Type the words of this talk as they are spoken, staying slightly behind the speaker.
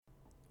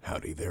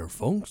Howdy there,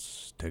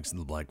 folks. Tex of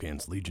the Black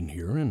Pants Legion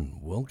here, and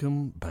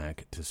welcome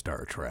back to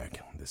Star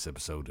Trek. This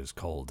episode is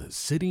called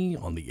City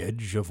on the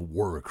Edge of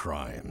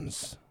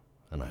Warcrimes,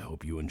 and I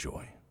hope you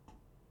enjoy.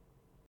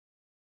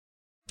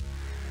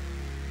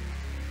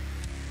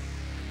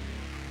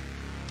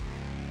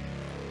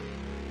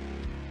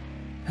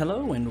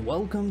 Hello and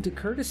welcome to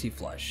Courtesy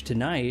Flush.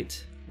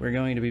 Tonight, we're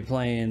going to be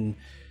playing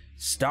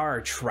Star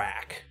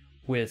Trek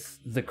with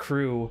the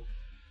crew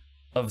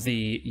of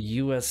the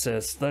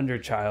USS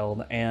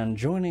Thunderchild, and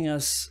joining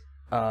us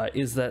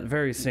is that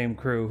very same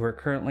crew who are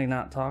currently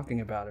not talking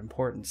about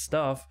important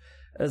stuff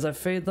as I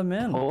fade them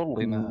in.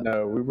 Totally not.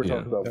 No, we were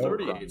talking about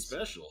 38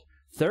 special.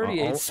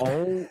 38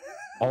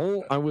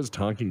 All I was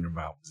talking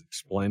about was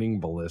explaining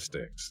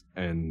ballistics,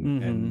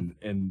 and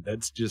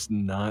that's just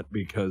not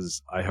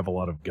because I have a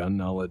lot of gun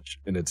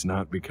knowledge, and it's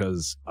not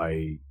because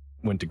I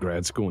went to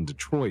grad school in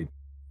Detroit.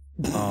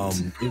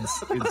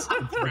 It's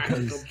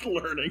Practical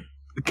learning.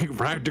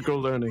 Practical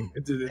learning.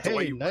 It's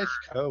Hey, nice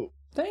coat.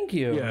 Thank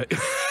you. Yeah.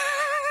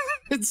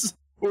 It's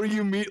where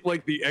you meet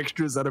like the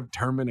extras out of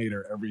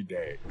Terminator every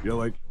day. You're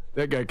like,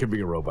 that guy could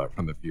be a robot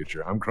from the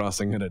future. I'm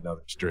crossing in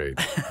another strait.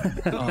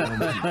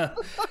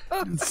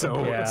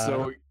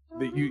 So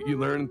you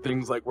learn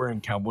things like wearing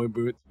cowboy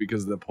boots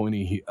because the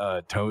pointy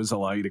toes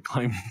allow you to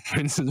climb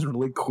fences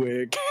really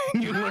quick.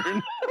 You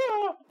learn.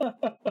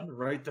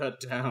 Write that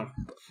down.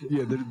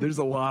 Yeah, there's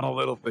a lot of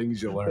little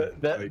things you learn.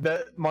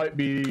 That might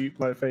be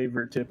my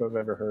favorite tip I've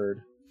ever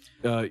heard.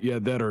 Yeah,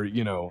 that or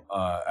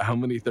how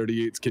many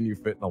 38s can you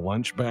fit in a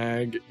lunch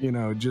bag?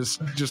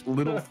 Just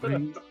little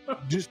things,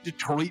 just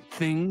Detroit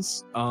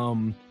things.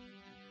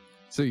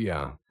 So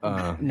yeah,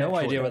 No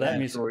idea what that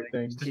means.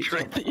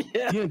 Detroit things.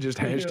 yeah, just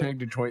hashtag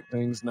Detroit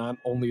things. Not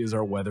only is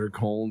our weather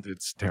cold,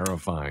 it's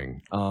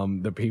terrifying.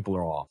 The people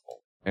are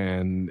awful,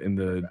 and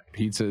the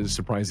pizza is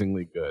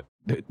surprisingly good.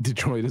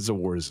 Detroit is a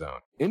war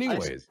zone.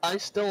 Anyways, I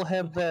still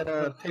have that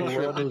picture of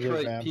World is a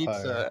Detroit vampire.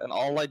 pizza, and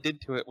all I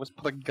did to it was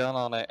put a gun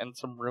on it and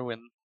some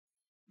ruin.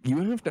 you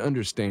have to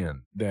understand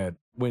that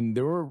when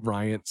there were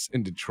riots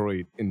in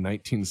Detroit in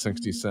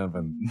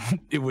 1967,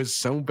 it was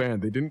so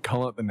bad they didn't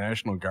call out the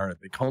National Guard.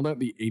 They called out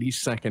the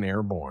 82nd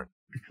Airborne.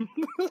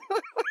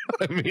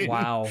 I mean,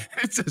 Wow.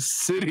 It's a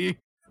city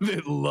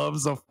that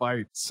loves a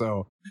fight.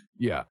 So,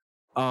 yeah.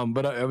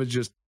 But I was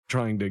just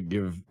trying to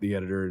give the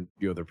editor and a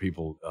few other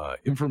people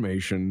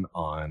information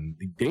on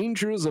the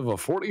dangers of a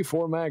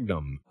 44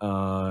 Magnum.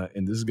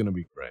 And this is going to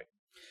be great.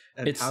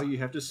 And how you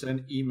have to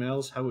send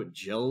emails, how it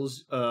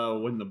gels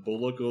when the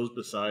bullet goes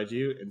beside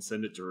you, and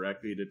send it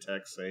directly to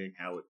text saying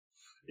how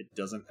it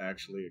doesn't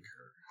actually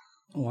occur.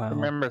 Wow.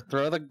 Remember,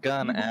 throw the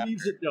gun He after.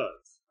 believes it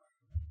does.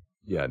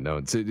 Yeah,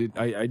 no,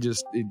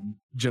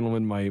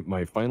 gentlemen,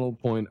 my final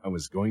point I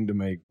was going to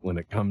make when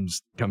it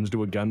comes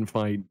to a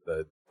gunfight,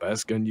 the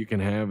best gun you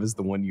can have is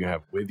the one you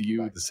have with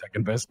you. The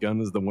second best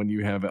gun is the one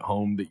you have at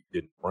home that you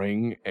didn't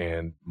bring.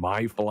 And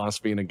my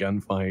philosophy in a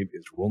gunfight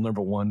is rule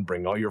number 1,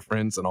 bring all your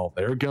friends and all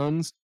their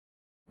guns.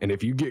 And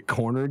if you get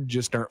cornered,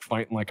 just start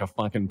fighting like a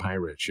fucking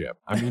pirate ship.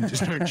 I mean,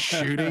 just start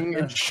shooting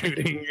and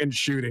shooting and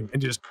shooting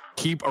and just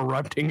keep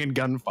erupting in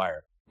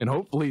gunfire. And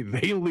hopefully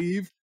they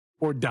leave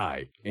or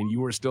die, and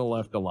you are still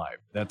left alive.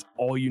 That's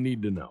all you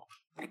need to know.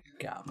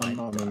 God, I'm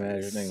not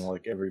imagining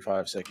like every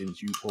 5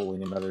 seconds you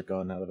pulling another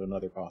gun out of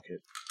another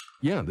pocket.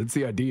 Yeah, that's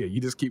the idea.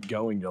 You just keep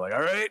going. You're like,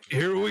 all right,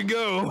 here we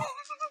go.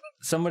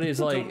 Somebody's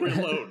like, Don't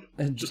reload.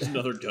 Just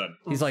another gun.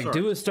 he's like, Sorry.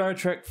 do a Star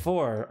Trek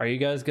 4. Are you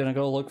guys gonna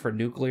go look for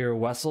nuclear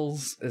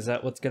vessels? Is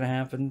that what's gonna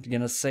happen?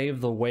 Gonna save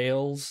the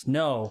whales?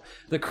 No.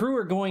 The crew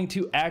are going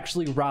to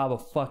actually rob a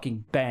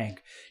fucking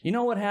bank. You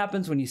know what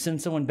happens when you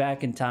send someone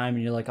back in time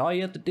and you're like, all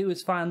you have to do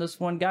is find this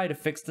one guy to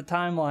fix the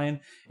timeline.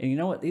 And you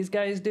know what these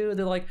guys do?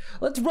 They're like,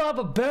 let's rob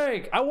a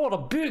bank. I want a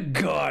big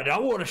gun. I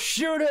want to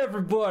shoot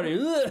everybody.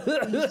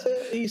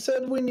 He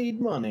said we need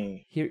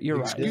money. You're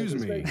right.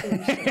 Excuse me.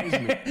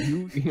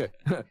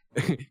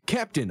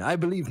 Captain, I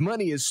believe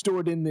money is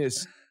stored in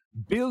this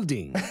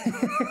building.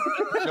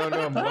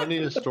 No, money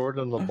is stored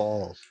in the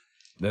balls.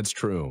 That's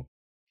true.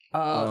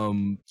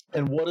 And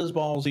what is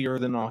ballsier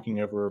than knocking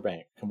over a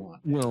bank? Come on.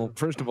 Well,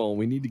 first of all,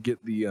 we need to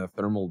get the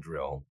thermal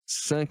drill.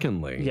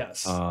 Secondly,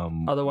 Yes.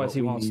 Otherwise what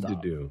he we won't need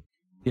stop. to do.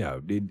 Yeah,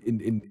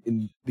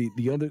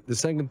 the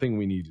second thing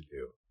we need to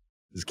do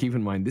is keep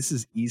in mind this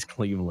is East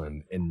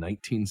Cleveland in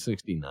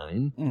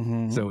 1969.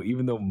 Mhm. So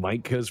even though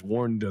Mike has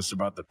warned us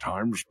about the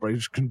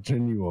time-space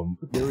continuum,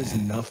 there is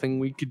nothing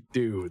we could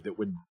do that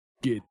would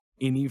get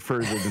any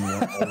further than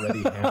what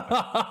already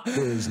happened.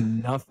 There is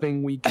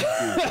nothing we can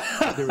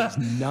do. There is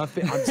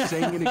nothing. I'm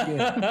saying it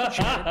again.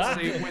 Chat,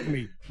 say it with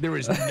me. There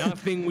is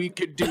nothing we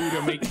could do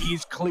to make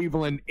East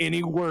Cleveland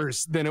any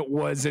worse than it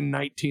was in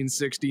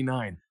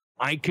 1969.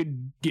 I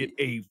could get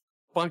a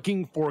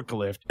fucking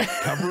forklift,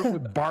 cover it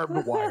with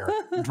barbed wire,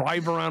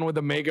 drive around with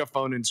a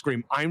megaphone and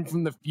scream, "I'm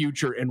from the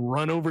future," and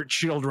run over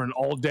children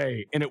all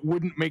day, and it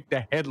wouldn't make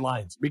the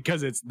headlines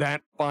because it's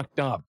that fucked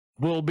up.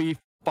 We'll be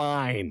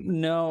fine.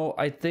 No,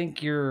 I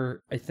think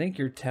you're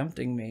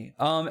tempting me.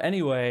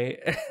 Anyway.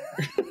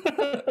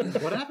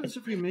 What happens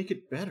if we make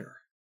it better?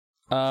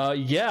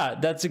 Yeah,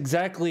 that's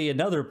exactly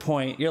another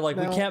point. You're like,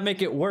 Now- we can't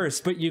make it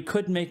worse, but you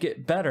could make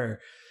it better.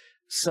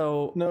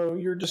 So No,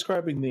 you're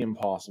describing the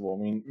impossible.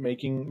 I mean,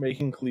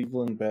 making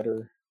Cleveland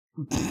better.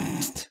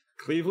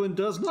 Cleveland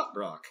does not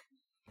rock.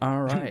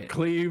 all right.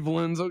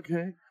 Cleveland's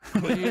okay.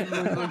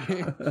 Cleveland's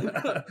okay.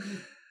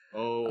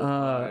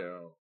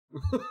 Ohio.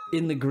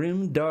 In the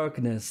grim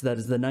darkness that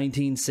is the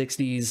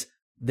 1960s,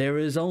 there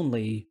is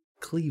only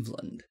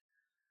Cleveland.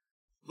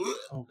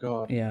 Oh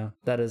God. Yeah,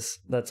 that's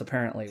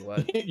apparently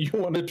what. You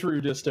want a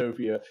true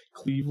dystopia?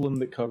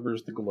 Cleveland that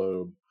covers the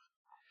globe.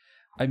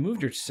 I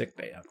moved your sick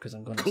bay up because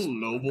I'm going to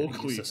Global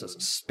use this as a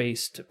Cleveland.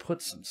 space to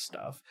put some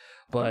stuff,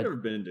 I've but never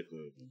been to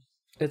Cleveland.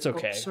 it's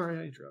okay. Oh, sorry,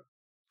 I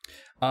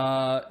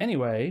interrupted.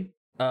 Anyway,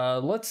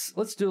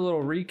 let's do a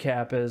little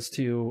recap as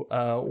to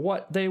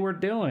what they were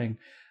doing.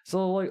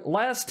 So, like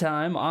last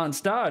time on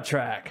Star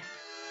Trek,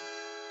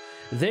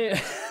 they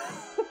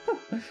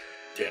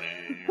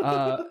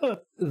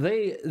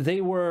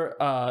they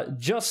were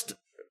just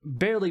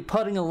barely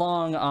putting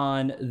along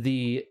on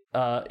the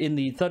in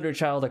the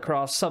Thunderchild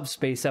across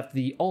subspace after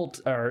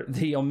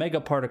the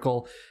Omega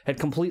particle had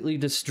completely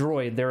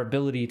destroyed their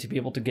ability to be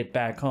able to get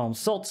back home.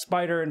 Salt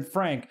Spider and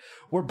Frank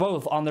were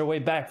both on their way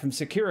back from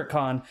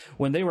Securicon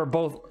when they were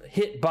both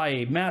hit by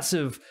a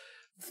massive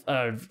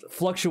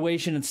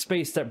fluctuation in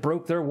space that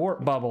broke their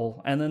warp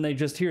bubble, and then they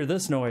just hear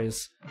this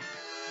noise.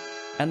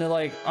 And they're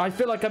like, I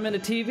feel like I'm in a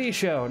TV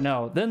show.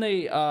 No. Then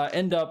they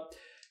end up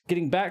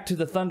getting back to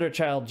the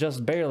Thunderchild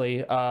just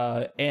barely,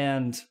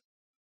 and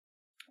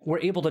were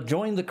able to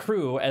join the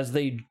crew as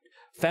they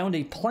found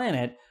a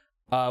planet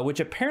which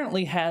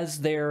apparently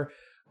has their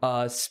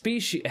a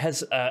species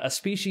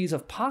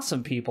of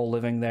possum people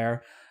living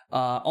there,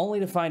 only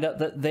to find out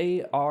that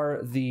they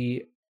are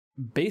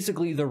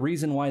basically the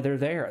reason why they're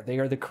there. They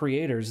are the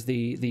creators,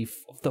 the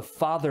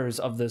fathers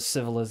of this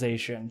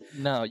civilization.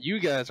 No, you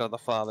guys are the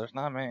fathers,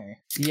 not me.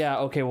 Yeah,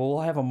 okay, well,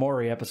 we'll have a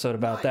Maury episode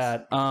about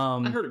that.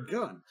 I heard a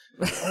gun.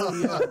 Oh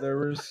yeah, there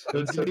was.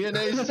 The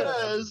DNA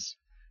says.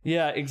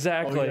 Yeah, Oh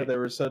exactly. yeah, there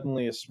was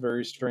suddenly a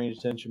very strange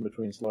tension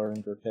between Slar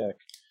and Gurkek.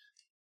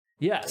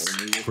 Yes.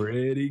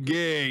 Pretty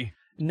gay.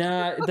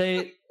 Nah,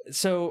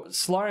 so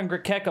Slar and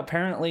Grekek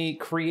apparently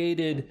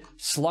created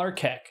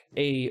Slarkek,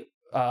 a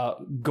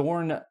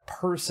Gorn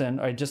person,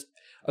 or just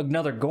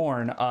another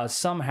Gorn,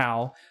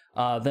 somehow,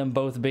 them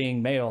both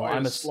being male. Why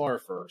I'm is Slar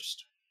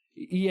first?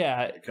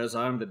 Yeah, Because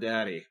I'm the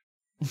daddy.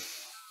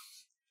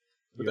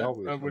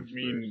 That would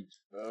mean...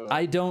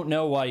 I don't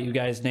know why you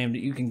guys named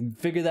it. You can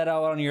figure that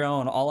out on your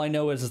own. All I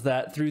know is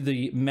that through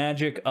the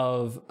magic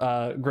of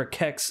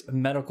Grekek's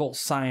medical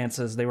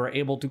sciences, they were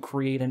able to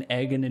create an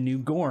egg and a new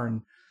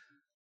Gorn.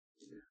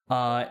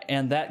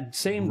 And that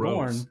same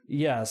Gorn,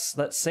 yes,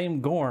 that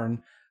same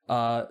Gorn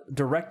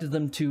directed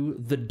them to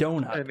the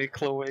donut. Any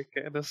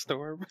cloaca in a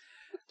storm.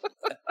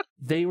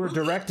 They were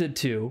directed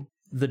to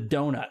the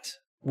donut,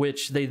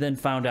 which they then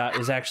found out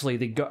is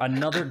actually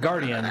another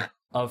guardian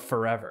of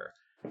forever,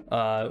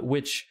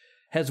 which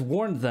has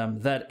warned them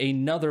that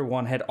another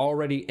one had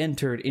already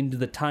entered into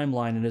the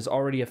timeline and is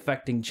already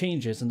affecting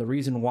changes. And the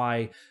reason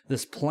why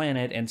this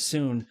planet and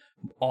soon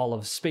all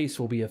of space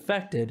will be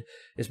affected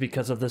is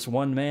because of this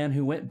one man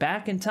who went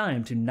back in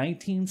time to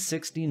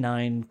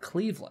 1969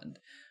 Cleveland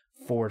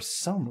for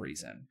some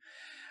reason.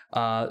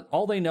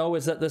 All they know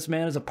is that this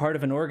man is a part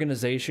of an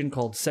organization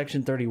called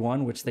Section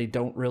 31, which they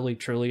don't really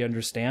truly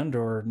understand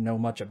or know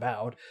much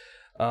about.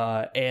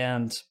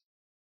 And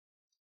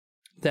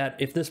that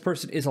if this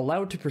person is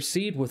allowed to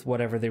proceed with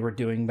whatever they were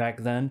doing back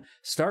then,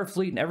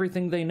 Starfleet and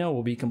everything they know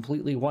will be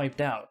completely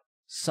wiped out.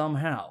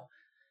 Somehow,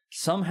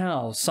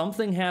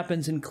 something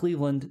happens in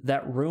Cleveland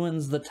that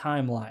ruins the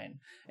timeline.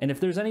 And if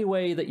there's any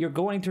way that you're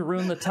going to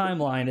ruin the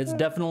timeline, it's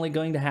definitely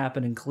going to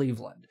happen in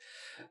Cleveland.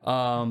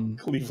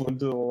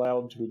 Cleveland is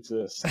allowed to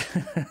exist.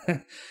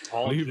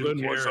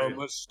 Cleveland was a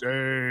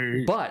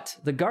mistake. But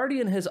the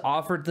Guardian has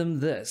offered them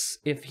this.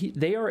 If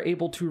they are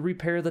able to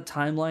repair the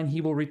timeline,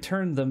 he will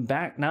return them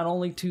back not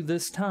only to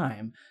this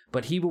time,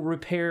 but he will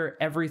repair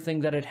everything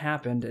that had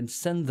happened and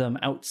send them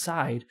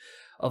outside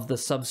of the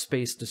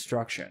subspace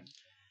destruction.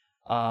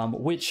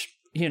 Which,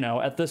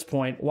 at this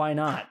point, why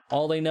not?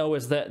 All they know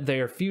is that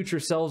their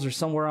future selves are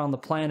somewhere on the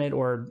planet,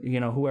 or,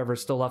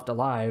 whoever's still left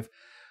alive,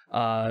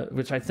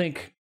 which I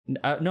think...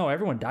 no,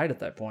 everyone died at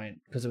that point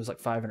because it was like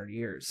 500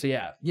 years. So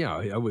yeah. Yeah,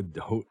 I would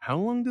hope. How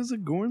long does a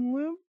Gorn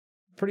live?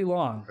 Pretty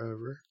long.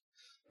 Forever.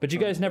 But you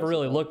guys never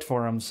really looked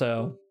for him,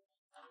 so...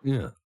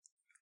 Yeah.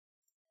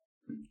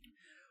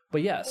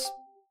 But yes.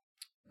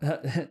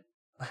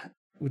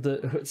 With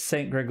the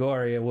Saint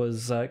Gregoria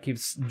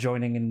keeps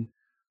joining and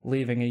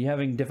leaving. Are you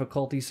having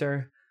difficulty,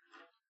 sir?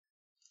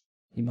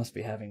 You must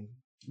be having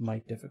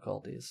mic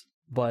difficulties.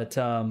 But,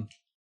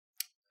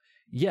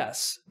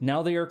 yes,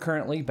 now they are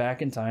currently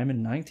back in time in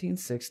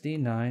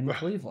 1969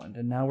 Cleveland,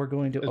 and now we're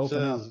going to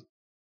open up.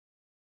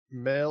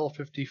 Male,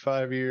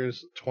 55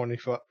 years,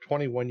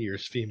 21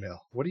 years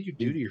female. What do you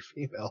do to your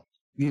female?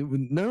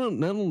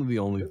 not only the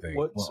only thing.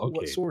 What Well,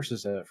 okay. source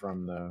is that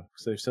from though?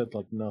 Because they've said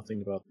like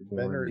nothing about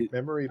the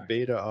Memory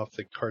beta off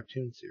the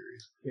cartoon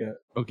series. Yeah.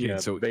 Okay, Yeah,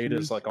 so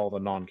beta's like all the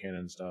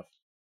non-canon stuff.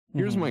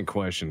 here's my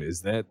question: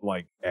 is that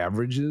like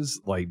averages?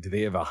 Like, do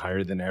they have a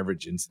higher than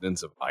average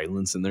incidence of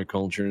violence in their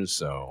cultures?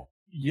 So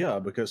Yeah,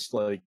 because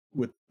like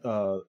with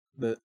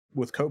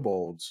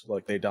kobolds,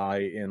 like they die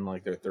in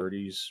like their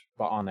 30s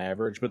on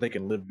average, but they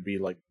can live to be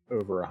like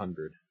over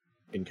 100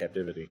 in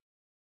captivity.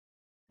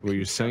 what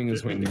you're saying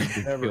is we need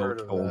to Never kill heard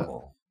of that.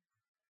 kobold.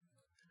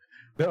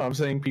 No, I'm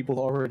saying people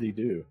already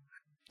do.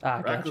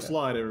 Ah, Crack the gotcha.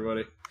 slide,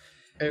 everybody.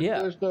 If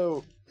Yeah.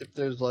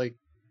 there's like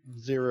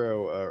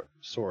zero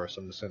source,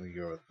 I'm just gonna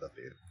go with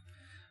W.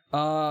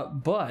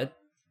 But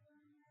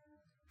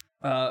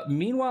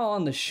meanwhile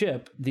on the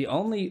ship, the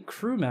only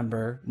crew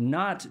member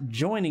not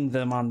joining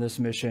them on this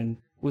mission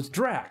was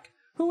Drac,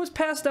 who was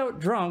passed out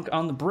drunk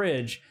on the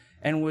bridge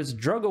and was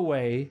drug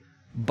away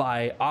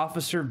by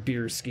Officer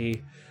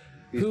Bierski.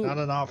 He's not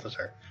an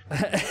officer.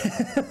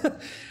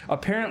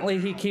 Apparently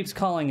he keeps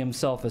calling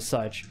himself as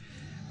such.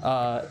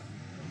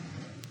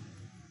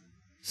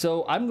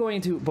 So I'm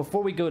going to,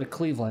 before we go to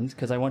Cleveland,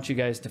 because I want you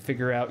guys to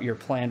figure out your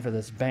plan for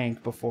this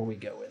bank before we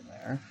go in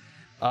there,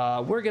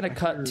 we're going to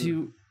cut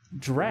to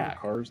Drac.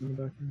 Cars in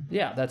the back there?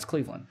 Yeah, that's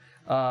Cleveland.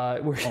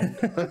 It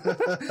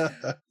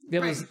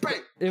was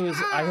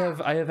I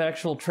have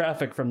actual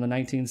traffic from the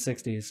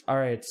 1960s. All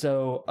right,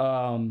 so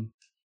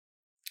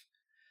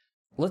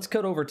let's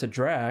cut over to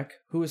Drac,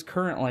 who is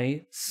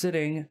currently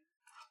sitting.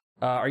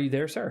 Are you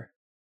there, sir?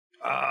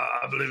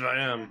 I believe I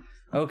am.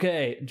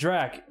 Okay,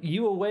 Drac,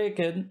 you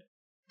awaken.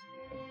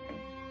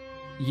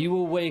 You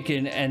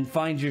awaken and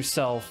find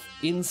yourself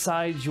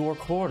inside your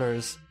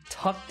quarters,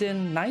 tucked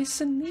in nice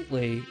and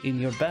neatly in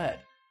your bed.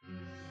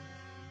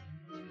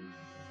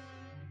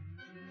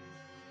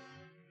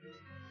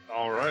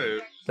 All right.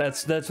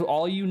 That's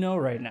all you know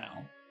right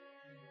now.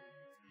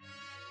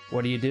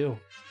 What do you do?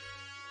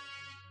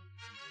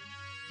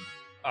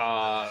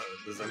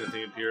 Does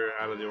anything appear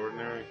out of the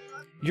ordinary?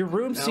 Your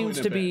room Now seems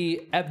in to a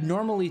be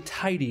abnormally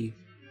tidy,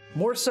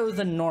 more so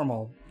than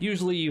normal.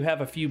 Usually you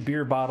have a few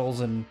beer bottles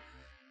and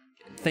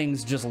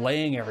things just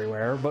laying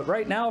everywhere, but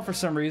right now, for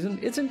some reason,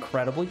 it's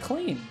incredibly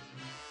clean.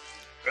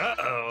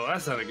 Uh-oh,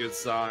 that's not a good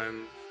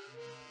sign.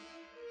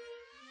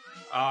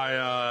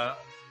 I,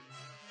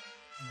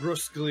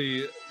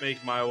 brusquely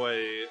make my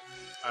way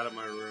out of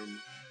my room.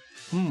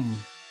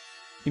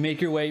 You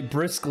make your way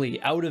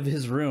briskly out of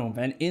his room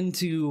and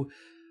into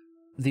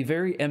the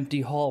very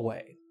empty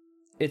hallway.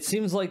 It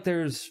seems like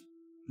there's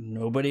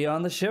nobody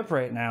on the ship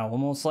right now,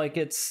 almost like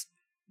it's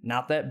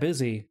not that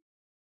busy.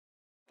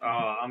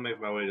 I'll make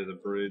my way to the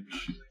bridge.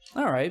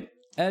 All right.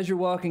 As you're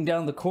walking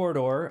down the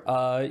corridor,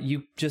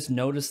 you just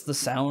notice the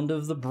sound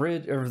of the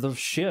bridge or the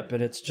ship,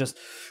 and it's just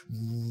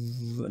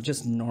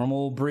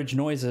normal bridge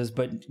noises.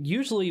 But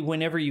usually,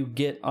 whenever you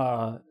get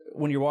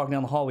when you're walking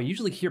down the hallway, you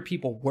usually hear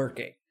people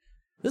working.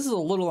 This is a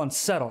little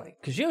unsettling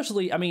because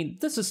usually, I mean,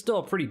 this is still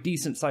a pretty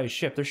decent sized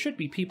ship. There should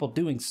be people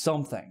doing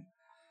something.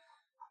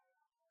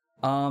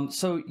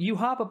 So you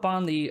hop up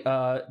on the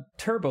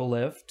turbo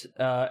lift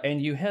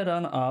and you head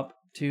on up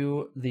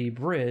to the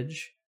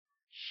bridge.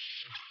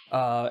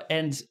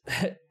 And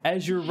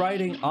as you're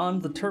riding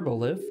on the turbo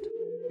lift,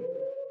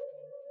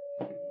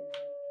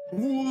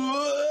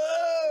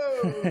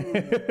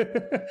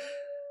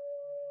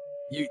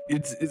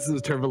 It's the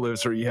turbo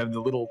lifts where you have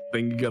the little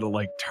thing you gotta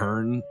like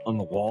turn on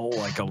the wall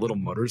like a little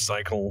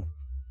motorcycle.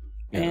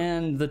 Yeah.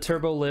 and the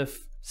turbo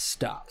lift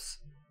stops.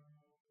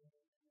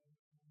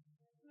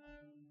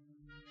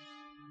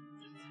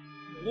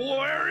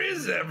 Where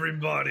is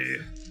everybody?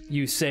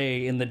 You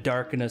say in the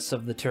darkness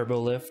of the turbo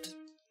lift.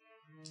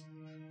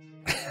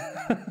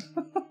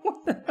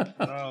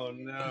 Oh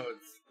no,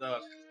 it's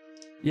stuck.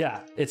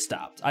 Yeah, it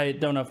stopped. I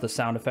don't know if the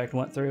sound effect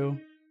went through.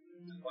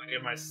 Like,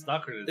 am I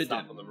stuck or did it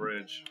stop on the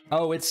bridge?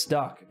 Oh, it's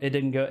stuck. It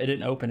didn't go. It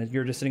didn't open.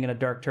 You're just sitting in a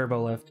dark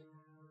turbo lift.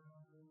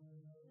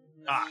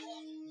 Ah,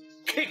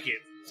 kick it.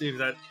 See if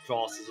that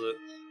crosses it.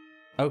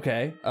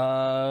 Okay.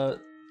 Let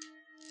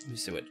me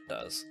see what it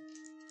does.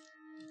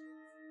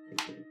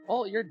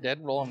 Well, you're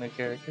dead rolling a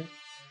character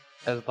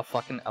as the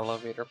fucking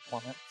elevator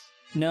plummets.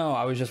 No,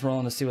 I was just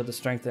rolling to see what the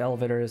strength of the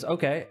elevator is.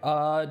 Okay.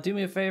 Do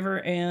me a favor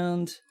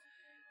and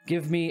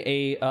give me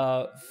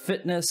a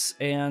fitness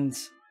and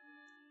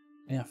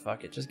yeah,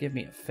 fuck it. Just give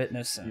me a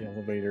fitness The and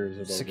elevator is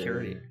above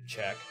security there.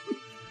 check.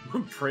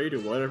 Pray to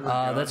whatever.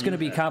 That's going to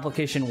be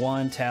complication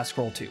 1, task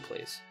roll 2,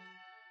 please.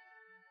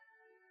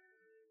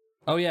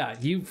 Oh yeah,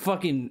 you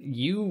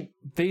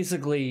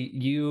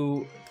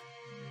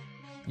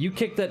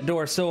kick that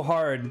door so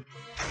hard,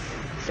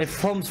 it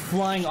comes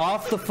flying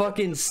off the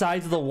fucking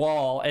sides of the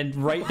wall and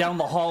right down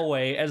the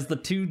hallway as the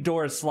two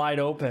doors slide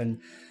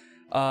open.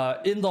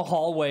 In the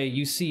hallway,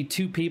 you see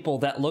two people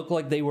that look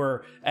like they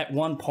were at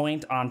one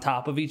point on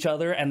top of each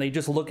other, and they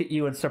just look at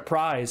you in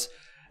surprise,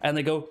 and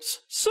they go,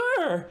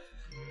 "Sir!"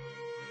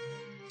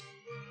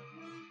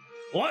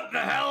 What the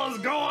hell is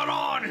going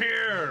on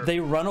here? They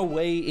run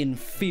away in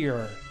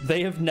fear.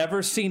 They have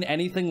never seen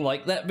anything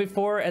like that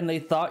before, and they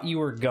thought you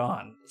were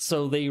gone,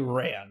 so they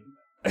ran.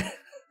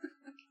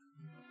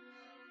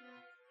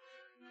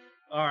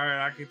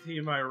 Alright, I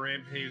continue my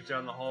rampage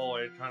down the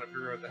hallway trying to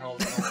figure out what the hell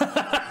is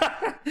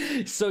going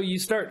on. So you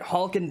start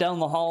hulking down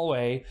the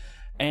hallway,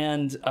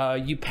 and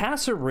you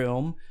pass a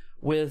room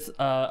with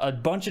a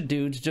bunch of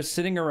dudes just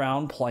sitting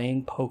around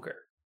playing poker.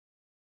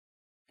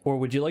 Or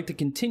would you like to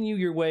continue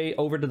your way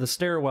over to the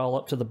stairwell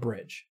up to the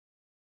bridge?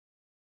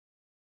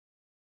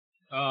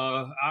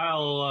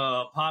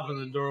 I'll pop in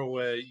the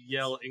doorway,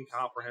 yell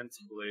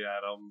incomprehensibly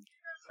at them,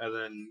 and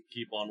then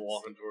keep on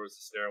walking towards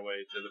the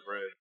stairway to the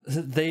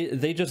bridge.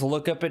 They just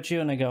look up at you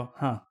and they go,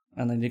 huh,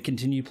 and then they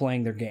continue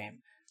playing their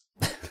game.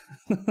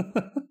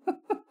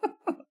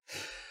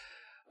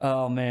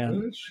 Oh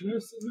man, It's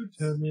just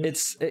the lieutenant.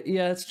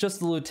 it's just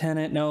the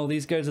lieutenant. No,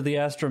 these guys are the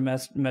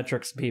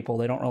astrometrics people.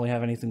 They don't really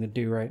have anything to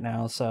do right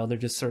now, so they're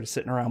just sort of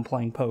sitting around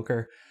playing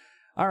poker.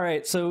 All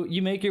right, so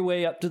you make your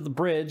way up to the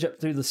bridge,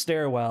 up through the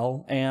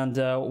stairwell, and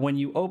when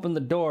you open the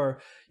door,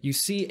 you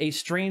see a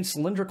strange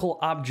cylindrical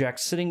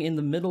object sitting in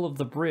the middle of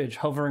the bridge,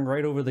 hovering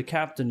right over the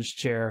captain's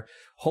chair,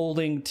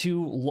 holding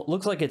two,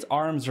 looks like its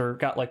arms are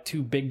got like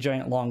two big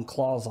giant long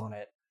claws on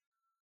it.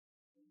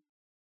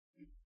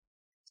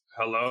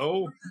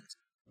 Hello?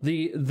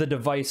 The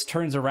device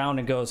turns around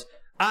and goes,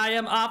 I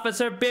am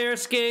Officer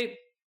Bearscape.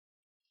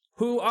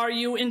 Who are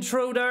you,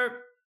 intruder?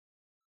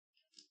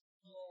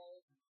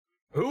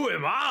 Who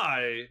am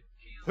I?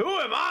 Who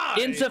am I?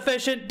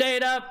 Insufficient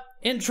data.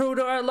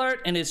 Intruder alert.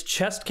 And his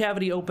chest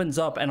cavity opens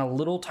up and a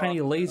little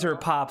tiny laser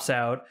pops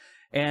out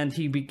and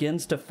he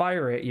begins to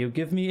fire at you.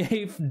 Give me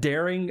a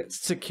daring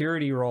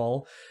security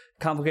roll.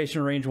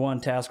 Complication range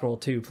 1, task roll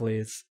 2,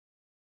 please.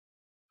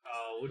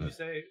 What'd you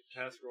say?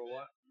 Task roll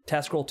what?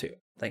 Task roll 2.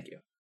 Thank you.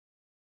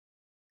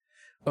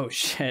 Oh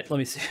shit. Let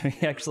me see if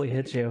he actually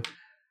hits you.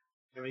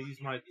 Can I use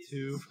my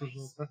 2?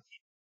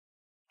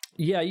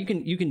 Yeah, you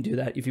can do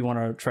that if you want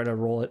to try to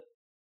roll it.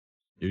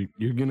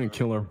 You're gonna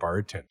kill our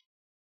bartender.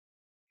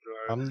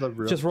 I'm the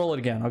real. Just roll it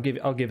again.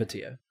 I'll give it to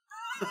you.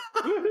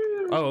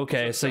 Oh,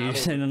 okay. So you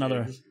send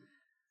another.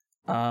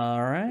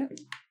 All right.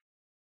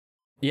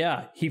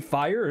 Yeah, he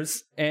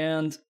fires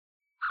and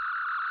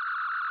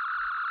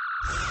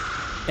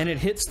it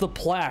hits the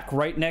plaque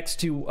right next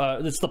to.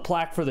 It's the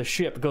plaque for the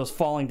ship. It goes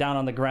falling down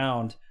on the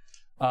ground.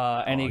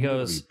 And he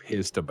goes. Be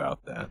pissed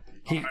about that.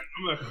 I'm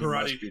gonna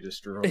karate. Be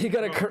destroyed. He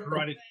got a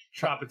Karate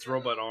chop its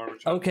robot arm.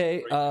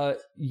 Okay.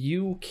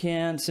 You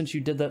can, since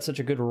you did that such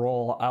a good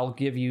roll, I'll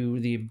give you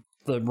the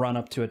run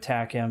up to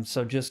attack him.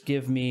 So just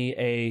give me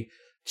a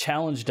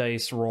challenge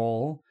dice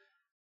roll.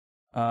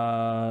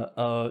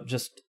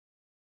 Just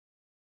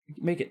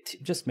make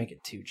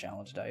it 2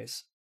 challenge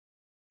dice.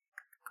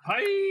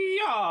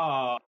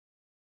 Hiya!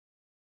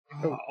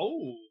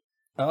 Oh.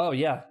 Oh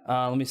yeah.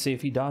 Let me see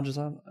if he dodges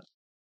on.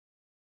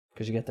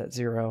 Because you get that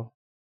 0.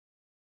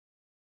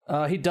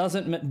 He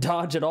doesn't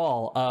dodge at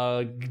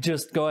all.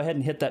 Just go ahead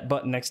and hit that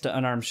button next to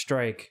unarmed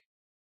strike.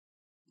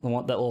 I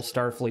want that little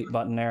Starfleet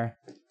button there.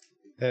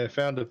 Hey, I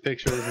found a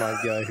picture of my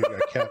guy who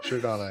got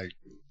captured on a.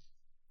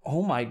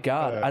 Oh my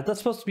god, that's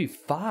supposed to be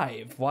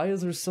 5. Why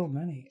is there so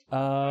many?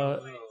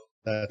 That's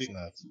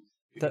nuts.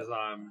 Because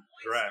I'm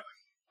Drac.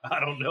 I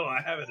don't know.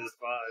 I have it as 5.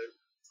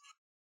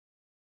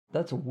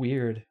 That's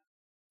weird.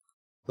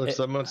 Look,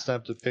 someone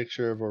snapped a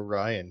picture of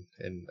Orion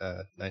in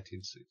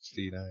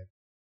 1969.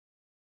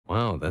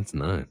 Wow, that's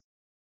nice.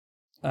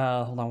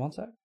 Hold on one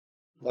sec.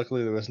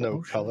 Luckily, there was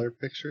no color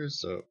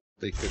pictures, so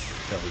they couldn't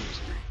tell the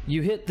screen.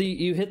 You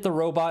hit the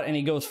robot and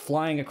he goes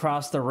flying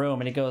across the room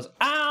and he goes,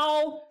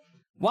 "Ow!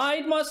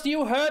 Why must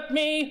you hurt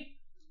me?"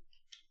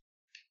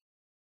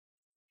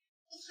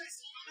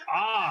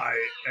 I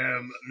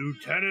am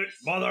Lieutenant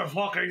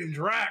Motherfucking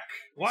Drac.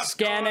 What's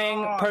Scanning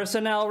going on?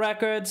 personnel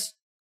records.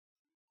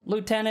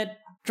 Lieutenant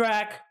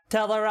Drac,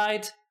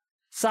 Tellarite,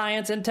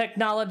 Science and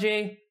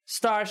Technology,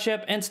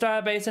 Starship and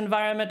Starbase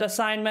Environment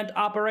Assignment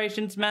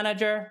Operations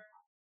Manager.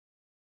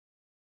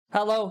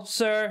 Hello,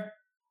 sir.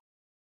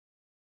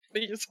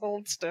 Please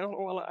hold still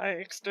while I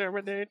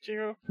exterminate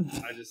you.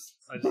 I just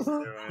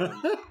there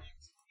I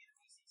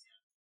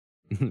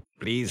am.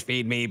 Please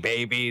feed me,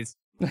 babies.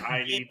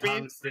 I need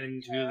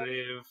tungsten to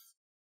live.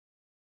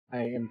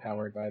 I am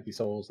powered by the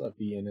souls of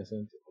the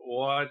innocent.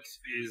 What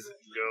is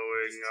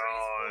going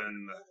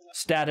on?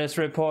 Status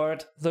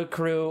report. The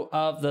crew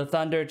of the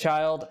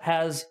Thunderchild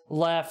has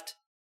left.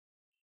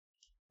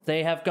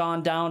 They have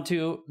gone down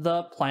to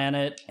the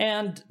planet,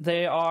 and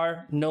they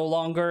are no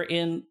longer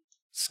in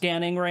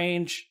scanning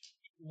range.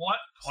 What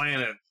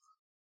planet?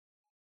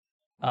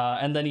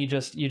 And then you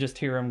just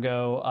hear him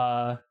go,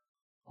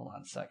 hold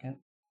on a second.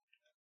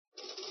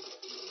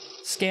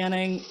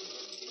 Scanning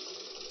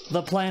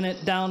the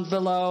planet down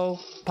below.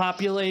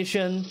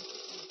 Population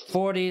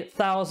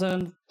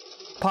 40,000.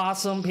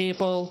 Possum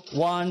people,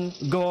 1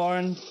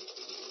 Gorn.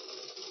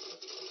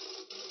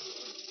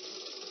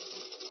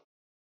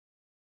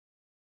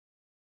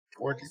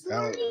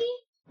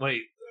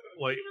 Wait.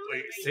 Wait.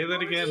 Say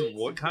that again.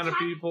 What kind of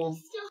people?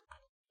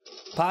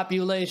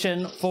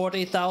 Population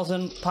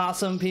 40,000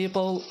 possum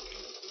people.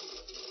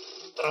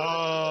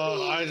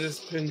 I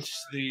just pinched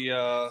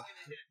the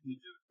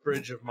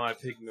bridge of my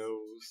pig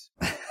nose.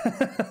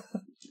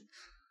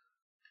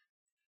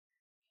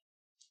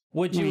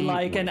 Would you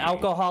like an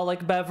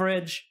alcoholic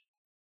beverage?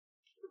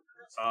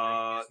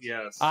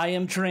 Yes. I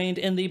am trained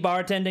in the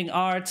bartending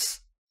arts.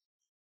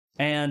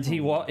 And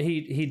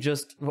he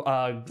just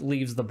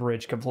leaves the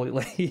bridge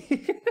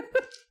completely.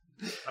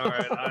 All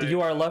right.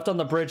 You are left on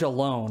the bridge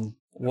alone.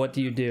 What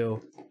do you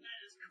do?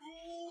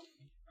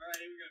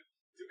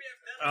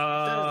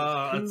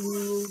 Let's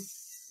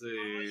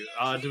see.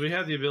 Do we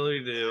have the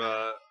ability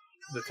to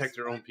detect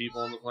our own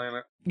people on the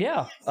planet?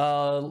 Yeah.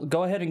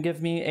 Go ahead and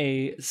give me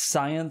a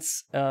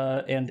science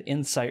and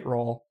insight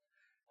roll.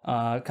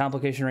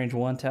 Complication range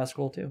 1, task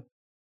roll 2.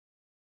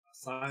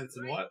 Science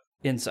and what?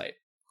 Insight.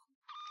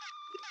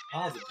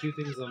 Oh, the two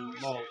things I'm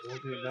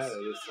looking at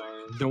is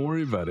science. Don't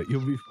worry about it.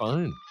 You'll be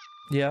fine.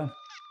 Yeah.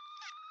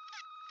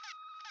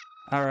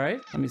 All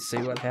right. Let me see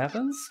what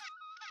happens.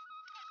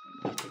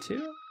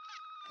 2.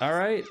 All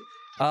right.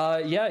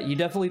 Yeah, you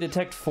definitely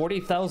detect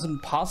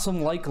 40,000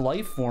 possum-like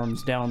life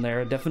forms down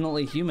there,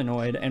 definitely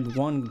humanoid, and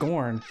 1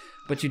 Gorn,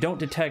 but you don't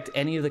detect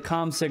any of the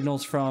comm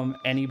signals from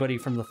anybody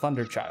from the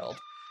Thunderchild.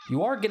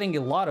 You are getting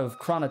a lot of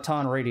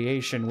chronoton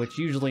radiation, which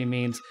usually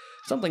means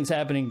something's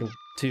happening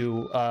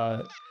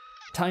to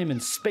time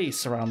and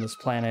space around this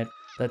planet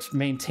that's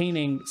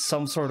maintaining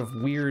some sort of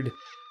weird,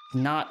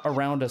 not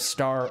around a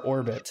star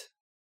orbit.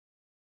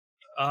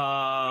 Can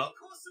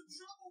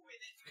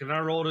I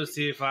roll to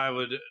see if I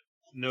would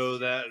know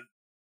that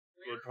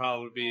would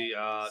probably be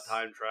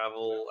time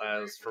travel,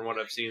 as from what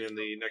I've seen in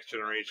the Next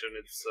Generation,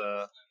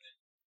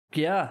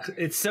 Yeah.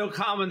 it's so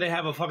common they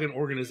have a fucking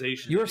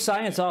organization. You're a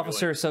science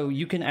officer, so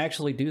you can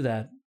actually do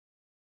that.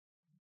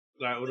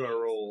 Alright, what do I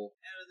roll?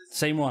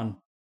 Same one.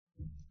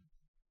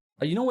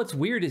 You know what's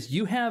weird is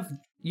you have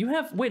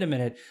wait a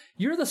minute.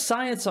 You're the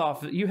science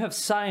you have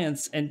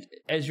science and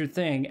as your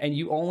thing, and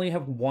you only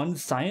have 1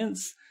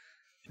 science?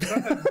 Where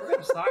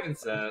have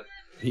science at?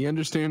 He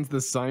understands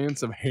the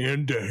science of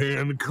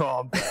hand-to-hand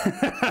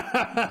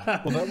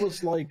combat. Well, that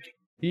was like...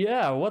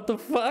 Yeah, what the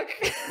fuck?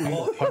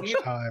 Well, Punch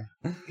time.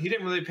 He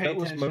didn't really pay That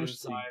was attention in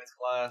mostly- science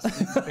class.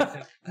 He just paid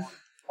attention to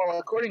Well,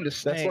 according to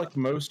That's Snake, like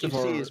most of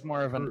our... QC is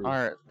more of an crew.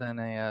 art than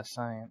a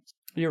science.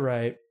 You're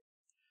right.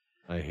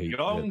 I hate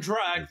Young that.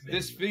 Drag,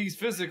 these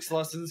physics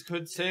lessons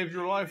could save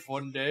your life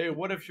one day.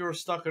 What if you're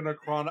stuck in a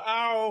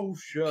Ow!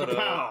 Shut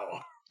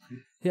up.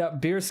 Yeah,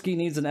 Bierski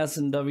needs an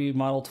S&W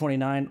Model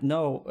 29.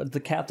 No, the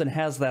captain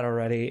has that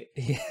already.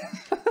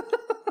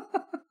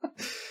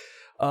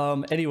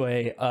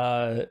 Anyway,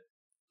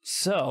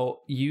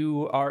 so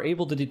you are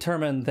able to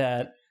determine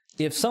that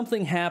if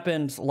something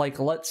happened, like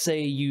let's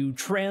say you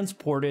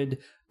transported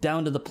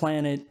down to the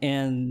planet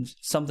and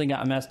something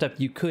got messed up,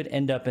 you could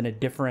end up in a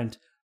different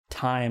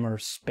time or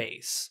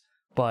space.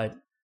 But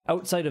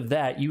outside of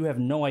that, you have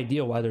no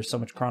idea why there's so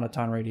much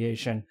chronoton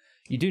radiation.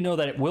 You do know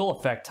that it will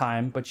affect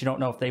time, but you don't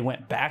know if they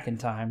went back in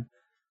time.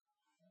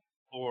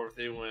 Or if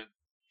they went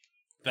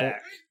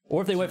back.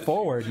 Or if they went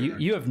forward.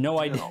 You have no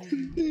idea.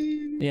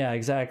 Yeah,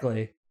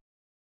 exactly.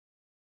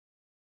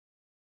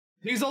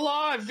 He's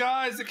alive,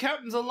 guys! The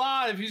captain's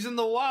alive! He's in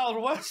the Wild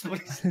West!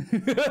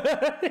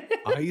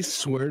 I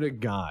swear to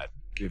God,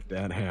 if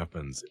that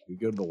happens, if we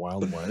go to the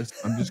Wild West,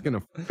 I'm just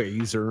gonna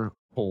phaser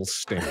full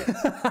state.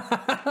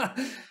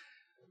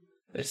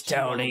 This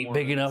town ain't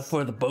big enough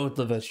for the both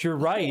of us. You're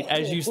right.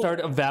 As you start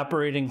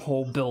evaporating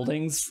whole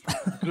buildings.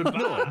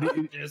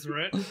 Goodbye,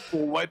 Deseret.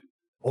 What?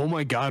 Oh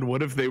my God!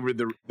 What if they were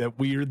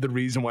the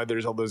reason why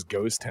there's all those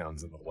ghost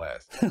towns in the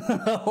West?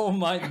 Oh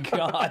my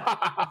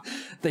God!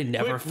 They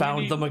never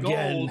found them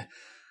again.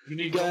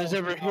 You guys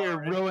ever hear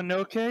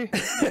Roanoke? We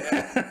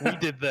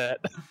did that.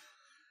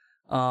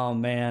 Oh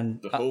man!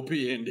 The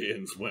Hopi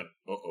Indians went,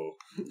 uh-oh.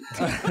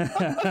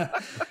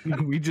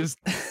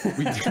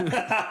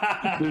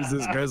 There's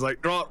this guy's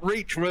like,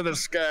 reach for the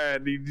sky,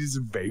 and he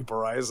just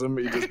vaporize him.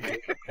 He just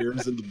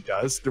appears into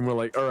dust, and we're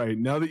like, all right,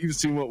 now that you've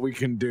seen what we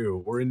can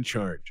do, we're in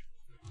charge.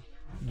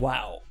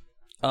 Wow.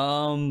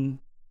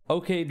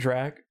 Okay,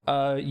 Drac.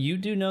 You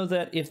do know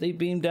that if they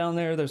beam down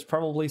there, there's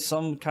probably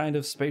some kind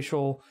of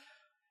spatial.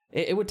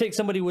 It would take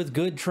somebody with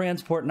good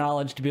transport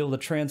knowledge to be able to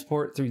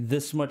transport through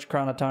this much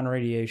chronoton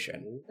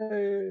radiation.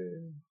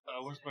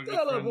 Where's my good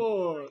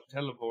friend?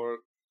 Teleport.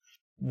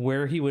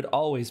 Where he would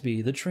always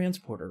be, the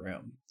transporter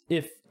room.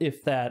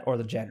 If that, or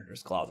the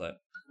janitor's closet.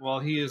 Well,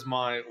 he is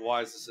my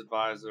wisest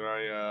advisor.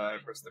 I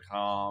press the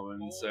comm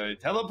and say,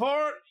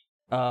 teleport!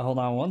 Hold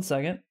on 1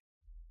 second.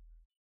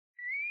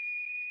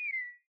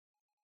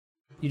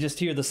 You just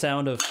hear the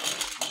sound of...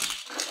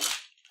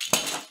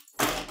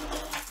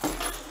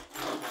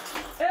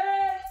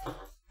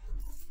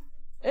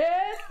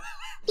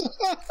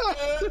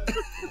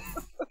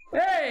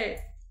 Hey!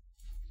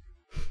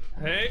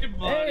 Hey,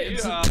 buddy.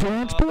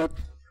 Transport?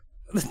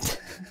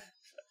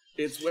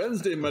 It's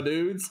Wednesday, my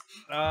dudes.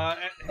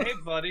 Hey,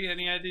 buddy.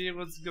 Any idea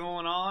what's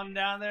going on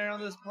down there on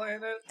this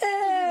planet?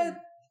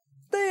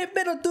 They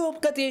better do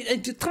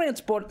to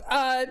transport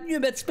you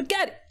bet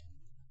spaghetti.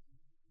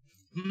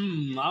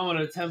 I'm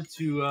gonna attempt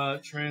to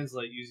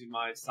translate using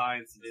my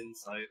science and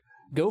insight.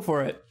 Go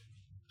for it.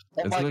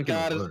 Oh It's my not gonna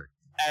god, is work.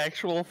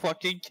 actual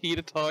fucking key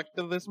to talk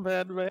to this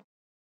man?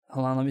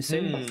 Hold on, let me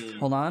see.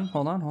 Hold on.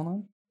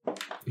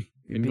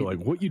 And you're like,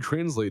 what you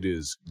translate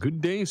is,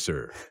 good day,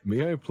 sir.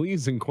 May I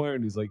please inquire?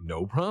 And he's like,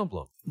 no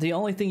problem. The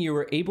only thing you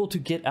were able to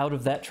get out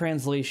of that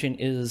translation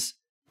is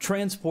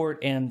transport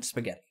and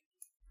spaghetti.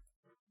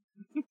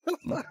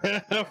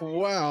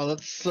 Wow,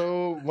 that's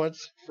so much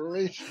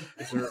information.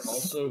 Is there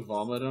also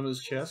vomit on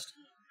his chest?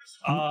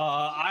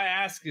 I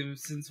asked him,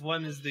 since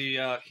when is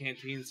the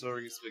canteen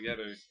serving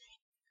spaghetti?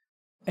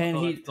 And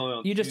Oh, that's only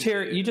on you just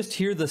Tuesday.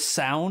 hear the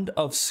sound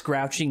of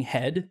scrouching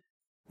head,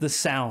 the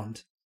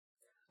sound,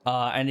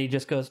 and he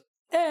just goes,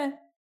 eh.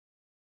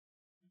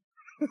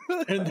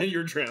 And then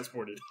you're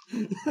transported.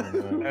 And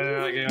then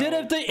I go, Did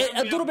a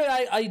little bit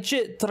I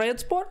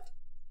transport?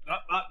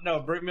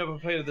 no, bring me up a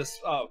plate of this.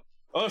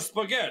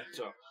 Spaghetti.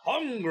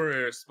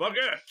 Hungry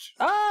spaghetti.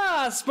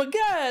 Ah,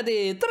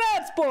 spaghetti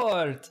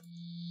transport.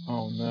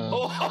 Oh no.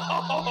 Oh,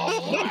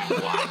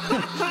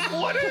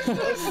 what is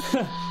this?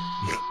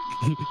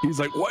 He's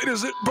like, why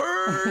does it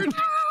burn?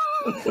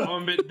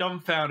 I'm a bit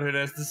dumbfounded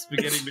as the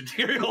spaghetti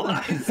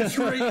materializes.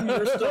 Straight in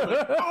your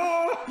stomach.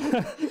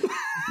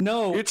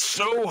 No, It's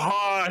so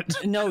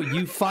hot. no.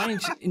 You find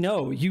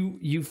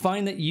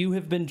that you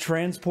have been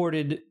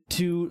transported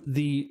to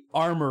the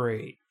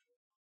armory.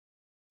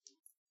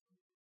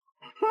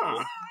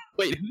 Huh.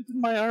 Wait, who's in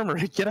my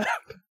armory? Get up.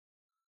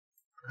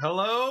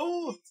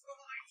 Hello?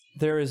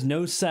 There is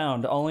no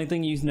sound. Only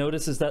thing you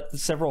notice is that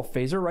several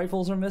phaser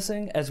rifles are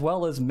missing, as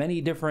well as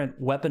many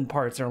different weapon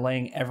parts are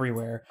laying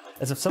everywhere,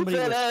 as if somebody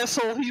That was...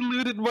 asshole, he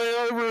looted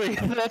my armory.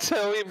 That's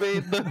how he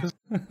made those.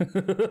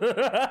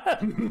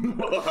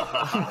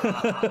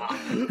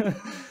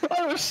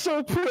 I was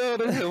so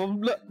proud of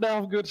him. Now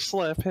I'm going to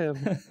slap him.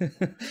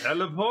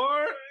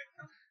 Teleport?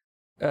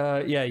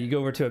 Yeah, you go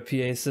over to a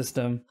PA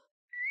system.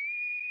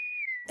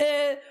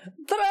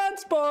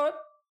 Transport.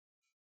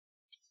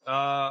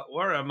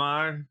 Where am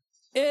I?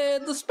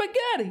 The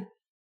spaghetti.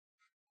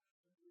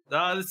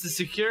 This is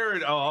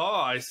secured.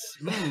 I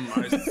see.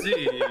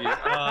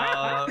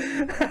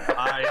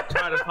 I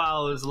try to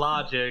follow his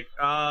logic.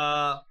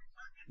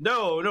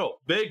 No,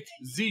 baked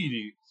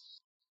ziti.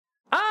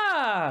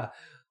 Ah,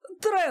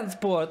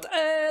 transport.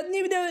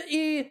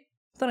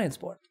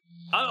 Transport.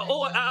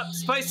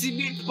 Spicy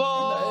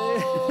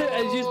meatball.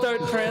 As you start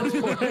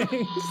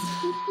transporting.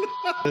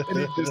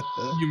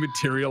 You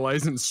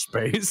materialize in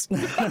space.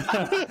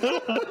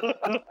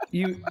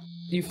 you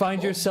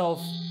find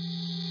yourself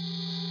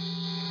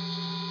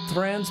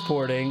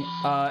transporting,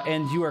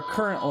 and you are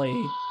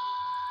currently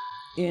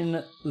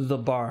in the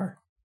bar.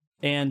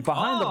 And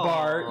behind the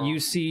bar, you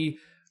see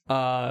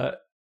Officer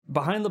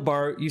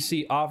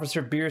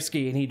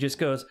Bierski, and he just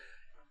goes,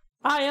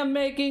 "I am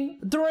making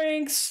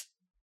drinks."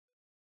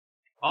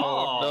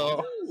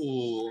 Oh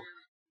no!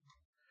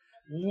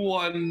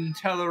 One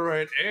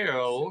Tellerite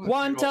ale.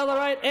 One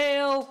Tellerite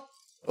ale.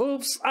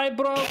 Oops, I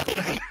broke.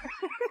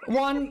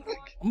 One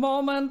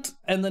moment.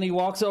 And then he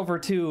walks over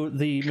to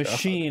the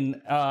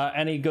machine,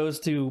 and he goes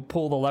to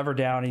pull the lever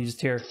down, and you just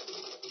hear,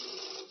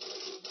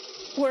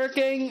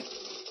 working.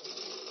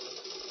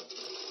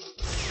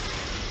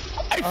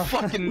 I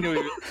fucking knew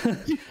it.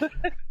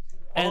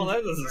 Oh,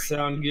 that doesn't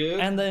sound good.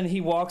 And then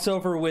he walks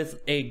over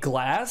with a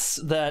glass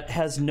that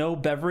has no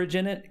beverage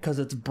in it because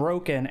it's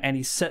broken, and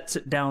he sets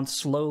it down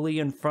slowly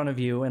in front of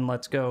you and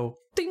lets go,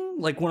 ding,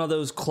 like one of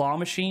those claw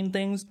machine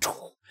things.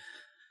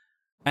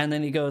 And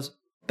then he goes,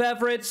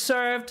 beverage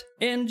served,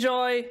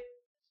 enjoy.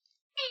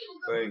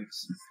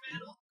 Thanks.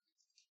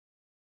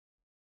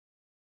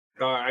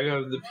 Alright, I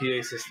go to the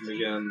PA system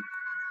again.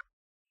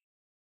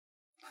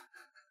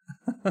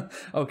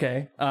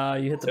 Okay,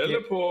 you hit the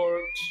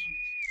Teleport.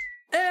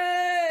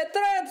 Hey,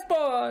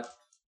 transport!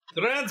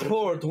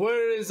 Transport,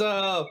 where is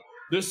the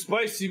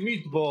spicy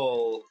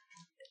meatball?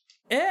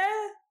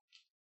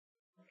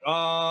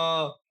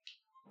 Blah,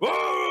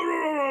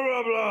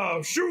 blah,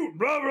 blah, shoot,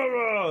 blah, blah,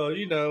 blah.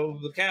 You know,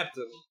 the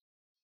captain.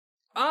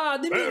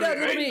 The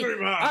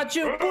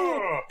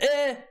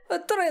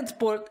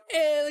transport,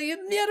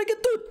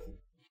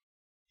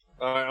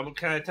 Alright,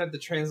 can I attempt to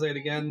translate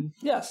again?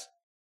 Yes.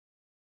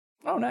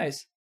 Oh,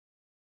 nice.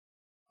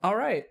 All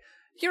right.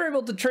 You're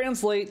able to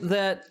translate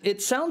that.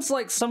 It sounds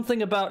like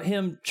something about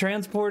him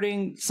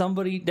transporting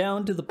somebody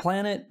down to the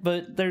planet,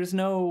 but there's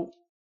no,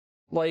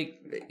 like,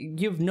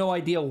 you have no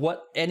idea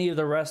what any of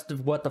the rest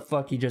of what the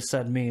fuck he just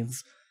said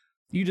means.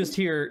 You just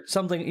hear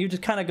something, you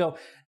just kind of go,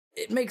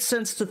 it makes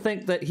sense to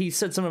think that he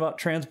said something about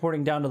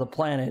transporting down to the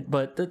planet,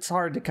 but it's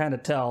hard to kind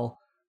of tell.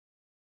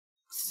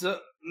 So,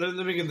 let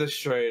me get this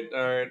straight.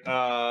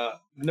 Alright,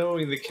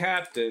 knowing the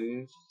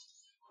captain,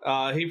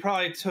 he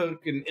probably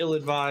took an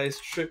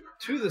ill-advised trip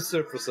to the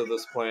surface of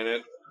this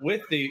planet,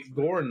 with the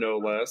Gorn no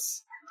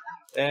less,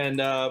 and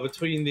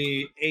between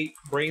the 8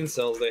 brain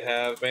cells they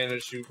have,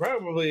 managed to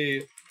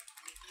probably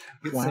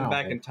get sent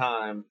back in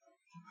time.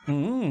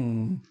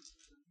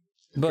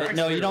 But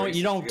no, you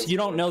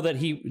don't know that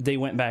they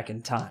went back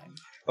in time.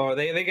 Or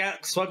they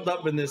got swept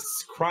up in this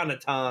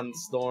chronoton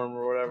storm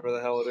or whatever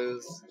the hell it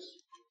is.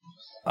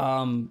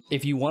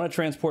 If you want to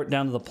transport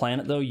down to the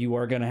planet, though, you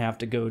are going to have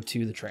to go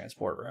to the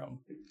transport room.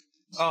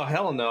 Oh,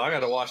 hell no. I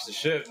gotta watch the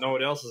ship. No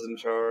one else is in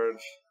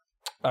charge.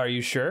 Are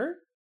you sure?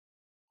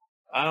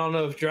 I don't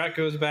know if Drac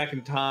goes back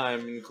in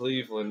time in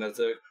Cleveland. That's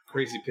a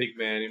crazy pig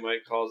man. He might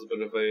cause a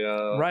bit of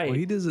a... Right. Well,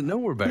 he doesn't know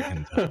we're back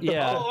in time.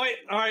 Yeah. Oh, wait.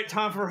 All right,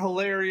 time for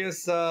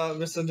hilarious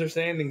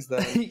misunderstandings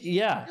then.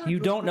 Yeah, you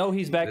don't know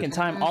he's back in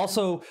time.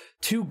 Also,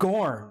 two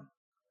Gorn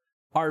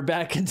are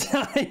back in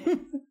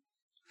time.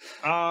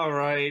 All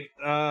right.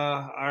 Do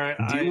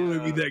you want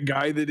to be that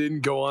guy that didn't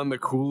go on the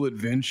cool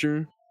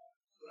adventure?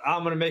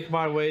 I'm gonna make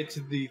my way to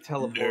the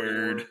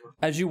teleporter room.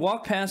 As you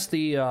walk past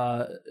the,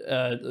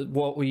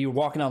 when you're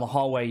walking down the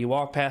hallway, you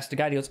walk past the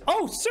guy. He goes,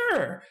 "Oh,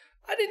 sir,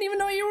 I didn't even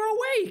know you were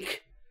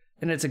awake."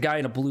 And it's a guy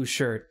in a blue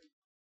shirt.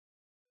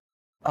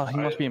 Oh, he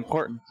must be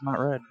important. It's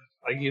not red.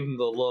 I give him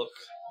the look.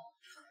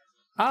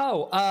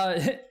 Oh,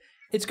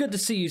 it's good to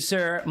see you,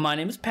 sir. My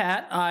name is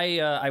Pat.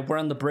 I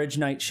run the bridge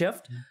night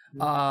shift.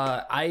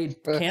 I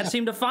can't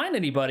seem to find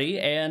anybody,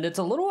 and it's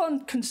a little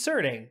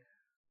unconcerting.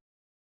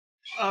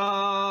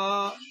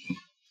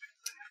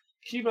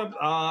 Keep up.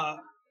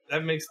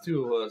 That makes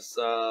two of us.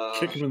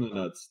 Kick him in the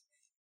nuts.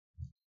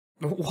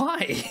 Why?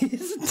 He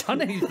hasn't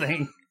done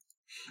anything.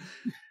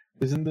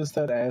 Isn't this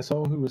that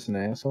asshole who was an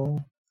asshole?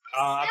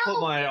 I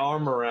put my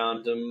arm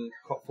around him,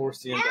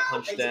 forcing him to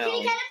hunch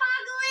down.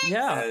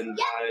 Yeah. And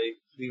I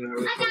lean him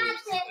really close,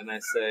 and I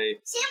say,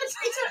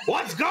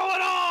 "What's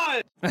going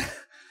on?"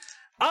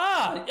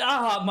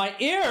 My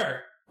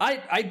ear.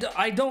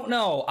 I don't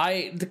know.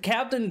 The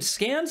captain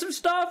scanned some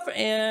stuff,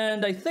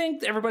 and I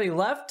think everybody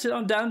left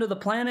down to the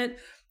planet.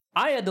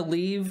 I had to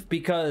leave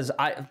because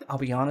I'll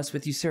be honest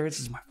with you, sir. This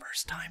is my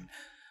first time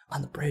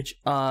on the bridge.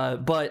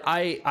 But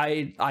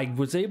I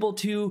was able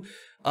to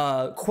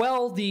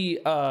quell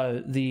the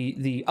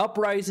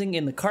uprising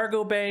in the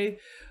cargo bay.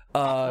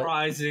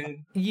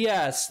 Uprising.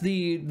 Yes,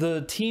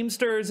 the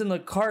Teamsters in the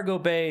cargo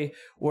bay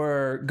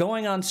were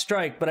going on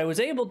strike, but I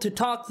was able to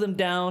talk them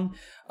down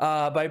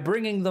by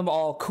bringing them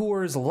all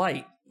Coors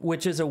Light,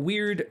 which is a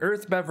weird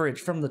earth beverage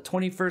from the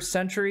 21st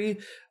century.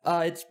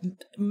 It's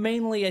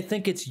mainly, I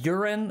think it's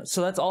urine,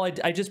 so that's all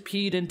I just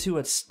peed into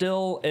a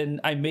still,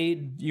 and I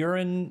made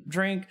urine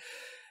drink,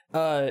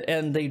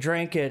 and they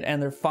drank it,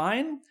 and they're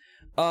fine.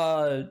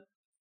 So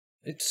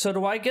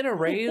do I get a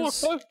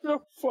raise? What the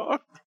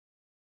fuck?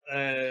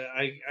 We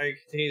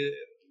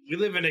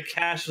live in a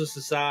cashless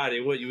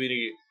society. What, you mean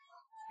to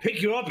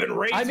pick you up and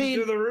raise you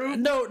to the roof?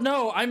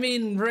 No, I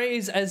mean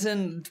raise as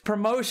in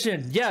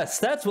promotion. Yes,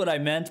 that's what I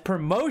meant.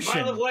 Promotion.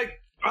 I look like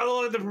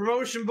the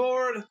promotion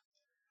board.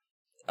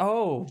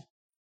 Oh,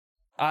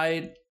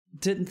 I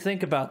didn't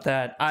think about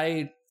that.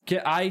 I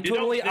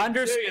totally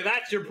understand.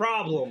 That's your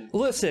problem.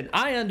 Listen,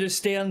 I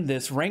understand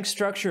this rank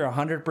structure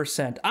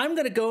 100%. I'm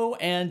gonna go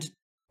and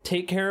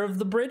take care of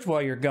the bridge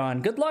while you're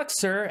gone. Good luck,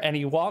 sir. And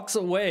he walks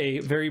away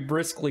very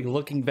briskly,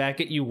 looking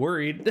back at you,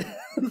 worried.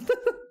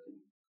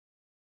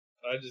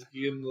 I just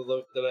give him the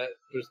look that I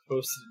was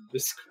posted in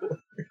Discord.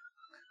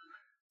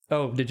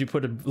 Oh, did you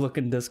put a look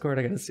in Discord?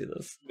 I gotta see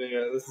this.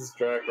 Yeah, this is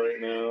Drac right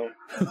now.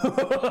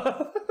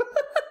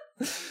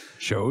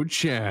 Show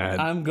Chad.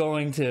 I'm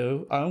going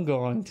to.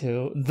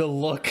 The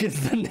look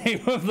is the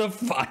name of the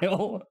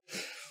file.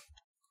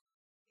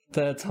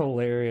 That's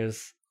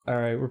hilarious. All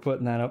right, we're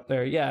putting that up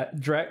there. Yeah,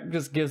 Drac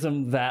just gives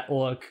him that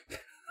look.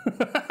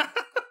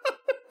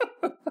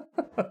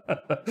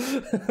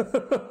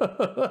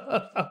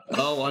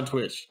 Oh, on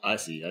Twitch. I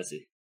see.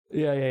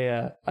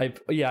 Yeah. I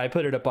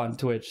put it up on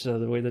Twitch so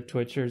the way the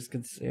Twitchers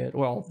can see it.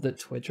 Well, the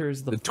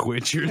Twitchers, the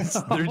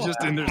Twitchers, they're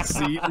just in their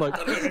seat like.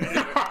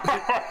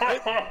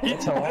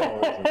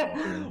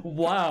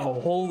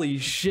 Wow! Holy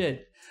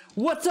shit!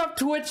 What's up,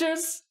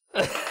 Twitchers?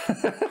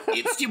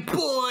 It's your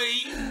boy.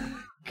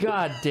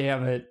 God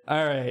damn it!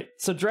 All right,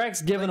 so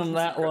Drac's giving him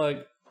that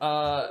look.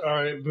 All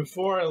right,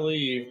 before I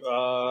leave,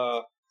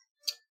 to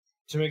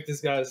make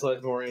this guy's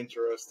life more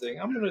interesting,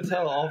 I'm going to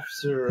tell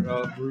Officer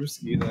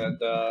Brewski that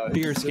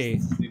Bierski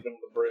is needed on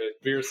the bridge.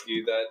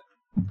 Bierski that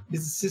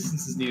his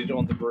assistance is needed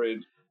on the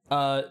bridge.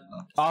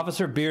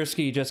 Officer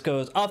Bierski just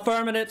goes,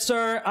 "Affirmative,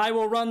 sir. I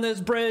will run this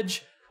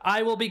bridge.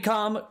 I will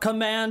become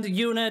command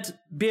unit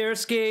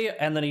Bierski,"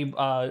 and then he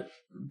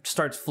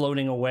starts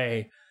floating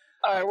away.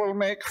 I will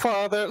make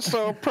father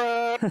so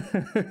proud.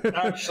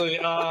 Actually,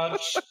 I'm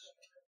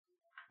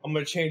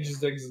gonna change his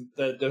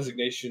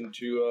designation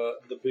to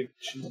the Big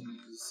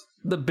Cheese.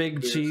 The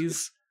Big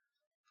Cheese.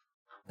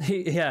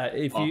 Yeah,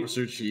 if you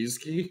Officer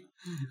Cheesecake.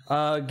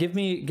 give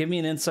me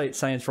an insight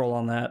science roll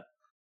on that.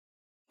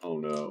 Oh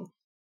no.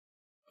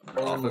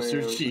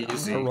 Officer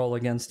Cheesy. A roll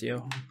against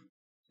you.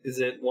 Is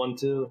it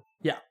 1-2?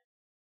 Yeah.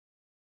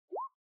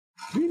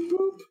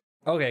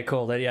 Okay,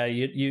 cool. Then yeah,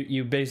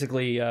 you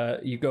basically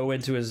you go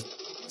into his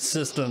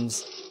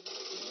systems.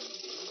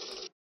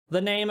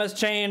 The name has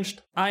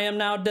changed. I am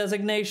now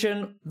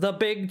designation the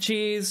Big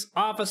Cheese,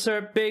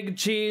 Officer Big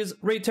Cheese,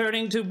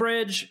 returning to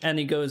bridge. And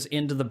he goes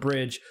into the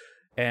bridge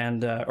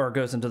and, or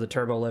goes into the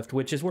turbo lift,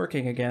 which is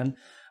working again.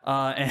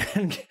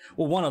 And,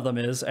 well, one of them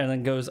is, and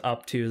then goes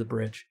up to the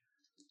bridge.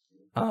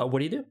 What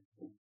do you do?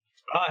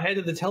 Head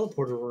to the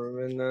teleporter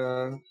room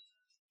and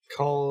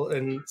call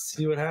and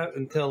see what happens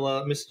and tell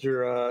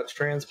Mr.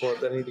 Transport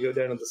that I need to go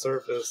down to the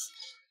surface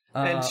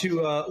and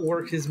to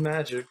work his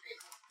magic.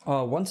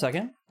 1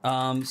 second.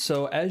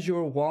 So as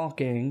you're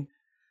walking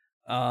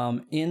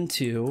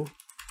into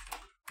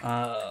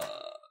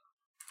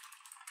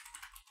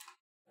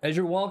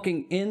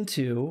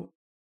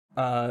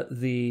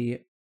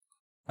the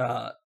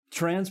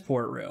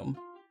transport room,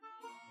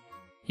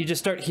 you just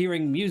start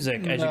hearing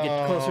music as you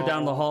get closer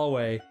down the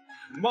hallway.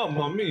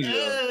 Mamma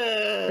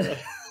mia!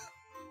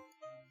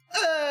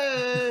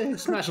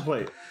 Smash a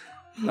plate.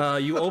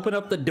 You open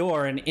up the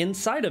door, and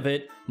inside of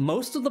it,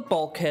 most of the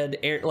bulkhead,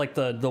 like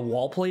the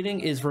wall plating,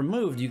 is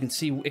removed. You can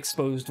see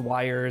exposed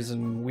wires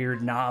and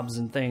weird knobs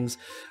and things.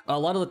 A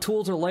lot of the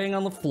tools are laying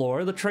on the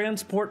floor. The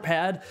transport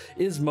pad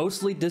is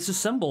mostly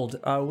disassembled,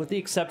 with the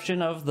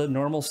exception of the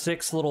normal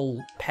 6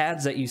 little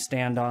pads that you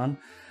stand on.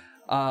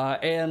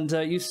 And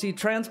you see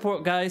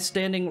transport guy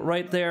standing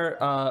right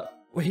there.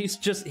 He's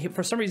just,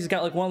 for some reason, he's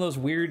got like one of those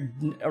weird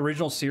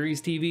original series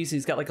TVs.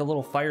 He's got like a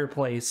little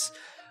fireplace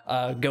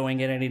going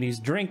in, and he's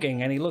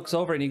drinking, and he looks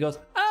over and he goes,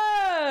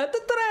 "Ah, the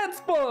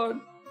transport!"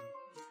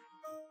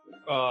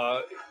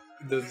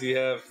 Does he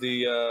have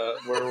the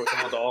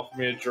wherewithal to offer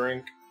me a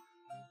drink?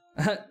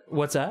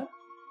 What's that?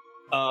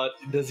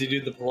 Does he do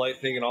the polite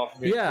thing and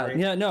offer me a drink?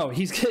 Yeah, no,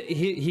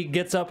 he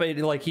gets up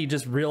and like he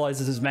just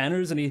realizes his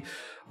manners, and he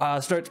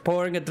starts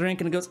pouring a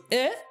drink, and he goes,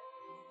 "Eh?"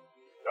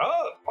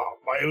 Oh,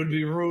 it would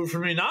be rude for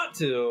me not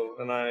to,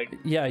 and I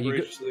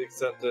graciously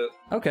accept it.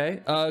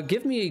 Okay,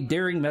 give me a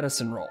daring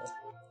medicine roll.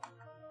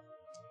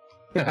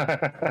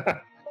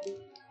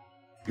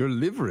 Your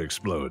liver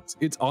explodes.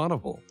 It's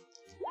audible.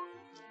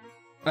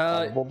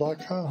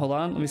 Audible.com. Hold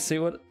on, let me see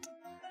what.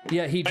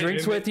 Yeah, he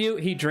drinks with you.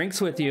 He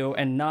drinks with you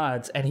and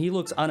nods, and he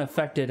looks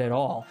unaffected at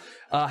all.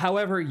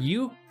 However,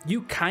 you're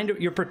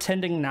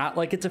pretending not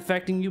like it's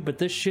affecting you, but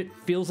this shit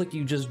feels like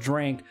you just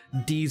drank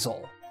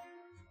diesel.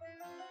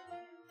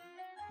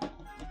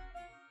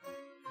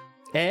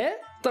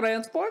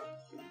 Transport?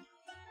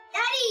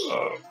 Daddy!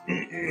 I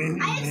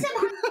have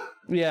some.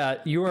 Yeah,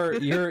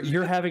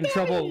 you're having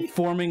trouble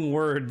forming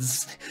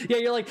words. Yeah,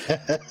 you're like, I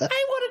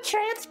want to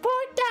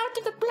transport down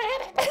to the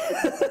planet.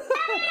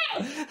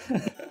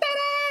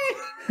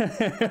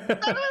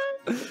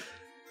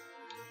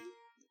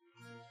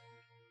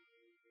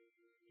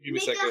 Give me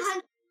a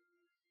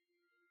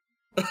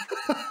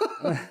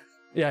second.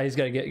 Yeah, he's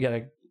got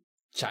a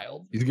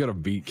child. He's got to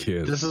beat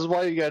kids. This is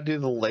why you gotta do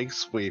the leg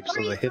sweep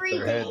so they hit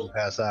their head and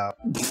pass out.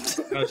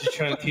 I was just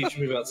trying to teach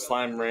me about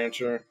Slime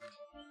Rancher.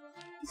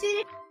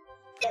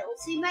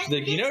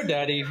 Like, you know,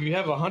 Daddy, if you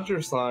have a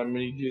hunter slime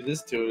and you do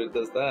this to it, it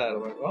does that.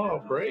 I'm like,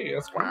 oh, great,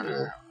 that's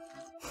wonderful.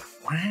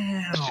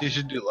 Wow. She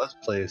should do Let's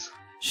Plays.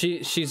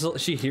 She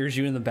hears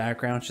you in the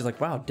background. She's like,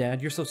 wow,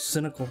 Dad, you're so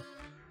cynical.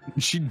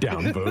 She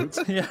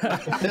downvotes. Yeah.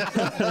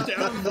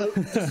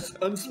 Downvote,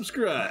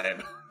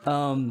 unsubscribe.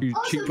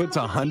 She puts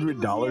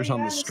 $100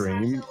 on the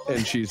stream,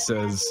 and she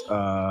says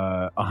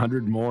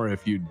 100 more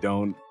if you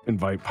don't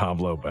invite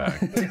Pablo back.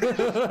 Here's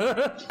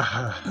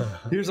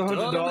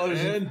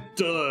 $100 and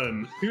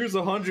done. Here's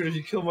 100 if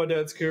you kill my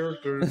dad's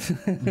character.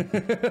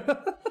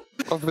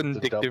 A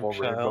vindictive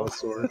child.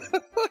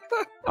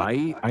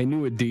 I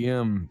knew a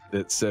DM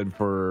that said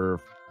for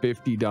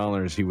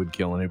 $50 he would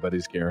kill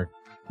anybody's character.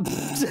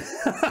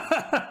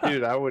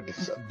 Dude, I would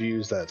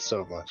abuse that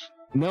so much.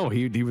 No,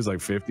 he was like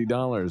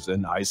 $50,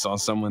 and I saw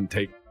someone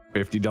take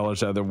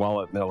 $50 out of their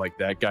wallet, and they're like,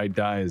 "That guy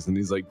dies," and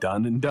he's like,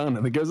 "Done and done,"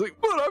 and the guy's like,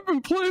 "But I've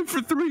been playing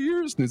for 3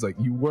 years," and he's like,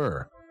 "You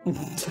were."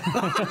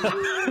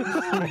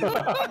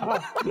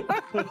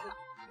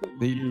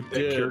 The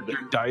character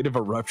died of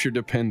a ruptured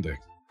appendix.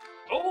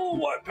 Oh,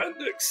 my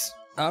appendix!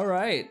 All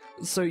right,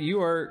 so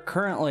you are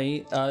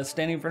currently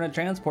standing in front of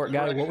transport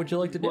guy. What would you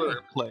like to do?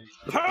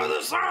 Power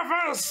the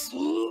surface!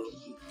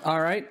 All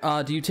right,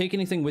 do you take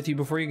anything with you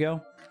before you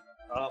go?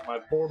 My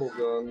portal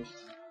gun.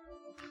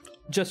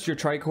 Just your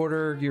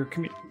tricorder, your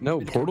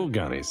No, portal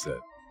gun, he said.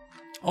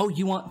 Oh,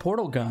 you want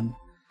portal gun?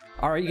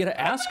 All right, you gotta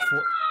ask for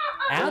it.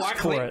 I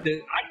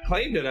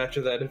claimed it after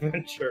that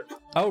adventure.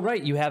 Oh,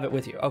 right, you have it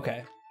with you.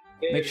 Okay.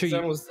 Yeah, Make sure you. I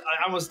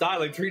almost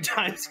died like 3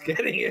 times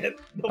getting it.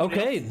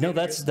 Okay, no,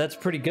 that's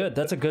pretty good.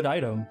 That's a good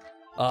item.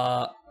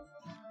 I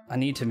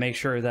need to make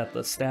sure that the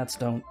stats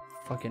don't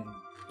fucking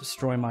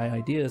destroy my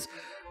ideas.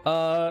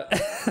 God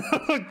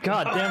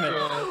damn it.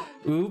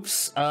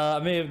 Oops. I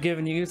may have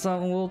given you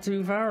something a little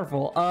too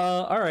powerful.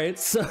 All right,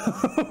 so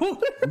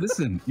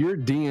listen, you're a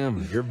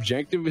DM. Your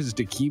objective is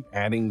to keep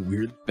adding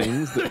weird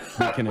things that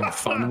we can have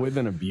fun with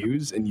and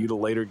abuse, and you to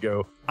later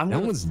go,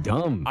 that was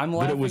dumb,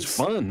 but it was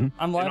fun.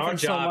 I'm laughing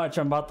so much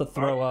I'm about to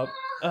throw up.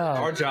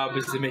 Our job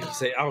is to make you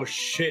say, oh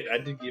shit, I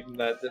did give him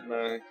that, didn't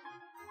I?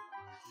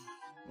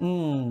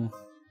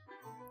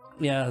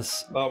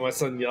 Yes. Oh, my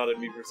son yelled at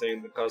me for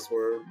saying the cuss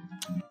word.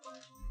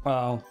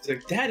 Oh. He's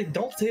like, Daddy,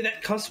 don't say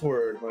that cuss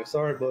word. I'm like,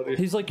 sorry, buddy.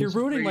 He's like, you're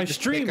ruining my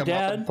stream,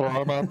 Dad. Throw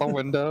him out the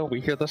window.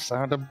 We hear the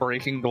sound of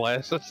breaking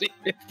glass as he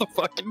hits the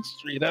fucking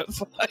street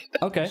outside.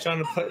 Okay.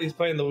 He's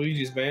playing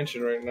Luigi's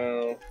Mansion right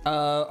now.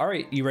 All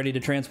right. You ready to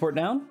transport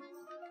down?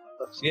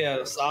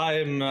 Yes,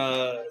 I'm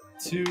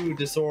too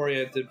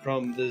disoriented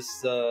from this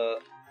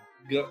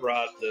gut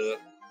rot to.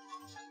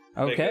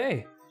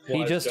 Okay.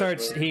 He just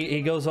starts.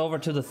 He goes over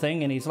to the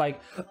thing and he's like,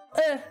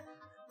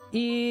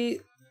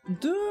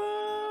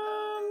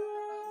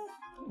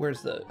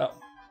 where's the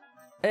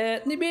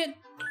nibit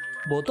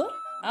boto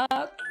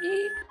I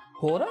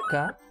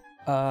horaka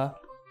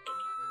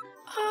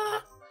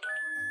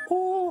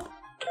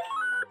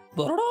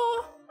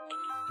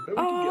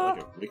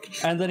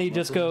and then he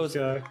just goes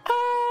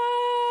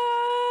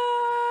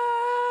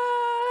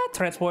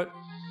transport.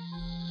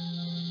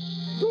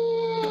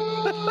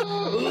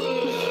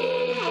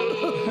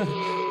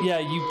 Yeah,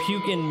 you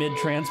puke in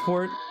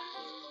mid-transport.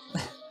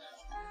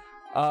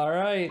 All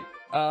right,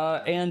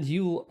 and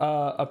you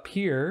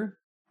appear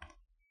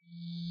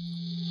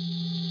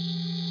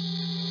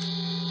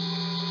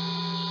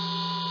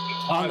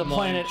on the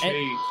planet,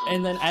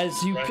 and then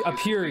as you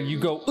appear, you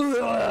go.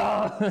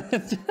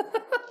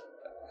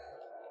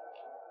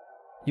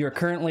 You are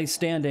currently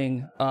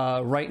standing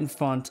right in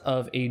front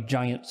of a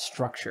giant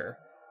structure.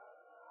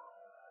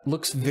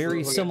 Looks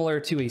very similar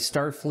to a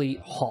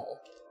Starfleet hull.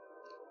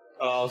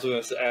 I was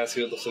going to ask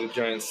you, it looks like a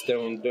giant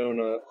stone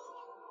donut.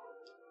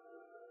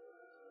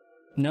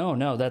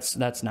 No, that's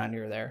not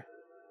near there.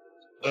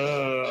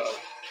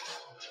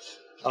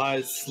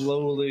 I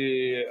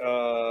slowly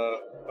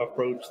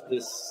approach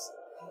this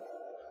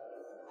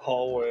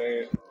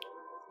hallway.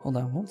 Hold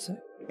on one sec.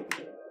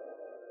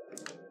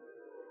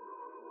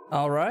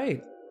 All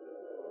right.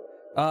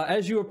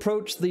 As you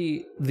approach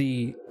the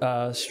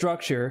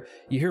structure,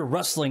 you hear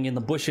rustling in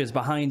the bushes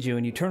behind you,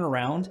 and you turn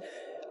around,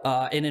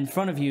 and in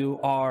front of you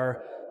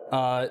are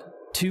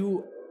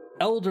two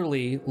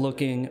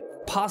elderly-looking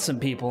possum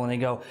people, and they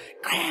go,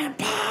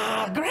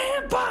 "Grandpa,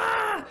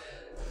 Grandpa!"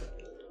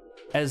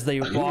 as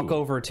they walk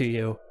over to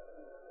you.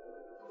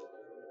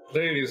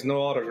 Ladies, no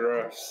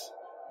autographs.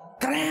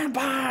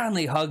 Grandpa! And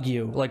they hug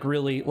you, like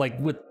really, like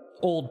with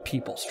old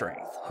people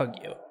strength, hug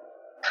you.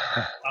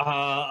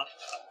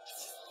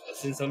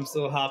 Since I'm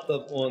still hopped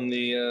up on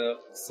the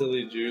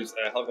silly juice,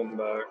 I hug them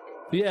back.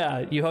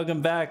 Yeah, you hug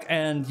them back,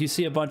 and you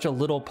see a bunch of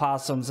little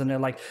possums, and they're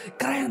like,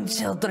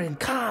 "Grandchildren,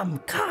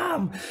 come,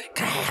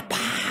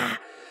 Grandpa!"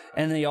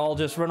 And they all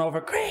just run over,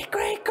 "Great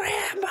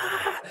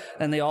Grandma!"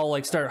 And they all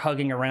like start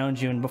hugging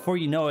around you, and before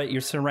you know it,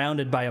 you're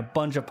surrounded by a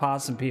bunch of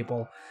possum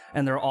people,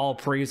 and they're all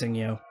praising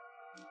you.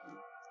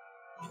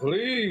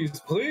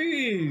 Please.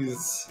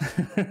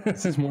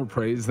 This is more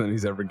praise than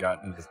he's ever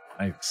gotten in his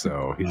life,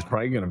 so he's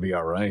probably going to be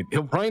all right.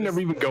 He'll probably never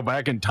even go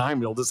back in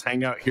time. He'll just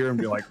hang out here and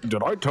be like,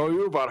 "Did I tell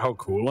you about how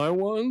cool I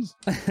was?"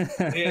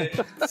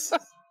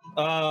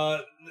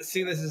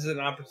 See, this is an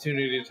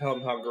opportunity to tell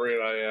him how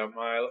great I am.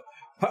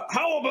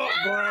 How about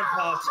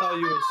Grandpa tell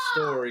you a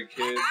story,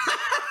 kids?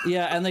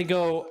 Yeah, and they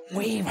go,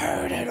 "We've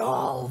heard it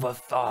all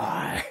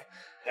before."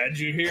 Did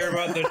you hear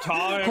about the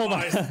time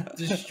I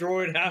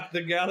destroyed half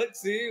the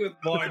galaxy with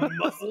my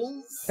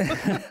muscles?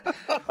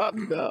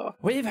 No.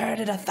 We've heard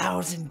it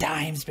 1,000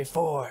 times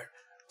before.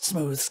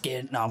 Smooth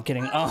skin. No, I'm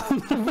kidding. He's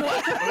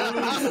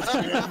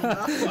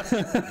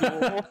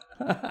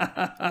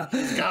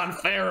gone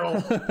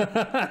feral.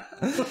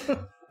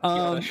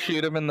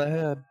 Shoot him in the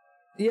head.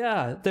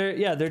 Yeah,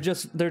 they're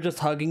just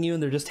hugging you,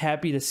 and they're just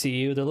happy to see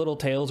you. Their little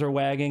tails are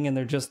wagging, and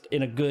they're just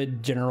in a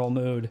good general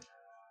mood.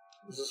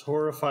 This is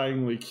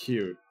horrifyingly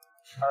cute.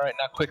 All right,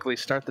 now quickly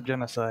start the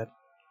genocide.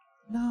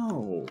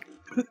 No.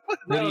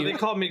 No, they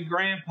call me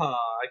Grandpa.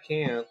 I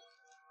can't.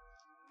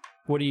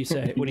 What do you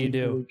say? What do you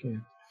do?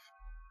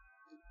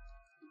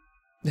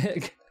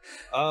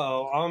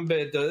 Oh, I'm a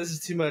bit. This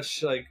is too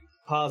much like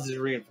positive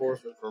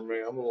reinforcement for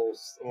me. I'm a little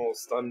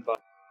stunned by.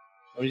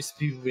 I'm used to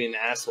people being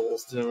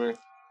assholes to me.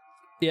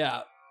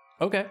 Yeah.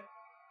 Okay.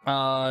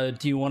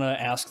 Do you want to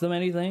ask them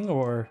anything,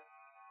 or?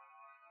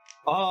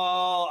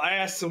 Oh, I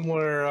asked them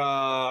where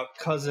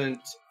cousin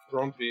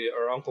Grumpy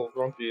or Uncle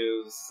Grumpy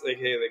is,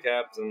 aka the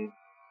captain.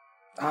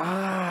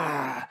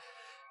 Ah,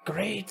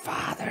 great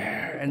father.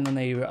 And then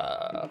they,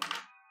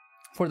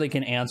 before they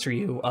can answer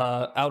you,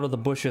 out of the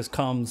bushes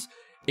comes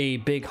a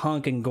big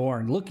honking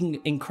Gorn, looking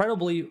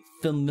incredibly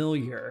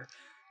familiar,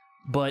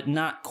 but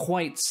not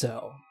quite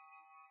so.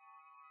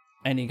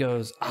 And he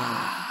goes,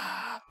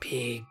 "Ah,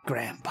 big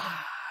Grandpa."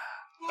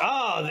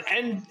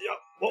 And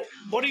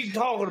what are you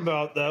talking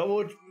about,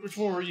 though? Which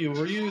one were you?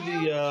 Were you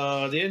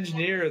the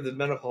engineer or the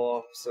medical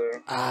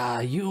officer?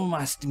 You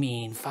must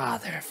mean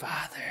father.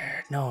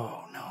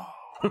 No.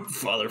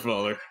 Father.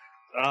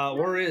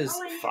 Where is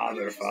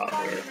father?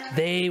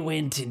 They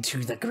went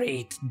into the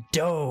great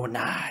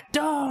donut.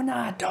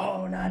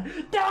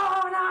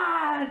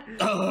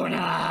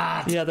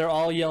 Yeah, they're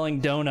all yelling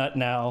donut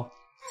now.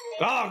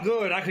 Oh,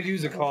 good. I could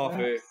use a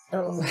coffee.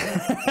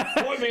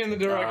 Point me in the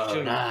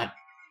direction.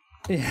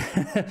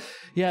 Yeah,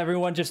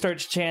 everyone just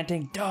starts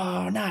chanting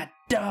donut,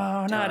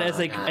 donut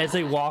as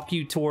they walk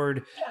you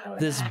toward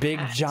this big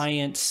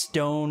giant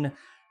stone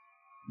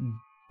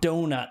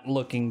donut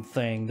looking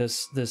thing.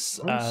 This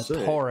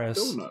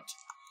Taurus. Donut.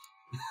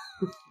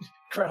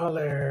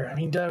 Crawler, I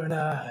mean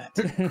donut.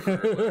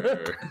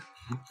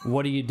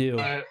 What do you do?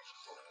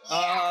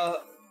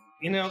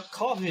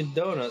 Coffee and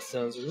donuts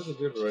sounds really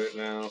good right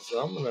now,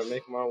 so I'm gonna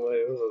make my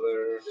way over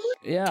there.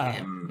 Yeah.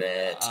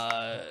 Gambit.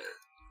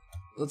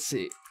 Let's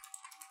see.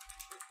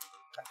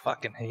 I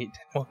fucking hate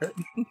Tim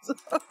Hortons.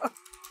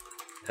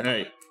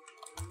 Hey,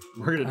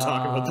 we're gonna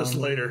talk about this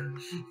later.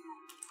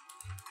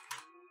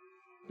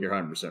 You're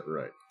 100%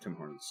 right. Tim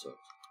Hortons sucks.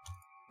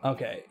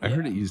 Okay. I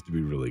heard it used to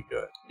be really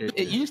good.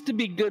 It used to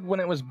be good when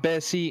it was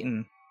best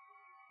eaten.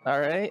 All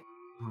right.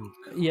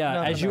 Yeah,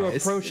 No, as no, you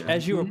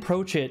no,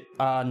 approach it,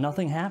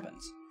 nothing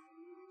happens.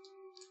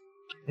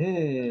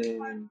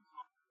 I'm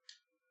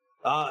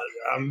a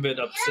bit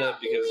upset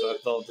because I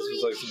thought this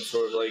was like some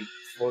sort of like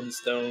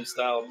Flintstone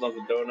style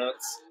Dunkin'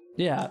 Donuts.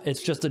 Yeah,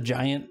 it's just a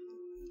giant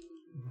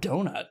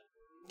donut.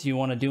 Do you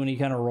want to do any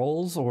kind of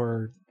rolls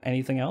or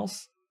anything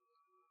else?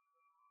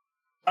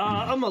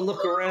 I'm gonna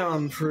look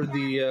around for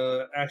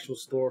the actual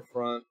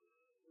storefront.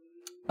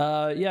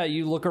 Yeah,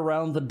 you look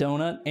around the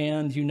donut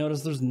and you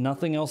notice there's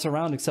nothing else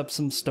around except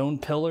some stone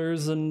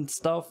pillars and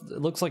stuff.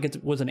 It looks like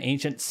it was an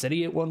ancient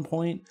city at one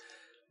point,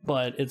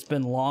 but it's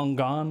been long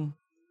gone.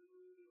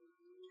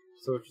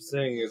 So what you're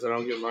saying is I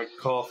don't get my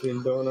coffee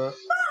and donut?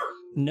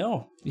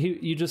 No,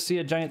 you just see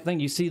a giant thing.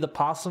 You see the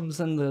possums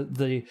and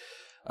the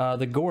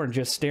Gorn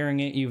just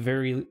staring at you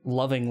very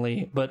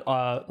lovingly, but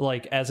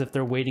like as if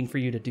they're waiting for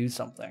you to do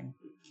something.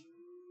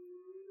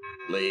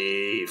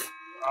 Leave.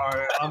 All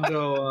right, I'll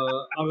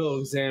go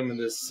examine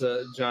this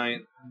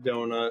giant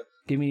donut.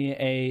 Give me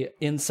a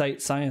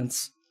insight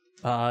science.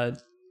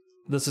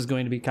 This is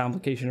going to be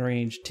complication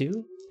range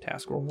 2,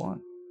 task roll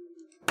 1.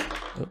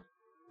 Oh,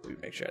 let me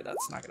make sure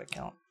that's not going to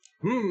count.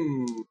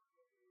 You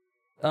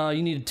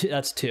need 2.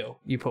 That's 2.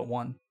 You put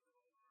 1.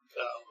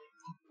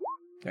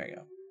 There you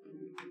go.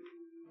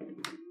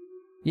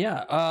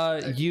 Yeah,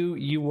 you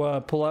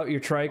pull out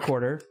your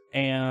tricorder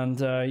and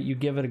you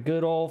give it a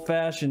good old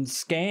fashioned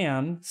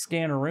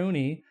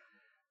scanneroonie.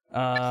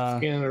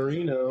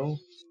 Scannerino.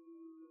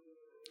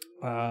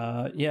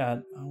 Yeah.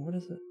 What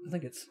is it? I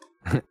think it's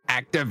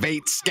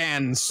Activate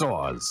scan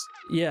saws.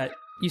 Yeah.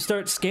 You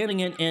start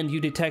scanning it and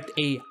you detect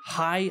a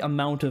high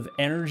amount of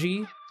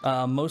energy,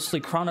 mostly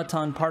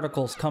chronoton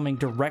particles coming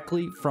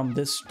directly from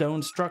this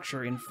stone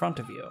structure in front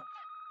of you.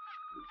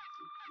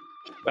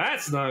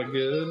 That's not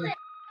good.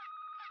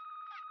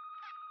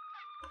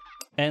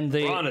 And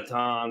they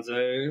Chronotons,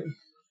 eh?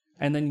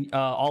 And then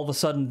all of a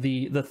sudden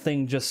the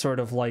thing just sort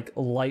of like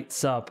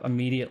lights up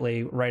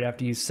immediately right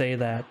after you say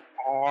that.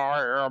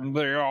 I am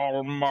the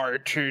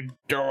almighty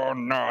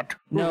donut.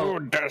 No, Who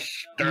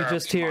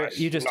disturbs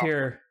you just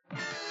hear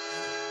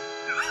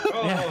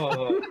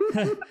Oh.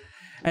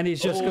 and he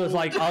just goes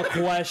like, a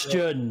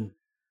question.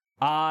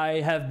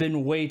 I have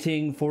been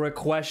waiting for a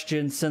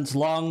question since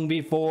long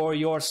before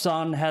your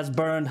sun has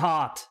burned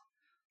hot.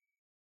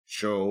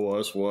 Show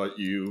us what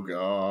you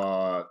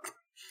got.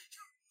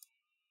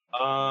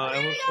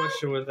 And what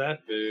question would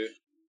that be?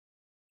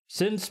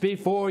 Since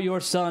before your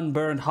sun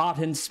burned hot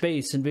in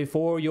space and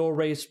before your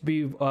race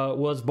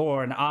was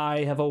born,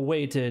 I have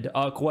awaited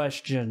a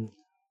question.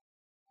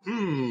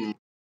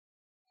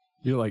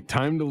 You're like,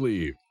 time to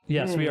leave.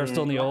 Yes, we are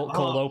still in the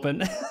cold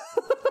open.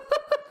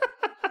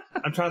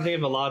 I'm trying to think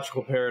of a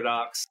logical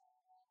paradox.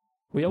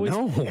 We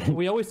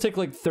always take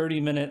like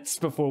 30 minutes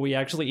before we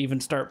actually even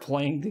start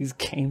playing these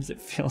games,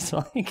 it feels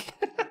like.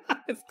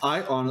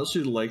 I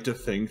honestly like to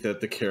think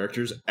that the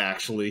characters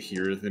actually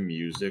hear the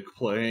music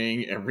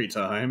playing every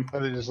time.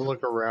 And they just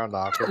look around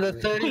awkwardly.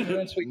 The 30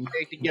 minutes we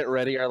take to get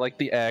ready are like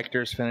the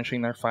actors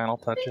finishing their final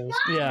touches.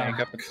 Yeah.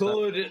 Makeup and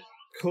stuff.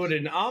 Could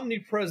an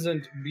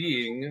omnipresent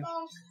being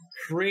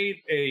create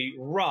a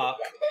rock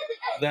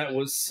that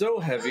was so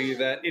heavy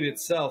that it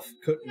itself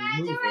couldn't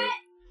move it?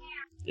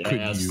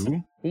 Could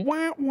you?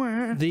 Wah,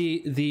 wah.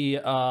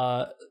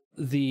 The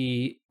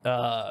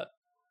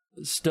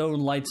stone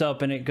lights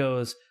up and it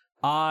goes,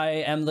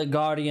 I am the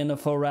guardian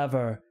of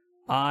forever.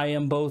 I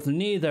am both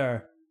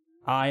neither.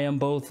 I am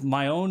both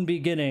my own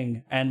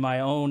beginning and my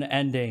own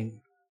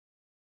ending.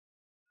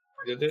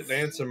 You didn't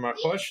answer my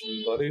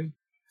question, buddy.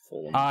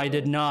 I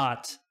did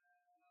not,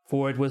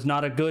 for it was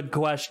not a good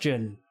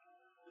question.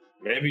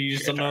 Maybe you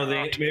just don't know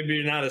maybe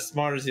you're not as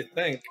smart as you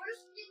think.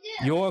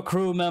 Your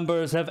crew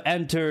members have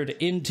entered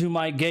into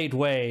my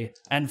gateway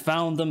and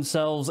found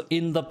themselves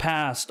in the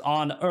past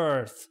on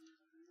Earth.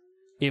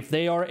 If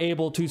they are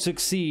able to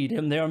succeed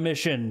in their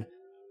mission,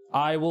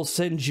 I will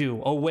send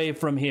you away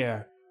from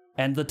here,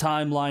 and the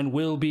timeline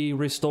will be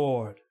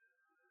restored.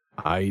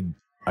 I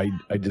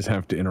just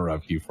have to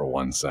interrupt you for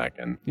 1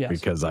 second. Yes.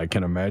 Because I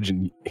can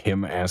imagine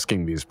him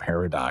asking these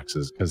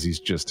paradoxes because he's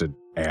just an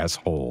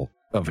asshole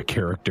of a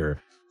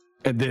character.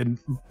 And then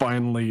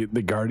finally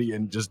the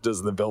Guardian just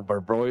does the Bill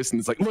Burr voice and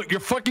it's like, look, your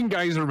fucking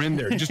guys are in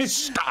there.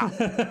 Just stop. Just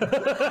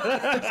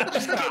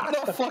get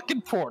in the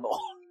fucking portal.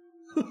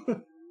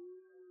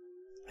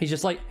 He's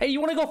just like, hey,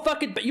 you want to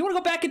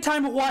go back in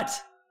time or what?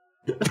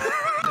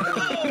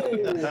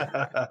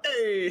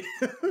 Hey.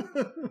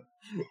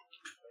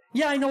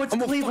 Yeah, I know it's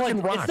I'm a Cleveland.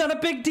 fucking rock. It's not a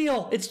big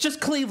deal. It's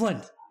just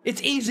Cleveland.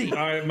 It's easy. All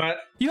right, Matt.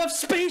 You have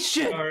space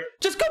shit. All right.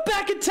 Just go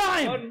back in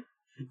time.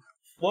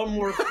 One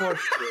more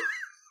question.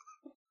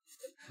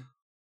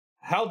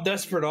 How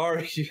desperate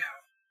are you?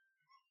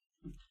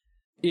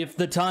 If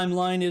the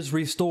timeline is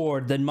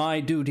restored, then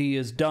my duty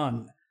is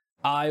done.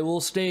 I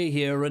will stay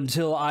here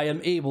until I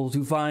am able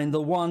to find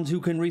the ones who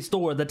can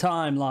restore the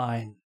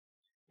timeline.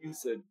 He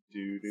said,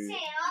 "Dude."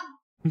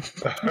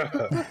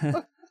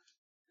 Sam.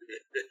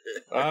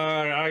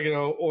 Alright, I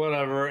go,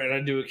 whatever, and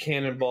I do a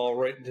cannonball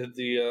right into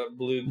the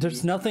blue.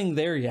 There's nothing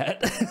there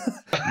yet.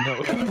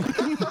 No.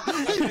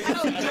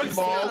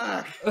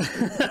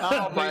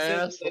 Oh, my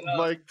ass and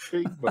my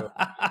finger.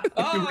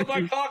 Oh,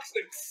 my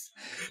coccyx!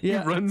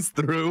 Yeah. He runs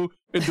through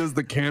and does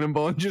the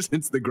cannonball and just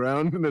hits the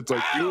ground and it's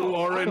like, you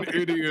are an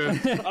idiot.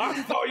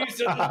 I thought you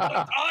said the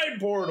time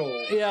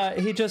portal!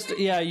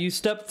 Yeah, you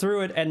step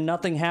through it and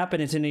nothing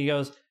happens, and he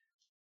goes,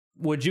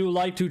 would you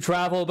like to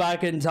travel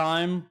back in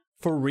time?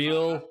 For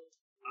real?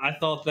 I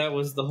thought that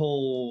was the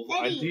whole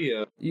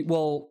idea.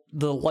 Well,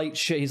 the light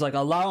he's like,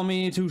 allow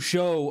me to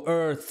show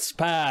Earth's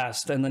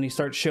past. And then he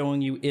starts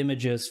showing you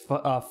images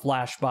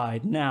flash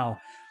by. Now,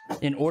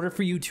 in order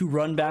for you to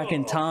run back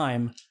in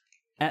time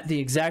at the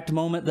exact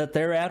moment that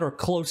they're at or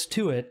close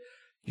to it,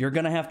 you're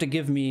going to have to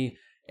give me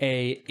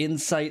a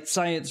insight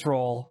science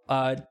roll.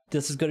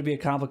 This is going to be a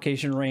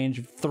complication range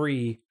of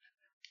 3.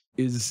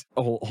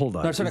 Hold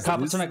on. No,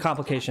 it's not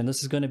complication.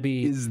 This is going to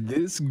be... Is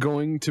this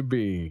going to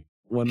be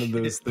one of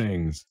those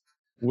things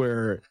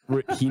where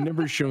he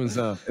never shows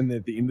up and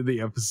at the end of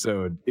the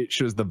episode it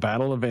shows the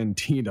Battle of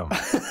Antietam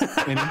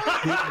and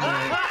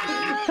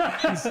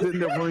he's sitting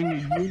there wearing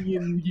a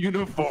Union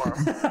uniform.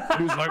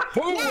 He's like,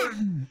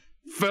 forward,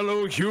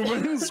 fellow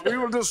humans, we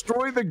will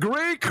destroy the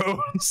Gray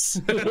Coats.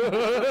 And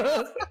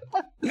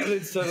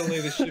then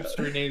suddenly the ship's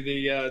renamed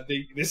the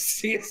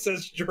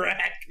CSS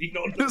Drag. You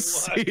don't know why.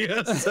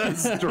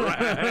 CSS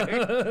Drag.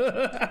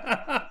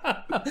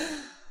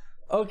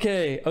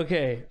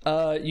 Okay.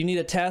 You need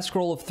a task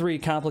roll of 3,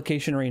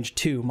 complication range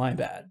 2, my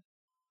bad.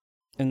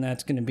 And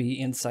that's going to be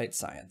insight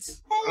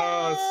science.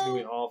 Oh, this is going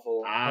to be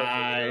awful.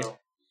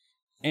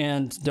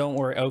 And don't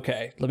worry.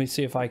 Okay, let me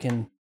see if I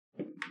can...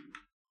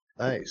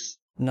 Nice.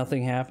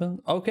 Nothing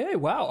happened? Okay,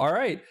 wow, all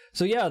right.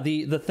 So yeah,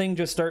 the thing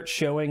just starts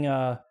showing,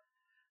 you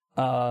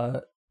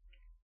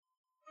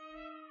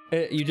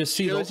just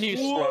see Shows you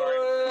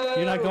Slaringer.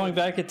 You're not going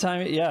back in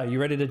time. Yeah,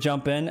 you ready to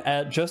jump in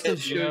at just It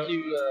as shows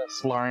you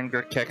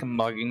Slaringer keck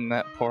mugging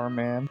that poor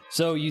man.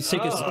 So you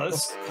take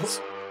Earth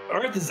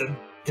is a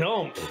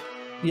dump.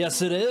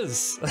 Yes, it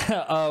is.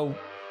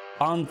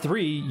 On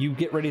 3, you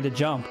get ready to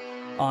jump.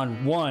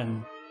 On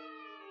 1,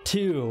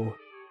 2,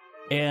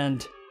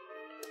 and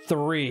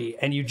 3,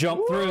 and you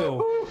jump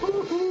through.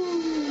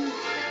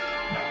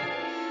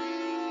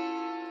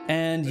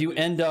 And you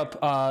end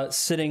up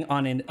sitting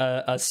on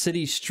a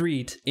city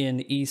street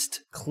in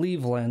East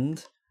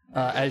Cleveland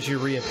as you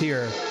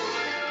reappear.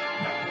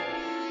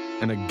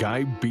 And a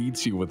guy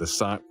beats you with a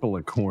sock full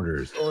of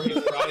quarters. Or he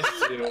tries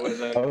to.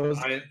 And then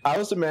I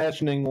was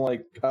imagining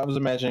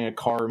a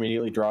car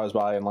immediately drives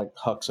by and like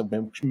hucks a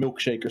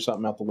milkshake or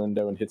something out the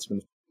window and hits him.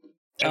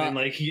 And then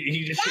like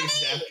he just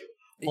chases after.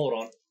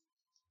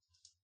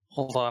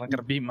 Hold on, I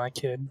gotta beat my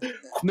kid.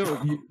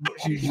 No,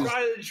 she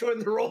tried to join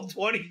the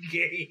Roll20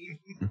 game.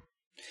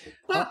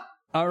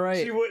 All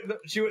right. She went in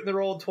the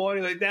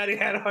Roll20 like, Daddy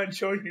had on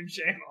join your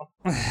channel.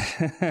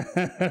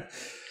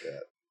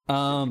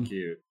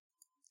 Cute.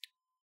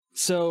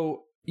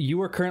 So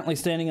you are currently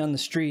standing on the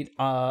street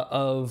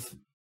of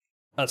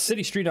a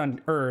city street on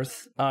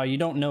Earth. You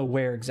don't know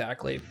where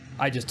exactly.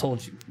 I just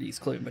told you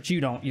East Cleveland, but you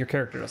don't. Your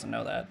character doesn't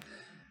know that.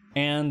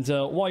 And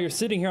while you're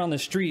sitting here on the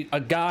street, a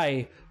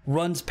guy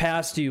runs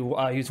past you.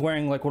 He's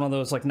wearing like one of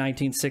those like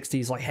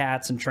 1960s like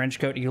hats and trench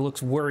coat. He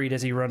looks worried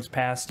as he runs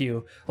past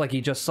you, like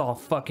he just saw a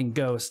fucking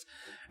ghost.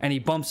 And he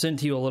bumps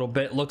into you a little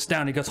bit, looks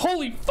down, he goes,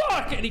 "Holy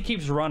fuck!" and he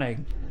keeps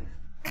running.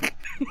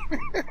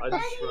 I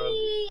just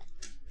shrugged.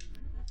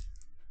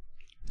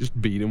 Just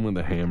beat him with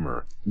a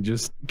hammer.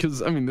 Just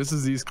because, I mean, this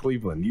is East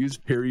Cleveland. Use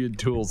period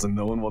tools and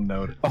no one will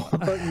notice.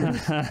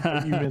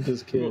 You meant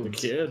this kid. The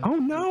kid. Oh,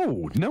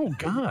 no,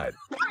 God.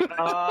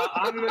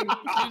 I'm gonna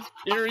Use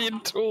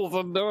period tools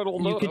and no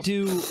it'll You could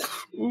do...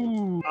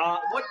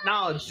 what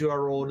knowledge do I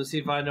roll to see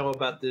if I know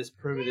about this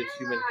primitive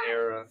human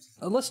era?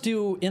 let's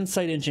do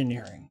insight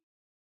engineering.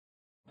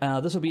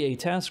 This will be a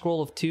task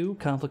roll of 2,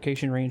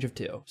 complication range of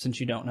 2, since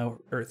you don't know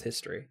Earth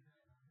history.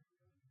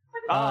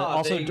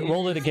 Also,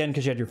 roll it again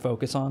because you had your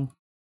focus on.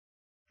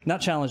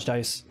 Not challenge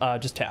dice,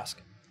 just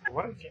task.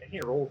 Why can't he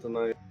roll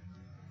tonight?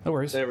 No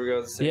worries. There we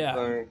go. Same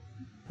thing.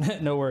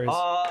 No worries.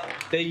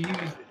 They use.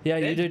 Yeah,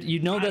 you did. You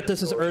know that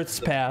this is Earth's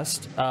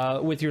past.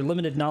 With your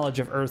limited knowledge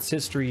of Earth's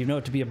history, you know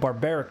it to be a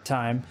barbaric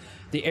time.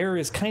 The air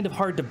is kind of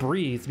hard to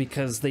breathe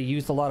because they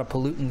used a lot of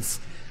pollutants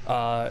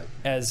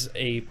as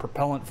a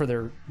propellant for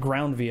their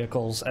ground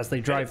vehicles as they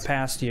drive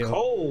past you.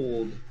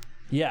 Cold.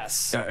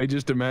 Yes. I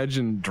just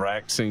imagine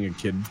Drax seeing a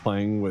kid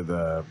playing with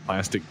a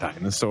plastic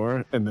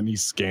dinosaur, and then he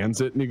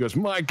scans it and he goes,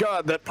 "My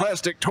God, that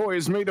plastic toy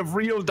is made of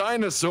real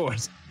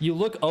dinosaurs." You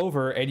look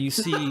over and you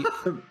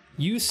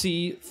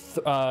see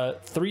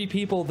three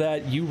people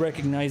that you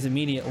recognize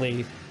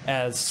immediately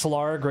as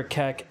Slar,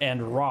 Grakek,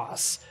 and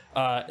Ross.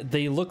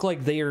 They look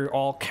like they are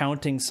all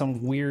counting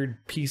some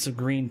weird piece of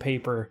green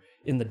paper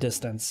in the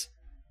distance.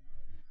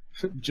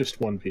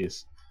 Just one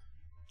piece.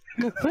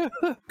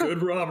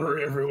 Good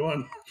robbery,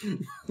 everyone.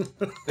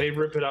 They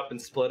rip it up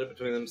and split it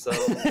between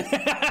themselves.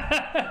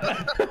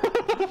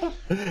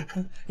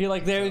 You're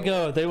like, there we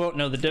go. They won't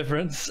know the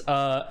difference.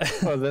 Oh,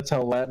 that's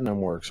how Latinum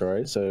works,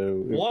 right?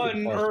 So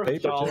One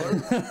Earth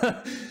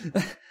dollar.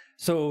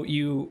 So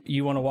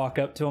you want to walk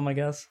up to him, I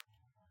guess?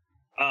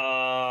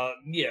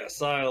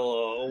 Yes,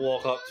 I'll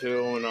walk up to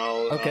him and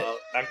I'll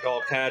act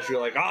all casual,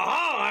 like,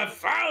 "Aha! I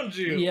found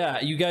you."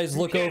 Yeah, you guys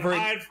look over.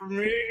 Hide from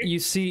me. You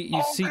see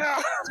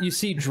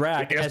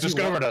Drac. He has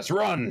discovered us.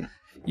 Run.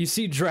 You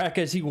see Drac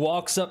as he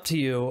walks up to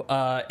you,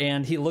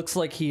 and he looks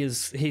like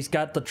he's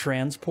got the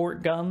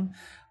transport gun,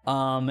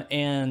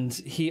 and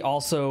he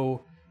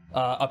also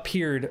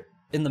appeared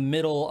in the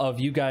middle of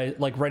you guys,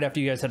 like right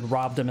after you guys had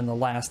robbed him in the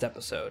last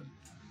episode.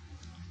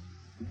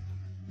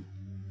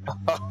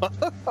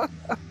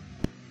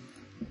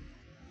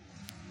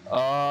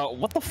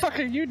 What the fuck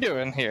are you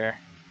doing here?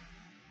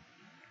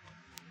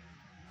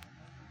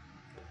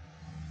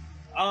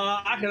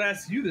 I could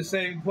ask you the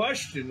same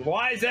question.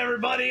 Why is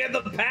everybody in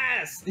the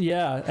past?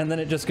 Yeah, and then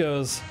it just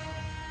goes.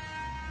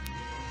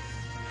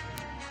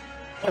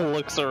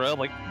 Looks around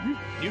like,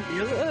 you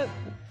hear that?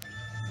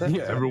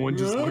 Yeah, everyone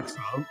just looks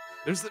up.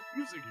 There's the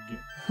music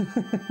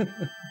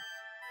again.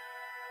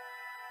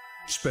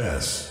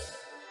 Spaz,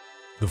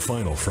 the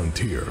final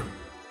frontier.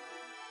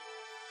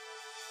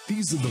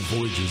 These are the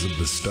voyages of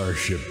the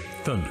starship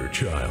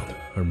Thunderchild.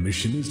 Our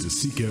mission is to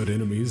seek out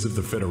enemies of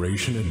the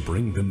Federation and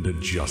bring them to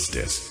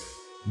justice.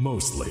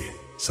 Mostly.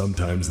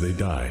 Sometimes they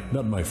die.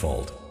 Not my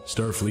fault.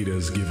 Starfleet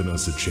has given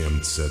us a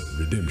chance at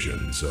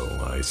redemption, so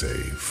I say,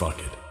 fuck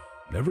it.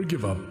 Never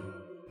give up,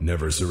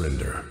 never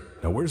surrender.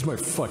 Now where's my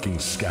fucking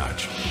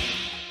scotch?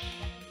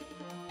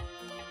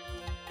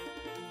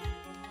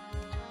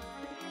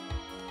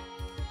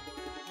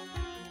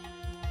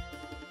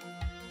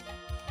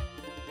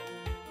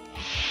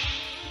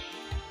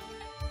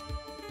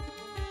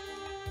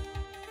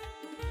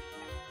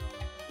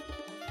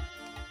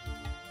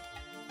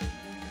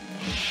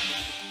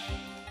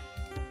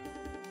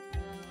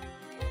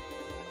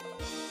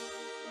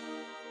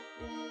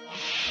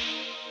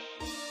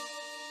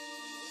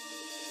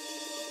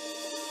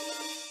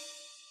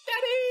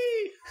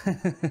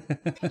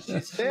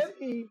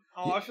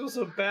 Oh, I feel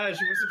so bad.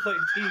 She wants to play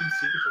Team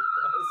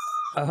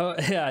Secret with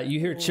us. Yeah, you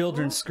hear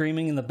children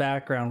screaming in the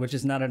background, which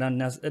is not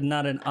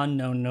an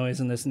unknown noise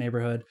in this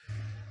neighborhood.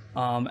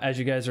 As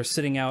you guys are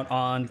sitting out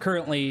on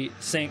currently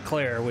St.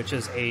 Clair, which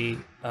is a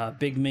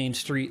big main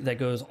street that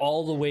goes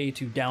all the way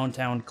to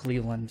downtown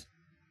Cleveland.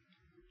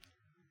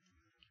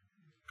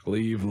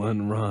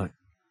 Cleveland Rock.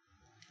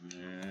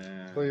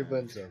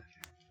 Cleveland's okay.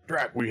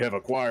 Drac, we have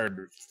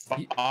acquired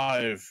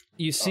 5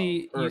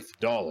 Earth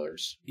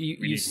dollars.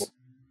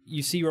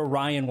 You see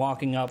Orion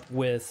walking up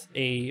with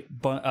a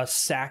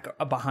sack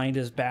behind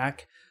his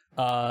back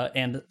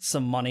and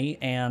some money,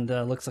 and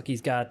looks like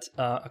he's got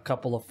a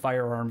couple of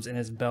firearms in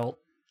his belt.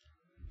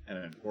 And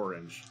an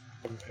orange.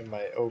 In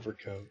my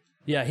overcoat.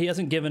 Yeah, he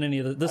hasn't given any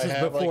of the... This I is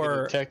have before... like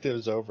a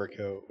detective's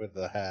overcoat with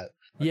a hat.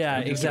 Yeah,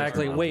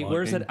 exactly. Wait,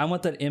 where's that? I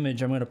want that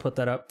image. I'm going to put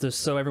that up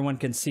just so everyone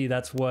can see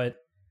that's what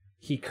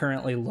he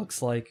currently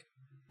looks like.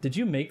 Did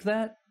you make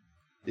that?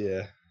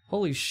 Yeah.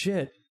 Holy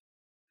shit.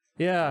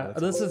 Yeah,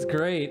 this is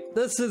great.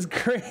 This is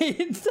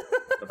great.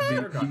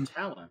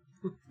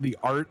 The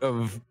art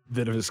of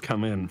that has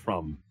come in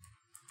from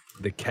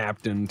the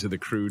captain to the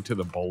crew to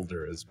the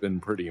boulder has been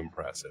pretty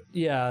impressive.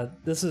 Yeah,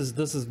 this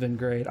has been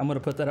great. I'm going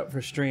to put that up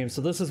for stream.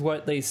 So this is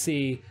what they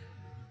see.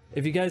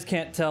 If you guys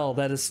can't tell,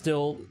 that is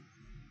still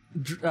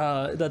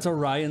that's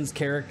Orion's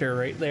character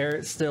right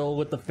there, still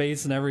with the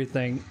face and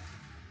everything.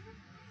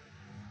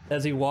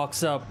 As he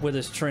walks up with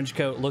his trench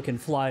coat looking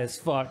fly as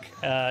fuck,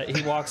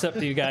 he walks up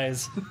to you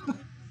guys.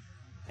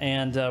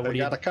 And what do you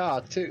got a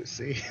car too,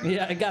 see?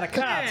 Yeah, I got a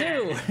car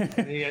too.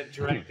 And he got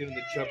dragged into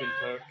the jumping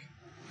puck.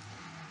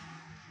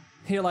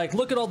 You're like,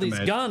 look at all these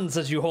guns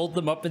as you hold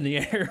them up in the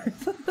air.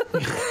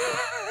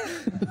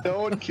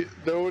 No one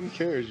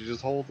cares. You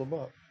just hold them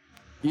up.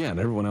 Yeah,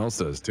 and everyone else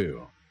does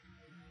too.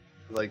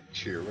 Like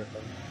cheer with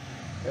them.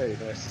 Hey,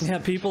 nice. Yeah,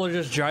 people are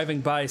just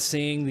driving by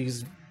seeing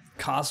these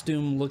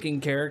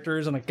costume-looking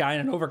characters and a guy in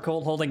an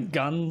overcoat holding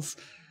guns.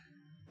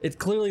 It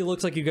clearly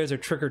looks like you guys are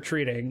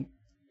trick-or-treating.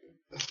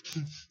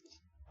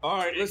 All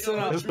right, listen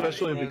up.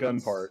 Especially the gun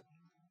part.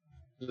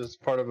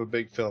 Just part of a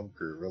big film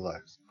crew.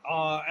 Relax.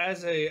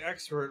 As a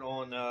expert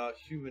on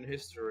human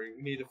history,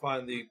 we need to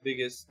find the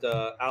biggest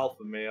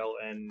alpha male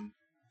and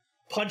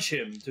punch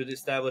him to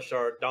establish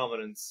our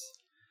dominance.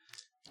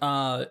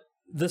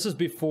 This is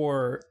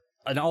before,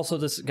 and also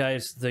this,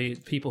 guys, the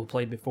people who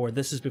played before,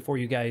 this is before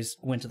you guys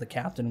went to the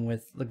captain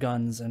with the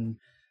guns and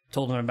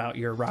told him about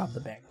your rob the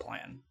bank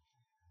plan.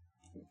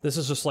 This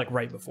is just like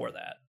right before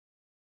that.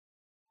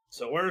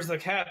 So where's the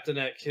captain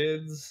at,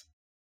 kids?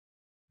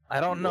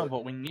 I don't know,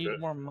 but we need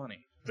more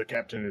money. The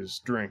captain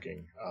is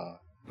drinking.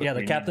 Yeah,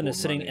 the captain is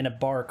sitting in a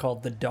bar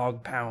called the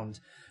Dog Pound,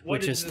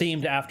 which is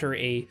themed after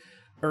a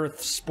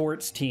Earth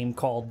sports team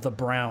called the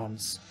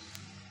Browns.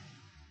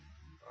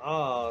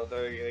 Ah,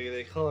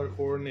 they color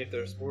coordinate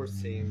their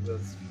sports teams.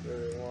 That's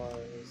very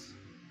wise.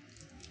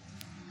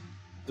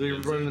 Do we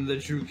run in the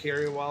Drew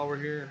Carey while we're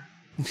here?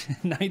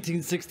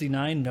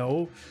 1969,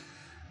 no.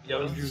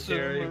 Young Drew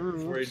Carey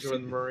before he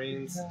joined the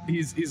Marines.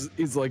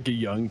 He's like a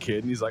young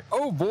kid, and he's like,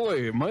 "Oh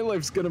boy, my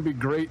life's gonna be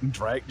great," and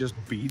Drac just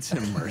beats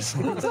him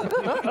mercilessly.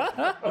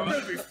 I'm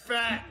gonna be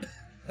fat.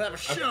 Have a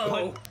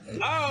show.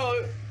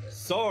 Oh,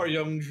 sorry,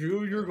 young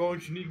Drew, you're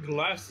going to need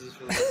glasses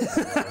for this.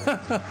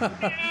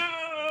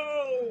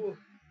 No!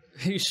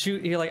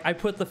 You're like, I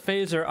put the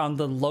phaser on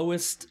the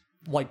lowest,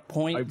 like,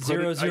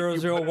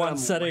 0.0001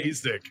 setting.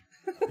 LASIK.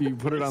 You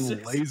put it on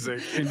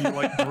LASIK, and you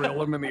like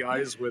drill him in the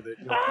eyes with it.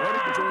 You're like, why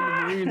don't you join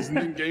the Marines and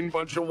then gain a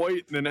bunch of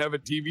weight, and then have a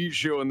TV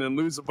show, and then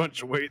lose a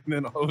bunch of weight, and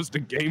then host a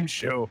game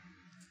show?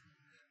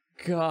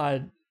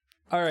 God.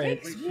 All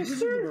right. Wait, he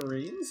was in the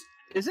Marines?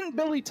 Isn't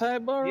Billy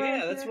Tybar?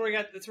 Yeah, that's where he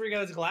got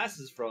his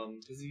glasses from,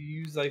 because he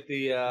used like the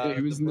yeah,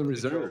 he was in the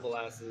reserve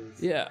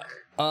glasses. Yeah.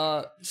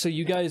 So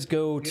you guys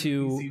go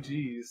to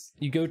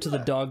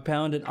the Dog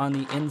Pound, and on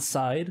the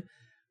inside,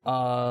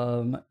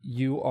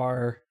 you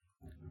are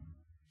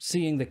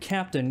seeing the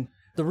captain.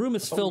 The room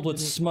is filled with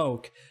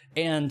smoke,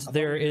 and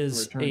there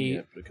is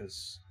a.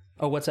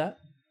 Oh, what's that?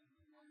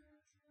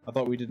 I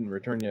thought we didn't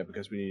return yet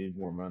because we needed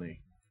more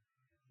money.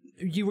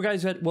 You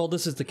guys had, well,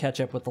 this is the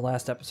catch up with the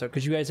last episode,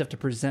 because you guys have to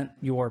present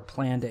your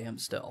plan to him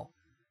still.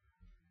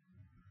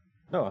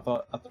 No, I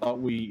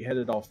thought we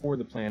headed off for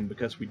the plan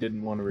because we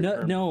didn't want to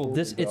return. No,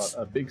 it's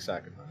a big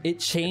sack of money. It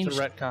changed. It's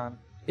a retcon.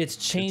 It's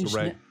changed.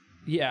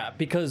 Yeah,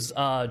 because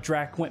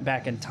Drac went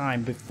back in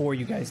time before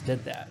you guys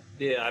did that.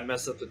 Yeah, I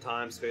messed up the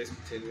time-space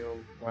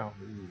continuum. Wow.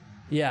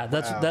 Yeah,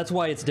 that's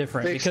why it's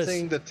different.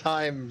 Fixing the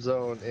time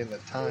zone in the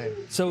time.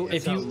 So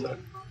if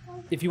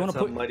you want to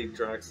put Mighty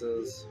Drax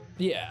is.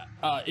 Yeah,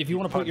 if you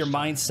want to put your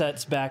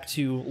mindsets back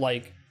to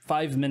like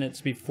 5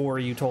 minutes before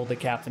you told the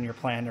captain your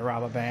plan to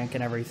rob a bank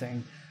and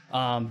everything,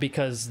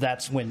 because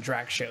that's when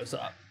Drax shows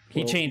up.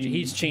 He's changing.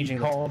 He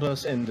called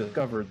us and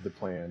discovered the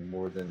plan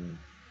more than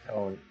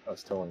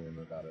telling him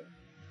about it.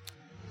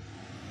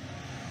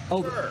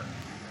 Oh, sure.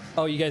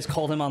 Oh, you guys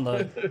called him on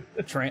the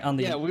train on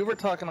the. Yeah, we were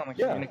talking on the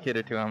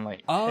communicator to him.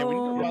 Like,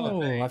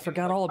 hey, I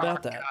forgot all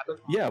about that.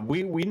 Yeah,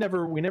 we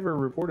never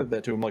reported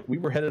that to him. Like, we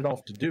were headed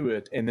off to do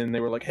it, and then they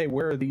were like, "Hey,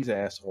 where are these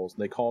assholes?"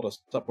 And they called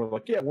us up. We're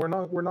like, "Yeah, we're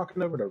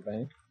knocking over their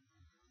bank."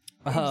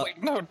 He's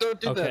like, "No, don't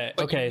do that."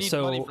 But okay, you need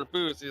so money for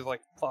booze. He's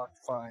like, "Fuck,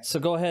 fine." So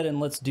go ahead and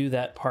let's do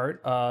that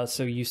part.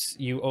 So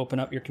you open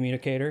up your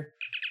communicator,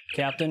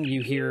 Captain.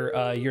 You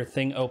hear your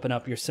thing open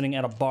up. You're sitting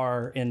at a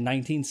bar in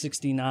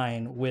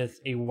 1969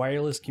 with a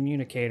wireless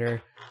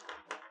communicator.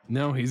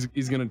 No, he's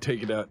gonna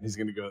take it out. He's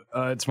gonna go.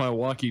 It's my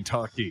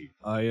walkie-talkie.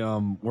 I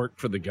work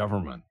for the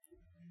government.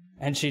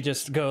 And she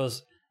just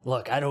goes,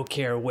 "Look, I don't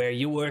care where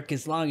you work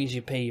as long as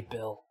you pay your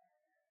bill."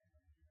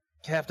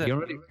 Captain, you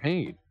already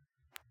paid.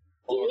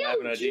 Oh, I have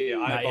an idea.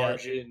 I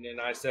barge in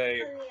and I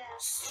say,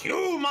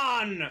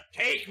 "Human,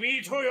 take me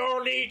to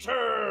your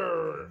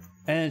leader."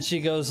 And she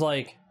goes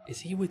like, "Is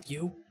he with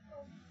you?"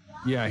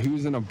 Yeah, he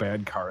was in a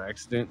bad car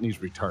accident and he's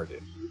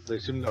retarded. They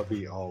should not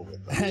be all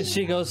with us. And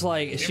she goes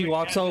like, she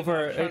walks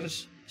over,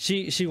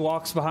 she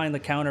walks behind the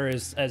counter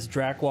as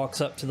Drac walks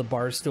up to the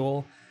bar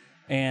stool,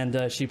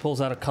 and she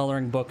pulls out a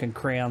coloring book and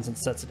crayons and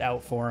sets it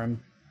out for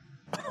him.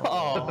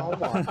 Oh,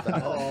 what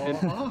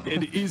the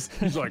and he's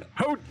like,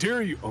 "How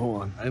dare you!"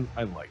 Oh,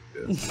 I like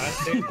this.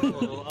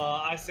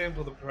 I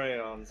sample the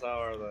crayons.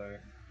 How are they?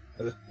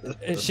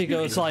 And she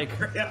goes like,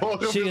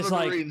 she is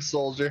like, Marine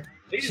soldier.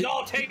 These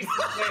all take the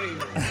same.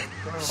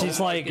 She's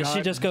like, God,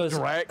 she just goes.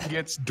 Drac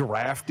gets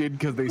drafted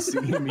because they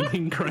see him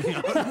eating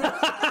crayons.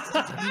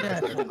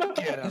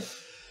 Get him.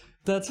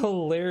 That's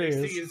hilarious.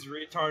 They see his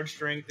retard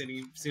strength and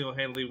he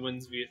single-handedly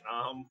wins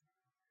Vietnam.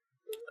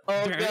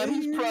 Oh god,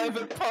 he's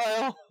Private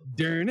Pile.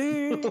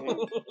 Dirty.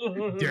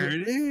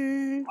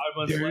 Dirty. I'm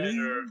a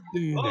slander.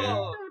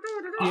 Oh,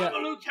 Yeah. I'm a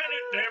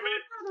lieutenant, damn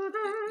it.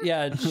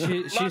 Yeah,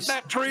 she's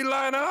that tree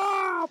line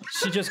up.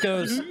 She just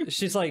goes.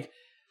 She's like,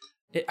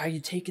 "Are you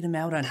taking him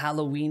out on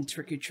Halloween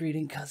trick or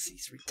treating because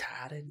he's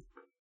retarded?"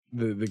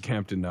 The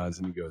captain nods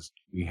and he goes,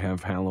 "We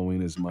have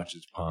Halloween as much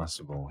as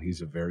possible.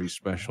 He's a very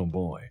special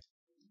boy."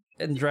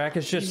 And Drac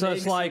is just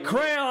like,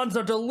 "Crayons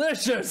are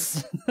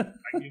delicious." I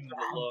give him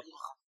a look.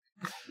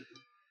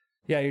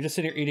 Yeah, you're just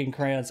sitting here eating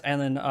crayons,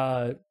 and then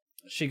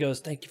She goes,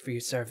 "Thank you for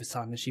your service,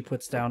 hon," and she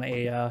puts down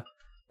a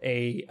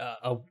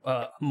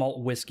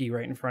malt whiskey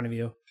right in front of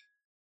you.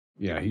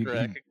 Yeah, he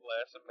Crack a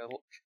glass of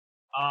milk.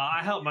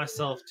 I help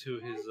myself to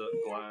his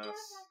glass.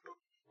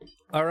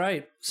 All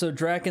right, so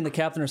Drac and the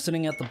captain are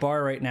sitting at the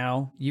bar right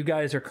now. You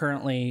guys are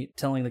currently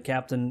telling the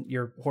captain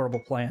your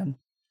horrible plan.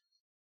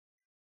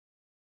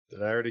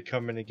 Did I already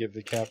come in and give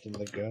the captain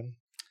the gun?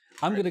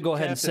 I'm gonna go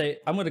ahead and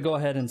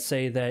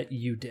say that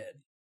you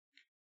did.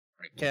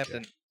 Right,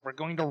 Captain, we're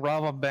going to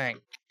rob a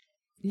bank.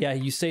 Yeah,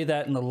 you say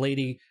that, and the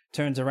lady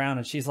turns around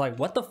and she's like,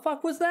 "What the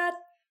fuck was that?"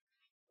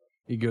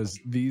 He goes,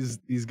 these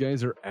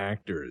guys are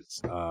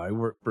actors. I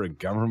work for a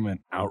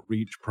government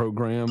outreach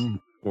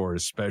program for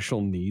special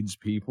needs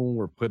people.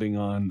 We're putting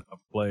on a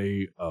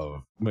play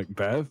of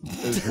Macbeth,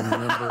 as you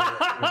remember.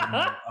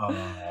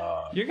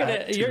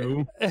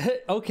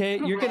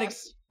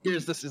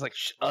 Here's this is like,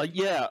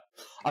 yeah,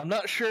 I'm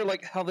not sure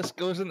like how this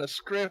goes in the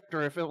script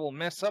or if it will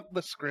mess up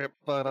the script,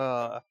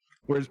 but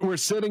we're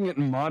setting it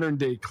in modern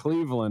day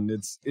Cleveland.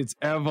 It's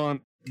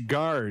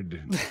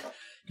avant-garde.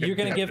 You're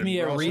gonna give me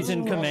a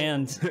reason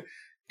command.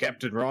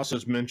 Captain Ross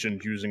has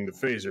mentioned using the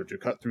phaser to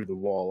cut through the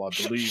wall. I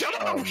believe.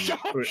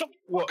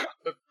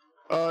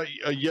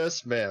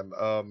 Yes, ma'am.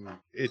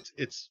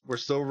 We're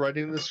still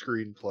writing the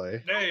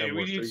screenplay. Hey, and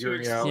we we're need to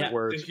figuring out accept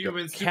where the it's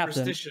human Captain,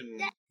 superstition.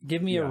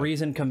 Give me a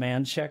reason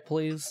command check,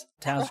 please.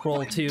 Task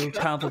roll 2,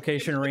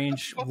 complication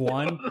range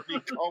 1.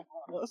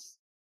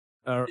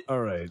 All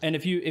right. And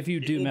if you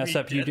do mess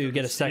up, you do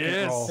get a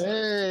second roll.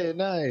 Hey,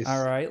 nice.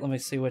 All right, let me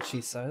see what she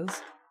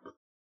says.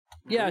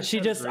 Yeah, she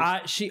just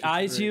she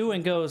eyes you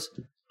and goes,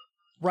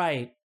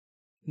 "Right,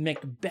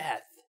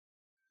 Macbeth."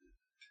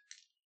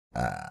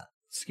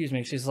 Excuse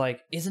me. She's like,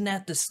 "Isn't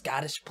that the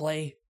Scottish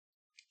play?"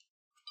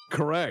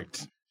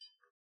 Correct.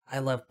 I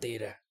love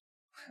theater.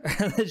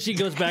 And then she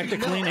goes back to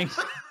cleaning.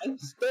 I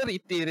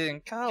studied theater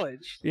in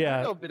college. Yeah.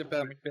 I know a bit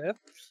about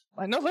Macbeth.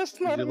 I know that's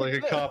not Would you like a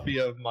Macbeth. copy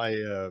of my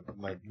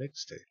my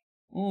mixtape?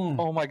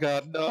 Oh my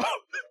god, no.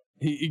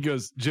 He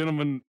goes,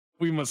 "Gentlemen,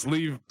 we must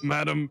leave,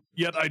 madam,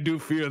 yet I do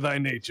fear thy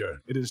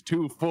nature. It is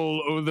too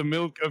full o' the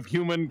milk of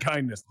human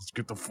kindness." Let's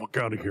get the fuck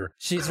out of here.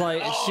 She's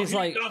like,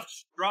 He doth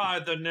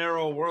stride the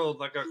narrow world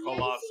like a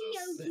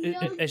colossus.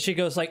 and she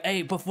goes like,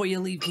 "Hey, before you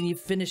leave, can you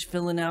finish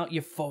filling out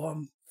your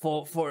form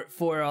for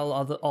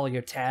all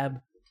your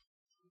tab?"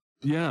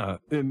 Yeah,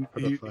 and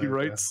he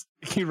writes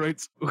he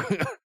writes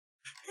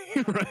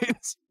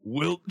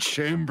Wilt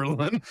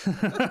Chamberlain.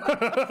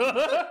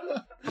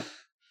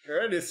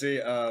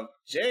 Courtesy of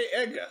J.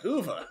 Edgar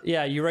Hoover.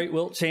 Yeah, you write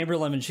Wilt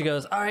Chamberlain, and she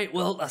goes, "All right,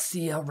 Wilt, I'll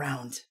see you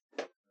around."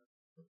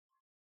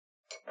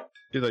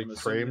 He like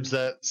frames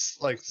that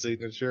like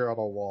signature on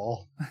a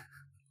wall.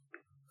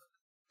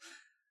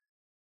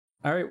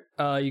 All right,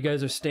 you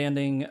guys are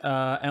standing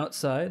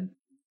outside.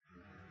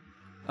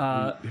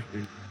 The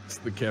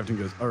captain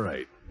goes, "All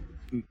right."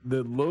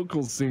 The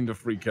locals seem to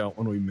freak out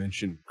when we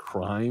mention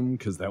crime,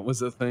 because that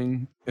was a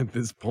thing at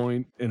this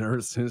point in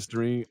Earth's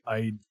history.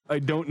 I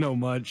don't know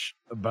much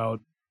about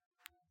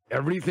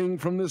everything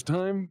from this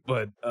time,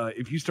 but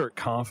if you start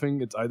coughing,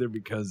 it's either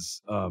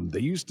because they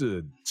used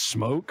to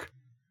smoke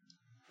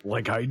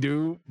like I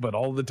do, but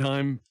all the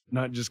time,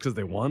 not just because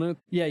they want it.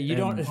 Yeah,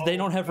 they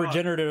don't have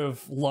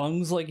regenerative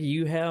lungs like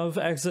you have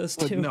access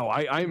to. No,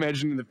 I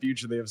imagine in the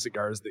future they have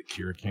cigars that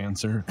cure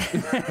cancer.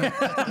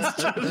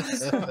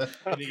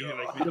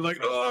 You're like,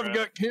 "Oh, I've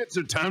got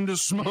cancer, time to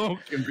smoke,"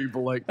 and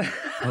people like, "Oh,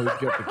 you've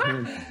got the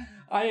cancer."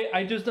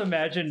 I just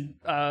imagine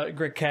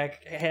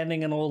Grikek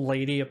handing an old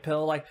lady a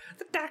pill, like,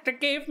 "The doctor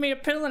gave me a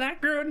pill and I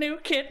grew a new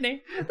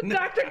kidney. The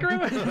doctor grew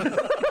it."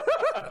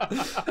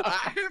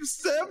 I have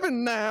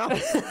 7 now.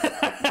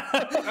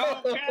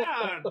 Oh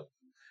god!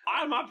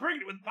 Why am I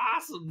pregnant with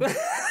possums?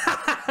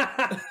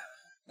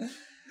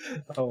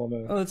 Oh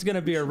no! Well, it's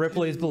gonna be a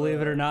Ripley's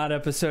Believe It or Not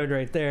episode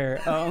right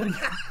there.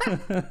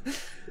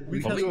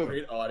 We've had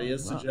great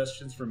audience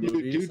suggestions for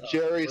movies. Do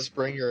Jerry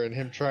Springer and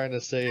him trying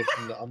to say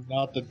I'm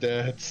not the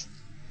dads.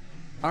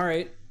 All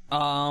right.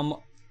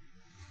 What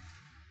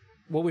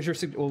was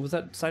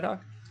that, Psydoc?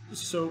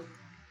 So,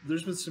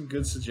 there's been some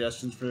good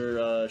suggestions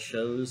for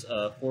shows.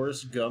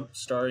 Forrest Gump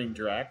starring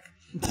Drac.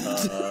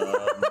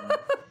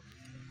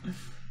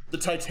 The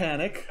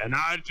Titanic. And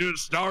I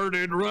just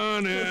started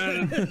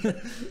running.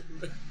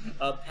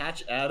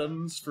 Patch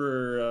Adams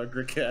for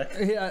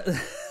Grikek. Yeah.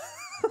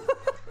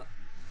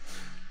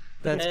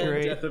 That's and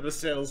great. Death of a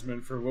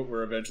Salesman for what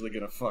we're eventually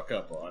going to fuck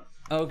up on.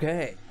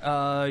 Okay.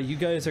 You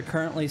guys are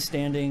currently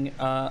standing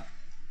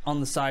on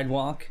the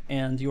sidewalk,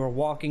 and you are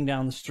walking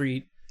down the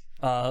street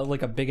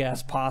like a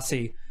big-ass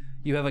posse.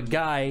 You have a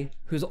guy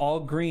who's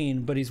all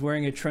green, but he's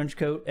wearing a trench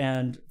coat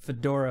and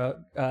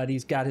fedora, and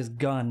he's got his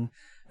gun.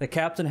 The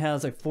captain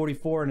has a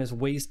 44 in his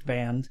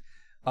waistband.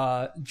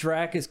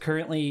 Drac is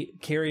currently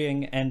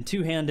carrying and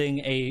two-handing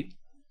a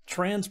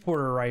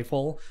transporter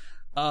rifle.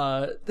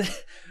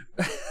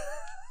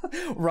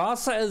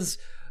 Ross has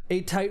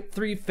a Type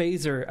 3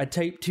 phaser, a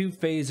Type 2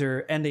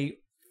 phaser, and a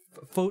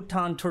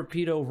photon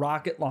torpedo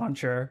rocket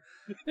launcher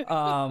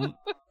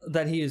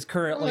that he is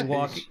currently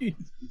walking.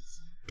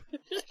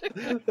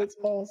 That's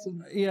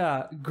awesome.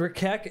 Yeah,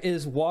 Grikek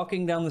is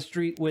walking down the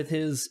street with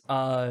his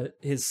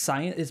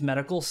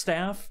medical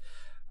staff,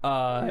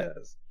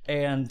 Yes.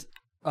 and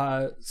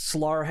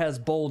Slar has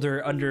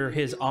Boulder under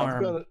his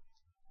arm.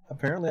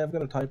 Apparently, I've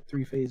got a Type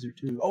 3 phaser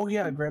too. Oh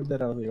yeah, I grabbed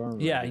that out of the armor.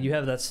 Yeah, you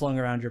have that slung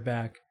around your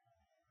back.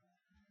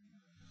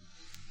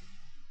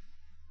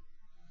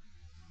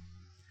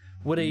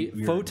 Would a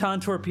photon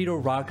torpedo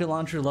rocket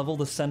launcher level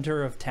the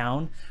center of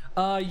town?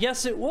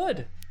 Yes, it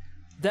would.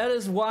 That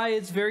is why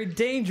it's very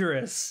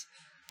dangerous.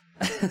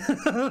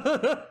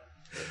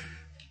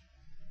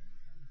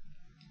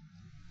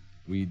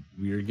 We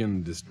are gonna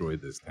destroy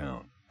this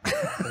town.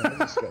 I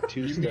just got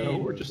 2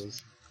 stone. We're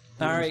just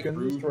All right.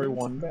 gonna destroy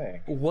one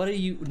bank. What are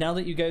you now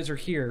that you guys are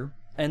here?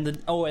 And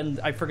and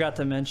I forgot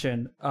to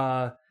mention,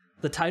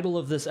 the title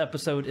of this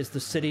episode is "The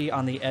City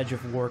on the Edge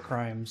of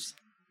Warcrimes."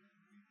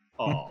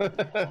 Oh.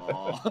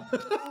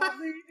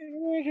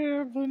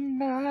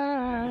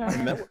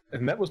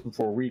 And that was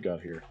before we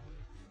got here.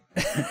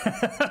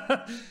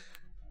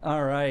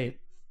 All right.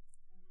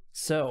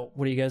 So,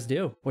 what do you guys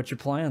do? What's your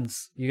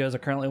plans? You guys are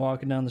currently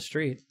walking down the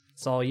street.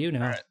 It's all you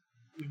now. All right.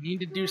 We need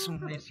to do some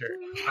research.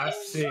 I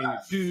say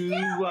do.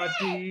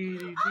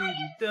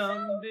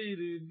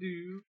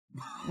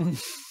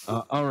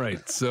 All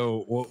right.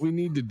 So what we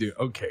need to do?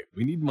 Okay,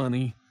 we need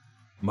money.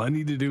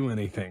 Money to do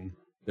anything.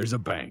 There's a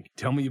bank.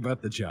 Tell me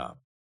about the job.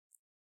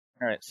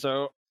 All right,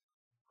 so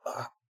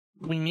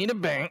we need a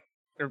bank.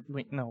 Or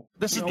wait, no,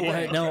 this is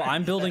No,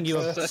 I'm building you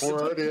a.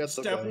 We're already at the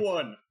Step bank.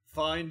 1: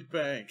 find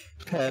bank.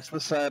 past the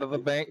side of the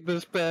bank.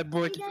 This bad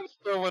boy can put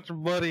so much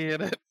money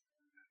in it.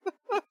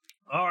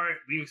 All right,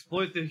 we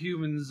exploit the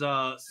humans'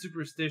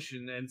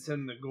 superstition and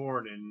send the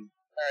Gordon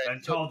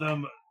and tell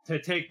them to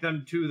take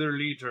them to their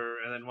leader,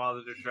 and then while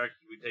they're distracted,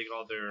 we take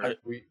all their.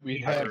 We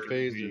have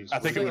phasers. I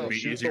think it would be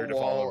Shoot easier the to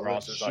follow wall or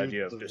Ross's shoot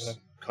idea of the- just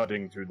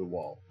cutting through the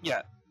wall.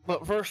 Yeah,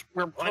 but first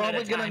we're One at a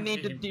probably gonna time,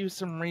 need to Vision. do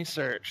some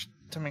research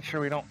to make sure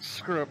we don't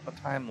screw up the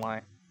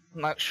timeline. I'm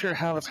not sure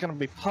how that's gonna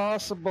be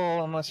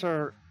possible unless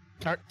our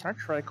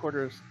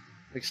tricorders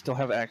still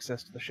have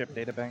access to the ship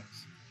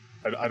databanks.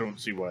 I don't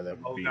see why that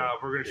would Oh be god,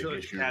 a we're gonna big show the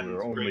issue. Captain's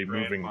We're only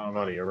moving great-grandfather.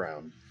 money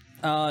around.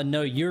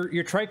 No, your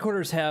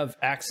tricorders have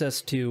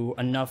access to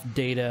enough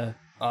data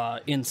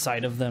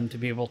inside of them to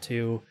be able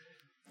to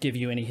give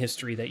you any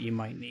history that you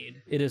might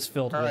need. It is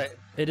filled All with. right.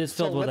 It is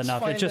filled So with let's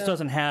enough. It find just out-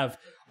 doesn't have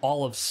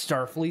all of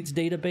Starfleet's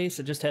database.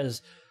 It just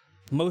has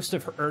most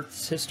of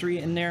Earth's history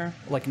in there,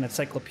 like an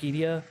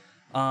encyclopedia.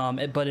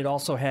 But it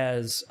also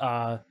has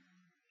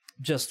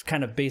just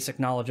kind of basic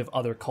knowledge of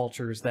other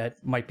cultures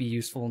that might be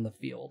useful in the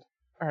field.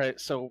 All right,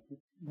 so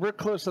we're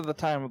close to the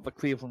time of the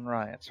Cleveland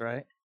riots,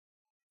 right?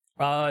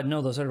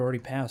 No, those had already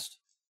passed.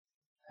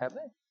 Have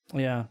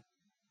they? Yeah. All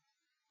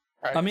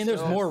right, I mean, there's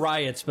so- more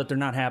riots, but they're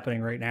not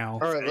happening right now.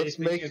 All right, let's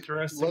Anything make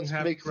interesting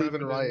happen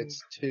Cleveland in-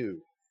 riots 2.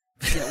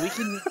 Yeah, we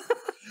can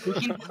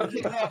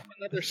kick off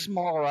another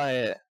small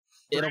riot.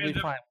 It'll be end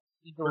up- fine.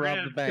 We can We're rob gonna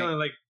the end up bank. killing,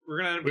 like, we're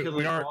gonna end up We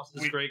killing aren't-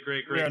 Ross's we- great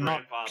we are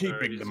not grandfather.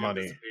 keeping He's the gonna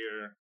money.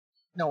 disappear.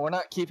 No, we're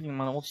not keeping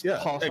money. We'll just Yeah,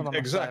 toss it on the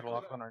exactly.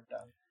 sidewalk when we're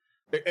done.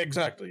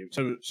 Exactly.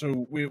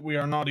 So we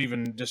are not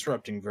even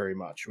disrupting very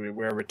much.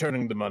 We're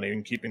returning the money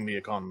and keeping the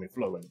economy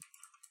flowing.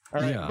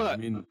 All right, Yeah, but I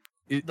mean,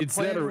 the it's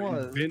that plan or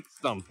was- invent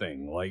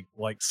something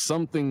like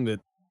something that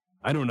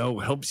I don't know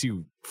helps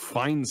you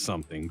find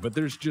something. But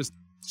there's just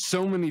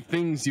so many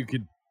things you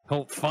could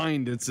help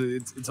find. It's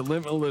a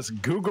limitless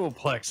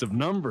Googleplex of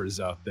numbers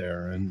out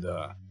there, and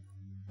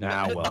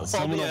well,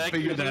 someone will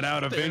figure that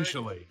out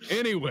eventually.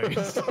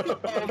 Anyways,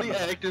 all the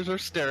actors are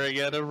staring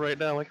at him right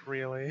now, like,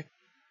 really?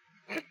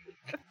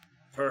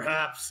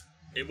 Perhaps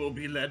it will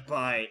be led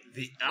by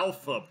the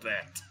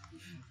alphabet.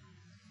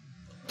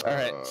 All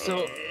right,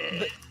 so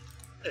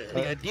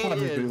the idea Let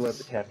the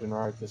is captain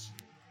ride this.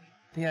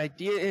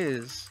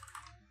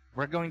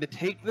 we're going to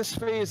take this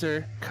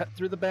phaser, cut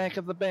through the back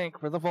of the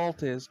bank where the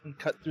vault is, and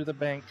cut through the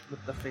bank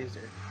with the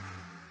phaser.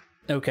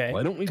 Okay.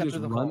 why don't we Cut just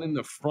through the run vault. in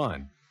the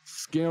front,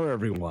 scare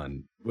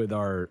everyone with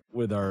our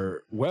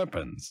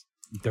weapons,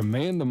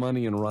 demand the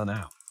money, and run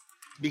out?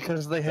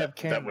 Because they have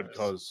cameras. That would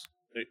cause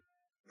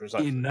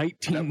precisely. In That would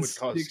cause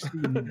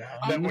 1969.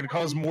 that would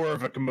cause more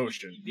of a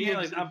commotion. Yeah,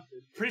 like, I'm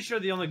pretty sure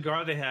the only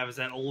guard they have is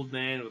that old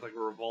man with like a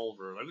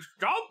revolver. Like,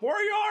 stop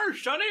where you are,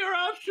 Sonny, or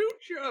I'll shoot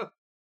you.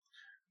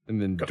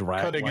 And then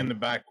drag Cutting in like-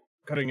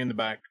 the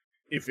back.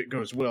 If it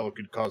goes well,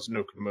 could cause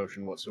no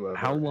commotion whatsoever.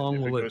 How long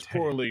if will it goes take?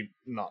 poorly?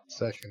 Not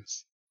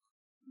Seconds.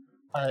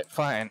 All right,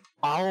 fine.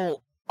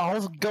 I'll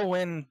go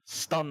in,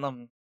 stun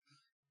them.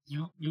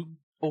 You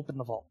open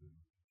the vault.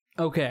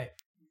 Okay.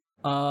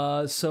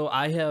 So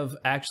I have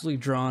actually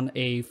drawn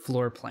a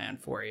floor plan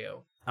for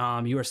you.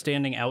 You are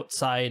standing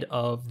outside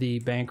of the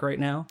bank right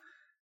now.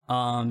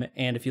 And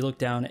if you look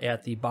down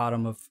at the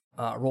bottom of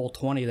roll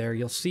 20 there,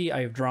 you'll see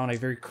I have drawn a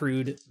very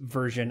crude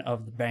version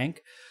of the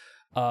bank.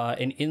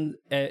 And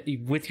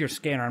with your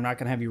scanner, I'm not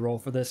going to have you roll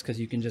for this because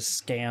you can just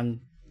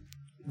scan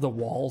the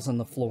walls and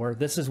the floor,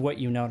 this is what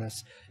you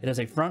notice. It has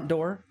a front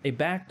door, a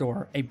back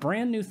door, a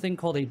brand new thing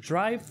called a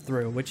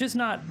drive-through, which is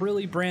not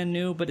really brand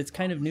new, but it's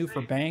kind of new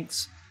for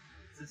banks.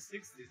 It's the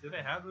 60s. Did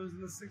they have those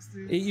in the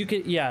 60s? You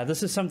could, yeah,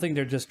 this is something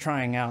they're just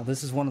trying out.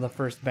 This is one of the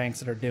first banks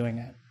that are doing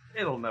it.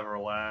 It'll never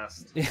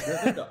last. You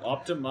think to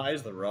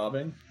optimize the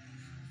robbing?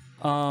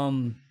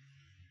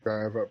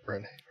 Drive up,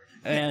 Brent.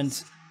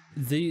 And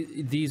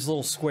these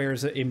little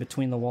squares in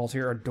between the walls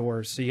here are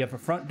doors. So you have a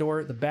front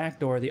door, the back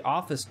door, the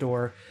office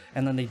door,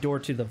 and then the door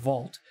to the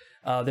vault.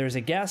 There's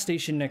a gas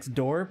station next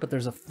door, but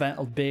there's a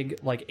big,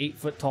 like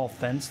 8-foot tall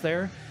fence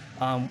there.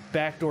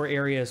 Back door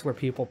areas where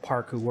people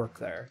park who work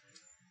there.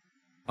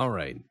 All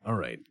right.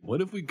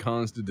 What if we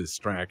caused a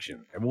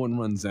distraction? Everyone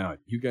runs out.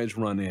 You guys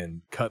run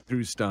in, cut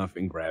through stuff,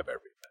 and grab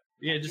everything.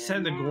 Yeah, just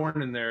send the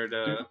Gorn in there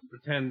to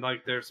pretend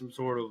like there's some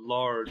sort of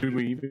large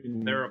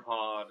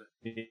theropod.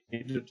 Need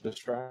a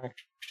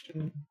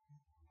distraction?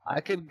 I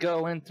could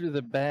go in through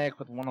the back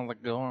with one of the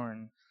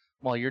Gorn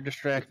while you're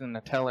distracting the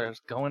tellers.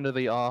 Go into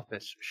the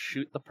office,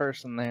 shoot the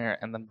person there,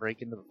 and then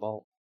break into the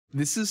vault.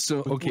 This is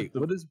so okay.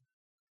 What is?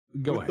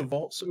 Go With ahead. the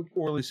vault so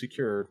poorly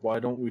secured, why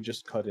don't we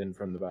just cut in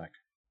from the back?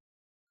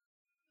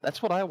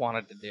 That's what I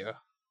wanted to do.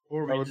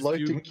 Or I would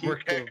like to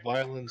keep the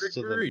violence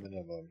to the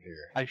minimum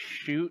here. I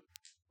shoot,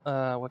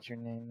 what's your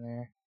name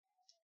there?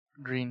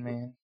 Green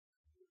Man.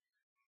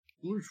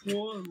 Which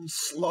one?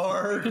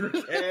 Slarg.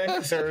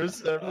 There are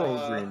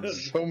several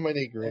greens. So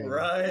many greens.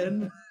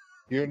 Ryan.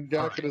 You're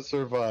not going to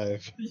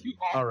survive.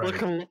 All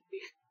right.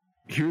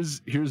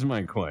 Here's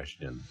my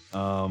question.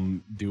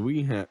 Do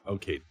we have?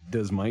 Okay.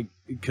 Does Mike?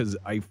 Because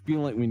I feel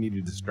like we need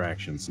a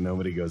distraction, so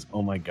nobody goes,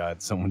 "Oh my God,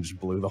 someone just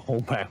blew the whole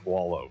back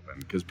wall open."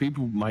 Because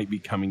people might be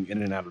coming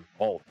in and out of the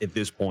vault at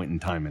this point in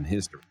time in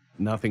history.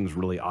 Nothing's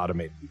really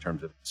automated in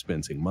terms of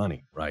dispensing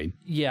money, right?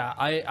 Yeah,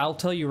 I'll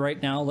tell you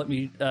right now.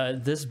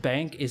 This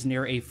bank is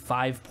near a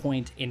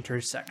 5-point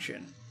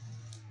intersection.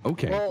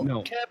 Okay. Well,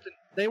 no. Captain,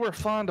 they were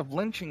fond of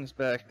lynchings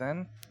back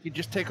then. You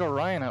just take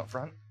Orion out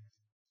front.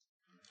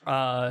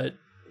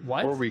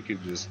 What? Or we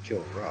could just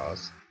kill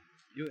Ross.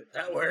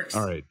 That works.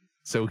 All right.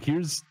 So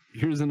here's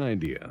an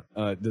idea.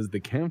 Does the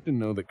captain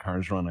know that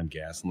cars run on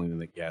gasoline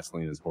and that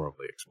gasoline is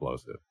horribly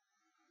explosive?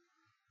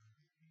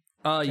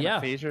 Yeah.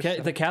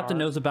 The captain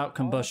knows about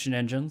combustion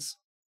engines.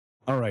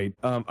 All right.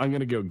 I'm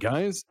gonna go,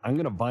 guys. I'm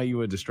gonna buy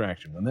you a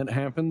distraction. When that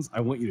happens,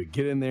 I want you to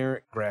get in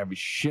there, grab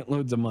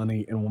shitloads of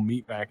money, and we'll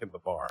meet back at the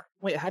bar.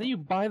 Wait, how do you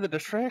buy the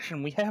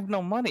distraction? We have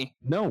no money.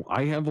 No,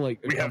 I have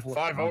like We have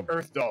 5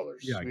 Earth dollars.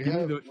 Yeah, We give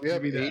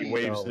have me that. He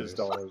waves his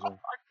dollars.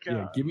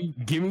 Yeah, give me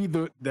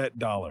that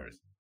dollars.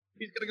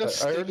 He's gonna go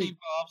I already- sticky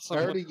Bob.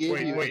 I already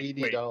gave you wait.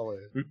 $80.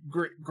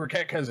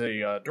 Grkek has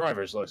a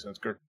driver's license.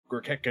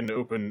 Grkek can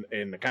open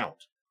an account.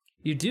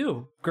 You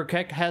do.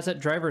 Grkek has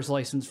that driver's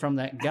license from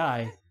that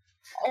guy.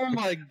 Oh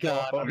my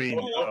God! I mean,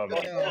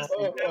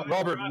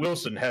 Robert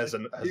Wilson has a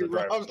You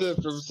driver's robbed it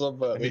from and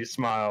somebody. he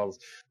smiles.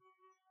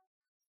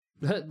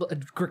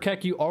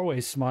 Grkek, you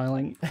always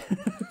smiling.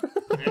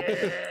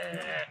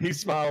 He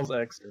smiles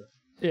extra.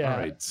 Yeah. All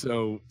right.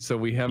 So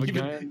we have a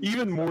guy.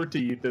 Even more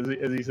teeth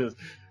as he says,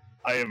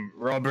 "I am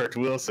Robert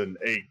Wilson,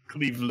 a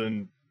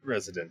Cleveland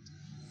resident."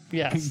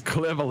 Yes.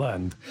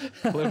 Cleveland.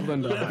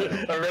 Cleveland.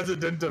 Ohio. A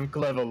resident of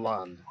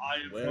Cleveland.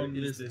 I am from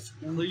this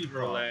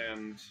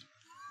Cleveland.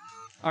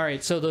 All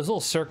right. So those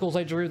little circles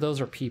I drew,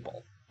 those are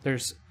people.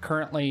 There's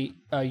currently,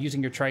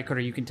 using your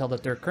tricorder, you can tell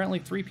that there are currently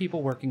 3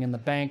 people working in the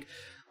bank.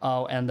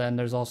 And then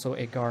there's also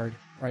a guard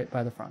right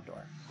by the front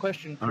door.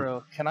 Question,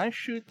 Crow. Can I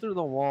shoot through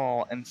the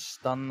wall and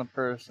stun the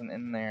person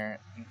in there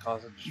and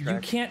cause a distraction? You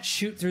can't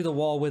shoot through the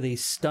wall with a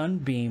stun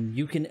beam.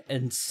 You can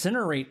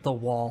incinerate the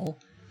wall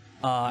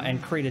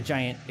and create a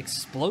giant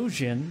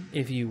explosion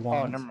if you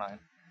want. Oh, never mind.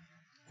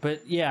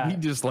 But yeah. He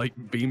just like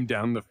beamed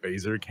down the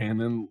phaser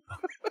cannon.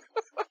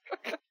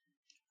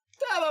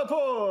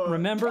 Teleport!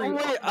 Remember, Oh,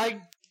 wait,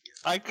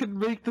 I could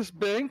make this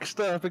bank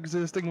stop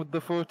existing with the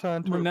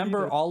photon torpedo.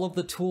 remember all of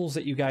the tools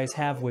that you guys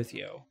have with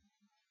you.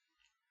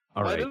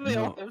 All Why right. do they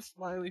no. all have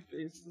smiley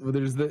faces? Well,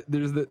 there's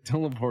the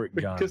teleport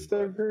gun. Because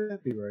they're very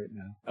happy right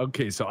now.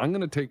 Okay, so I'm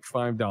gonna take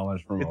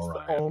 $5 from It's the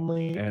Orion.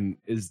 only. And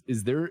is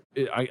there?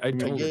 I I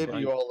told gave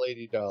Orion- you all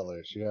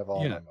 $80. You have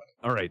all Yeah. my money.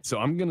 All right, so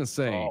I'm gonna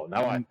say. Oh,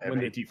 now I have when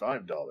the,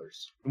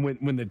 $85.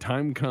 when the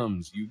time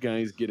comes, you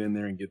guys get in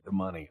there and get the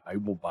money. I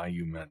will buy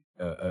you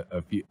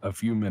a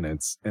few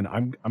minutes, and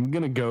I'm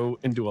gonna go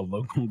into a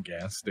local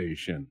gas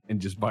station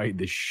and just buy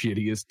the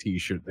shittiest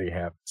T-shirt they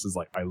have. This is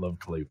like I love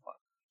Cleveland.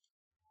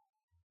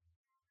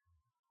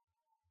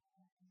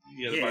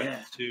 You gotta buy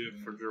 2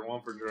 for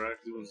one for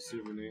direct, one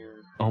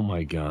souvenir. Oh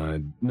my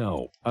god,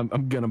 no!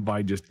 I'm gonna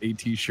buy just a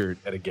T-shirt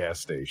at a gas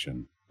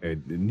station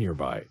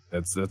nearby.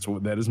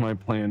 That is my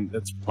plan.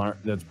 That's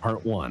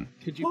part 1.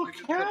 Could you? Look,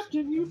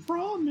 Captain, you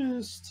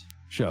promised.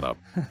 Shut up.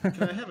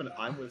 Can I have an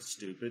 "I'm with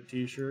stupid"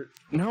 T-shirt?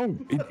 No,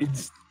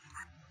 it's.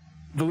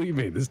 Believe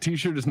me, this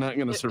T-shirt is not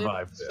gonna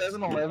survive this.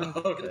 7-Eleven.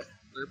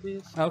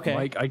 Okay. Okay.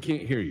 Mike, I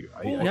can't hear you.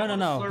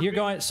 No. You're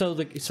going.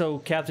 So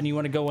Captain, you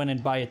want to go in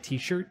and buy a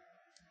T-shirt?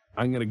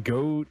 I'm gonna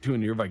go to a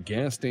nearby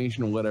gas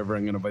station or whatever.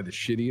 I'm gonna buy the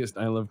shittiest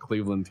I Love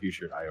Cleveland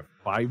t-shirt. I have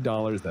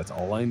 $5. That's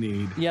all I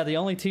need. Yeah, the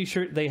only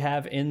t-shirt they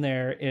have in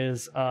there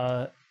is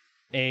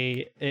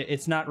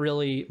it's not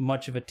really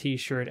much of a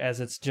t-shirt,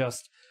 as it's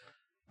just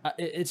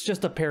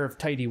a pair of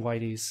tidy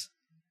whities.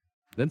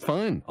 That's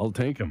fine. I'll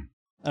take them.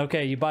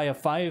 Okay, you buy a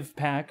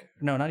 5-pack.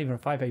 No, not even a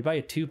 5-pack. You buy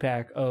a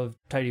 2-pack of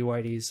tidy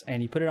whities,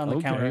 and you put it on the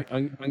counter.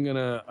 I'm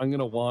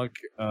gonna walk.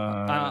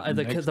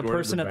 The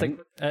person at the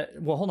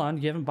well, hold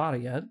on, you haven't bought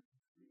it yet.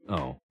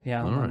 Oh,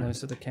 yeah, hold on.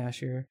 Notice the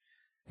cashier.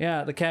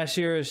 Yeah, the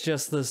cashier is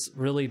just this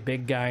really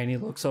big guy, and he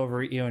looks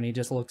over at you, and he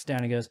just looks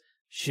down and goes,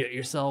 "Shit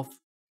yourself."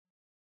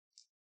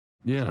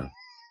 Yeah.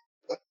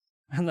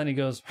 And then he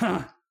goes,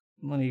 "Huh."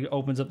 And then he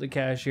opens up the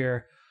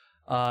cashier,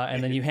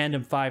 and then you hand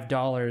him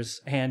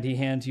 $5, and he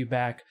hands you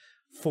back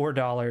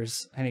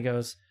 $4, and he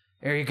goes,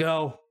 "There you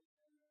go."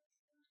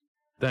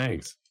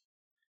 Thanks.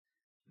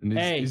 And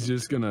he's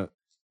just gonna.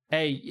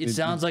 Hey, it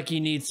sounds like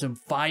you need some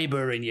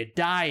fiber in your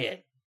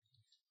diet.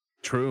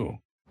 True.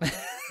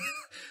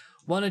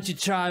 Why don't you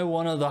try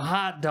one of the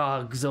hot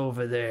dogs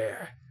over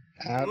there?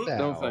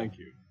 No, thank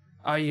you.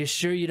 Are you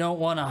sure you don't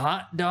want a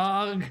hot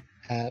dog?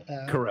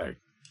 Correct.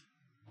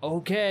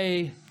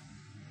 Okay.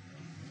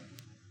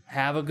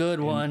 Have a good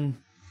one.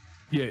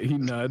 Yeah, he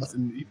nods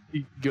and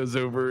he goes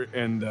over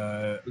and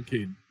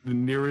okay, the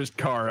nearest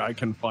car I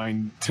can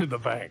find to the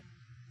bank.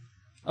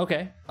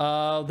 Okay.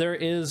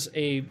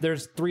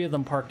 There's 3 of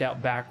them parked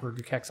out back where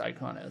your Kex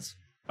icon is.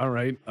 All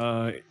right.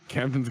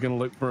 Captain's gonna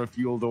look for a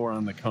fuel door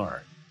on the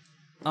car.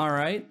 All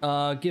right.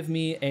 Give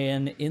me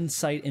an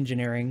insight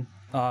engineering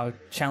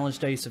challenge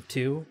dice of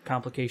 2,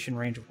 complication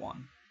range of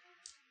 1.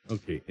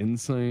 Okay,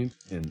 insight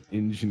and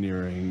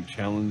engineering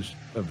challenge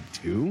of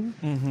 2.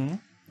 Mm-hmm.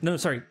 No,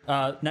 sorry.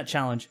 Not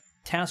challenge.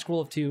 Task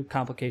roll of 2,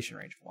 complication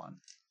range of 1.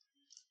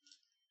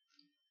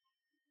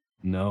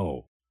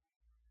 No.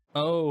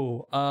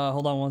 Oh,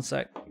 hold on one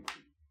sec.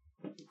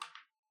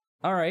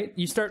 All right,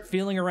 you start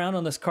feeling around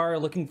on this car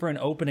looking for an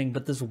opening,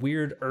 but this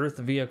weird Earth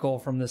vehicle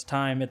from this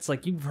time, it's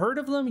like you've heard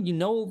of them, you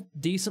know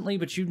decently,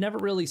 but you've never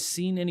really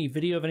seen any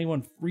video of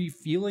anyone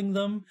refueling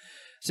them.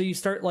 So you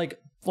start like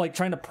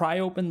trying to pry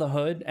open the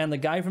hood, and the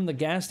guy from the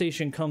gas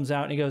station comes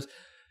out and he goes,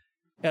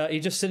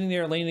 he's just sitting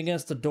there leaning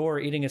against the door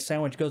eating a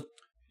sandwich. He goes,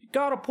 "You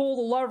gotta pull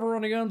the lever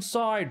on the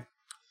inside."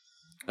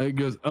 He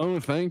goes,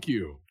 "Oh, thank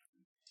you."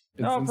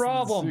 No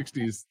problem. In the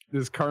 60s,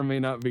 this car may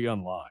not be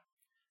unlocked.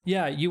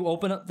 Yeah, you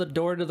open up the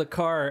door to the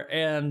car,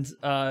 and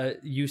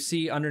you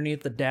see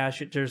underneath the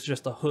dash, there's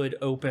just a hood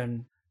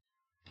open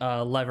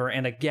lever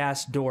and a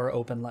gas door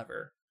open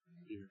lever.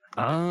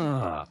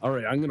 Ah, all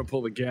right. I'm gonna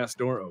pull the gas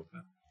door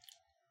open.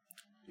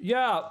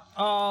 Yeah.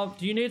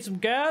 Do you need some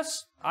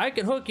gas? I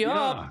can hook you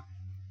up.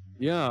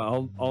 Yeah,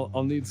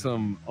 I'll need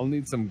some. I'll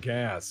need some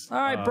gas. All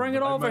right, bring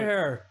it over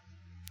here.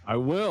 I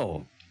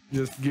will.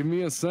 Just give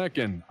me a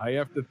second. I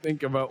have to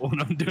think about what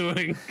I'm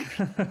doing.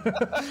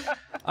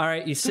 All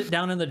right, you sit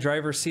down in the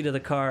driver's seat of the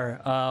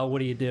car. What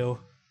do you do?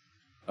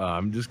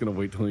 I'm just gonna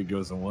wait till he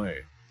goes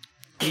away.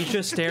 He's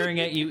just staring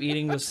at you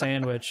eating the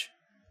sandwich.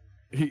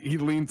 He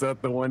leans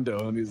out the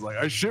window and he's like,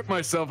 "I shit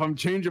myself. I'm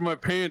changing my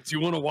pants. You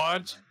want to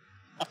watch?"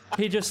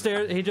 He just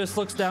stares. He just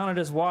looks down at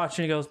his watch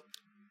and he goes,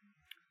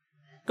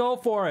 "Go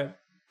for it.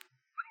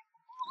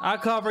 I'll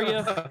cover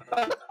you."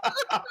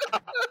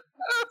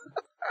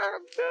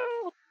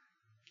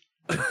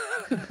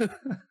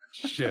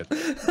 Shit.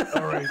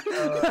 All right.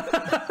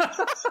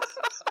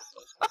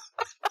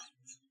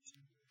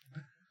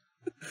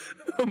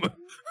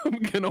 I'm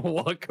gonna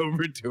walk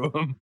over to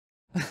him.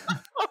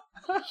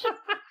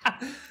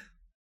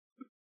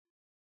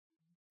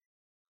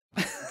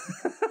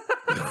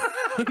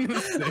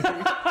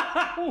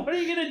 What are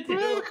you gonna do?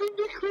 Welcome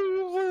to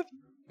Cleveland.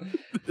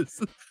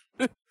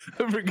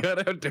 I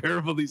forgot how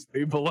terrible these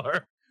people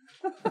are.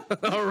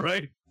 All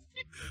right,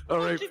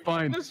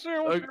 fine.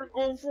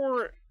 Go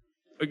for it.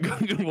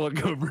 I'm gonna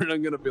walk over and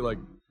I'm gonna be like,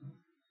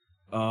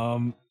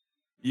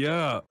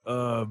 yeah,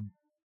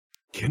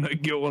 can I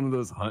get one of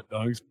those hot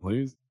dogs,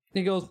 please?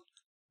 He goes,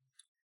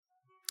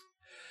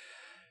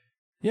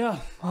 "Yeah,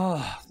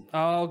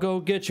 I'll go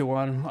get you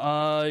one.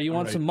 You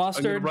want some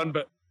mustard?" I'm gonna run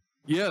back.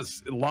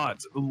 Yes,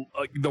 lots.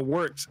 Like the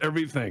works,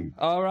 everything.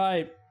 All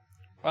right.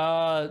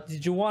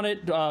 Did you want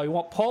it? You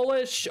want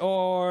Polish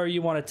or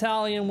you want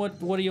Italian? What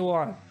do you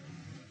want?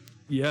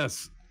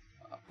 Yes.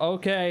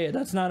 Okay,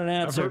 that's not an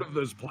answer. I've heard of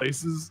those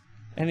places.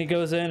 And he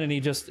goes in and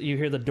you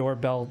hear the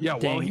doorbell Yeah,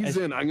 ding. while he's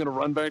in, I'm going to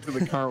run back to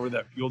the car where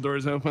that fuel door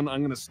is open.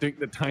 I'm going to stick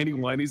the tiny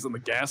whiteys in the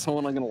gas hole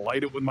and I'm going to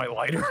light it with my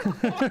lighter.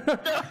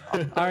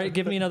 All right,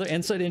 give me another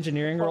insight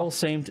engineering roll.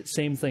 Same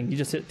thing. You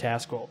just hit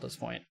task roll at this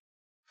point.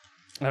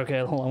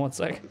 Okay, hold on one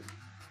sec.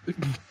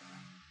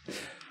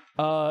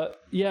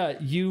 Yeah,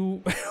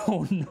 you...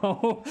 Oh,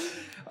 no.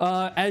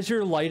 As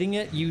you're lighting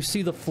it, you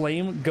see the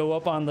flame go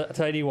up on the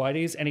tidy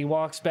whiteys, and he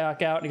walks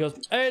back out and he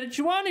goes, "Hey, did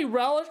you want any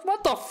relish?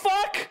 What the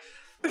fuck?"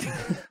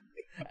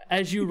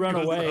 As you run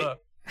away.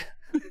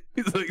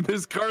 He's like,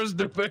 "This car's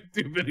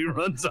defective," and he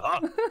runs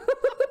off.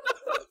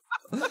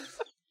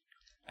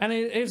 And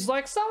he's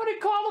like, somebody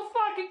call the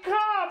fucking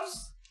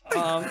cops!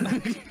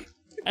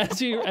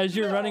 As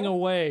you're running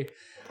away,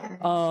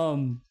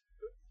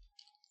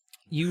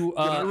 you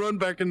Can I run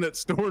back in that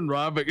store and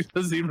rob it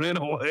because he ran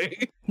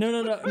away?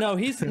 No,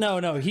 he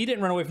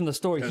didn't run away from the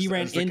store. He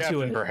ran the into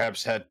captain it.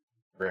 Perhaps had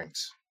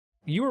drinks.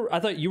 I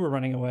thought you were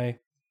running away.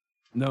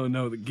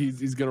 No,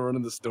 he's gonna run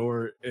in the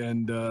store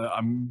and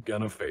I'm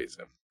gonna phase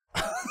him.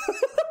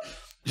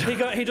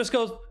 He just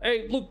goes,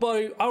 "Hey, look,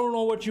 buddy, I don't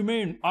know what you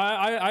mean.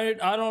 I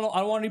don't know. I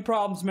don't want any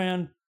problems,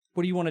 man.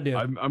 What do you want to do?"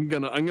 I'm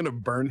gonna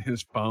burn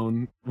his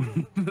phone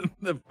with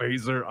the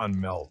phaser on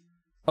melt.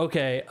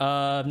 Okay,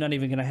 I'm not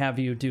even gonna have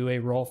you do a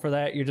roll for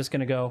that. You're just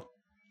gonna go,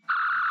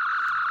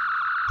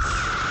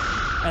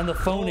 and the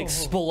phone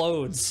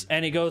explodes,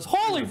 and he goes,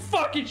 "Holy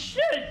fucking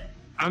shit!"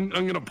 I'm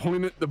gonna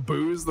point at the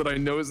booze that I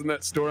know is in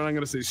that store, and I'm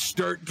gonna say,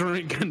 "Start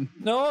drinking."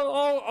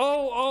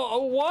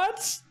 No,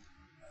 what?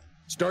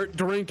 Start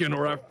drinking,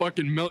 or I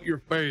fucking melt your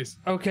face.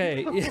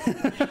 Okay.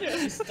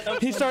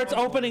 He starts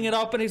opening it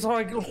up, and he's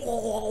like,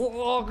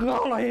 "Oh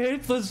god, I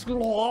hate this."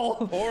 Pour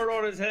it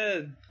on his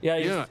head.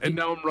 Yeah, and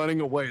now I'm running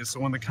away.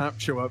 So when the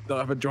cops show up, they'll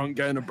have a drunk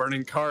guy in a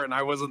burning car, and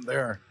I wasn't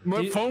there.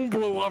 My phone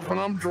blew up, and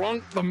I'm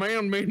drunk. The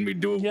man made me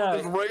do it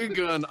with his ray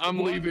gun. I'm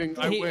leaving.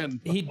 I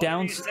win. He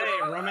downs. What do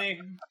you say,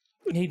 Rummy?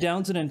 He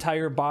downs an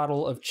entire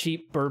bottle of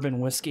cheap bourbon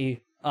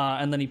whiskey,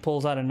 and then he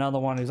pulls out another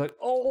one. He's like,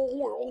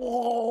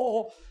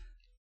 "Oh."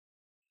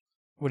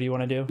 What do you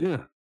want to do?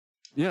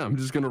 Yeah, I'm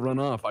just gonna run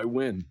off. I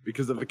win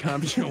because of the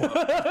cops show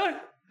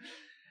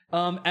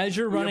up. As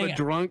you're running, we have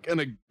a drunk and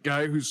a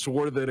guy who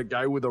swore that a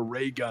guy with a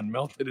ray gun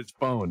melted his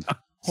phone.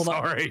 Hold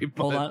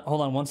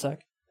on 1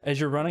 sec. As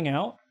you're running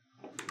out,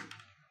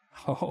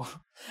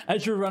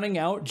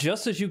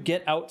 just as you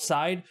get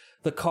outside,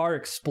 the car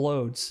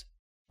explodes.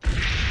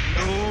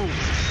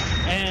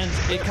 And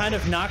it kind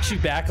of knocks you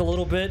back a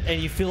little bit,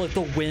 and you feel like the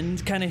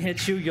wind kind of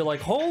hits you. You're like,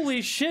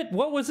 holy shit,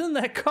 what was in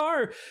that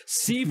car?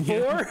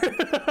 C4?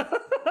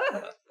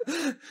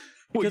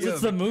 Because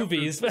it's the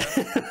movies.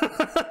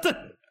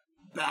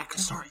 Back,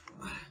 sorry.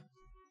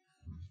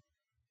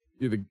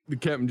 Yeah, the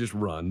captain just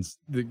runs.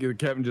 The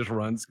captain just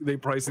runs. They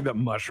probably see that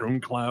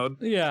mushroom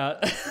cloud. Yeah.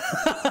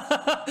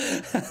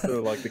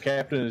 So, like, the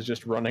captain is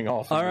just running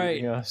off. All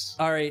right.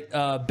 All right,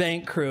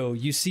 bank crew,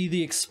 you see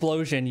the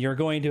explosion. You're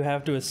going to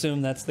have to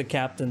assume that's the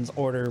captain's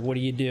order. What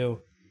do you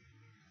do?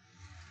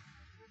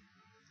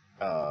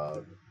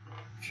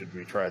 Should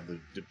we try the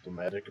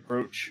diplomatic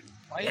approach?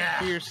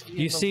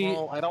 You see,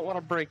 I don't want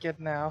to break it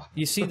now.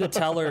 You see the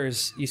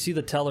tellers.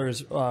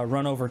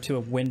 Run over to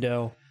a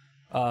window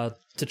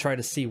to try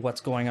to see what's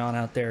going on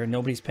out there.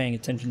 Nobody's paying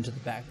attention to the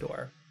back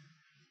door.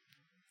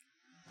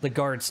 The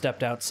guard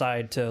stepped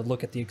outside to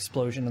look at the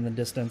explosion in the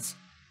distance.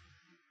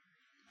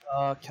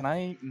 Can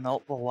I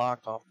melt the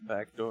lock off the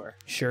back door?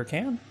 Sure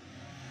can.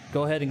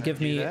 Go ahead and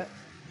give me that?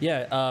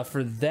 Yeah,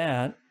 for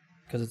that,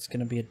 because it's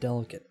going to be a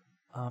delicate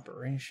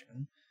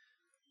operation.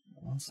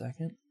 1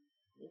 second.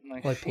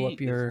 My While I pull up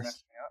feet your... is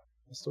messing me up.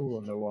 I still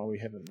don't know why we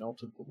haven't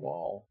melted the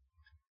wall.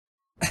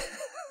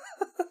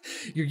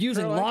 You're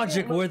using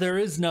logic where there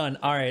is none.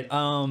 All right,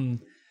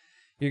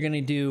 you're going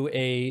to do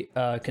a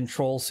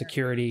control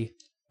security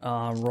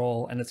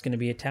roll, and it's going to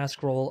be a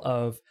task roll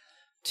of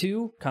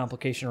 2,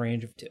 complication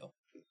range of 2.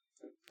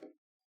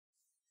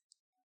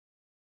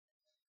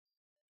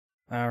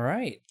 All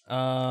right.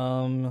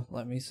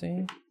 Let me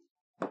see.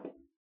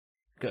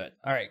 Good.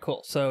 All right,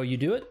 cool. So you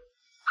do it.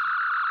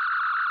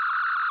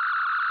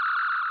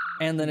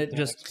 And then it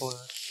just...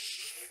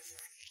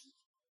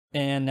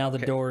 And now the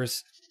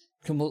door's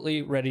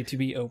completely ready to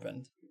be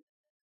opened.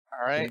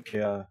 All right.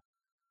 Yeah.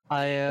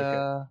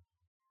 I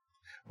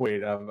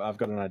Wait, I've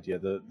got an idea.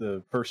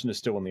 The person is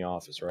still in the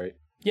office, right?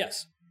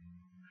 Yes.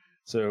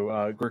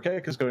 So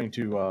Gorkaic is going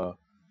to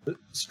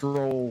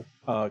stroll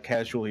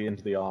casually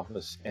into the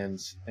office and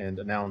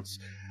announce,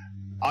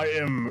 "I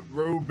am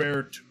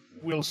Robert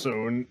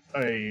Wilson,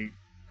 a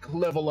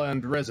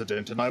Cleveland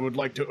resident, and I would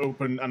like to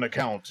open an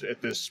account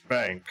at this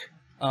bank."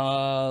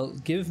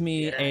 Give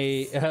me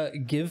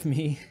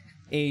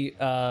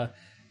a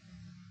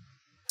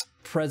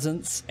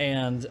presence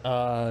and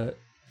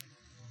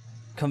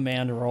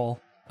command roll,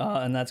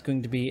 and that's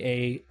going to be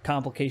a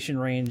complication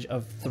range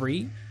of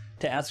 3,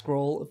 task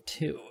roll of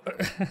 2.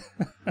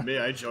 May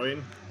I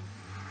join?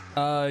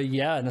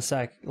 Yeah, in a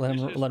sec. Let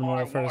him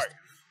roll first.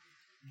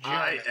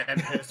 I am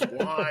his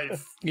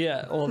wife.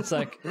 Yeah, hold on a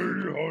sec. Hey,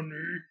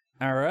 honey.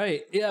 All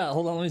right. Yeah,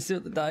 hold on. Let me see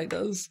what the die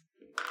does.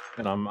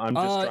 And I'm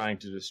just trying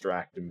to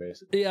distract him,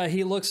 basically. Yeah,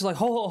 he looks like,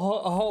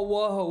 what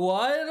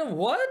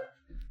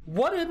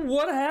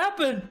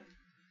happened?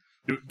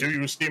 Do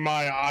you see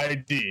my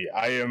ID?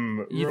 I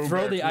am. You Robert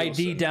throw the ID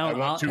Wilson. down. I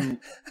want to.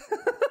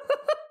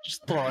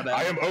 just throw it out.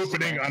 I am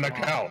opening an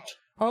account.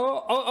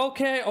 Oh,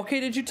 okay. Okay,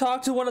 did you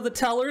talk to one of the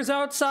tellers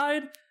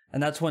outside?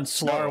 And that's when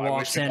Slar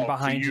walks in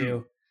behind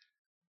you.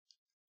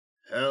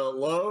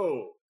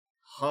 Hello,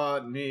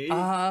 honey,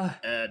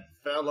 and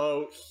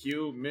fellow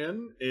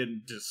human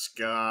in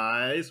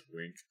disguise.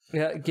 Wink.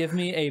 Yeah, give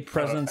me a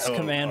presence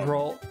command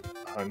roll.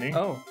 Honey.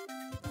 Oh.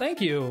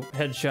 Thank you,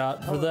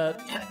 Headshot, for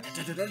that. Yeah,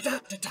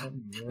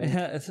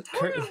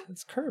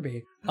 it's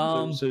Kirby.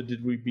 So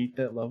did we beat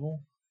that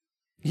level?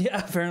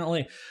 Yeah,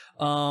 apparently.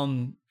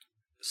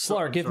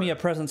 Slar, give me a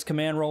presence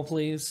command roll,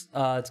 please.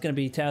 It's going to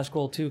be task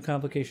roll 2,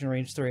 complication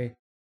range 3.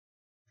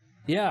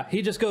 Yeah,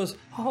 he just goes,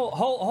 hold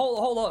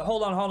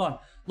on.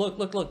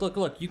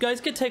 Look. You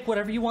guys can take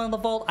whatever you want in the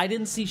vault. I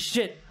didn't see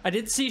shit,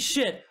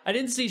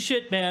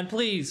 man.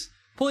 Please.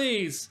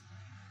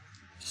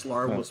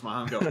 Slar will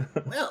smile and go,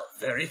 well,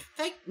 very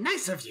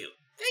nice of you.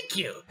 Thank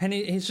you. And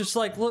he's just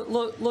like, look,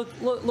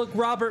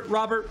 Robert,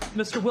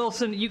 Mr.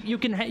 Wilson, you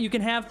can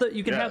have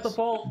the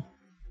vault.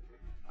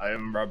 I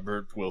am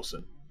Robert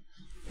Wilson.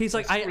 He's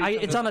like,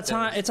 it's on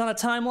a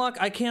time lock.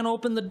 I can't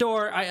open the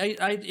door.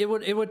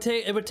 It would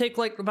take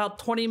like about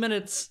 20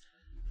 minutes.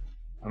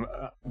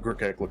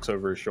 Grukek looks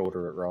over his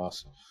shoulder at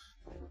Ross.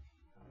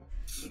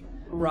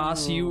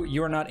 Ross,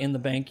 you're not in the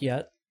bank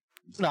yet.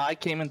 No, I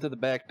came into the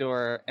back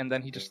door, and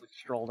then he just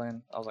strolled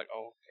in. I was like,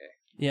 oh, okay.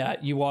 Yeah,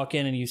 you walk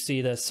in and you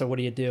see this, so what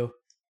do you do?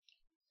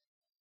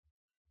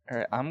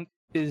 Alright, can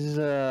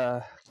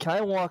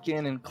I walk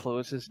in and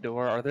close his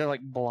door? Are there,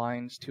 like,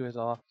 blinds to his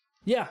office?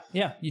 Yeah,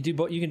 you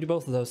can do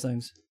both of those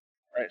things.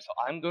 Alright, so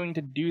I'm going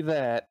to do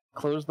that,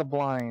 close the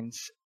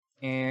blinds,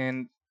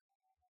 and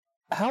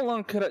how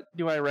long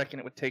do I reckon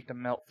it would take to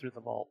melt through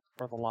the vault,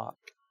 or the lock?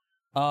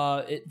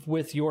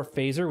 With your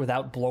phaser,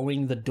 without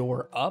blowing the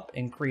door up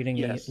and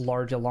creating a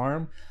large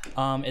alarm,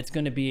 it's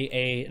going to be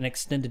an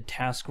extended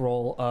task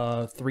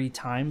roll 3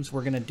 times.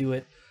 We're going to do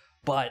it,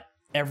 but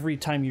every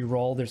time you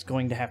roll, there's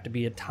going to have to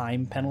be a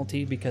time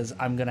penalty because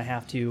I'm going to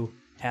have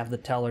the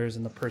tellers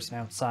and the person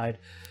outside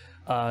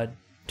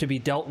to be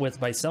dealt with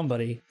by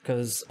somebody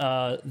because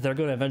they're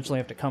going to eventually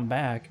have to come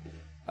back.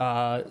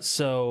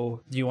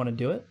 So, do you want to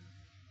do it?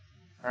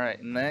 Alright,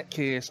 in that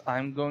case,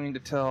 I'm going to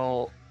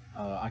tell...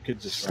 I could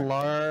just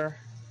Slar,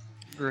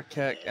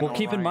 Grukek, and well,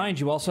 keep Orion. in mind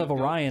you also have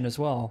Orion as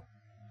well.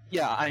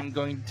 Yeah, I'm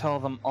going to tell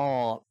them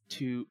all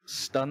to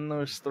stun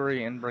those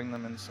 3 and bring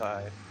them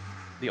inside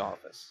the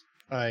office.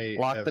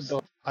 Lock the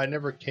door. I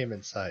never came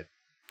inside.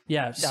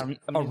 Yeah,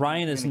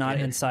 Orion is not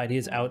inside. He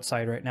is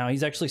outside right now.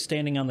 He's actually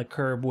standing on the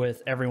curb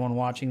with everyone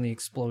watching the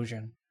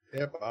explosion.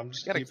 Yep, I'm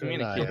just got a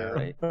communicator,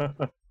 right?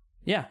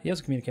 Yeah, he has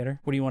a communicator.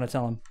 What do you want to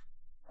tell him?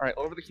 All right,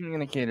 over the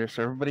communicator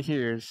so everybody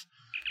hears.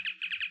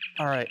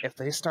 All right, if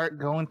they start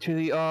going to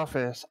the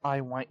office,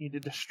 I want you to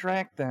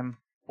distract them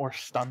or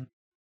stun.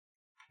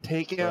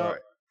 Take out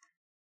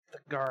the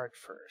guard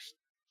first.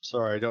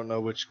 Sorry, I don't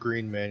know which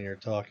green man you're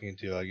talking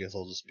to. I guess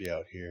I'll just be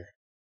out here.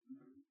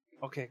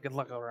 Okay, good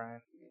luck,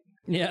 Orion.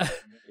 Yeah,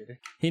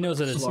 he knows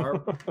it is.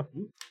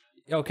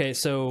 Okay,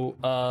 so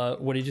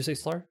what did you say,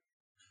 Slar?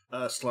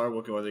 Slar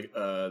will go to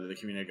the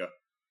community and go,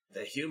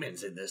 the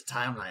humans in this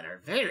timeline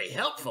are very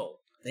helpful.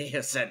 They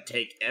have said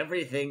take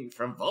everything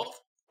from Vault,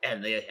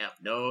 and they have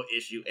no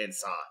issue and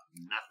saw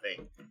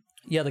nothing.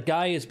 Yeah, the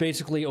guy is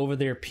basically over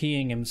there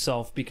peeing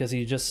himself because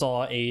he just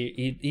saw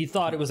he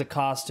thought it was a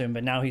costume,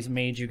 but now he's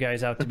made you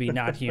guys out to be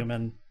not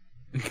human.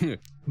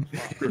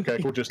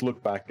 Grukek will just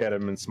look back at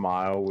him and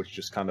smile, which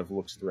just kind of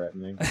looks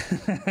threatening.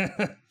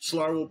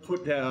 Slar will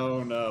put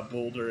down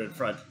Boulder in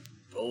front.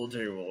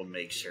 Boulder will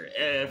make sure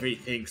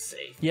everything's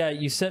safe. Yeah,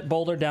 you set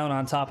Boulder down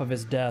on top of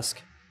his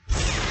desk,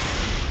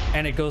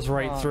 and it goes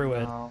right through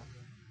it.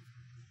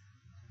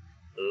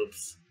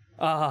 Oops.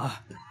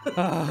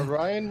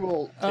 Ryan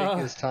will take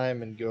his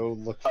time and go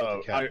look for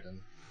the captain.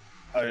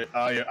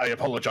 I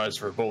apologize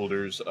for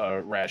Boulder's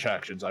rash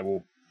actions. I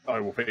will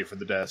pay for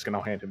the desk and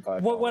I'll hand him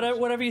 $5.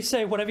 Whatever you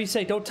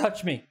say. Don't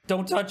touch me.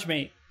 Don't touch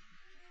me.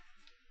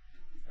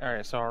 All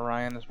right, so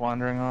Orion is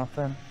wandering off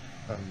then.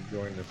 I'm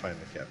going to find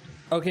the captain.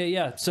 Okay,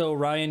 yeah. So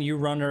Ryan, you're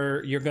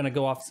gonna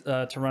go off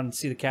to run and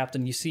see the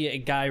captain. You see a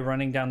guy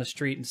running down the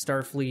street in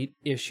Starfleet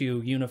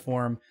issue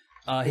uniform.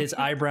 His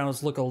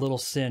eyebrows look a little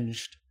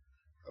singed.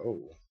 Oh,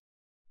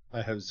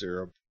 I have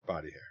 0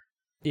 body hair.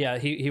 Yeah,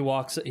 he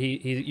walks.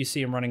 You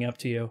see him running up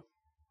to you.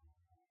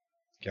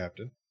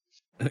 Captain.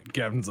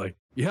 Captain's like,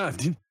 yeah,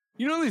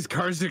 you know these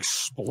cars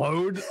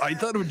explode? I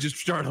thought it would just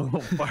start a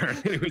little fire.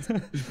 Anyways,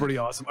 it's pretty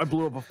awesome. I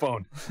blew up a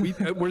phone.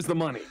 Where's the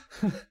money?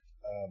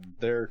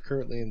 They're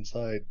currently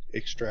inside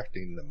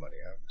extracting the money,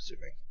 I'm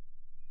assuming.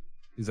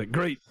 He's like,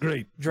 great.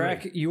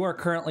 Drac, great. you are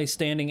currently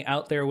standing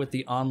out there with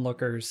the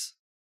onlookers.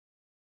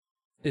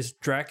 Is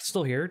Drac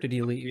still here? Did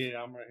he leave?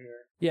 Yeah, I'm right here.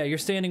 Yeah, you're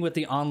standing with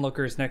the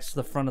onlookers next to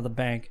the front of the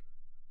bank.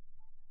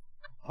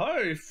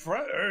 Hey,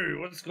 hey,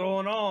 what's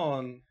going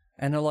on?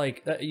 And they're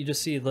like, you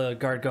just see the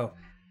guard go,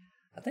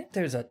 I think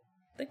there's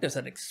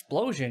an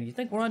explosion. You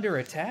think we're under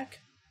attack?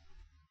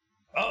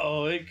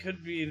 Uh-oh, it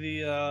could be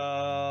the,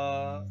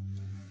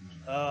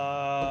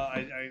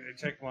 I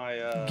checked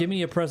my, Give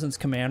me a presence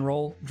command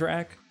roll,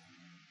 Drac.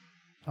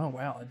 Oh,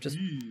 wow, I just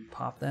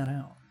popped that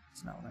out.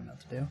 That's not what I meant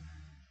to do.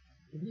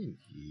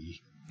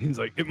 He's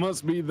like, it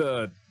must be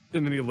the...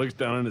 And then he looks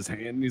down on his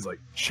hand and he's like,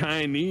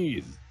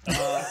 Chinese.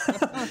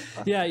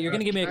 Yeah, you're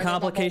going to give me a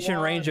complication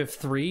range of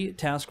 3,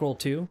 task roll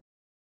 2.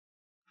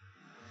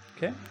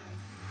 Okay.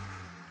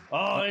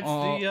 Oh, it's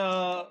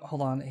the,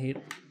 Hold on,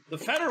 The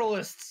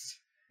Federalists!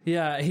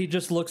 Yeah, he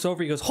just looks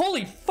over, he goes,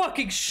 holy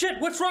fucking shit,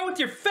 what's wrong with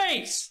your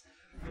face?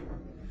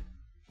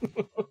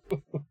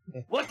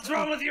 What's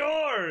wrong with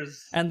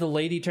yours? And the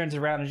lady turns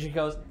around and she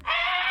goes,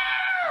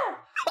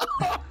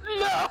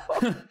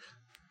 no!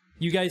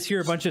 You guys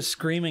hear a bunch of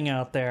screaming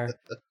out there.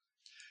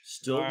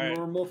 Still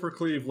normal for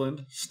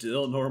Cleveland.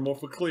 Still normal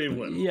for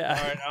Cleveland.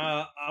 Yeah.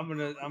 All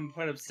right. I'm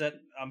quite upset.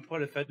 I'm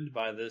quite offended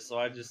by this, so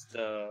I just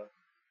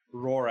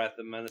roar at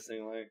them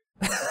menacingly.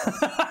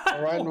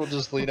 Orion will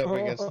just lean up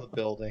against the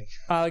building.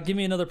 Give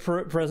me another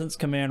presence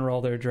command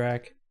roll there,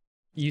 Drac.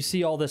 You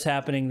see all this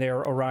happening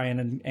there,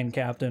 Orion and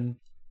Captain.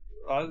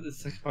 Oh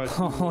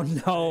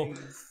no.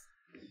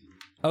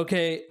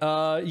 Okay.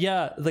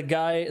 Yeah. The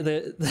guy.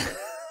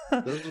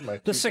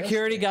 The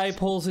security guy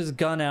pulls his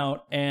gun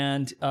out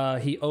and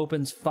he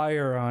opens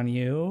fire on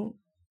you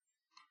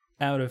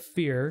out of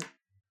fear.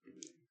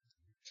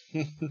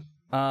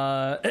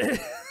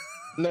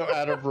 No,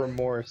 out of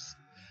remorse.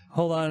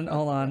 Hold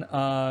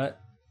on.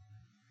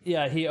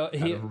 Yeah, he out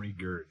of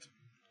regret.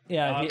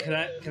 Yeah.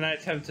 Can I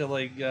attempt to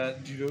like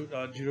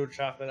judo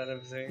chop it out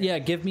of his hand? Yeah,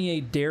 give me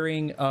a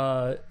daring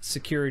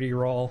security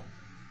roll.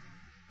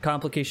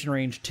 Complication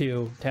range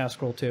 2,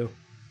 task roll 2.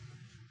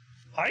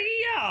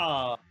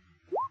 Hiya!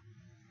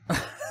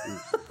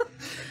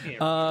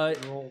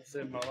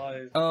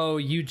 Oh,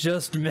 you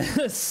just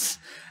miss.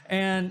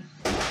 And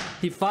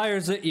he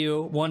fires at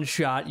you, one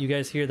shot. You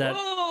guys hear that?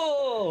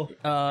 Oh!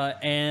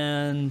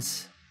 And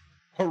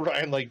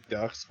Orion like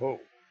ducks. Whoa.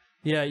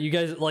 Yeah, you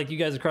guys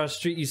across the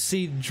street, you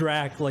see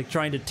Drac like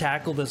trying to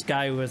tackle this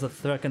guy who has a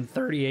fucking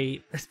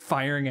 38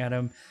 firing at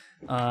him.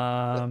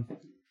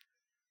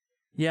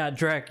 Yeah,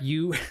 Drac,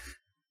 you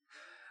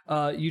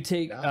you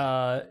take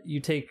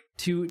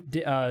 2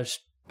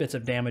 bits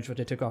of damage, which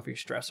I took off your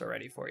stress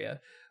already for you.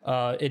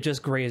 It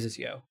just grazes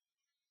you.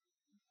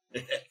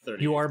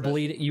 You are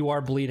bleeding. You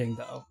are bleeding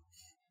though.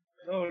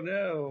 Oh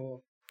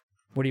no!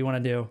 What do you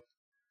want to do?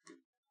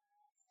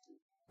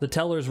 The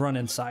tellers run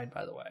inside,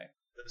 by the way.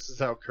 This is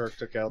how Kirk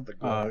took out the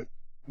gun.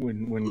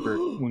 When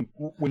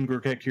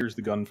Gurkek hears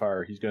the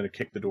gunfire, he's going to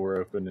kick the door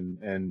open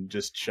and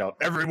just shout,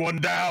 "Everyone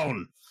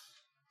down!"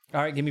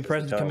 All right, give me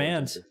present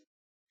commands.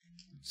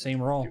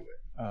 Same roll.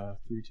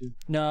 3-2.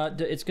 No,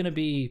 it's going to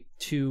be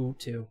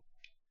 2-2.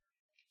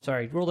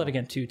 Sorry, roll that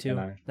again.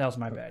 2-2. That was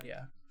my bad.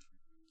 Yeah.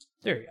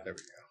 There you go. There we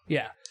go.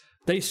 Yeah.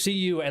 They see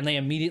you and they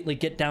immediately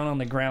get down on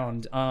the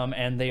ground,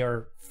 and they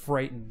are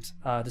frightened,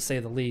 to say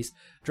the least.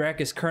 Drac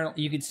is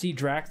currently. You can see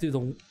Drac through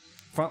the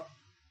front.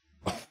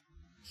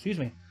 Excuse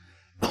me.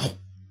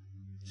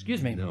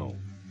 Excuse me. No.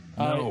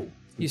 No.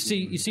 You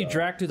see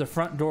Drac through the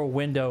front door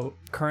window,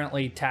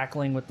 currently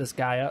tackling with this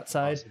guy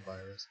outside.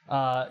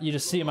 You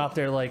just see him out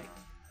there like.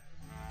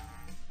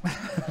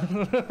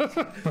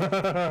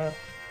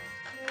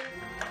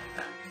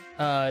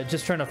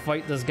 Just trying to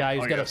fight this guy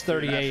who's got a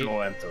 38.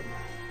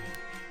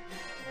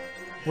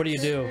 What do you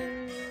do?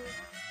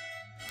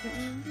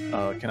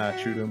 Can I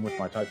shoot him with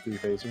my Type 3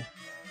 phaser?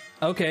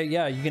 Okay,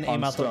 yeah, you can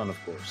aim out stun,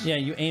 of course. Yeah,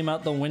 you aim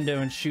out the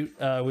window and shoot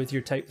with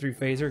your Type 3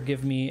 phaser.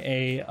 Give me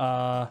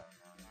a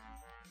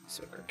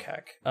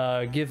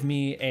give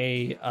me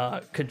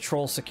a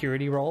control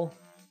security roll.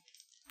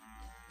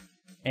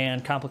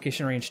 And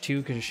complication range 2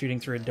 because you're shooting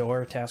through a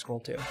door. Task roll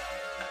 2.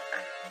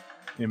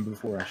 And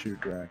before I shoot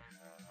Drag.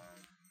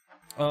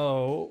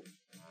 Oh.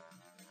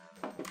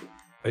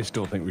 I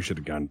still think we should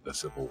have gone to the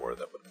Civil War.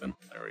 That would have been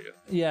hilarious.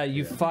 Yeah,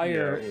 you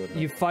fire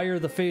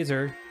the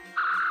phaser,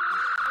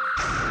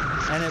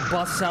 and it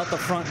busts out the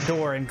front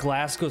door, and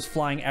glass goes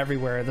flying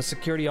everywhere. The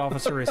security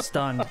officer is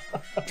stunned.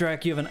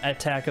 Drac, you have an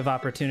attack of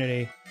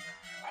opportunity.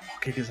 I'll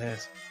kick his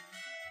ass.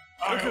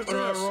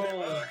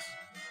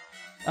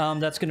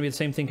 That's going to be the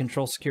same thing.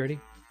 Control security.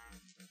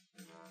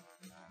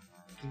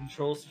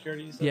 Control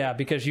security. Yeah,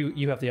 because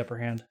you have the upper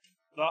hand.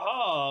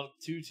 Aha!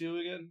 2-2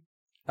 again.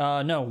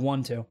 No,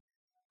 1-2.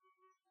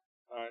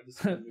 Alright,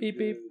 beep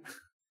beep.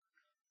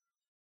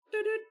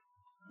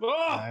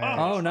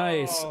 Oh,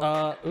 nice.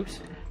 Oops.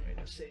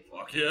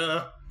 Fuck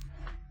yeah.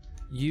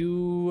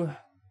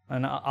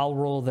 And I'll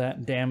roll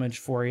that damage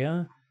for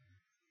you.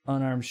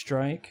 Unarmed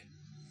strike.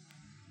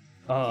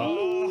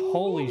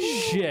 Holy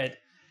shit.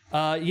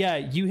 Yeah,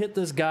 you hit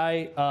this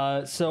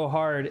guy so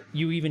hard,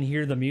 you even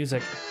hear the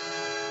music.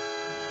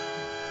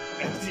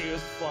 As he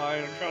goes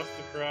flying across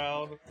the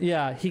crowd.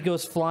 Yeah, he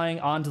goes flying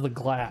onto the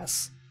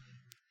glass.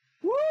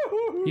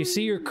 You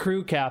see your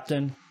crew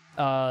captain,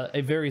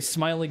 a very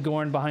smiley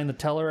Gorn behind the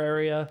teller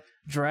area.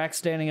 Drac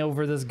standing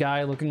over this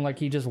guy looking like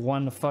he just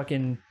won the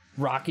fucking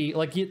Rocky.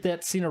 Like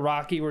that scene of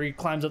Rocky where he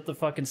climbs up the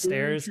fucking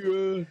stairs.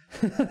 Yeah.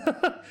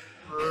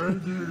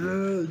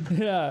 He's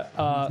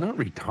not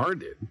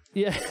retarded.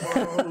 Yeah.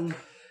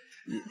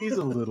 He's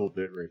a little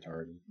bit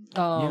retarded.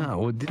 Yeah,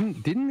 well,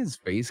 didn't his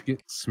face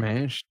get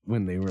smashed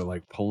when they were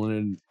like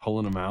pulling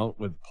him out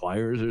with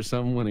pliers or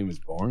something when he was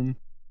born?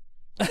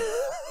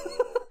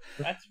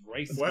 That's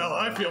racist. Well,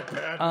 I feel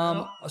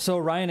bad. So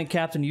Ryan and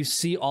Captain, you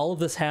see all of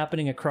this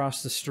happening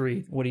across the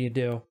street. What do you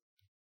do?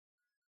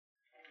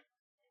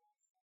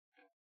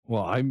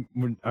 Well, I'm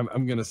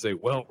gonna say,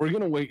 well, we're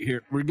gonna wait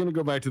here. We're gonna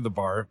go back to the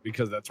bar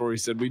because that's where we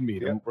said we'd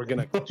meet him. We're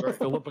gonna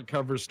fill up a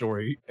cover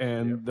story,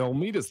 and they'll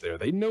meet us there.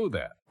 They know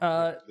that.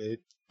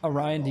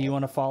 Orion, do you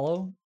want to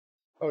follow?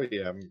 Oh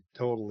yeah, I'm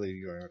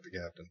totally going with the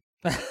captain.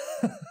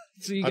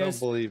 So you I guys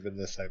don't believe in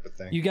this type of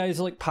thing. You guys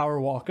like power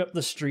walk up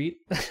the street.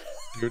 Like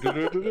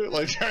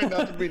trying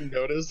not to be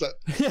noticed.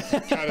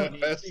 That kind of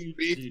best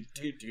speed.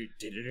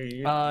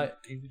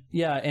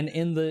 Yeah, and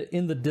in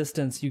the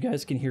distance, you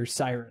guys can hear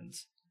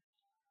sirens.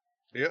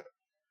 Yep.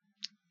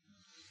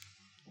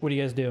 What do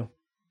you guys do?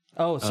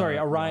 Oh, sorry,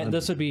 Orion.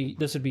 This would be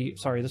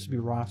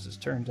Ross's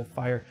turn to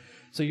fire.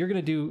 So you're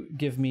gonna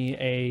give me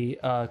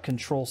a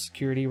control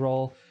security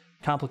roll,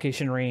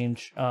 complication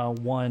range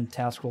 1,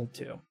 task roll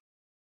 2,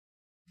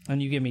 and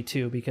you give me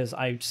 2 because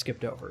I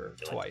skipped over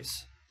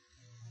twice.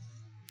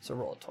 So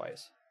roll it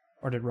twice.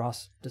 Or did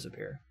Ross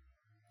disappear?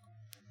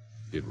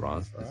 Did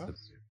Ross disappear?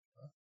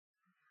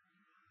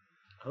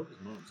 I hope his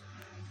mom's.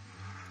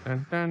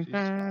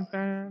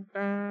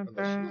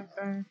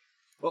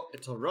 Well,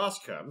 until Ross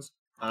comes,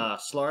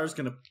 Slar's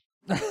gonna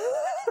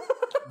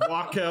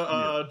walk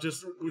out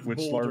just with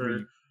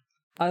Boulder.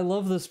 I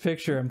love this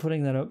picture. I'm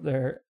putting that up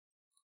there.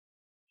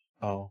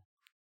 Oh.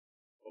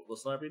 What will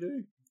Slar be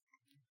doing?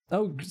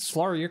 Oh,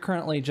 Slar, you're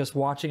currently just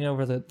watching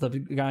over the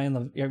guy in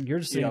the... You're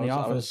just sitting in the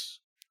office.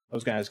 I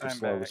was going to ask if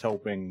Slar was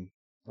helping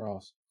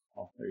Ross.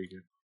 Oh, there you go.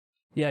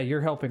 Yeah,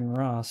 you're helping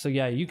Ross. So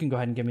yeah, you can go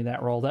ahead and give me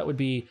that roll. That would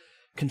be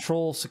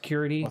control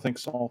security. I think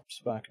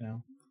Salt's back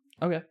now.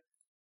 Okay.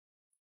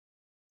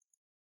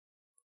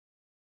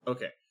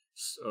 Okay,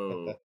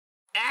 so...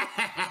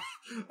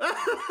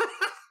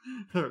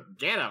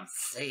 Get him,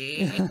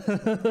 see?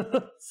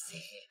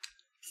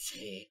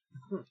 See.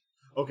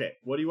 Okay,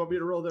 what do you want me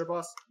to roll there,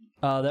 boss?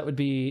 That would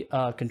be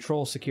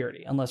control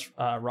security, unless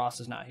Ross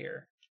is not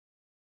here.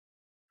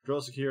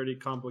 Control security,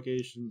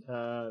 complication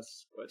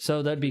task.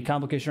 So that'd be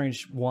complication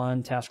range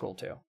 1, task roll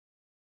 2.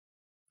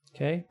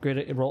 Okay,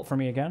 great. Roll it for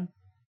me again.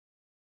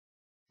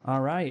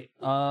 All right.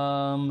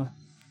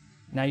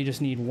 Now you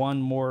just need one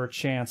more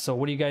chance. So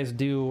what do you guys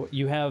do?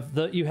 You have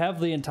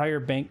the entire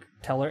bank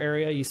teller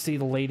area. You see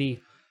the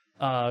lady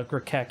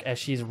Grakek as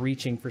she's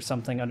reaching for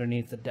something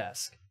underneath the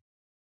desk.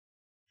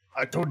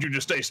 I told you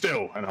to stay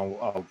still, and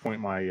I'll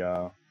point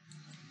my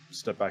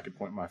step back and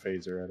point my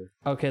phaser at her.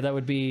 Okay, that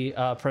would be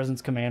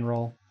presence command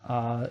roll,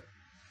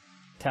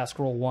 task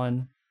roll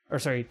 1, or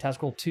sorry,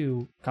 task roll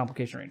 2,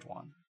 complication range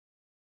 1.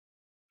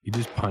 You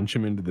just punch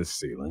him into the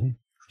ceiling.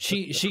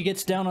 She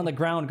gets down on the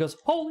ground and goes,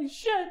 "Holy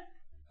shit!"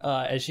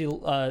 As she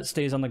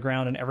stays on the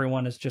ground, and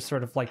everyone is just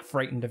sort of like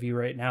frightened of you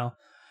right now.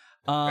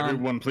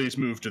 Everyone, please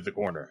move to the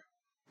corner.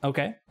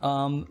 Okay.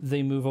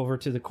 They move over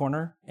to the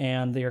corner,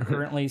 and they are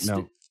currently...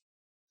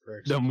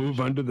 They'll move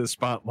under the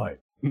spotlight.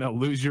 Now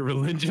lose your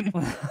religion.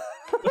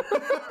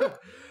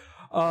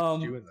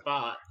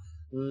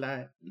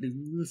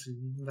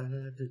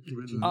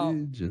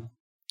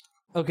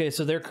 Okay,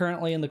 so they're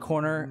currently in the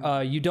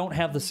corner. You don't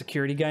have the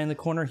security guy in the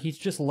corner. He's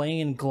just laying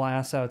in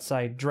glass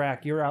outside.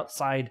 Drac, you're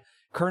outside,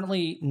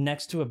 currently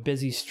next to a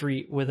busy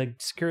street with a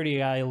security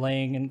guy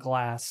laying in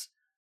glass.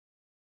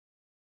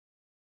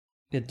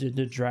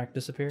 Did Drac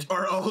disappear?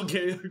 Are all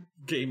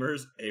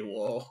gamers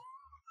AWOL?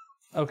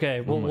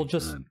 Okay, well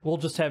we'll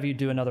just have you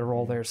do another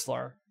roll there,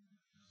 Slar.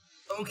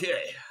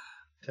 Okay.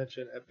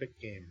 Attention, epic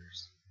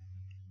gamers.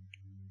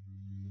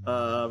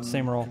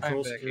 Same roll.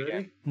 Control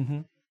security. Mm-hmm.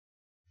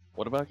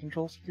 What about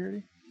control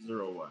security?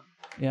 0-1.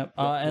 Yep.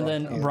 And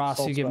then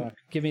Ross, you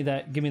give me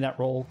that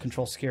roll,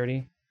 control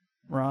security,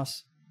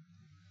 Ross.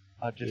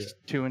 Just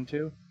 2 and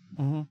 2.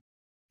 Mm-hmm.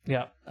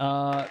 Yeah.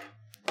 All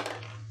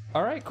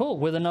right. Cool.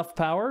 With enough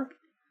power.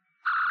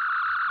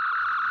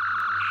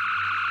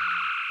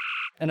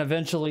 And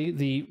eventually,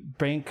 the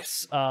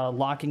bank's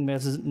locking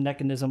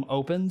mechanism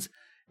opens,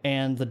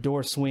 and the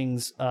door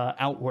swings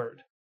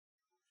outward.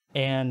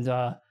 And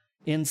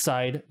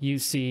inside, you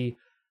see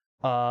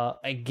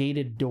a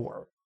gated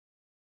door.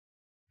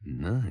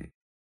 Nice.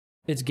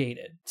 It's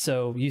gated.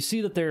 So you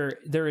see that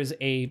there is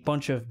a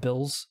bunch of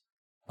bills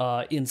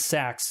in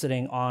sacks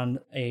sitting on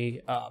a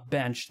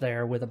bench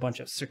there with a bunch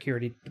of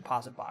security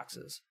deposit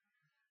boxes.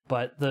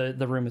 But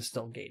the room is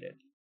still gated.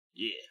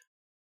 Yeah.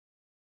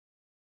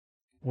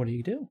 What do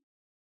you do?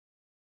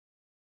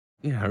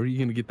 Yeah, how are you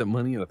going to get that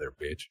money out of there,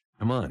 bitch?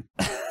 Come on.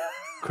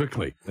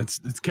 Quickly. It's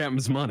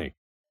Captain's money.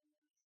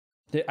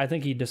 I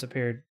think he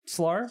disappeared.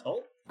 Slar?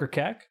 Oh.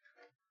 Grakek?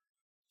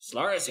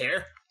 Slar is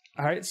here.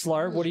 All right,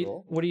 Slar,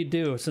 what do you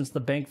do since the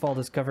bank vault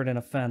is covered in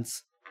a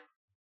fence?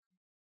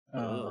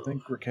 I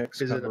think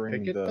Grakek's Is it a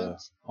covering picket the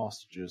fence?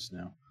 hostages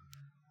now.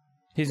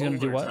 He's going to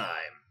do what?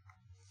 Overtime.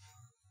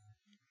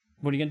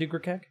 What are you going to do,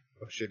 Grakek?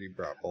 Oh shit, he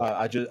brought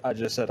I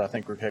just said I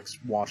think Grakek's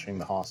watching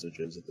the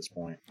hostages at this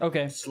point.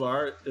 Okay.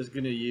 Slar is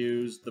going to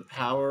use the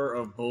power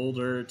of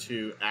Boulder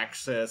to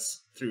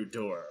access through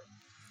door.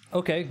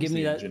 Okay, give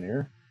me that.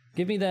 Engineer.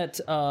 Give me that.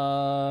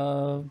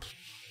 What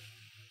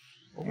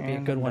would be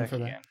a good one for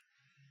that? Again.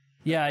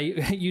 Yeah,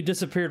 you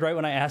disappeared right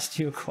when I asked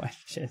you a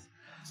question.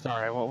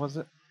 Sorry, what was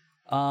it?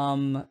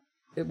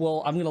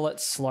 Well, I'm gonna let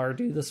Slar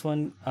do this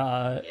one. Yes.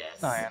 Oh,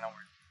 yeah, no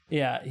worries.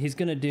 Yeah, he's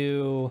gonna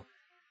do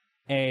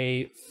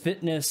a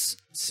fitness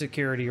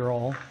security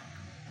roll.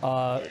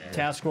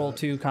 Task roll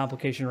 2,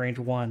 complication range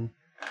 1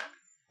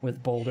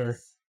 with Boulder.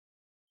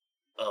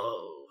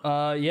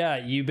 Oh.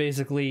 Yeah, you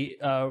basically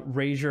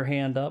raise your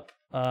hand up.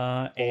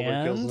 Boulder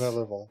And kills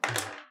another Vol.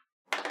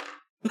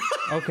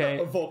 okay.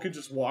 A Vulcan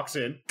just walks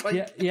in.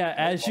 Yeah.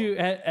 As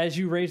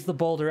you raise the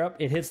boulder up,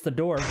 it hits the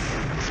door,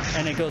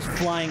 and it goes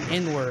flying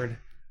inward,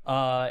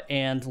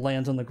 and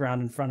lands on the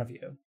ground in front of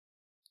you.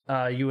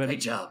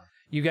 Great job.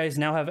 You guys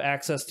now have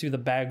access to the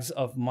bags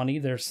of money.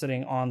 They're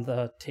sitting on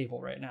the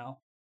table right now.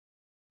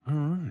 All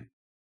right.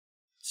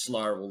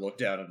 Slar will look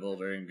down at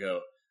Boulder and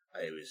go,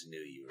 I always knew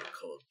you were a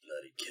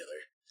cold-blooded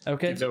killer.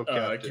 Okay.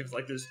 Gives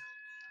like this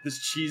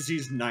cheesy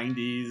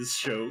 90s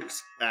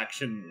shows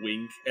action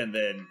wink, and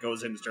then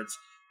goes in and starts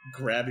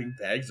grabbing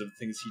bags of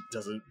things he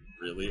doesn't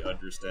really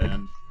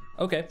understand.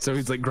 Okay. So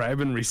he's like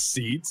grabbing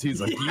receipts.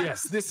 He's like,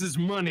 yes, this is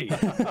money.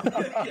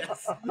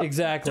 Yes.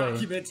 Exactly.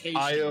 Documentation.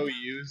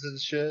 IOUs and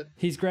shit.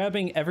 He's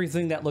grabbing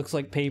everything that looks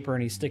like paper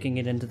and he's sticking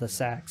it into the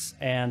sacks.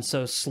 And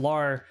so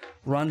Slar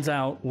runs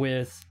out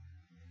with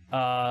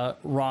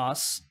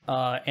Ross,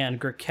 and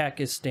Grkek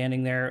is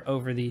standing there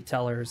over the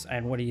tellers.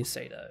 And what do you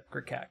say to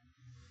Grkek?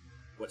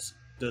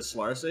 Does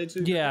Slar say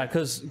to? Yeah,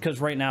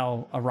 because right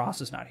now Ross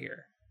is not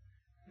here.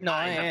 No,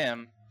 I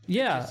am.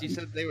 Yeah. You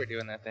said they were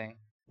doing that thing.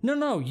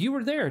 No, you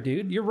were there,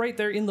 dude. You're right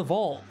there in the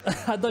vault.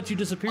 I thought you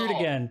disappeared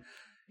again.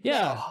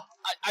 Yeah.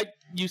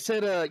 You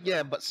said,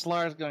 yeah, but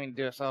Slar's going to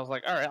do it, so I was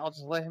like, all right, I'll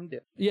just let him do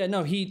it. Yeah,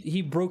 no,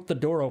 he broke the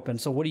door open,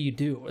 so what do you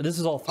do? This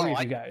is all three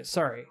of you guys.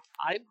 Sorry.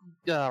 I'd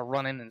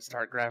run in and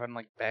start grabbing,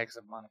 like, bags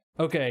of money.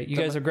 Okay, you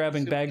guys are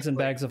grabbing bags and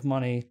bags of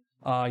money.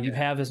 You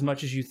have as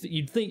much as you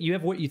think. You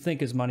have what you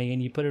think is money,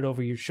 and you put it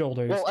over your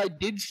shoulders. Well, I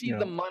did see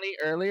the money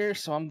earlier,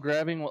 so I'm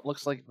grabbing what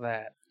looks like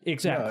that.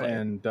 Exactly. Yeah,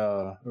 and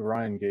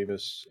Ryan gave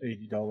us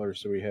 $80,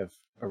 so we have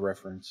a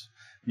reference.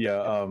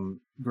 Yeah,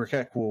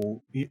 Grkek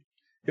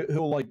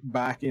he'll like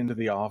back into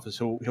the office.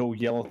 He'll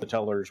yell at the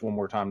tellers one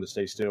more time to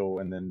stay still,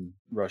 and then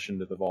rush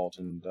into the vault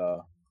and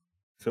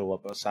fill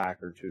up a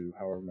sack or two,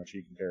 however much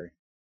he can carry.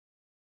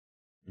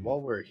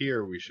 While we're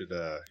here, you should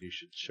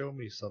show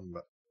me some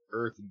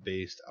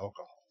earth-based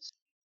alcohols.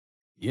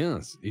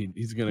 Yes,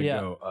 he's gonna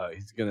go.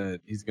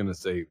 He's gonna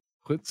say,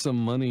 put some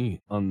money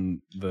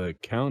on the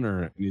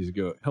counter, and he's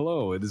go,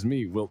 hello, it is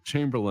me, Wilt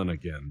Chamberlain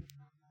again.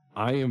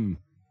 I am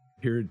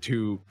here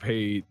to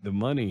pay the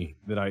money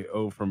that I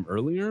owe from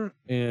earlier,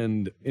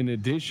 and in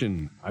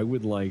addition, I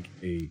would like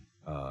a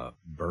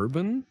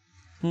bourbon.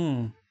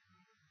 Yeah.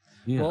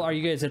 Well, are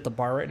you guys at the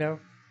bar right now?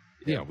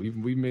 Yeah,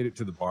 we made it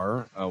to the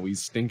bar. We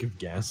stink of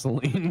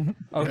gasoline.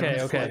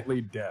 Okay.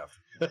 Slightly deaf.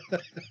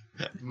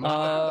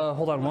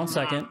 Hold on one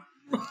second.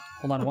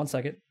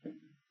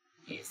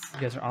 You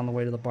guys are on the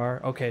way to the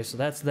bar. Okay, so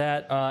that's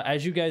that.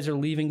 As you guys are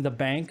leaving the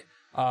bank,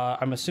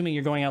 I'm assuming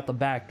you're going out the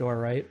back door,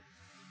 right?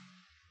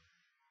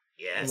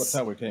 Yes. Well, that's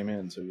how we came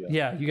in, so yeah.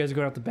 Yeah, you guys are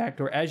going out the back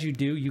door. As you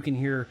do, you can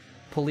hear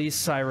police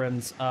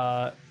sirens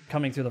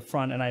coming through the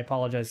front, and I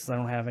apologize because I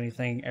don't have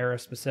anything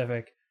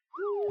era-specific.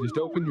 Just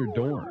open your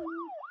door.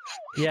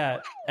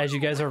 Yeah, as you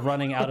guys are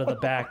running out of the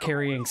back,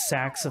 carrying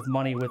sacks of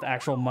money with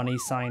actual money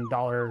sign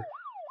dollar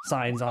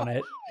signs on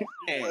it.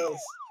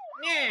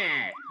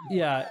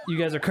 Yeah, you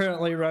guys are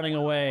currently running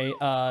away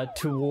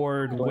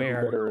toward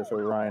where? Better if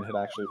Orion had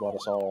actually bought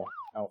us all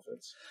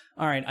outfits.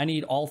 All right, I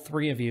need all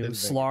three of you,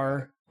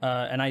 Slar,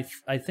 and I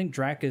think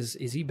Drac is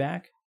he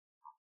back?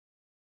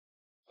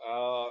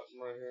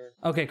 Right here.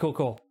 Okay,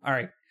 cool. All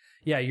right,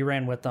 yeah, you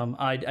ran with them.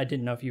 I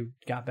didn't know if you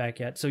got back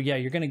yet. So yeah,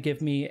 you're gonna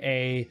give me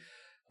a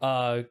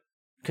a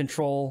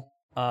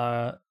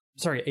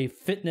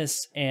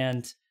fitness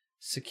and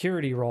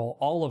security roll,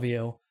 all of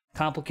you.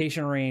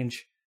 Complication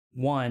range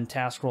 1,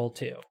 task roll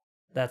 2.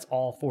 That's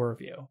all 4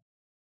 of you.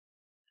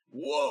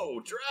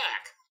 Whoa, Drac!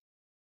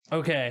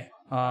 Okay,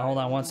 hold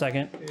on one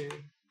second.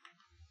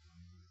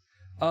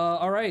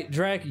 All right,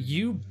 Drac,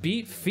 you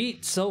beat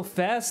feet so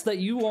fast that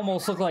you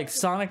almost look like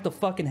Sonic the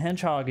fucking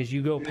Hedgehog as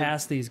you go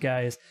past these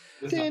guys.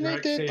 This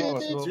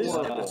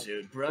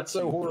episode brought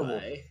so horrible.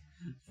 by-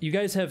 You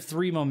guys have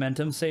 3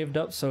 momentum saved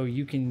up, so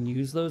you can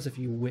use those if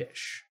you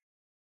wish.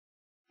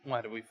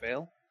 Why do we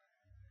fail?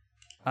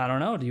 I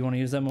don't know. Do you want to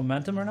use that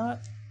momentum or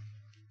not?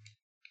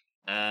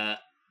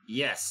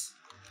 Yes.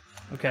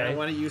 Okay. I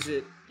want to use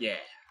it. Yeah.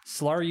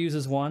 Slar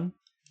uses 1.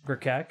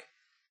 Grkek.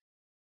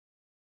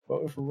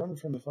 Well, if we're running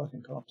from the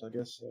fucking cops, I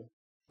guess so.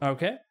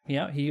 Okay.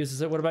 Yeah, he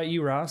uses it. What about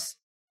you, Ross?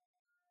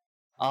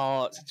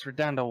 Since we're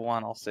down to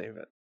 1, I'll save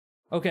it.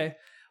 Okay.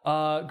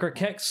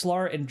 Grkek,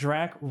 Slar, and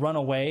Drac run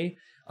away.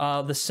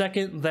 The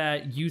second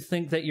that you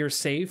think that you're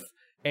safe,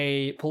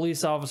 a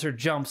police officer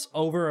jumps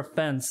over a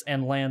fence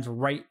and lands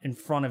right in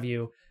front of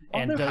you,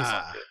 and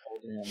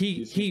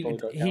he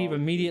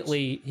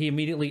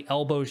immediately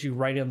elbows you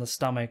right in the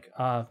stomach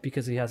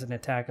because he has an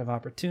attack of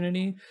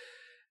opportunity.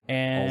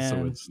 And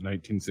Also, it's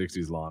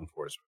 1960s law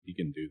enforcement. He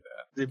can do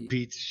that. It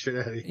beats shit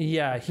out of you.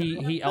 Yeah,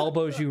 he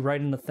elbows you right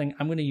in the thing.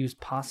 I'm going to use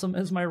possum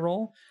as my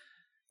roll.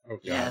 Oh,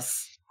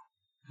 Yes.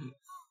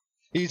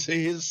 His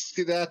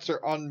stats are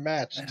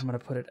unmatched. I'm gonna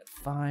put it at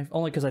 5,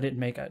 only because I didn't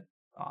make an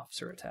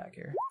officer attack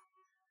here.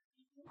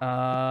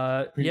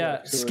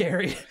 Yeah,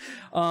 scary.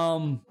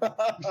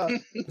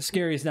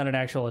 Scary is not an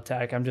actual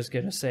attack. I'm just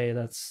gonna say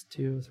that's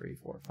 2, 3,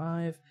 4,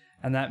 5,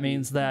 and that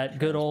means that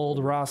good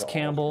old Ross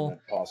Campbell,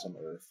 Possum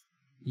Earth.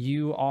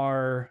 you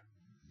are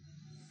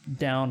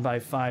down by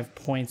 5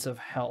 points of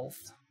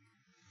health.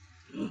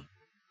 All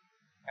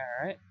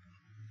right.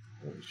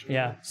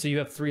 Yeah, so you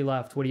have 3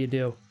 left. What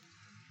do?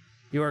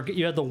 You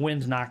had the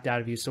wind knocked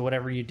out of you, so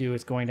whatever you do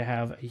is going to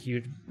have a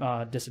huge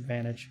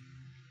disadvantage.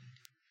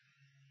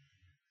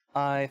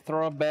 I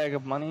throw a bag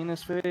of money in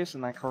his face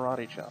and I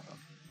karate chop him.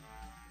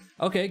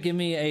 Okay, give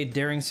me a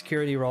daring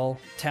security roll,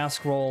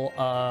 task roll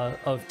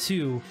of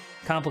 2,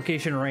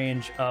 complication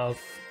range of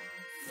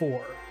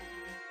 4.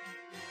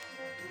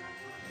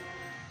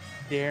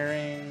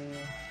 Daring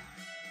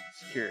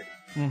security.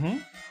 Mm-hmm.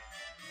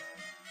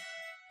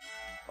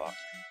 Fuck.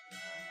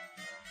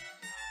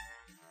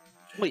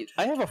 Wait,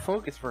 I have a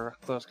focus for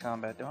close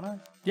combat, don't I?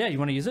 Yeah, you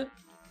want to use it?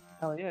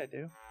 Hell yeah, I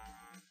do.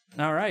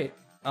 All right.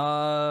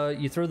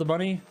 You throw the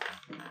bunny.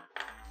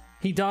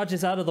 He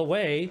dodges out of the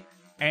way,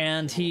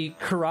 and he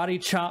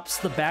karate chops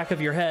the back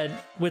of your head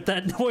with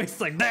that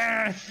noise, like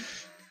there.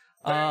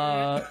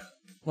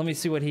 Let me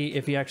see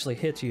if he actually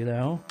hits you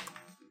though.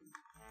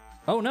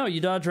 Oh no, you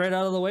dodge right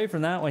out of the way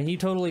from that one. He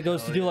totally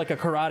goes to do like a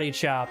karate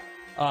chop,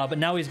 but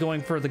now he's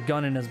going for the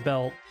gun in his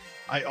belt.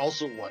 I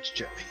also watch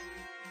Jimmy.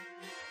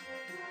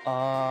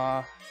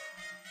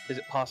 Is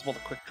it possible to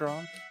quick draw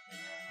him?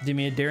 Give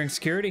me a daring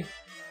security.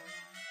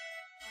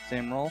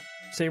 Same roll?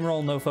 Same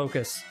roll, no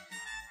focus.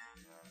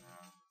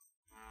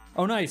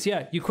 Oh, nice.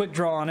 Yeah, you quick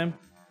draw on him.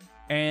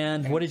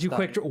 And what did you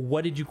quick draw?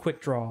 What did you quick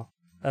draw?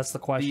 That's the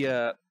question.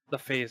 The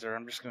phaser.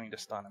 I'm just going to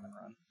stun him and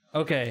run.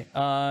 Okay.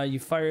 You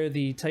fire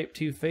the Type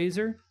 2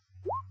 phaser.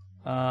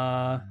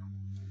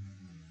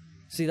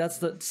 See,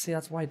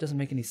 that's why it doesn't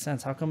make any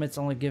sense. How come it's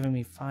only giving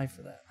me 5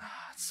 for that?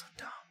 It's so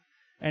dumb.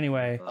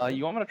 Anyway.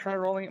 You want me to try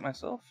rolling it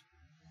myself?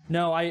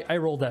 No, I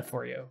rolled that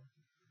for you.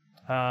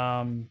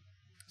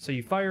 So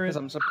you fire it. Because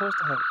I'm supposed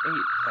to have 8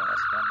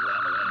 fast.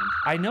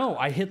 I know.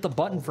 I hit the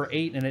button for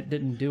 8 and it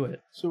didn't do it.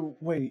 So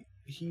wait,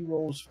 he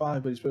rolls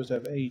 5, but he's supposed to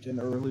have 8. And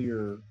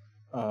earlier,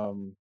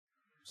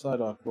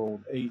 Psyduck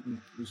rolled 8 and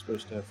he's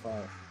supposed to have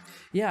 5.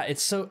 Yeah,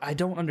 it's so I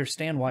don't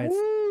understand why it's.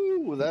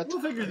 Woo, that's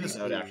We'll figure this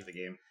out after the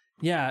game.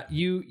 Yeah,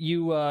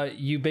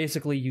 you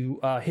basically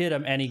hit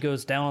him and he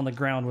goes down on the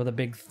ground with a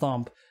big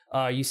thump.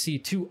 You see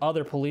 2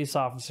 other police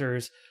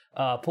officers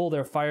pull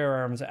their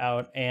firearms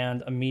out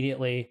and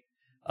immediately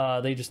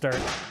they just start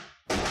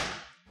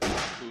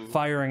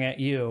firing at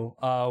you.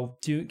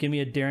 Give me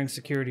a daring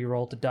security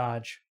roll to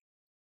dodge.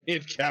 Me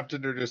and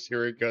Captain are just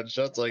hearing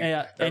gunshots like.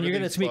 Yeah, and you're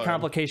gonna be fine.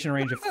 complication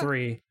range of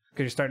 3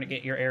 because you're starting to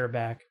get your air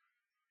back.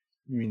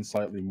 You mean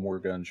slightly more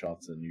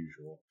gunshots than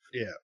usual?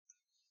 Yeah.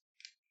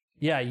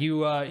 Yeah,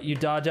 you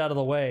dodge out of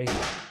the way,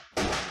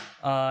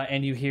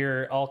 and you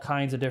hear all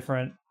kinds of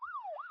different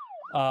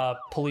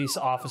police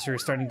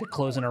officers starting to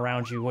close in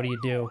around you. What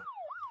do?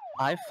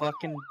 I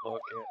fucking book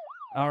it.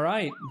 All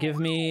right, give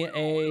me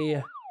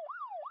a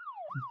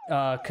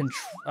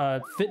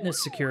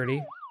fitness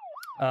security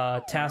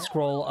task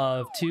roll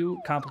of 2,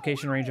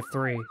 complication range of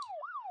 3.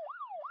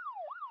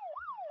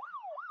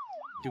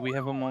 Do we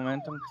have a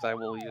momentum? Because I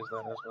will use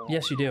that as well.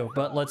 Yes, you do.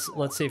 But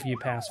let's see if you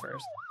pass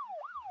first.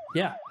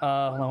 Yeah.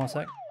 Hold on one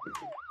sec.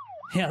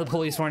 Yeah, the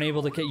police weren't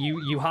able to get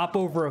you. You hop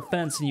over a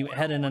fence and you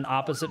head in an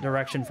opposite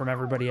direction from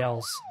everybody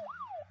else.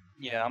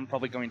 Yeah, I'm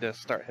probably going to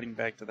start heading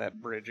back to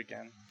that bridge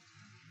again.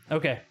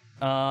 Okay.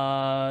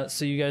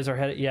 So you guys are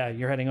headed. Yeah,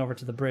 you're heading over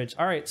to the bridge.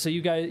 All right. So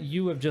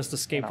you have just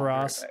escaped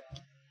Ross.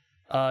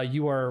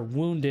 You are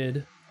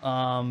wounded,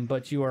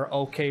 but you are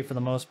okay for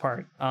the most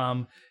part.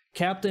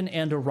 Captain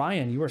and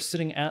Orion, you are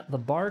sitting at the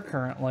bar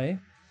currently.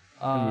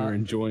 And we're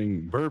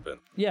enjoying bourbon.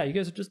 Yeah, you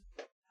guys are just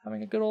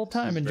having a good old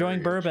time,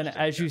 enjoying bourbon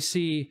as you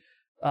see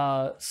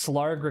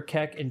Slarg,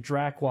 Rakek, and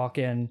Drac walk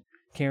in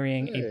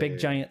carrying a big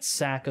giant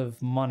sack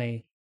of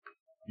money.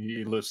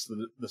 He lifts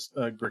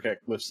Grikek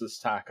lifts the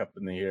sack up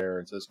in the air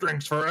and says,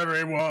 "Drinks for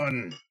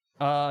everyone."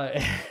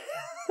 The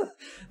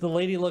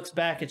lady looks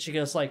back and she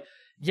goes like,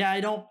 "Yeah,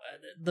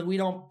 we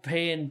don't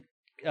pay in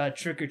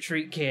trick or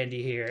treat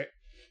candy here."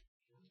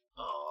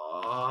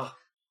 Aww.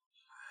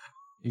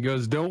 He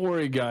goes, "Don't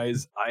worry,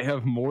 guys. I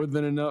have more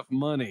than enough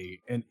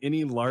money, and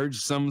any large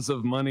sums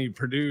of money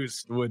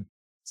produced would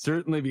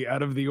certainly be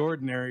out of the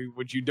ordinary,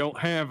 which you don't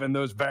have in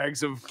those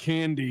bags of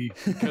candy,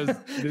 because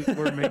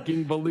we're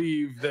making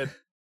believe that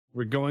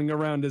we're going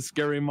around as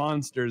scary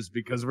monsters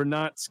because we're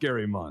not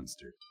scary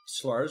monsters."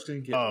 Slar's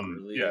gonna get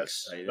really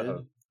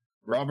excited.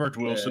 Robert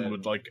Wilson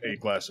would like a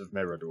glass of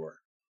Meridor.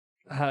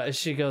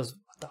 She goes,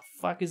 "What the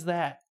fuck is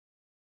that?"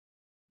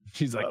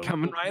 She's like,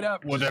 "Coming right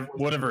up."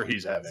 Whatever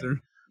he's having.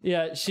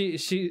 Yeah, she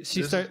This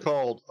starts is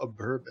called a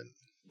bourbon.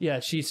 Yeah,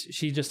 she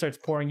just starts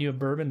pouring you a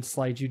bourbon,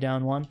 slides you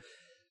down one.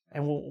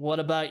 And what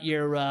about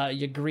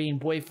your green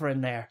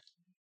boyfriend there?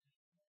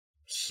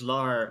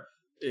 Slar,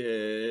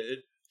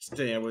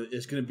 Stan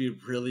is going to be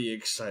really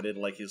excited,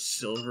 like his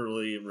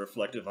silverly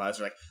reflective eyes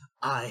are like,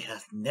 I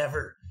have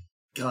never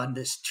gone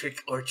this trick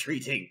or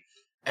treating,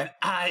 and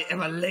I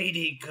am a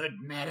lady, good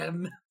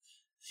madam.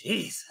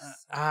 Jesus.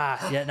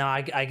 Yeah, no,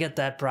 I get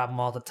that problem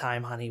all the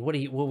time, honey. What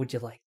would you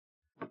like?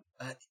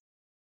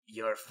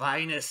 Your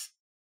finest.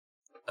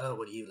 Oh,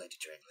 what do you like to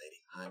drink,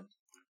 lady?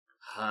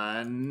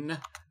 Hun?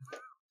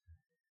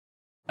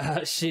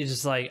 She's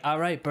just like, all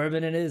right,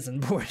 bourbon it is,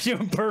 and pours you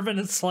a bourbon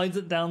and slides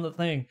it down the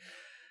thing.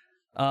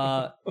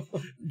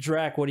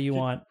 Drac, what do you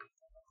want?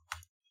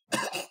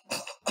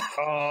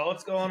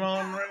 What's going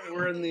on?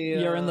 We're in the.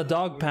 You're in the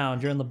dog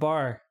pound. You're in the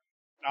bar.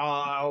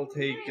 I'll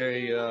take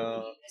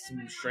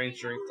some strange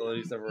drink the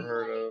lady's never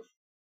heard of.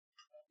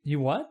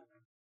 You what?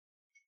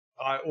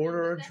 I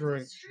order a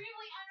drink.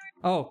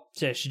 Oh,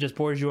 yeah, she just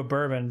pours you a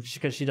bourbon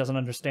because she doesn't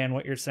understand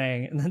what you're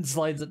saying, and then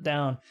slides it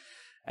down,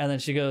 and then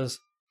she goes,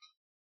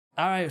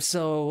 "All right,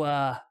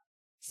 so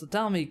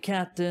tell me,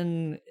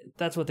 Captain,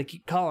 that's what they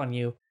keep calling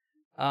you.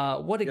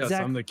 What exactly?"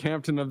 Yes, I'm the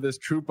captain of this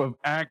troop of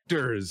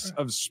actors,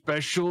 of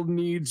special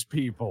needs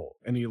people.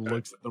 And he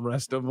looks at the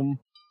rest of them.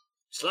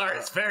 Slar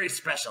is very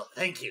special.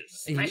 Thank you.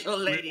 Special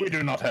lady. We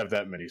do not have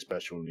that many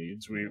special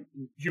needs. We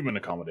human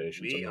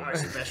accommodations. We are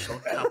special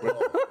couple.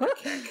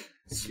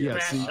 Yeah,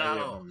 see,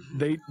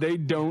 they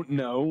don't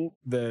know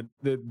that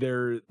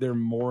they're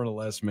more or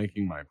less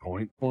making my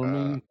point for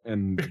me,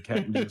 and the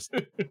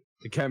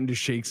captain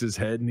just shakes his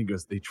head and he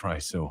goes, "They try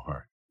so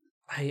hard."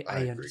 I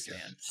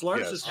understand.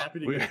 Slar's is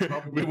happy to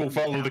get we will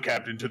follow the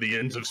captain to the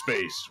ends of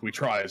space. We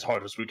try as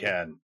hard as we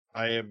can.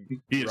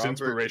 He is Robert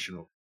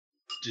inspirational.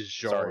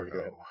 Sorry, go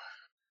ahead.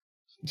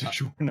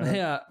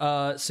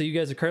 Yeah, so you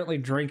guys are currently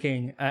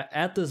drinking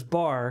at this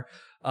bar.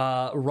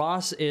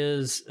 Ross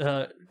is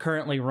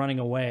currently running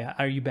away.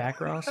 Are you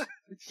back, Ross?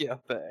 Yeah,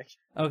 back.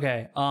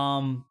 Okay.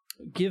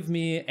 Give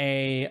me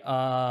a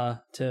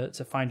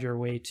to find your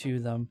way to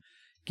them.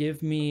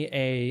 Give me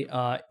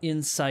a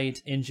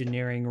insight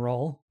engineering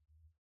roll.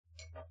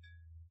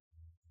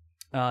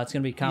 It's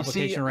gonna be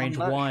complication range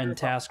 1,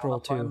 task roll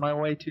 2. Find my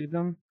way to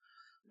them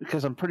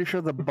because I'm pretty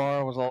sure the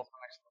bar was also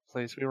next to the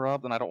place we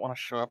robbed, and I don't want to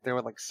show up there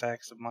with like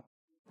sacks of money.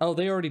 Oh,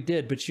 they already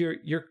did, but you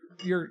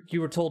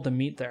were told to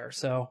meet there,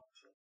 so.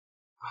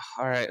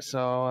 All right,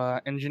 so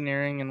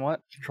engineering and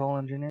what? Control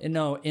engineering?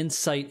 No,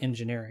 insight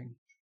engineering.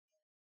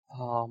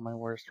 Oh, my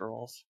worst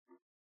rolls.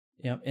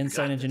 Yep,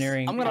 insight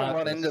engineering. I'm gonna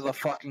run into the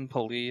fucking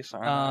police.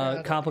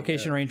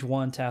 Complication range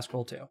 1, task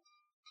roll 2.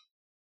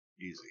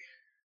 Easy.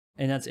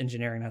 And that's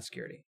engineering, not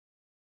security.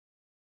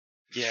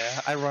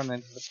 Yeah, I run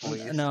into the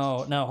police.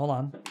 No, hold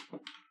on.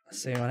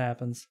 Let's see what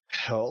happens.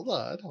 Hold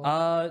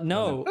on.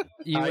 No,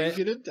 I'm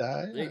gonna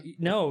die.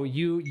 No,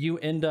 you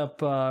end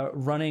up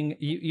running.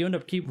 You end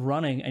up keep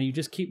running, and you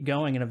just keep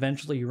going, and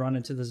eventually you run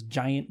into this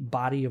giant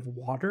body of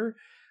water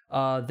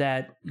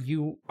that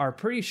you are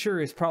pretty sure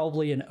is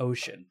probably an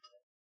ocean.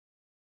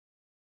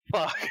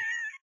 Fuck.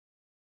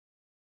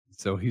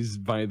 So he's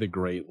by the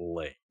Great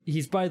Lake.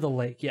 He's by the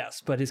lake,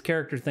 yes, but his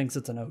character thinks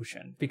it's an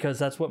ocean because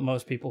that's what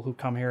most people who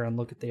come here and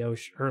look at the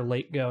ocean or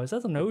lake go. Is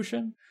that an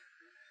ocean?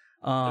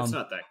 That's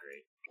not that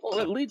great. Well,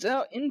 it leads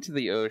out into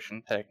the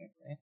ocean,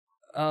 technically.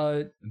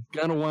 It's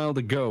got a while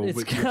to go.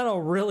 It's got a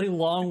really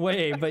long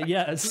way, but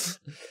yes.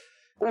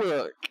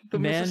 Look,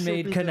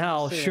 man-made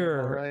canal,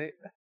 sure.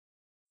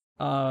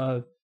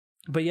 Right?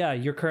 But yeah,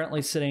 you're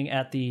currently sitting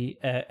at the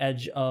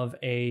edge of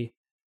a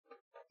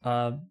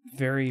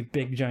very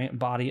big, giant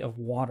body of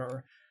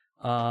water.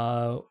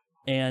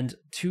 And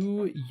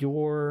to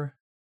your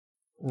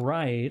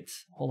right,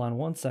 hold on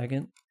one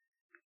second.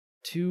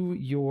 To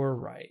your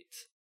right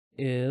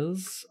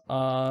is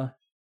looks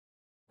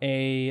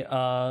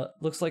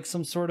like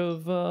some sort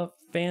of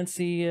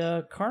fancy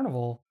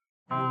carnival.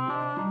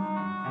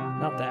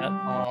 Not that.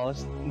 Oh, this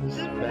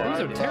is bad.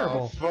 These are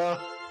terrible.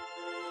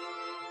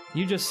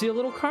 You just see a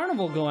little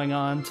carnival going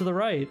on to the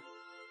right.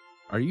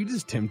 Are you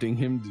just tempting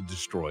him to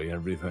destroy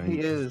everything?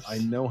 He is. I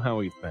know how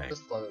he thinks.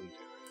 Just let him do it.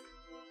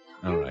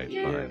 All right,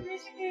 fine.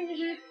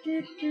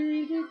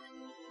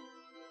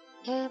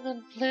 Come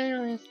and play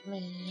with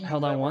me.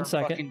 Hold on one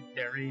second. Fucking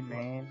dairy,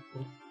 man.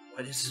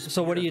 What is this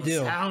So what do you do?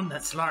 sound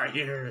that Slar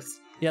hears?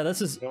 Yeah,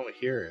 this is. You don't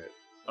hear it.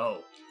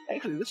 Oh.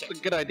 Actually, this is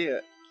a good idea.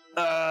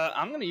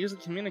 I'm gonna use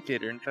the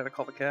communicator and try to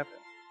call the captain.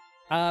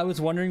 I was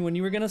wondering when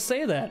you were gonna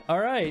say that. All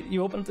right,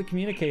 you open up the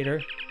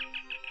communicator,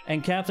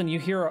 and Captain, you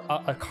hear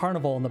a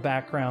carnival in the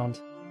background.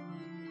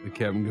 The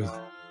captain goes,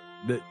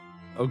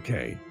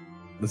 okay,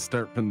 let's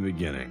start from the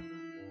beginning.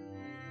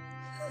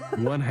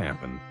 What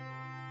happened?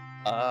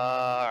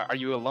 Are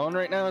you alone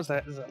right now? Is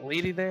that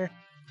lady there?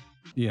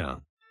 Yeah.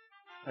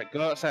 Alright,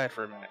 go outside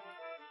for a minute.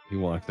 He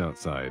walked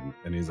outside,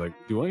 and he's like,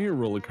 do I hear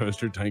Roller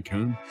Coaster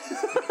Tycoon?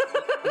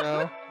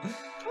 No.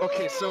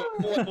 Okay, so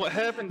what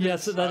happened?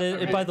 Yes, that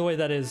is. By the way,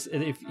 that is.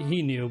 If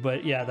he knew,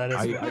 but yeah, that is.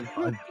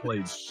 I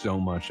played so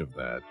much of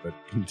that, but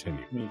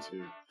continue. Me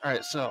too.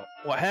 Alright, so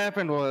what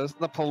happened was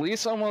the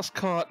police almost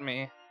caught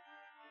me,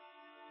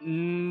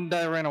 and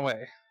I ran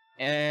away.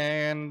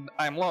 And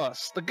I'm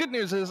lost. The good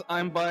news is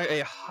I'm by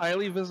a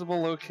highly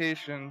visible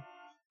location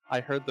I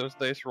heard those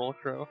dice roll,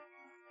 Crow.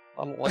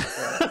 I don't like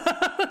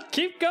that.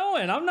 Keep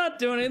going. I'm not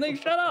doing anything.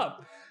 Shut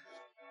up.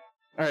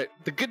 All right.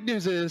 The good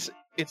news is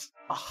it's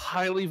a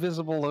highly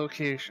visible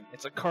location.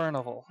 It's a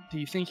carnival. Do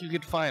you think you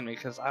could find me?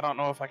 Because I don't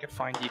know if I could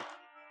find you.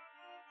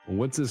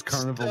 What's this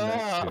carnival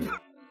next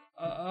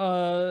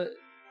to?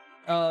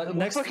 It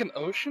Next, looks like an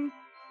ocean.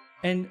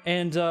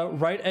 and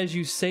right as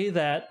you say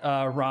that,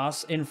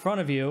 Ross, in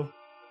front of you,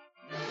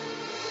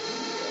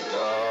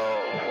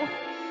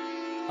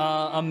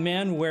 a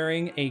man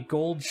wearing a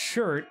gold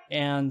shirt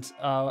and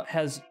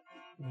has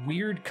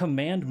weird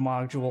command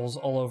modules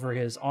all over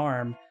his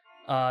arm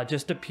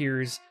just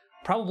appears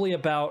probably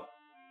about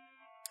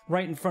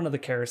right in front of the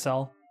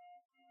carousel.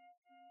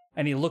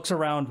 And he looks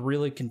around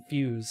really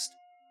confused.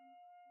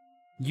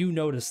 You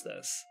notice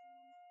this.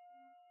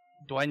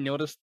 Do I know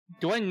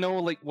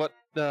like what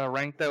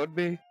rank that would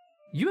be?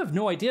 You have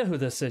no idea who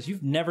this is.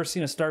 You've never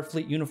seen a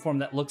Starfleet uniform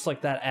that looks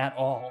like that at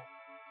all.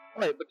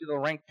 Right, but do the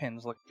rank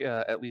pins look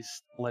at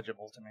least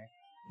legible to me?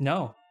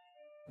 No.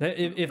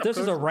 If this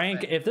is a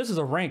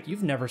rank,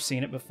 you've never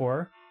seen it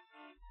before.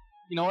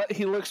 You know what?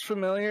 He looks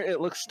familiar. It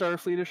looks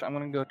Starfleetish. I'm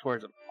gonna go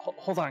towards him.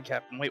 Hold on,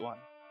 Captain. Wait one.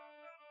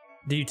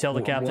 Do you tell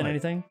the captain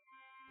anything?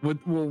 I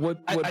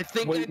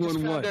think I just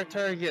found our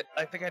target.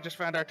 I think I just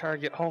found our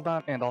target. Hold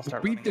on, and I'll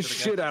start. Beat the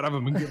shit out of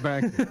him and get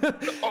back.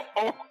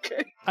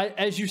 Okay.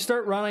 As you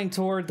start running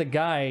toward the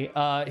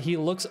guy, he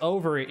looks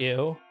over at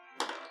you.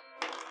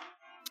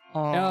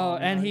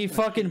 And he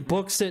fucking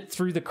books it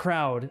through the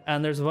crowd,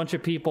 and there's a bunch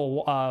of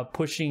people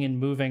pushing and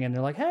moving, and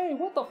they're like, "Hey,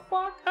 what the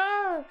fuck?"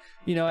 Ah!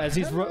 You know, as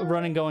he's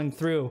running, going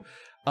through.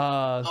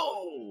 Yeah,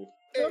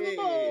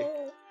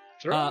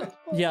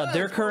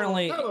 they're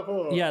currently.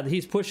 Yeah,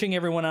 he's pushing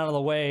everyone out of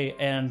the way,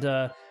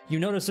 and you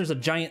notice there's a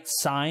giant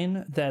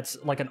sign that's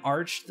like an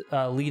arch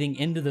leading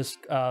into this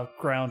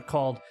ground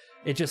called.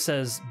 It just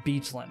says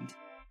Beachland.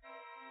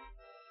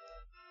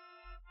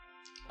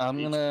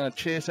 I'm gonna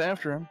chase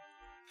after him.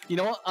 You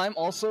know what? I'm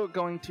also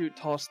going to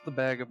toss the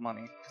bag of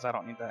money, because I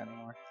don't need that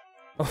anymore.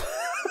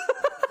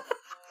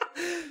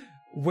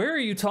 Where are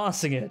you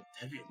tossing it?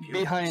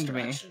 Behind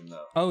me.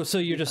 Oh, so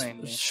you're just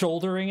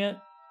shouldering it?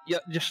 Yeah,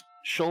 just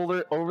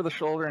shoulder over the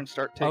shoulder and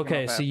start taking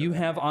Okay, so you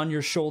have on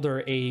your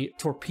shoulder a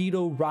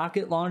torpedo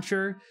rocket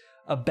launcher,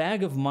 a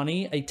bag of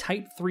money, a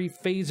Type 3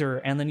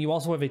 phaser, and then you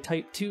also have a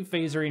Type 2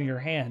 phaser in your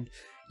hand.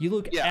 You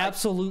look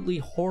absolutely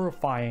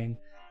horrifying.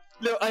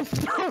 No, I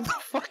throw the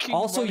fucking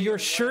Also, money your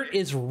away. shirt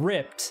is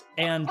ripped,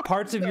 and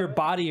parts of your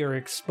body are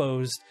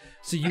exposed,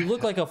 so you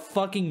look like a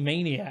fucking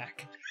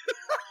maniac.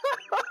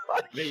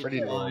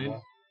 Pretty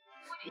normal.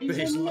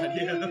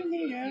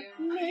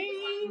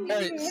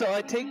 Alright, so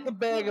I take the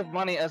bag of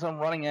money as I'm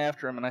running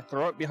after him, and I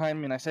throw it behind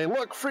me, and I say,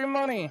 "Look, free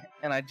money!"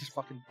 And I just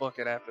fucking book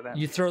it after that.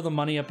 You throw the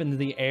money up into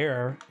the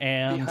air,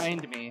 and...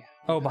 Behind me.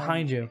 Oh,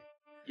 behind you.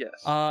 Yes.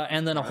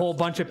 And then a whole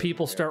bunch of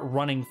people start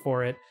running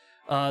for it.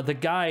 The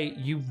guy,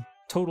 you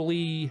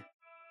totally...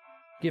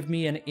 Give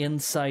me an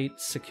insight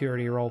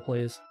security roll,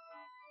 please.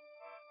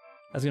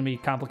 That's going to be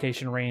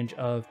complication range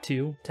of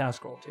 2,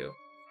 task roll 2.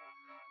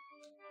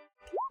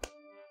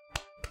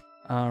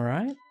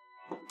 Alright.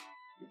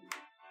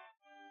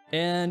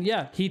 And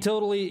yeah, he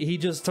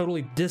just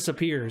totally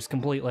disappears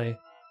completely.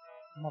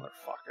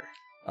 Motherfucker.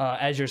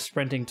 As you're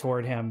sprinting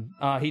toward him.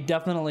 He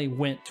definitely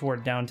went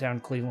toward downtown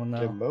Cleveland,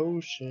 though.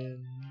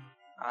 Emotion.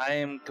 I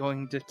am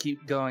going to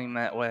keep going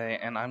that way,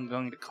 and I'm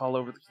going to call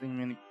over the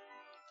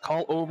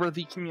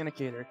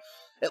communicator.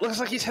 It looks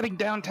like he's heading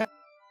downtown.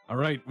 All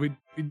right, we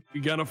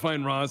gotta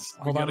find Ross.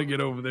 We gotta get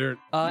over there.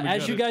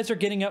 As you guys are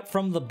getting up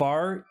from the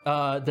bar,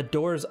 the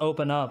doors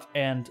open up,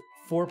 and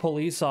 4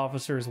 police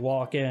officers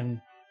walk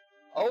in.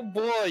 Oh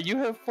boy, you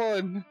have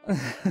fun.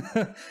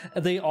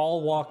 They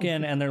all walk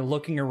in, and they're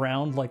looking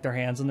around like their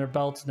hands in their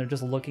belts, and they're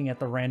just looking at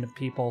the random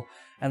people.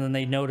 And then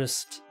they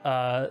noticed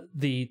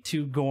the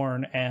 2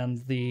 Gorn and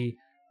the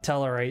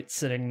Tellarite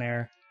sitting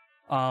there.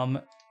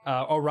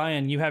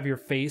 Orion, you have your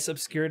face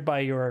obscured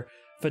by your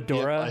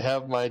fedora. Yeah, I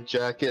have my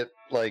jacket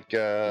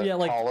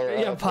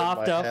collar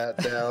popped and my up. hat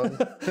down,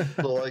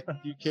 so like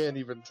you can't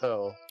even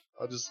tell.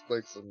 I just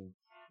like some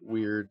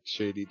weird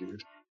shady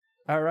dude.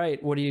 All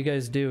right, what do you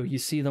guys do? You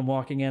see them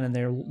walking in, and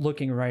they're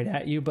looking right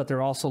at you, but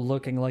they're also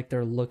looking like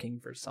they're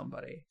looking for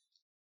somebody.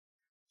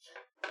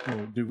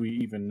 Well, do we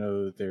even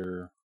know that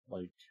they're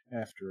like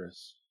after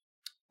us?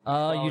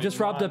 You just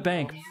robbed a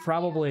bank,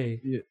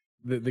 probably. Yeah.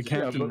 The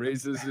captain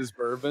raises his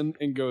bourbon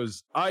and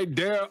goes, "I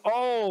dare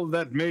all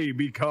that may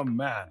become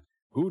man.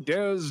 Who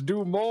dares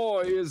do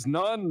more is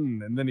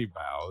none." And then he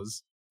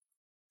bows.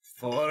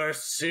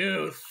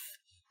 Forsooth.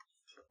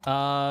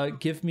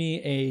 Give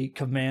me a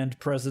command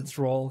presence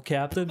roll,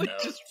 Captain.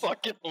 Just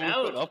fucking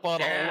open up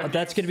on all.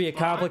 That's going to be a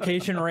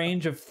complication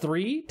range of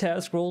 3,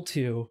 task roll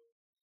 2.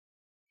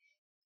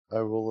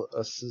 I will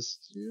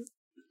assist you.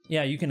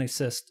 Yeah, you can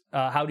assist.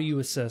 How do you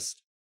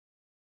assist?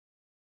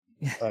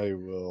 I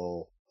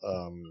will.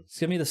 It's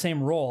gonna be the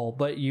same role,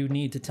 but you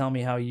need to tell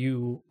me how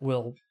you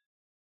will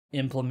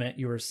implement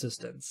your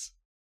assistance.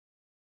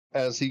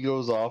 As he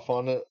goes off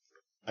on it,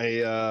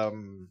 I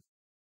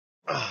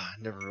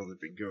Never really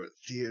been good at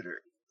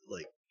theater.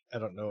 Like, I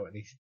don't know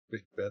any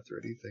Macbeth or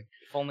anything.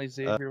 If only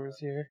Xavier was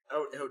here.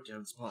 Oh,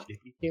 John Spot.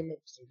 He came up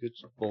with some good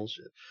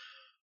bullshit.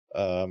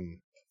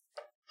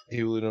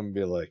 He would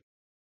be like,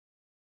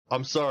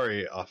 "I'm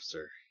sorry,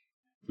 officer.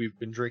 We've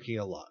been drinking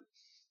a lot."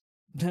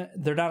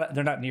 They're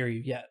not near you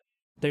yet.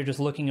 They're just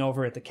looking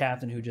over at the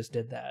captain who just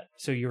did that.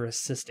 So you're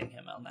assisting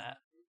him on that.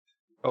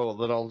 Oh,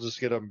 then I'll just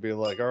get up and be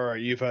like, "All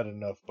right, you've had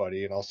enough,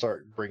 buddy," and I'll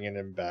start bringing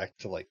him back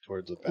to like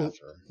towards the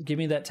bathroom. Give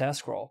me that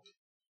task roll.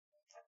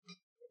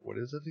 What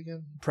is it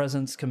again?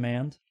 Presence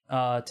command.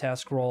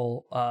 Task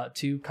roll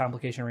 2,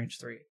 complication range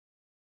 3.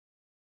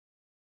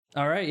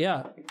 All right,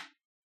 yeah.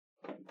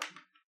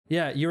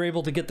 Yeah, you're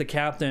able to get the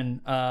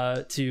captain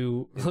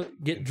to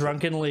get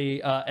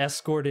drunkenly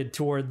escorted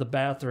toward the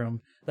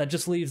bathroom. That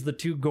just leaves the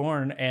 2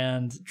 Gorn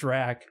and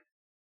Drac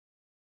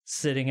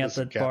sitting at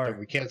the bar.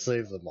 We can't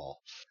save them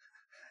all.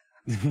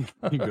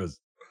 He goes,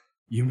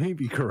 "You may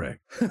be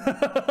correct."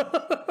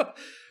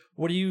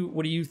 What do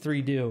you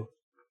 3 do?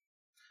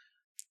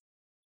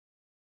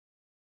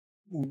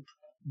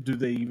 Do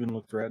they even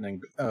look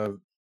threatening?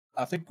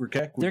 I think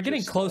Grkek. They're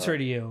getting closer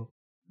to you,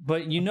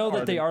 but you know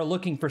that they are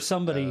looking for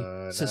somebody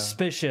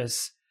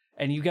suspicious,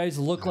 and you guys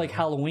look like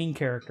Halloween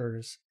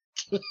characters.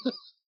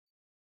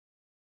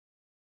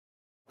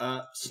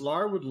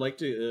 Slar would like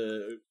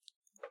to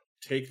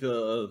take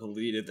the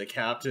lead at the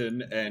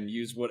captain and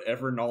use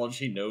whatever knowledge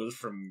he knows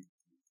from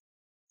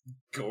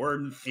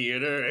Gorn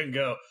theater and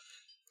go,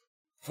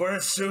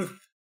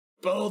 forsooth,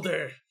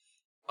 Boulder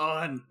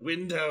on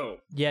window.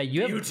 Yeah,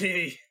 you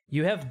Beauty.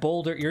 You have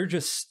Boulder. You're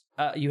just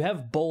you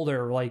have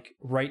Boulder like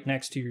right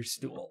next to your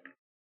stool.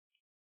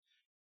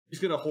 He's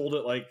gonna hold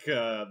it like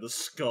the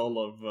skull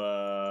of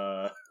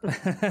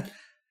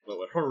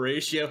what,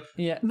 Horatio?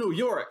 Yeah. No,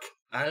 Yorick.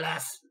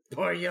 Alas,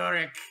 poor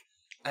Yorick.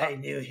 I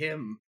knew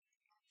him.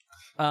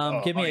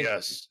 Give me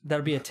yes.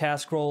 That'd be a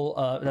task roll.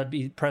 That'd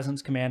be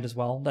presence command as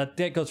well.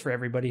 That goes for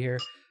everybody here.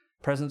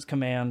 Presence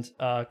command,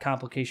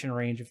 complication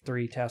range of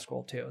 3, task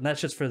roll 2, and that's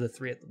just for the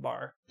 3 at the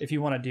bar. If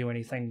you want to do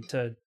anything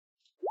to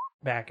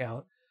back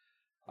out.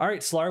 All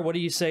right, Slar, what do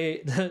you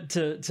say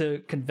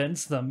to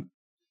convince them?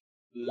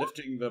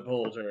 Lifting the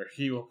boulder,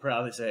 he will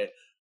proudly say,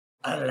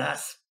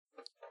 "Alas,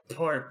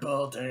 poor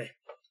Boulder.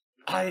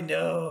 I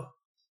know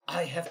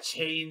I have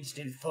changed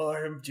in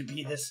form to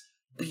be this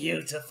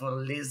beautiful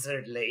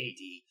lizard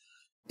lady,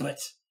 but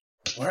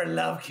our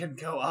love can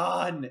go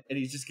on." And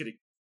he's just gonna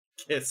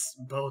kiss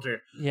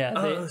Boulder. Yeah.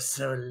 Oh,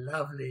 so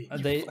lovely.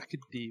 They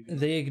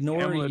ignore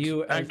Hamlet,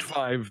 you. Act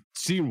 5,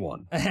 Scene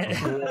 1.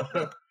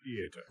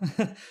 Theater.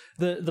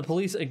 The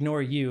police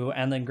ignore you,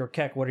 and then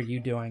Grkek, what are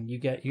you doing? You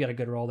got a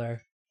good roll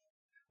there.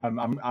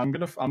 I'm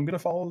gonna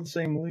follow the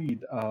same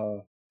lead.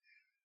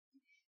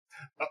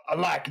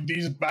 Alack,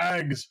 these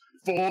bags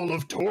full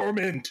of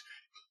torment.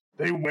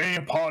 They weigh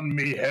upon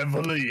me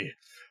heavily.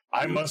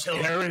 I must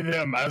carry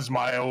them as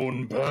my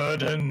own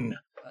burden.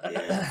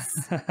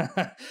 Yes.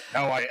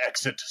 Now I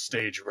exit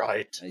stage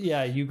right.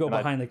 Yeah, you go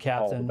behind the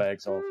captain. All the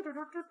bags off.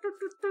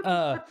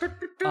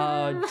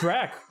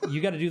 Drac,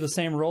 you got to do the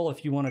same roll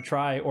if you want to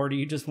try, or do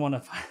you just want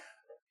to?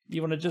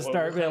 You want to just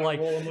start being like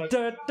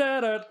da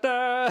da da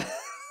da.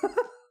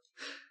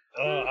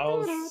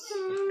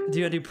 Do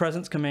you want to do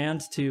presence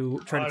commands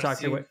to try to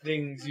talk your way?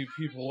 Things you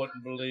people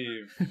wouldn't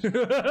believe.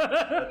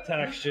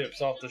 Attack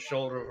ships off the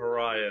shoulder of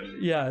Orion.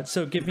 Yeah,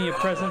 so give me a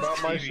presence.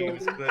 My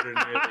shoulders glitter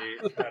near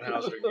the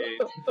Penthouse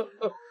Gate.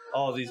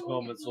 All these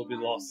moments will be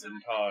lost in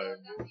time,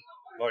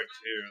 like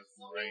tears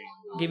in rain.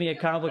 Give me a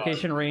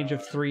complication range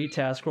of 3,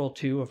 task roll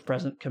 2 of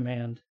present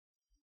command.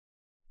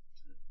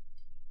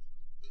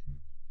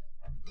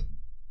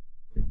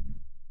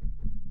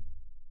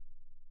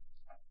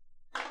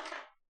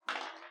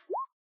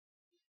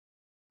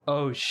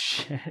 Oh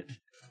shit.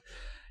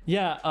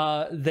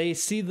 Yeah, they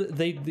see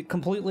they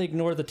completely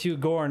ignore the 2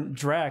 Gorn.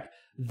 Drac,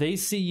 they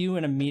see you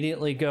and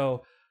immediately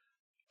go,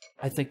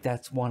 "I think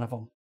that's one of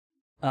them."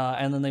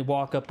 And then they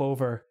walk up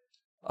over,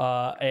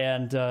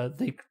 and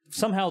they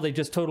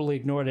just totally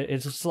ignored it.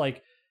 It's just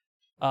like,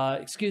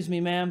 "Excuse me,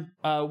 ma'am,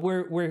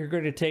 we're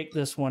going to take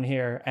this one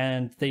here,"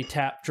 and they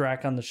tap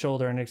Drac on the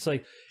shoulder, and it's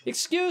like,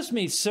 "Excuse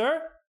me,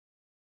 sir."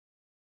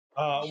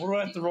 What do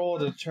I have to roll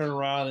to turn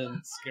around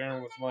and scare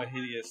him with my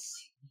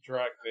hideous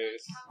Drac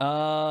face?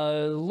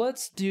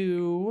 Let's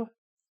do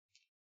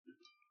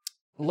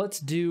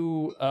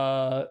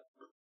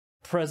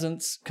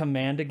presence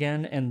command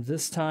again, and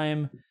this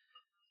time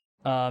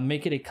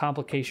make it a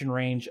complication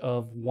range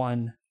of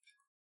 1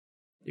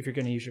 if you're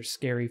going to use your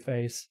scary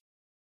face.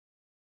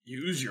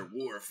 Use your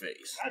war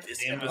face.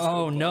 This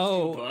Oh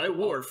no! by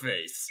war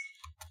face.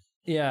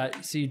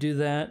 Yeah, so you do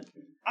that.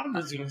 I'm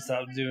just gonna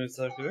stop doing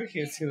stuff because I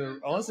can't see them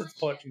unless it's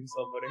punching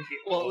somebody.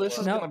 Well, this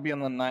is gonna be on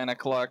the 9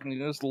 o'clock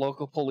news.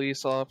 Local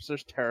police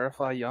officers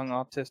terrify young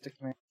autistic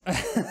man.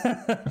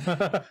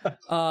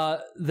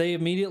 They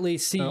immediately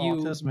see you.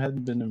 Autism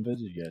hadn't been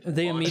invented yet.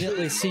 They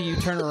immediately see you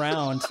turn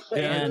around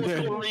and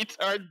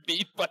retard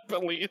beat by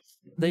police.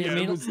 They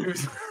immediately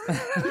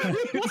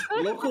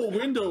Local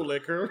window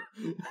licker.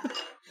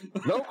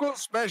 Local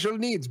special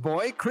needs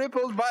boy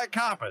crippled by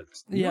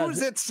coppers. Yeah,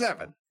 News at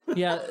 7.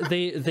 Yeah,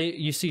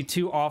 you see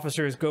two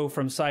officers go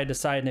from side to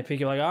side and they pick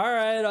you like,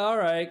 all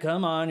right,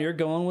 come on, you're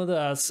going with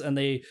us, and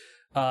they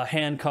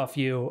handcuff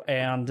you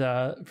and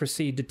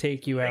proceed to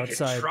take you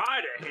outside.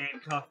 Try to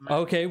handcuff me.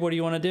 Okay, what do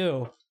you want to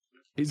do?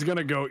 He's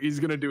gonna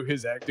do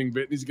his acting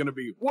bit, and he's gonna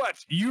be, what,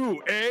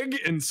 you egg,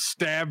 and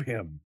stab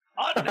him.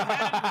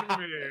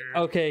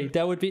 Okay,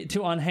 that would be,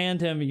 to unhand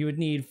him, you would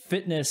need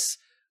fitness,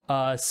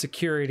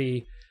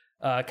 security,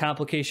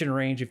 complication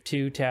range of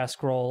 2,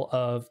 task roll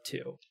of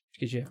 2.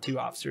 Because you have 2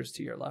 officers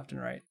to your left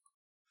and right.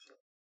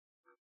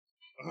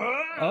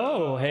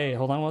 Oh, hey,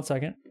 hold on one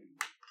second.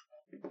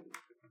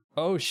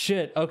 Oh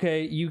shit.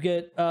 Okay, you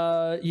get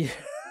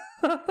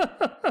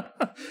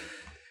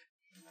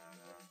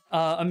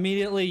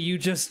immediately you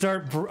just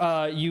start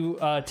you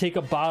take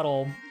a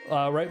bottle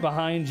right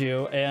behind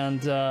you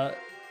and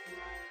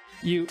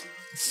you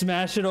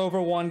smash it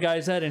over one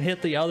guy's head and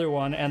hit the other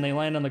one, and they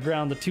land on the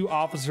ground. The 2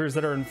 officers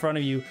that are in front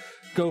of you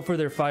go for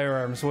their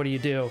firearms. What do you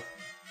do?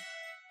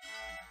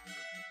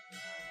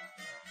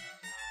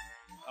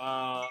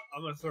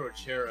 I'm gonna throw a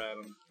chair at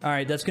him.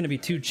 Alright, that's gonna be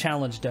 2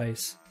 challenge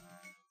dice.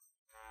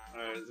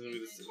 Alright, it's gonna be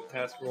this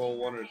task roll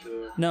 1 or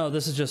 2. No,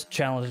 this is just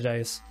challenge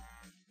dice.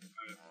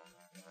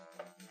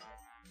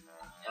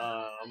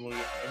 I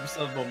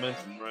still have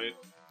momentum, right?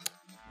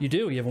 You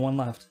do, you have 1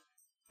 left.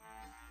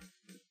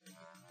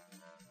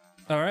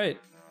 Alright.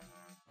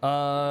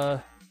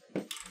 Alright,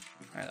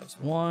 that was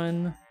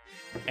 1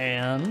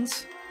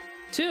 and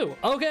 2.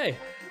 Okay.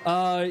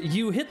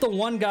 You hit the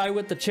one guy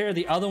with the chair,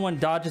 the other one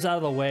dodges out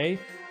of the way,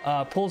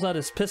 pulls out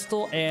his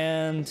pistol,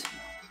 and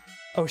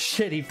oh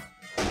shit, he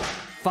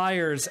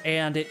fires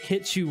and it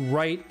hits you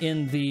right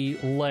in the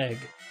leg.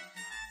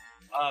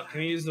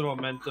 Can you use the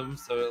momentum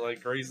so it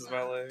like raises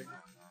my leg?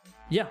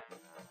 Yeah.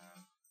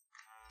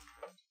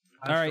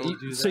 All right,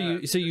 so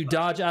you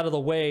dodge out of the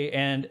way,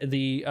 and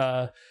the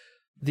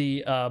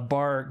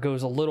bar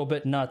goes a little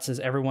bit nuts as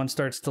everyone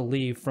starts to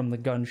leave from the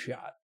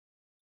gunshot.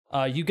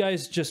 You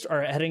guys just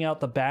are heading out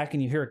the back,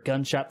 and you hear a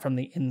gunshot from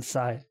the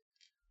inside.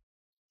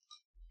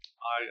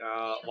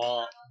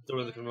 While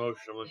doing the commotion,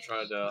 I'm gonna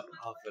try to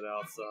huff it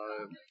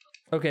outside.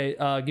 Okay,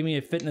 give me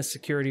a fitness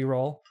security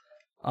roll.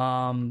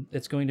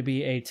 It's going to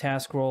be a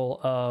task roll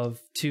of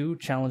 2,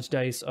 challenge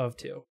dice of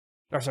 2.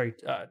 Or sorry,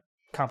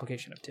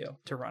 complication of 2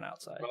 to run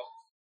outside. Oh.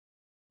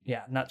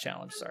 Yeah, not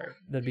challenge, sorry.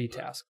 That'd be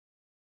task.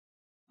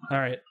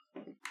 Alright.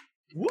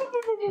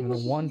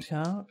 The 1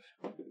 count.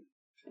 I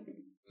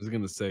was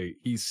gonna say,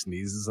 he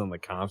sneezes on the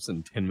cops,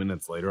 and 10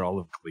 minutes later, all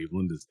of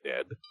Cleveland is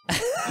dead.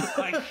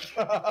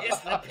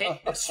 It's the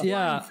pit.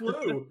 Yeah,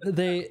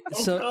 they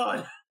so.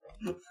 God.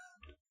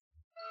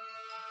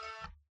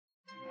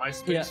 My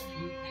space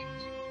food.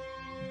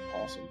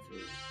 Awesome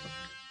food.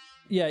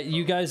 Yeah,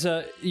 you guys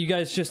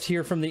just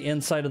hear from the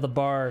inside of the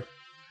bar,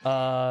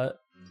 the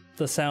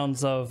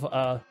sounds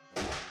of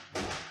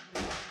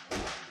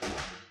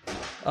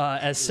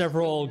as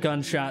several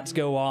gunshots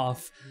go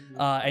off,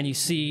 and you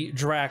see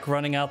Drac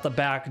running out the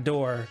back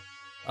door.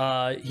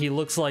 He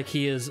looks like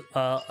he is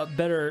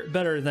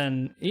better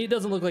than, he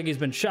doesn't look like he's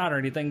been shot or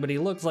anything, but he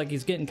looks like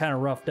he's getting kind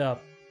of roughed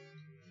up.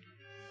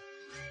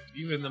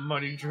 Even the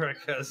money Drac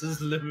has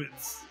his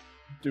limits.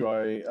 Do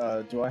I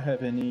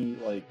have any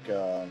like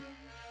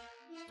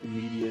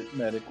immediate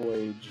medical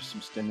aid, just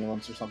some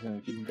stimulants or something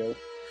to keep him go?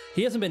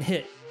 He hasn't been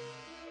hit.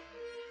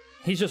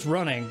 He's just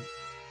running.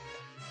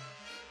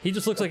 He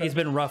just looks like he's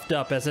been roughed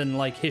up, as in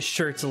like his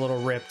shirt's a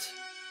little ripped.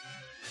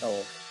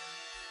 Oh,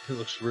 he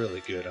looks really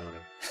good on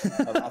him.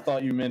 I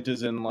thought you meant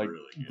as in like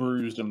really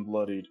bruised and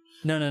bloodied.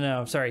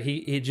 No. Sorry,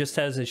 he just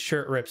has his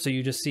shirt ripped, so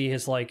you just see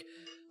his like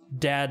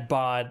dad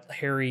bod,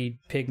 hairy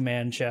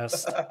pigman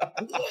chest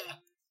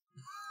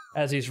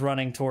as he's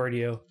running toward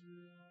you.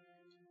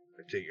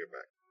 I take it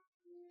back.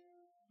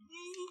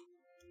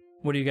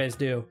 What do you guys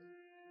do?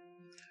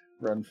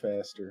 Run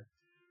faster.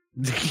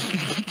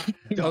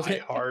 Okay.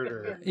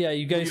 Harder. Yeah,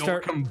 you guys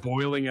start come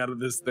boiling out of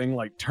this thing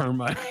like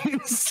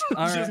termites.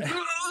 All right.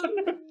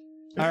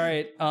 All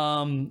right.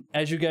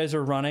 As you guys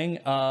are running,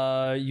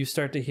 you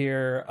start to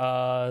hear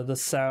the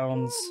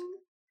sounds.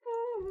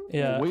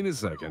 Yeah. Wait a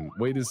second.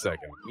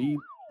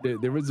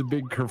 There was a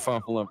big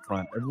kerfuffle up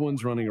front.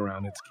 Everyone's running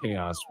around. It's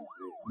chaos.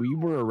 We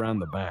were around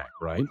the back,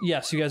 right?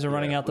 Yes, you guys are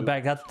running out the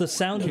back. That's the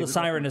sound of the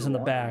siren is in the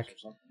back.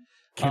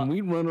 Can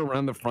we run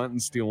around the front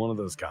and steal one of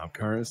those cop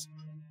cars?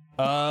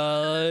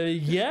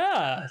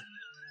 Yeah.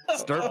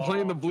 Start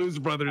playing the Blues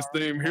Brothers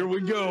theme. Here we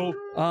go.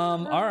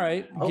 All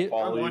right.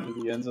 Follow you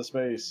to the ends of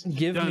space.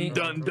 Give me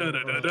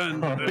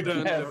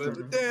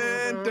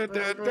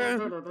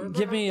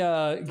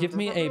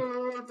a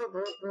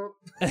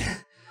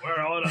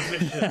We're on a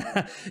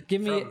mission.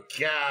 give me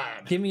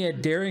God. give me a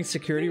daring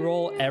security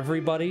roll,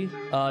 everybody.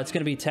 It's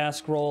gonna be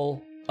task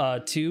roll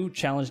 2,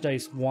 challenge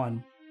dice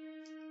 1.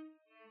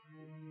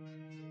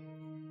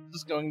 This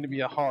is going to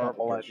be a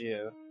horrible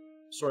idea.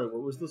 Sorry,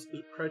 what was the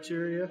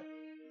criteria?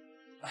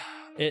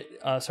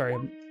 Sorry,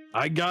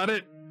 I got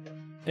it.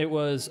 it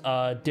was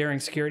daring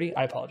security.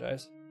 I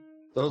apologize.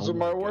 Those Oh are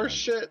my my worst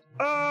shit.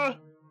 Fuck.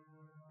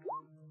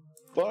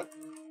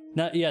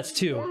 No, yeah, it's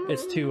 2.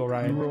 It's 2, You,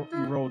 Orion. you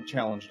rolled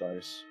challenge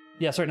dice.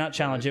 Yeah, sorry, not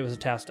challenge. It was a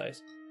task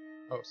dice.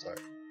 Oh, sorry.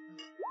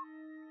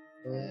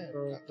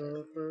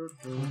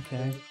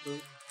 Okay.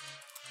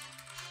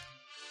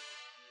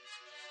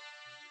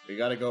 We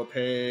gotta go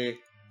pay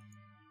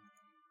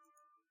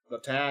the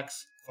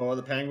tax for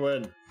the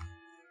penguin.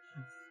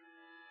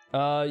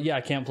 Yeah,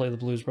 I can't play the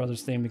Blues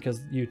Brothers theme because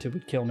YouTube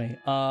would kill me.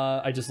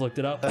 I just looked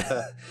it up.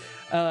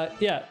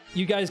 Yeah,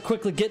 you guys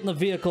quickly get in the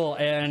vehicle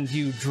and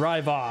you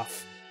drive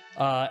off.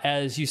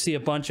 As you see a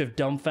bunch of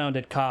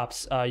dumbfounded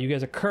cops. You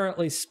guys are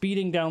currently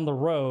speeding down the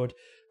road,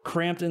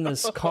 cramped in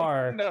this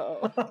car.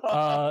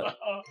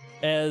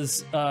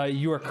 As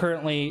you are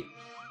currently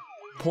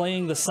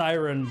playing the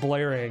siren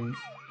blaring.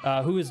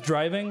 Who is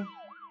driving?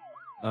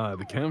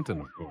 The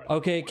captain, of course.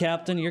 Okay,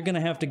 Captain, you're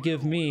gonna have to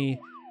give me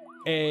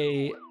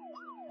a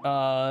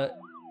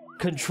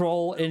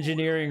control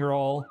engineering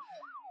roll,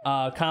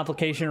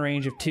 complication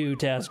range of 2,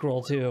 task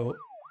roll 2.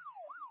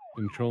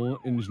 Control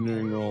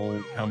engineering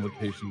roll,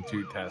 complication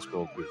 2, task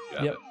roll 2.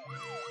 Got Yep.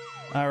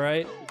 it. All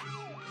right.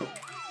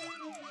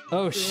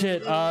 Oh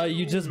shit!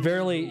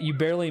 You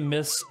barely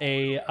miss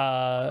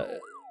a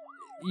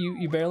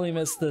you barely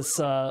miss this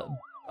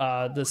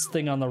this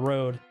thing on the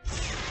road.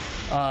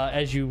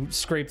 As you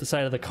scrape the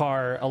side of the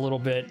car a little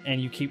bit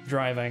and you keep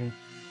driving,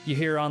 you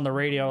hear on the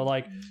radio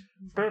like,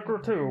 Baker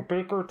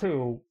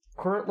 2,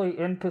 currently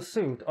in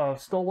pursuit of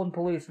stolen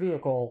police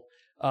vehicle.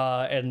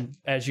 And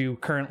as you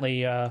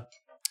currently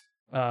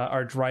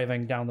are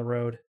driving down the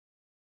road.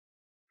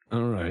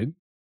 All right.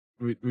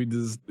 We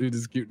just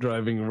keep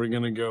driving and we're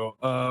gonna go.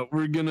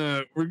 We're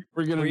gonna. Where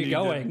are you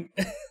going?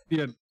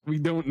 Yeah, we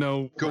don't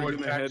know. Going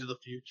back to the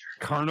future.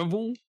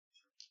 Carnival.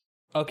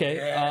 Okay.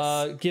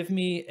 Yes. Give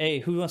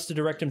me who wants to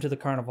direct him to the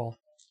carnival?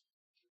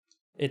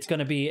 It's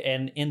gonna be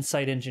an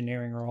insight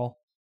engineering roll.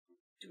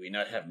 Do we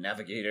not have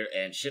navigator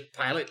and ship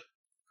pilot?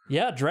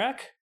 Yeah,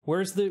 Drac.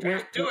 Where's the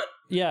Drac, do it.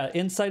 Yeah,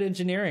 insight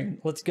engineering.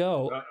 Let's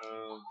go.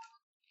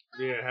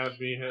 Yeah, have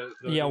me hit.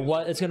 Yeah,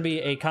 what? It's gonna be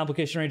a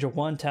complication range of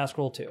 1, task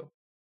roll 2.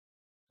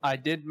 I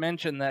did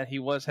mention that he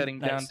was heading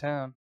Nice.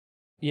 downtown.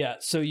 Yeah,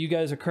 so you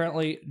guys are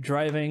currently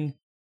driving,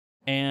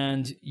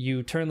 and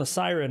you turn the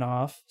siren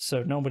off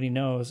so nobody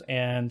knows,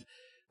 and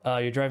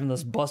you're driving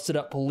this busted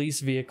up police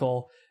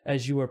vehicle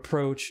as you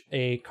approach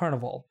a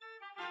carnival.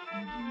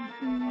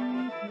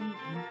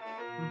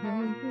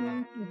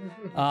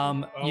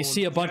 You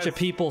see a bunch of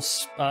people.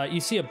 You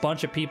see a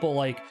bunch of people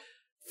like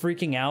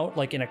freaking out,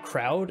 like in a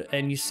crowd,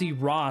 and you see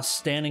Ross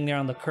standing there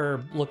on the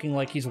curb, looking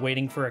like he's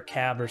waiting for a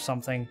cab or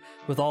something,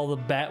 with all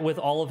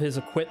of his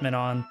equipment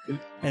on, and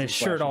his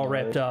shirt all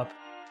ripped up.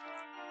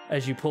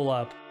 As you pull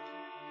up,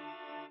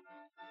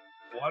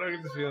 Why do I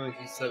get the feeling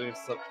he's setting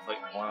us up like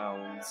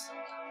clowns?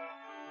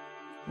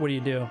 what do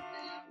you do?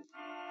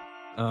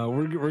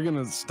 We're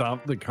gonna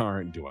stop the car.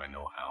 And do I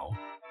know how?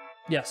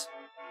 Yes.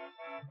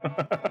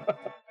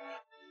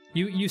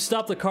 You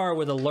stop the car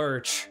with a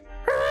lurch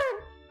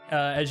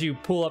as you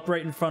pull up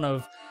right in front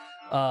of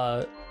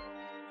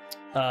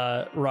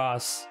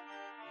Ross.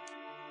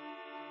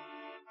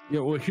 Yeah,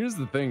 well, here's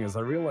the thing: is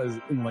I realized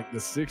in like the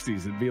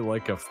 '60s, it'd be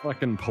like a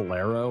fucking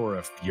Polaro or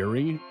a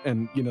Fury,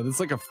 and you know, that's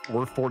like a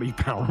 440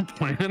 power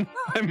plant.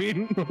 I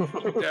mean,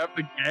 you have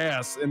the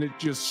gas, and it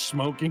just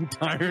smoking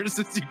tires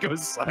as you go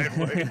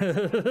sideways.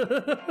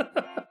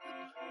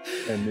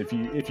 And if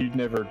you'd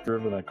never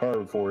driven a car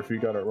before, if you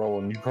got it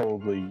rolling, you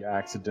probably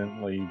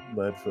accidentally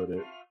lead-foot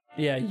it.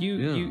 Yeah,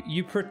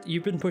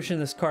 you've been pushing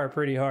this car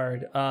pretty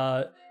hard.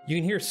 You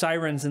can hear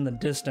sirens in the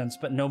distance,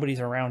 but nobody's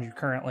around you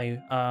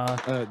currently.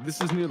 This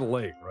is near the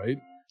lake, right?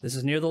 This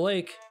is near the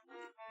lake.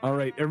 All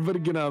right, everybody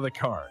get out of the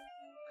car.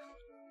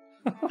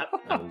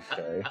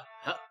 Okay.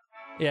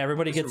 Yeah,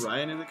 everybody Is gets.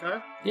 Ryan in the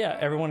car? Yeah,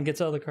 everyone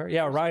gets out of the car.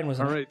 Yeah, Ryan was.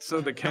 All right,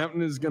 so the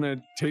captain is gonna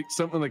take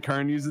something in the car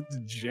and use it to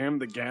jam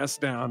the gas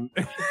down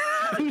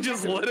and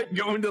just let it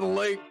go into the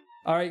lake.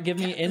 All right, give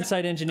me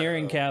insight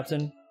engineering,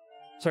 Captain.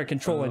 Sorry,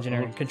 control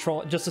engineering.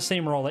 Control, just the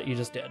same role that you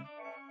just did.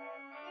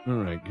 All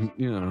right,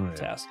 yeah, all right.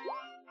 Task.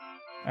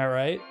 All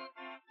right.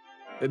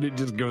 And it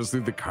just goes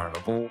through the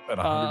carnival at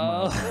 100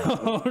 miles an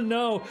hour. Oh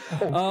no!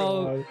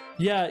 God.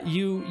 Yeah,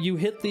 you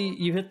hit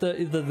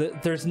the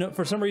there's no,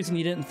 for some reason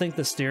you didn't think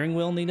the steering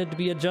wheel needed to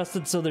be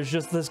adjusted, so there's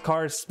just this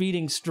car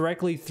speeding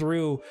directly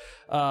through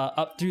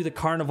up through the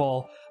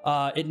carnival.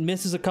 It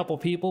misses a couple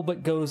people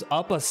but goes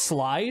up a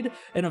slide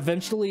and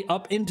eventually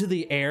up into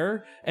the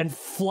air and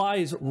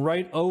flies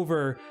right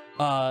over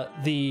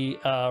the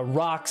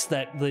rocks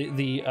that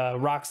the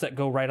rocks that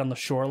go right on the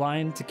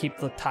shoreline to keep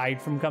the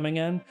tide from coming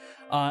in,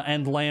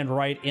 and land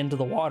right into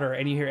the water,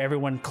 and you hear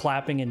everyone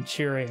clapping and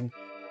cheering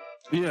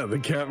Yeah, the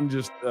captain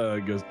just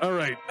goes, all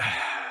right,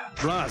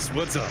 Ross,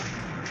 what's up?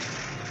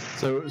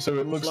 So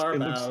it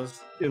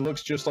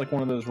looks just like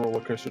one of those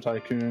roller coaster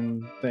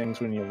tycoon things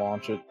when you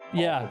launch it.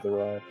 Yeah, off of the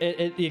ride.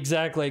 It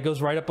exactly. It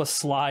goes right up a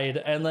slide,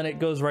 and then it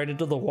goes right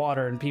into the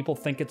water, and people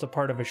think it's a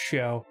part of a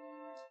show.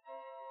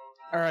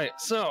 All right,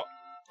 so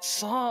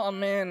saw a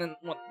man in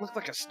what looked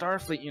like a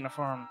Starfleet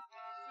uniform,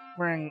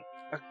 wearing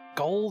a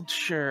gold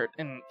shirt,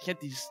 and he had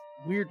these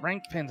weird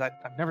rank pins.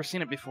 I've never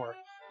seen it before,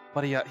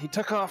 but he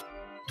took off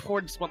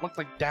towards what looked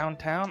like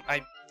downtown.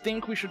 I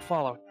think we should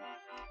follow.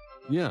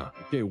 Yeah.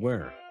 Okay.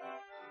 Where?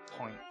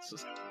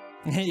 Points.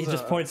 He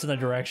just points in the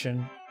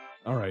direction.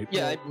 All right.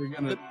 Yeah,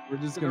 well, we're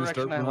just gonna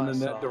start running in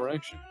that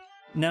direction.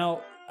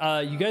 Now,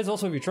 you guys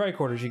also have your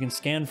tricorders. You can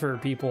scan for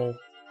people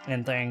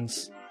and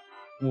things.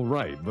 Well,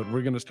 right, but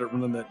we're gonna start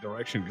running that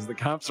direction because the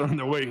cops are on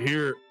their way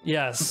here.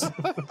 Yes.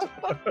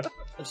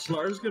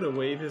 Slar's gonna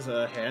wave his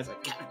hands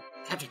like,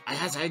 Captain, I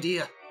has an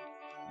idea.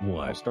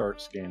 What? I'll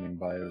start scanning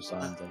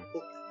biosigns.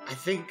 I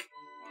think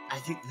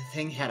the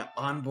thing had an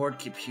onboard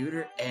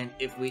computer, and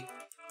if we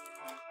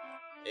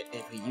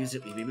use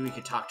it, maybe we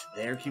could talk to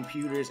their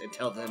computers and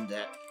tell them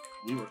that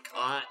we were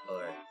caught,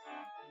 or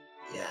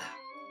yeah,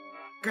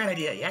 great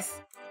idea.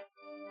 Yes.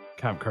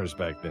 Cop cars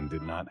back then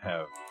did not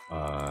have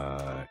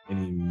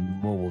any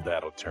mobile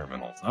data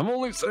terminals. I'm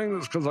only saying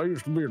this because I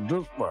used to be a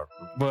dispatcher,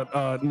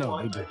 but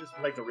no, they did. Just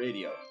like a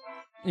radio.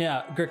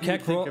 Yeah,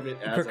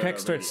 Gurkek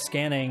starts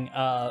scanning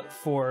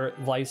for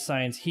life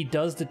signs. He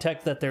does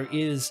detect that there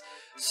is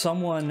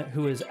someone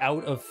who is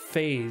out of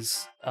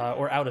phase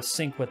or out of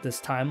sync with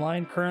this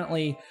timeline,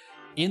 currently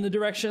in the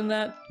direction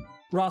that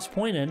Ross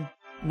pointed.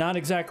 Not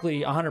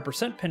exactly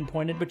 100%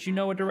 pinpointed, but you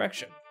know a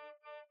direction.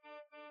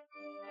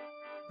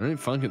 All right,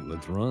 fuck it,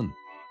 let's run.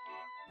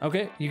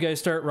 Okay, you guys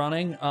start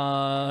running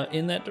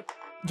in that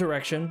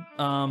direction.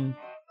 And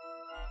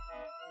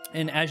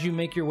as you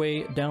make your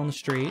way down the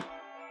street...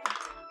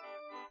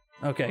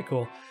 Okay,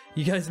 cool.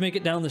 You guys make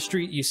it down the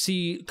street, you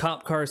see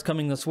cop cars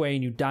coming this way,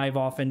 and you dive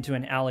off into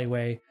an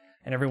alleyway,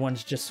 and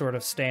everyone's just sort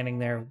of standing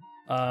there.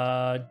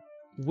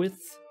 With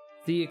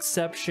the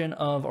exception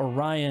of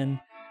Orion,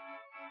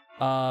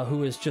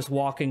 who is just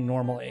walking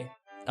normally,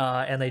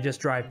 and they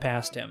just drive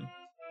past him.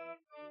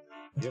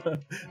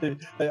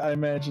 I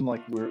imagine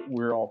like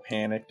we're all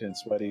panicked and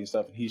sweaty and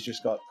stuff, and he's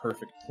just got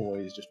perfect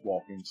poise, just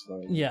walking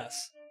slowly.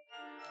 Yes.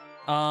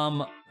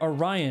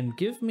 Orion,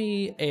 give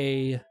me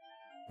a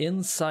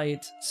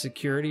insight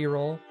security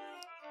roll,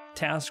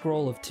 task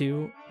roll of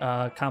 2,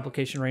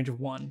 complication range of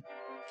 1.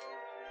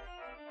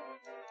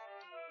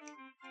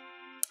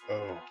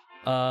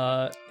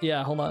 Oh.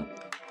 Yeah, hold on.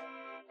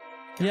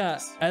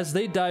 Yeah, as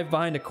they dive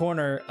behind a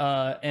corner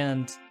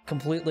and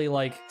completely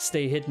like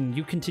stay hidden,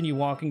 you continue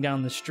walking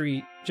down the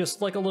street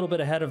just like a little bit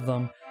ahead of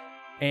them,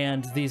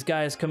 and these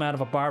guys come out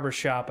of a barber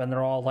shop and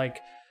they're all like,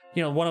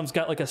 you know, one of them's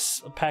got like a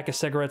pack of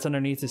cigarettes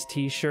underneath his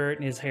t-shirt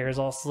and his hair's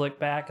all slicked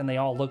back, and they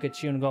all look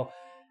at you and go,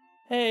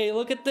 "Hey,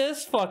 look at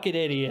this fucking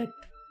idiot.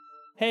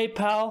 Hey,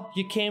 pal,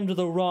 you came to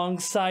the wrong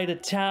side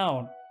of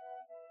town."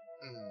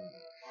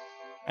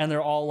 And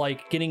they're all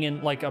like getting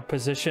in like a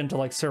position to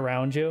like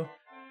surround you.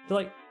 They're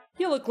like,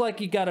 "You look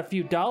like you got a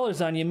few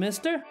dollars on you,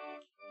 mister."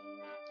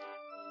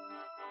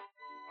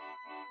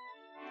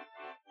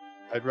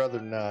 I'd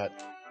rather not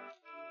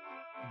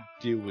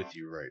deal with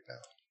you right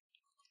now.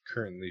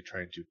 Currently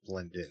trying to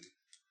blend in.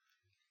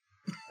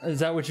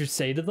 Is that what you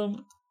say to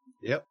them?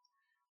 Yep.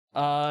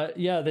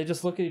 Yeah, they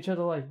just look at each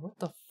other like, "What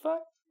the fuck?"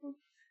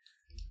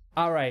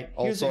 All right,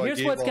 here's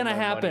Also, what's gonna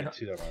happen.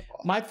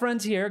 my My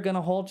friends here are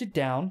gonna hold you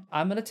down.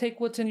 I'm gonna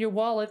take what's in your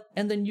wallet,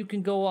 and then you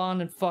can go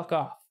on and fuck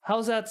off.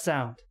 How's that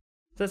sound?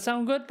 Does that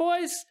sound good,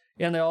 boys?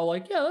 And they're all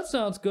like, "Yeah, that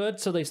sounds good."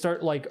 So they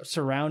start like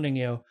surrounding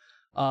you.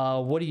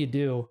 What do you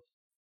do?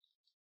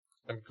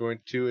 I'm going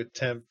to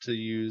attempt to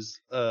use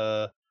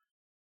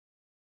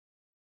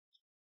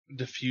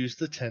diffuse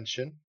the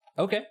tension.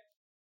 Okay.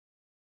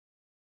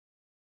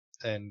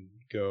 And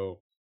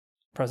go.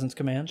 Presence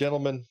command.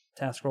 Gentlemen.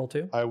 Task roll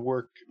 2. I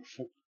work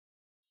for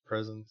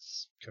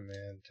presence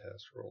command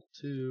task roll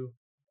 2,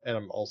 and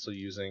I'm also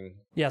using.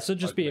 Yeah, so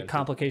just be a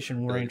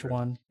complication range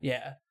 1.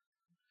 Yeah.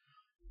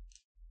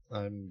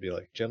 I'm gonna be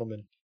like,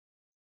 "Gentlemen,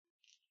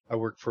 I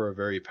work for a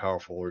very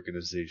powerful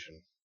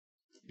organization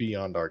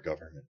beyond our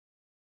government.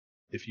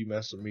 If you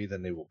mess with me,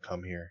 then they will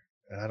come here,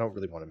 and I don't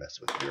really want to mess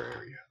with your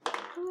area."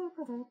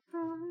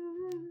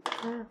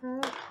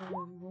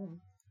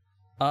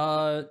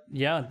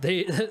 Yeah,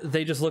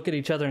 they just look at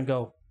each other and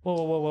go, "Whoa,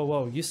 whoa, whoa, whoa,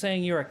 whoa! You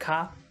saying you're a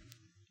cop?"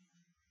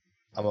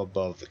 I'm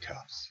above the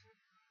cops.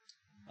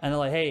 And they're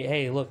like,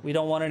 hey, look, we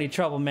don't want any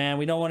trouble, man.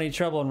 We don't want any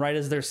trouble. And right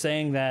as they're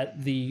saying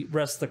that, the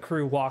rest of the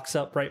crew walks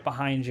up right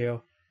behind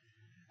you.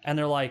 And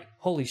they're like,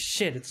 "Holy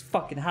shit, it's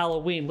fucking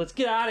Halloween. Let's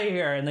get out of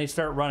here." And they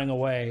start running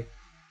away.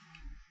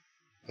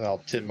 I'll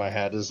tip my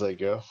hat as they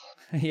go.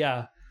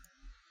 Yeah.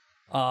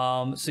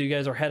 So you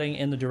guys are heading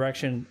in the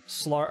direction.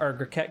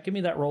 Gurkek, give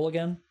me that roll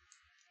again.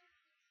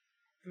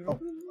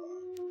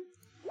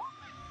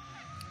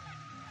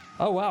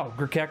 Oh wow,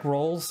 Gurkek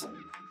rolls.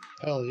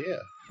 Hell yeah.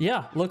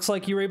 Yeah, looks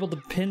like you were able to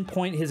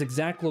pinpoint his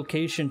exact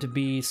location to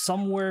be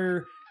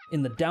somewhere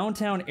in the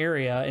downtown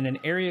area, in an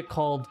area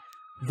called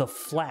the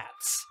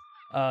Flats.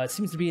 It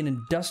seems to be an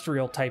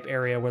industrial type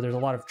area where there's a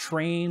lot of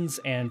trains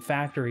and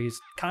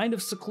factories, kind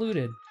of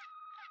secluded.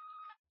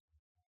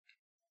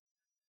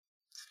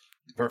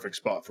 Perfect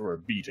spot for a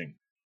beating.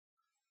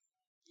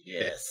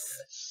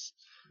 Yes.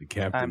 The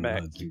captain I'm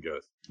back. nods and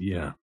goes,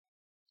 yeah.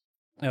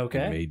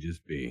 Okay. It may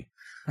just be.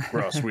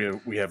 Ross,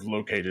 we have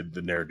located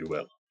the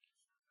ne'er-do-well.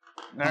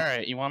 All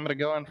right, you want me to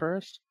go in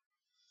first?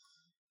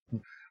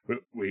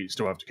 We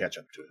still have to catch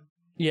up to him.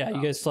 Yeah,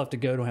 you guys still have to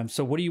go to him.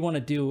 So what do you want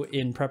to do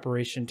in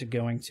preparation to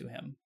going to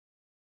him?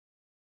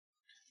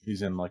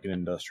 He's in like an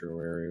industrial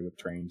area with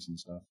trains and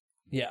stuff.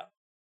 Yeah.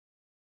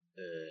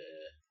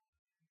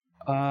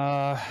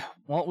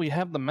 Well, we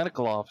have the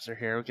medical officer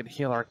here. We could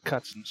heal our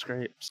cuts and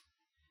scrapes.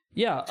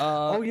 Yeah.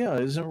 Oh yeah,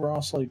 isn't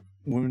Ross like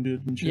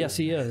wounded and shit? Yes,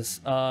 he is.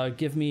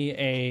 Give me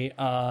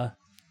a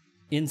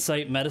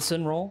insight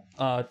medicine roll.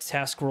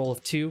 Task roll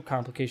of 2,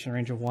 complication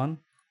range of 1,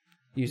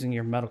 using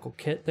your medical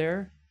kit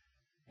there.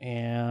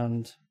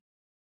 And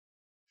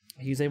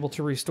he's able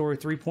to restore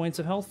 3 points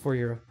of health for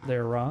you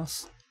there,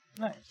 Ross.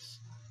 Nice.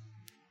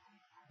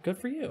 Good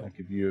for you. I'll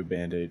give you a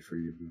band-aid for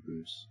your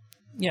boo-boos.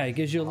 Yeah, he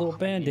gives you a little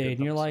band-aid,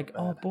 and you're like,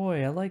 oh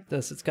boy, I like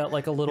this. It's got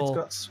like a little...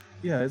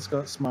 It's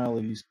got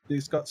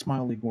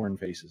smiley Gorn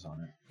faces on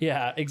it.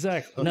 Yeah,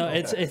 exactly. No,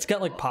 it's got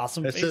like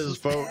possum It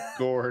faces. says vote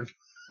Gorn.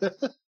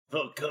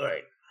 Vote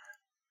Gorn.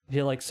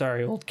 You're like,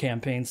 sorry, old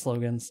campaign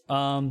slogans.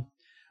 All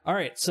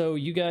right, so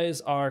you guys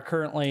are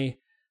currently...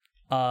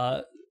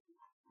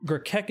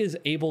 Grkek is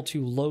able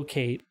to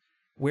locate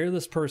where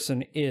this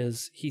person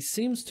is. He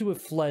seems to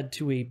have fled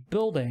to a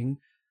building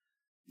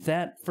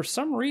that, for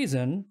some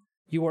reason,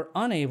 you are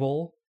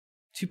unable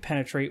to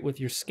penetrate with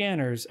your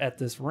scanners at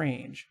this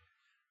range.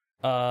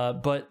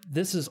 But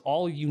this is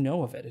all you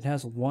know of it. It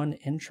has one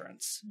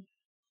entrance,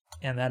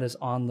 and that is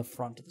on the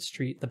front of the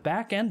street. The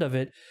back end of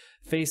it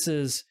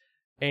faces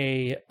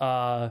a,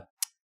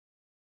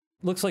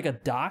 looks like a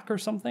dock or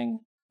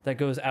something that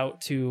goes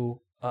out to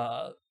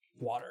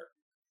water.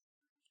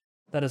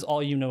 That is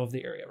all you know of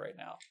the area right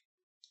now.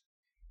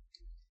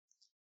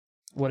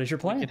 What is your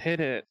plan? We could hit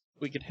it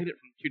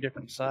from 2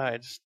 different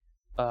sides.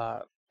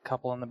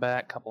 Couple in the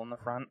back, couple in the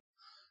front.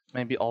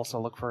 Maybe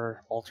also look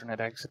for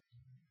alternate exit.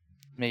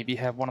 Maybe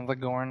have one of the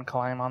Gorn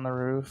climb on the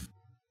roof.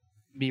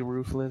 Be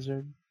roof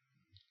lizard.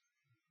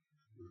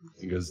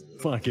 He goes,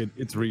 fuck it,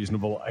 it's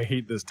reasonable. I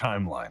hate this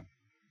timeline.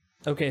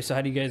 Okay, so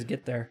how do you guys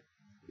get there?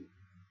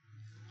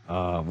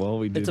 Well,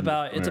 we did. It's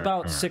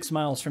about 6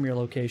 miles from your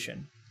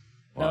location.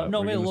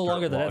 No, maybe a little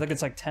longer than that. I think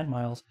it's like 10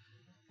 miles.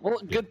 Well,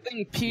 good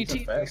thing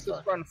PT makes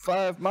us run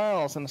 5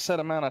 miles in a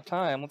set amount of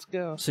time. Let's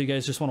go. So you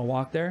guys just want to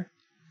walk there?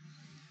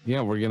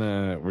 Yeah, we're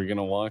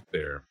gonna walk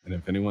there, and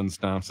if anyone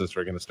stops us,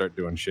 we're gonna start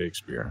doing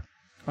Shakespeare.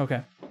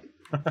 Okay.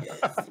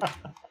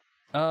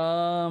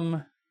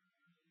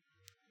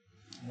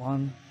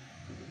 One,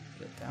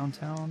 get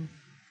downtown.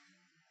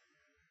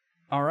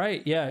 All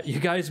right, yeah,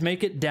 you guys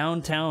make it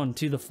downtown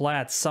to the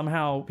Flats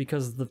somehow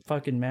because the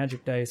fucking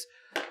magic dice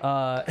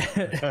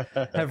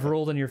have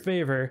rolled in your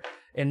favor,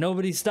 and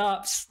nobody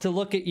stops to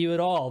look at you at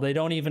all. They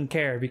don't even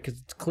care because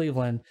it's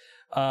Cleveland.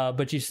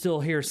 But you still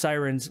hear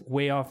sirens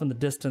way off in the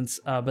distance,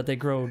 but they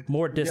grow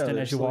more distant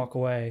as you walk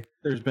away.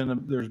 There's been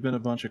a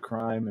bunch of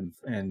crime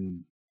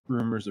and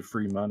rumors of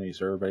free money,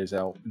 so everybody's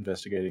out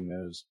investigating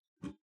those.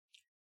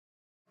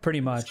 Pretty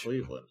much. It's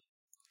Cleveland.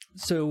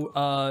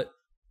 So,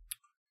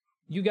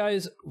 you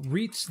guys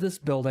reach this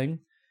building.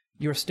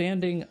 You're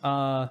standing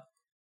right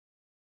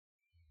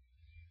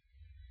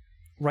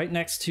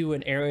next to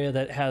an area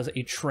that has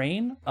a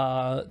train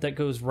that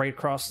goes right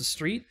across the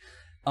street.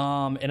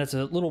 And it's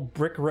a little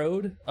brick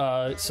road.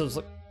 So it's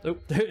like, oh,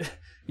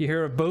 you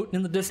hear a boat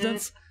in the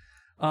distance.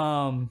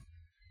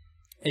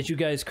 As you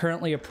guys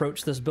currently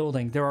approach this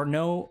building, there are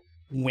no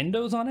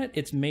windows on it.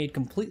 It's made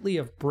completely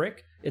of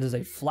brick. It is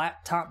a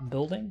flat top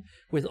building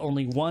with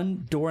only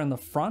one door in the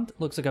front.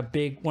 Looks like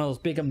one of those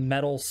big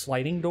metal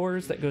sliding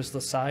doors that goes to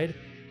the side.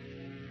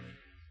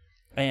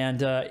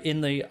 And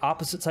in the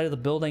opposite side of the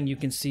building, you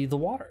can see the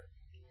water.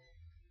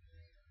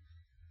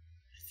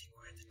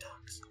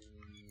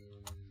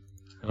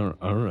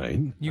 All right.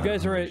 You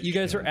guys are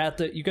at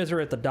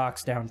the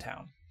docks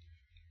downtown.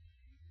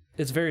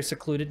 It's very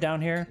secluded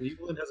down here.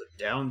 Cleveland has a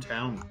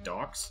downtown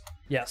docks?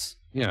 Yes.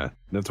 Yeah,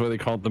 that's why they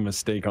call it the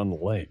mistake on the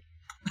lake.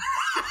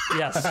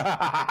 Yes.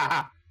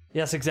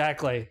 Yes,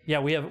 exactly. Yeah,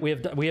 we have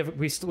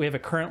a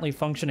currently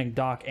functioning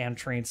dock and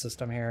train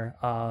system here.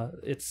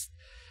 It's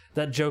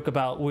that joke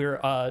about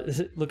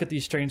look at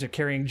these trains are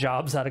carrying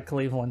jobs out of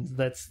Cleveland.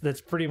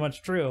 That's pretty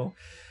much true.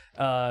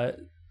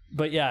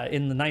 But yeah,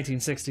 in the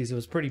 1960s, it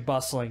was pretty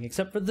bustling,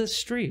 except for this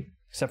street,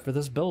 except for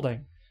this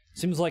building.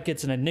 Seems like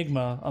it's an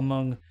enigma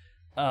among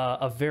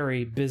a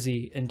very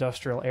busy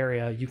industrial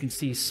area. You can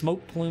see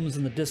smoke plumes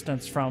in the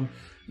distance from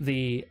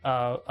the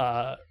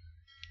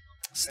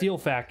steel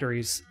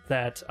factories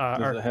that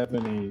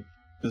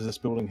Does this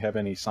building have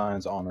any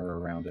signs on or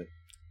around it?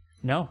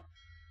 No.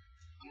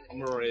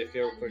 I'm ready to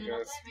go quick,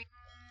 guys.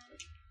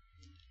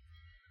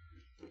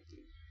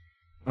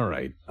 All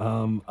right.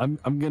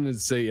 I'm gonna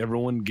say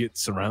everyone get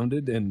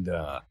surrounded and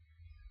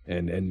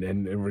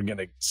we're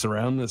gonna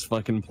surround this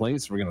fucking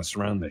place. We're gonna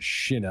surround the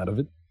shit out of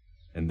it,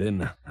 and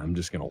then I'm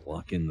just gonna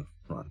walk in the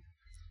front.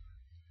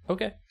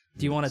 Okay.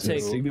 Do you want to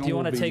take? Do you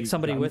want to take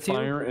somebody with you?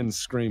 Fire and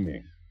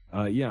screaming.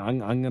 Yeah,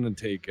 I'm gonna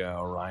take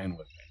Orion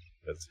with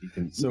me. He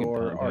can, so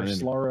are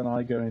Slar and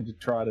I going to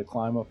try to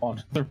climb up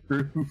onto the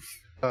roof?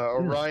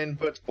 Orion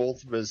puts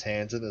both of his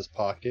hands in his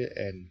pocket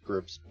and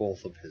grips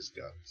both of his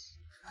guns.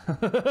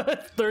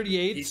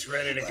 38. He's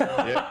ready to go.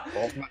 Yeah,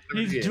 both my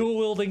 38s. He's dual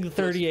wielding the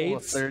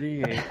 38.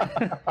 38.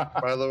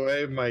 By the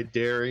way, my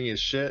daring is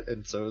shit,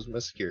 and so is my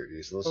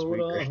security. So this will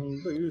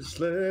be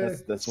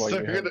great. That's why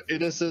you have,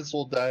 innocents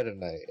will die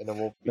tonight, and it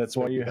won't. That's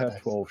why you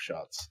have 12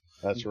 shots.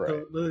 That's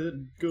right. Let it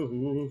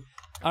go.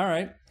 All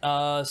right.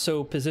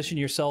 So position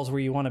yourselves where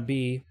you want to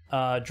be.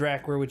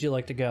 Drac, where would you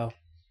like to go?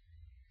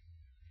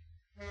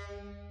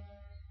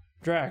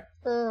 Drac.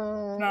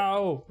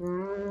 No.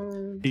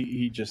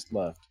 He just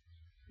left.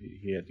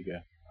 He had to go.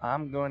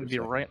 I'm going to be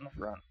right in the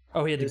front.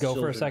 Oh, he had to His go for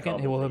a children second.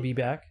 probably. Will he be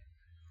back?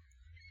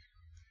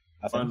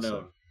 I think Unknown.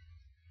 so.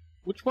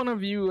 Which one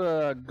of you,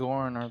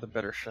 Gorn, are the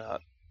better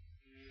shot?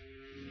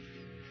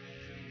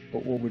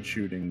 What would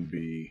shooting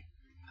be?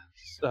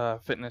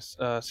 Fitness,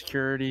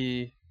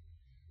 security.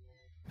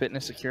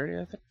 Fitness, security,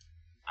 I think.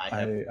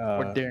 I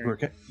daring.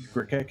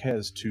 Grekek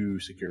has 2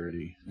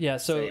 security. Yeah,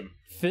 so Same.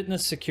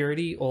 fitness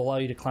security will allow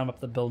you to climb up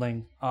the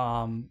building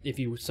if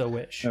you so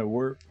wish. No,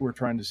 we're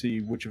trying to see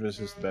which of us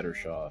is the better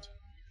shot.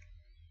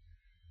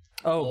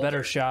 Oh,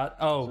 better shot.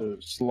 Oh,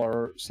 So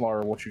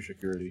Slar, what's your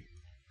security?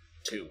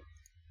 2.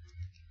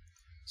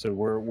 So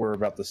we're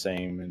about the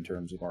same in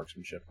terms of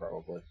marksmanship,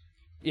 probably.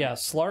 yeah,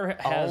 Slar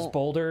has I'll-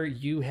 boulder.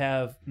 You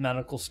have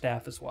medical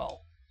staff as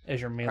well as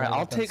your melee. Alright, I'll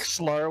weapons. take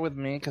Slar with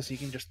me because he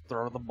can just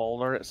throw the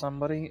boulder at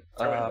somebody.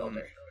 Throw it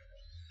over.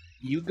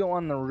 You go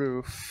on the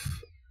roof.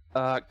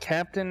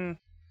 Captain,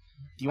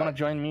 do you want to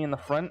join me in the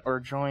front or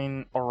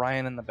join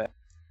Orion in the back?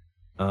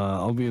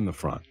 I'll be in the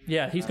front.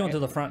 Yeah, he's going to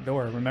the front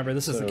door. Remember,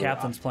 this is the So,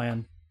 captain's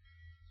plan.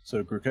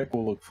 So Grekek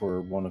will look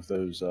for one of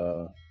those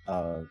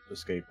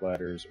escape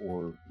ladders,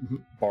 or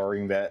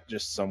barring that,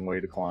 just some way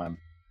to climb.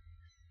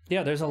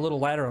 Yeah, there's a little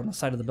ladder on the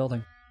side of the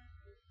building.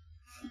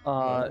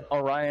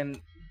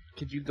 Orion,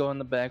 could you go in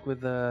the back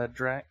with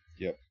Drac?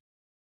 Yep.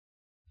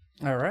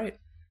 All right.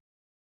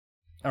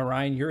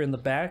 Orion, you're in the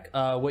back.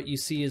 What you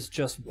see is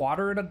just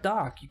water and a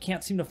dock. You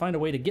can't seem to find a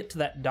way to get to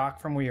that dock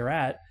from where you're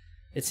at.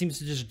 It seems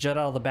to just jut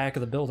out of the back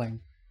of the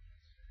building.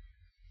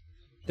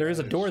 There is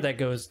a door that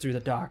goes through the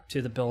dock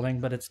to the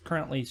building, but it's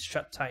currently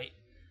shut tight.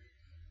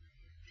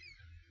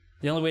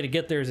 The only way to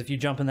get there is if you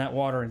jump in that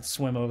water and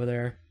swim over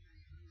there.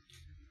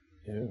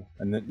 Yeah,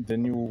 and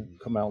then you'll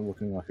come out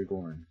looking like a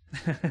Gorn.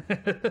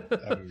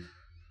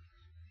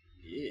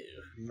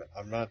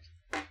 I'm not.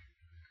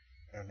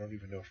 I don't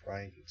even know if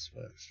Ryan can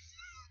swim.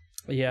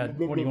 Yeah,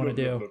 what do you want to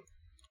do?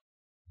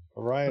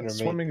 Orion are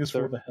Swimming made is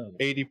for the hell.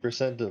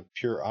 80% of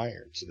pure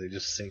iron, so they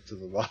just sink to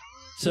the bottom.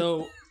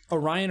 So,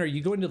 Orion, are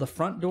you going to the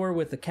front door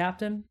with the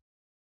captain?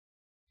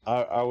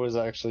 I was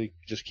actually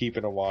just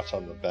keeping a watch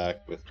on the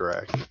back with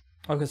Drac.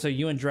 Okay, so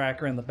you and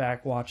Drac are in the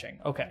back watching.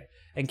 Okay.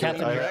 And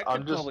Captain Drac I'm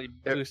could just- probably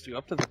boost you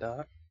up to the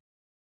dock.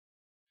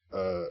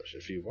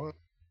 If you want.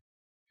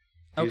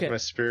 Okay. Use my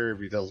spirit.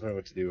 If he tells me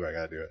what to do, I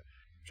gotta do it.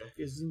 Jack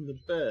is in the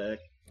back.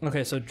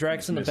 Okay, so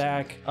Drac's in the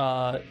back.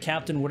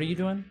 Captain, what are you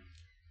doing?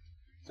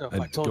 So if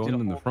I I'd told go you to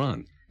in the hold-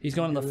 front. He's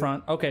going in the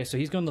front. Okay, so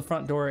he's going to the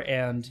front door,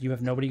 and you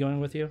have nobody going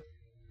with you?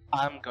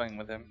 I'm going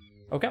with him.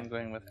 Okay. I'm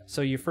going with him.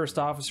 So your first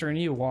officer and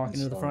you walk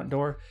into the front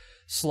door.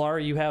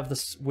 Slar, you have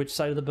which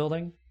side of the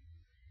building?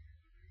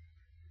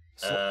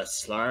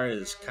 Slar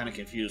is kind of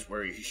confused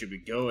where he should be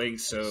going,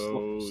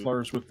 so...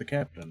 Slar's with the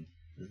captain,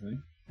 isn't he?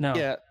 No.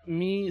 Yeah,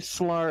 me,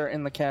 Slar,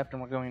 and the captain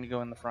were going to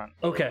go in the front.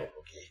 Okay.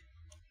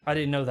 I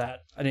didn't know that.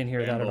 I didn't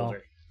hear that at all.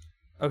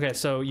 Okay,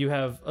 so you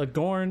have a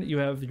Gorn, you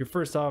have your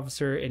first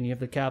officer, and you have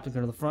the captain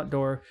going to the front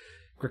door.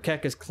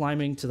 Grekek is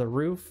climbing to the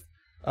roof.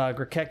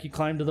 Grekek, you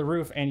climb to the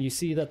roof, and you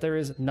see that there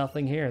is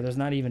nothing here. There's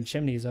not even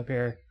chimneys up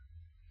here.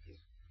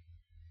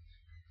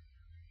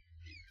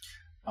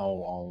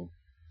 I'll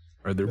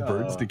Are there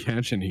birds to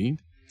catch and eat?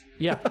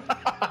 Yeah,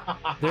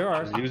 there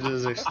are. Use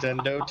his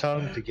extendo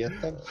tongue to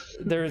get them.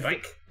 There's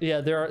yeah,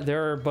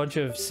 there are a bunch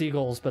of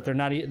seagulls, but they're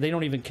not. They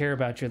don't even care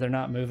about you. They're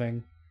not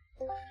moving.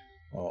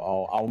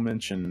 Well, I'll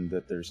mention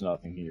that there's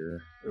nothing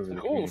here. Over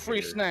the Oh,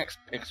 free communicator. snacks.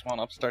 Picks one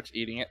up, starts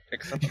eating it,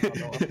 picks up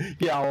another one.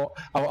 Yeah,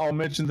 I'll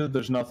mention that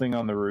there's nothing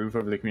on the roof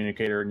over the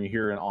communicator, and you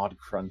hear an odd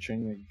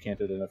crunching that you can't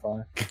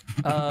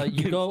identify.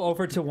 You go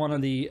over to one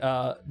of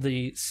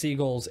the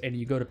seagulls, and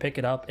you go to pick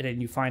it up, and then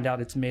you find out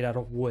it's made out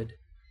of wood.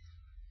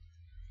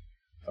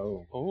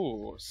 Oh.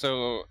 Oh,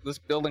 so this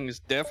building is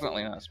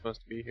definitely not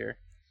supposed to be here.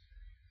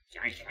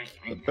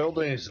 The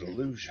building is an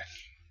illusion.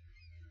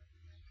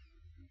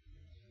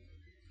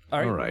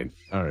 All right.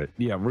 All right.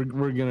 Yeah, we're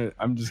gonna.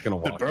 I'm just gonna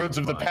walk. The birds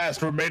of the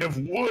past were made of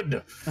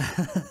wood.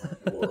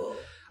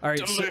 All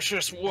right.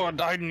 Delicious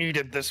wood. I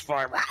needed this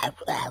farm.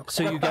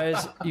 So you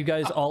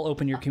guys all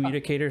open your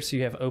communicators. So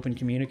you have open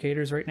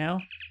communicators right now.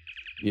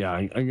 Yeah,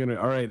 I'm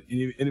gonna. All right,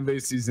 if anybody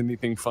sees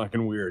anything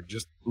fucking weird,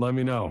 just let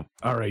me know.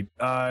 All right,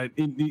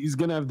 he's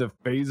gonna have the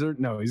phaser.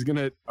 No, he's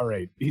gonna. All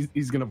right,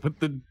 he's gonna put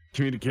the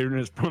communicator in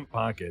his front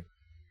pocket,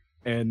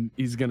 and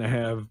he's gonna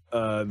have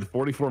the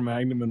 44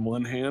 Magnum in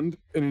one hand,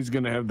 and he's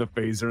gonna have the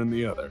phaser in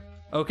the other.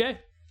 Okay.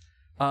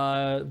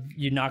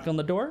 You knock on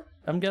the door,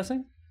 I'm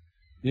guessing?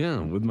 Yeah,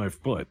 with my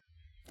foot.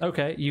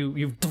 Okay, you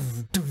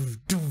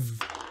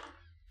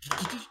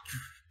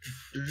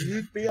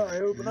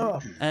FBI, open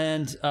up.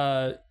 And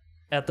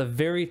at the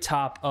very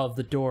top of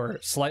the door,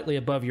 slightly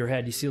above your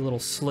head, you see a little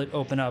slit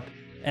open up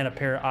and a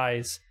pair of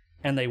eyes,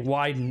 and they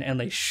widen and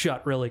they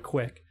shut really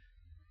quick.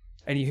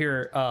 And you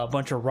hear a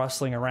bunch of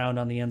rustling around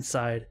on the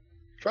inside.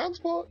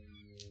 Transport.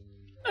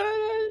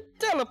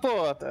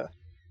 Teleporter.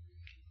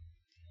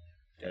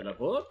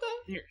 Teleporter?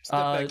 Here, step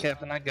back,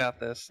 Captain. I got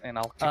this, and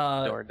I'll kick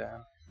the door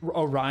down.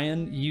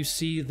 Orion, you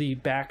see the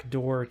back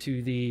door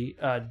to the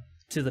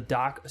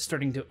dock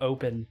starting to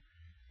open,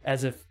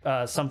 as if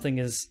something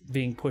is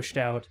being pushed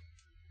out.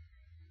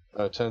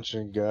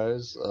 Attention,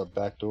 guys.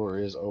 Back door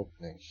is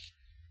opening.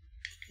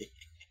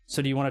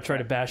 So do you want to try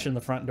to bash in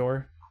the front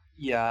door?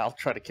 Yeah, I'll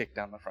try to kick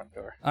down the front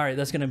door. All right,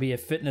 that's going to be a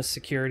fitness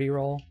security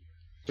roll.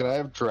 Can I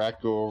have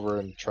Drac go over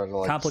and try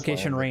to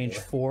Complication range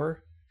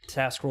 4,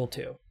 task roll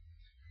 2.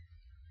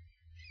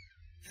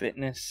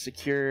 Fitness,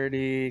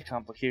 security,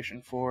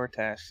 complication 4,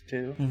 task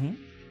 2. Mm-hmm.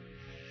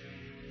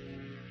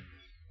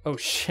 Oh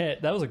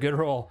shit, that was a good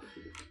roll.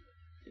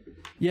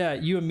 Yeah,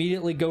 you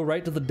immediately go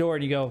right to the door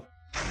and you go,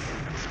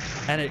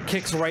 and it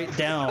kicks right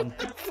down.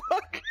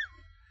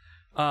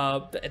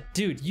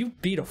 Dude, you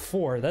beat a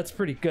 4. That's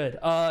pretty good.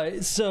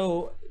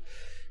 So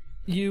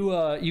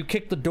you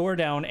kick the door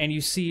down and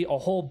you see a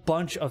whole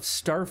bunch of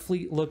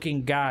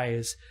Starfleet-looking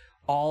guys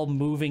all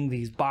moving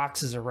these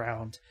boxes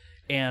around,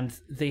 and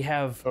they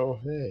have. Oh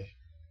hey.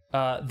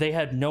 They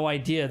had no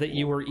idea that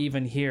you were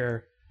even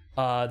here.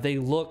 They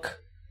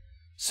look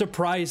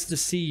surprised to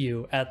see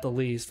you, at the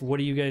least. What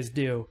do you guys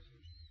do?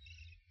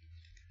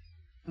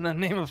 In the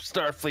name of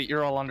Starfleet,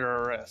 you're all under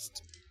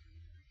arrest.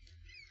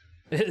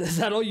 Is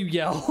that all you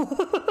yell?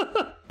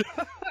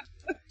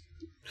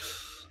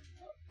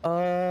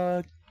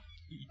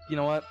 You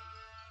know what?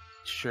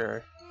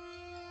 Sure.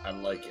 I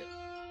like it.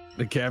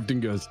 The captain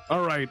goes,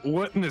 all right,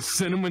 what in the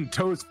cinnamon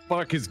toast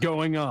fuck is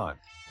going on?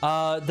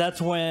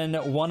 That's when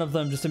one of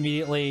them just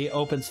immediately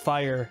opens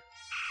fire.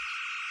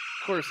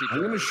 Of course he does.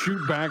 I'm gonna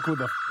shoot back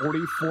with a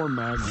 44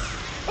 Magnum.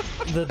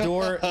 The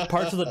door,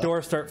 parts of the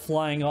door start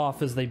flying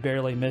off as they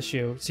barely miss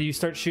you. So you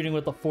start shooting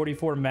with the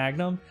 44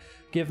 Magnum.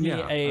 Give me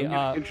I'm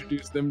gonna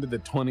introduce them to the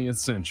 20th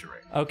century.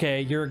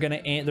 Okay, you're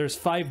gonna aim. There's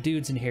 5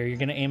 dudes in here. You're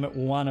gonna aim at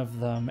one of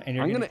them,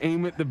 and I'm gonna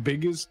aim at the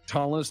biggest,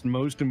 tallest,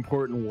 most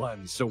important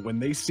one. So when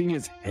they see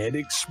his head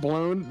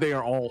explode, they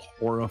are all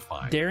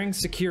horrified. Daring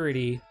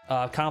security,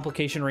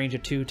 complication range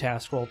of 2,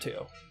 task roll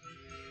 2.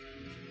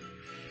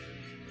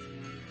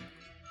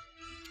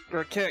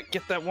 Gurkek,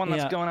 get that one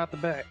that's going out the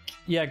back.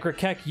 Yeah,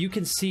 Gurkek, you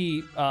can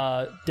see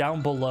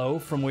down below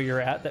from where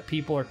you're at that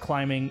people are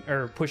climbing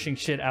or pushing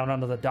shit out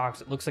onto the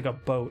docks. It looks like a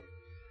boat.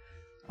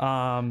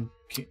 Can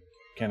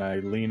I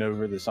lean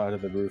over the side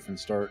of the roof and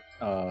start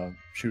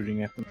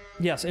shooting at them?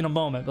 Yes, in a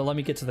moment, but let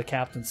me get to the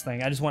captain's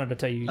thing. I just wanted to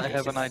tell you. I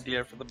have an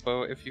idea for the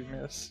boat if you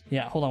miss.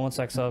 Yeah, hold on one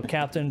sec. So,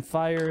 captain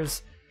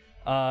fires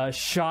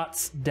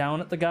shots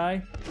down at the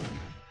guy.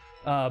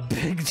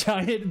 Big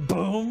giant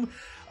boom.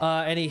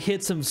 And he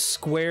hits him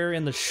square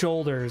in the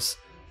shoulders,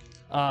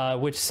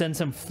 which sends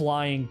him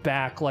flying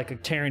back like a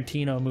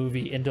Tarantino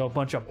movie into a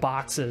bunch of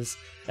boxes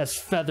as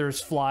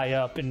feathers fly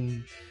up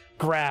and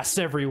grass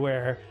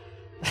everywhere.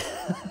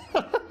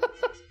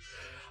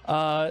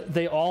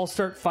 They all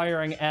start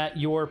firing at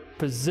your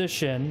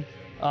position.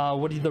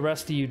 What do the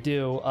rest of you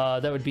do?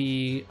 That would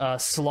be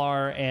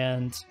Slar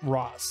and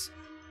Ross.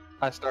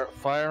 I start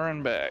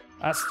firing back.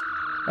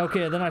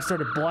 Okay, then I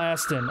started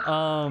blasting.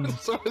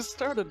 So I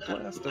started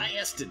blasting.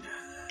 Blasted.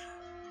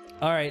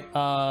 All right.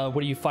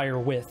 What do you fire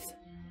with?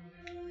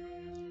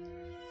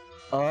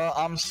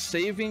 I'm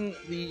saving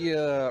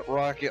the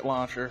rocket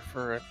launcher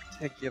for a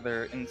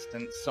particular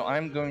instance, so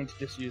I'm going to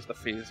just use the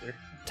phaser.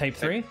 Type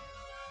 3?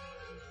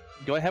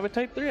 Do I have a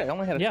Type 3? I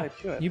only had a Type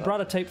 2. You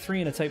brought a Type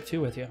 3 and a Type 2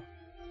 with you.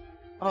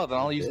 Oh, then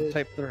I'll use the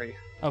Type 3.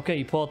 Okay,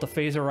 you pull out the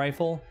phaser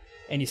rifle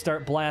and you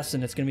start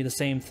blasting. It's going to be the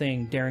same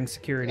thing. Daring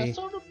security. I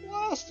started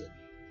blasting.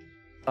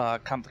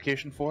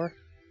 Complication 4?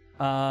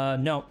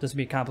 No, this would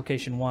be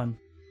complication 1.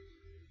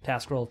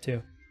 Task roll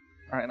 2.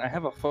 Alright, and I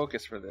have a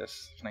focus for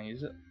this. Can I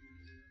use it?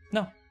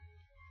 No.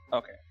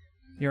 Okay.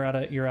 You're out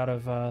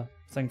of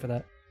thing for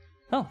that.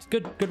 Oh, it's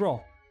good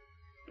roll.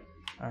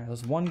 Alright,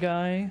 there's one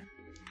guy.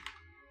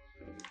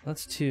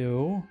 That's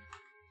 2.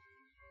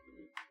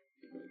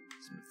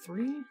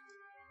 3.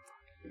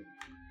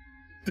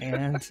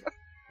 And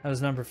that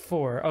was number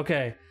 4.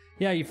 Okay.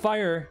 Yeah, you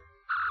fire.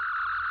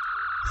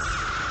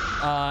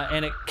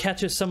 and it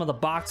catches some of the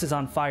boxes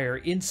on fire.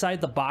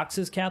 Inside the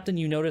boxes, Captain,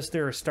 you notice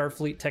there is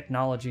Starfleet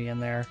technology in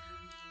there.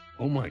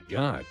 Oh my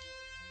god.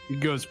 He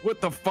goes,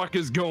 what the fuck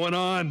is going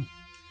on?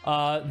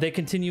 They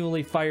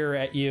continually fire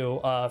at you,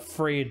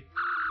 Freed.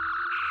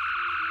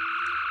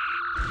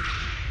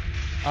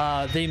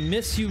 They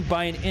miss you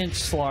by an inch,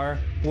 Slar.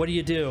 What do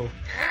you do?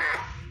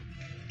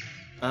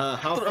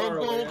 How far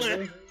away are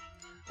they?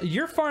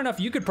 You're far enough,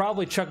 you could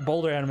probably chuck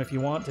Boulder at him if you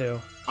want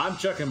to. I'm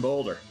chucking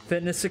Boulder.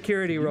 Fitness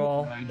security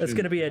roll. That's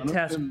going to be a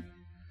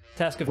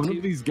task of One 2.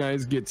 of these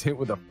guys gets hit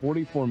with a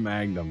 44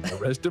 Magnum. The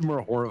rest of them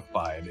are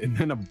horrified. And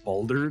then a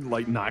boulder,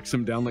 like, knocks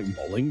him down like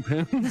bowling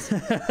pins.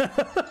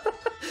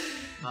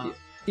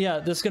 Yeah,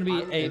 this is going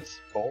to be a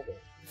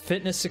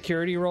fitness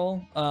security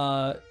roll.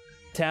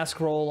 Task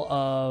roll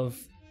of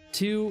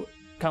 2,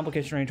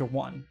 complication range of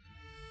 1.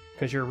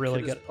 Because you're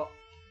really good.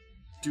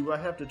 Do I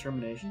have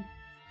determination?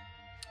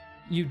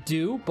 You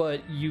do,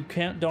 but you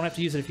don't have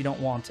to use it if you don't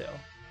want to.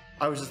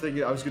 I was just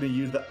thinking I was going to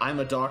use the I'm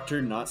a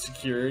doctor, not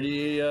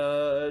security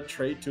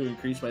trait to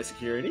increase my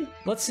security.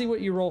 Let's see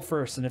what you roll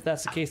first, and if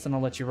that's the case, then I'll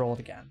let you roll it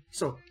again.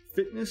 So,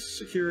 fitness,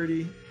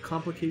 security,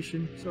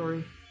 complication,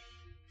 sorry.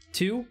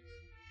 2?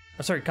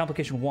 Oh, sorry,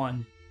 complication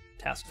 1,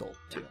 task roll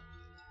 2.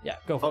 Yeah,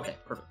 go for it. Okay,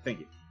 perfect. Thank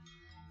you.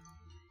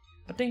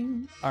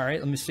 Ba-ding. All right,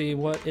 let me see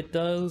what it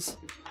does.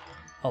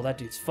 Oh, that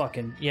dude's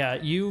fucking... Yeah,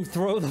 you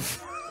throw the...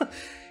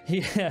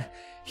 Yeah,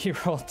 he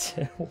rolled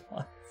 2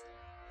 once.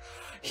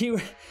 He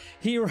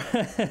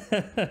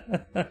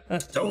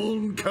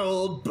Stone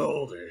cold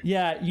boulder.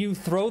 Yeah, you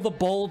throw the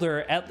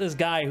boulder at this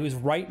guy who's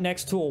right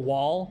next to a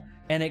wall,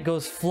 and it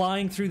goes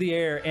flying through the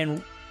air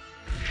and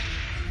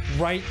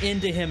right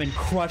into him and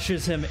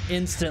crushes him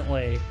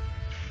instantly.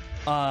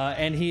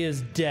 And he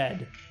is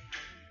dead.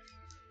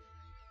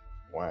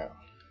 Wow.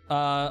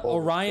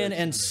 Orion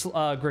and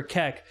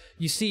Grakek,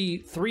 you see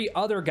 3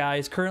 other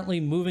guys currently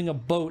moving a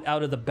boat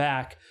out of the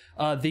back.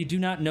 They do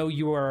not know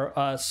you are,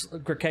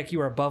 Grakek,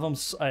 you are above them,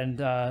 and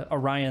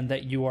Orion,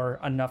 that you are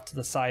enough to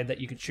the side that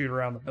you can shoot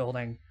around the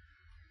building.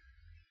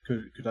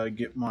 Could I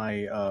get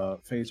my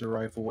phaser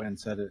rifle and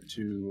set it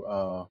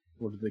to,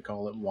 what do they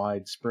call it,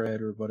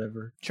 widespread or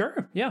whatever?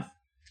 Sure, yeah.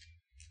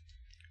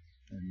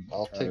 And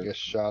I'll take a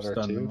shot or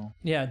 2.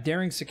 Yeah,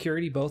 daring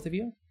security, both of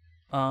you.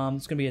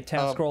 It's going to be a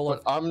task roll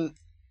of...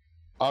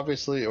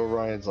 Obviously,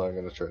 Orion's not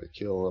going to try to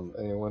kill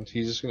anyone.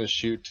 He's just going to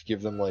shoot to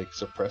give them, like,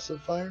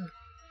 suppressive fire.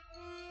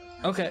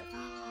 Okay.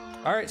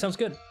 Alright, sounds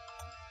good.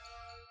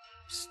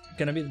 It's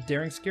going to be the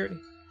daring security.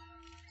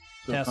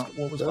 So task.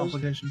 What was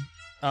complication?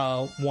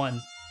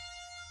 1.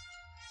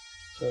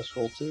 Task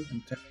roll 2.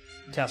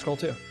 Task roll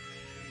 2.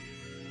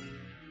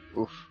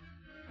 Oof.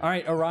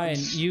 Alright, Orion,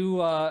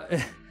 you,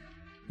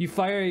 you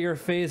fire your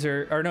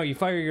phaser, or no, you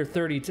fire your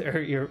 30, or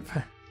your...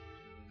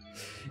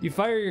 You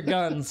fire your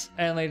guns,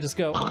 and they just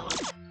go...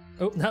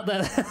 Oh, not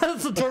that.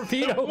 That's a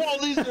torpedo. Well,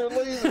 these are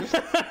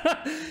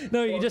lasers.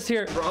 No, you just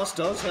hear... Ross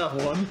does have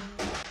one.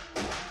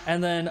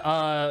 And then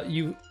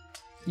you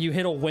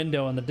hit a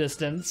window in the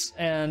distance,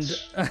 and...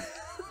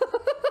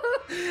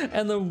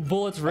 and the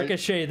bullets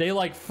ricochet. They,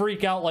 like,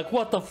 freak out, like,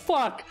 what the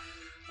fuck?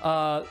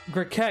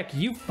 Grakek,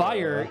 you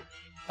fire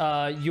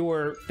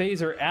your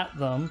phaser at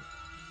them.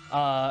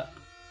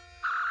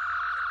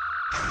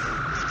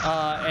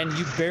 And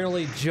you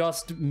barely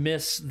just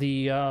miss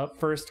the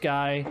first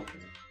guy.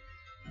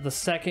 The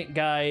second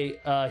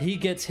guy, he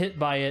gets hit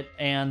by it,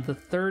 and the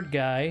third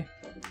guy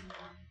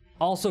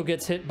also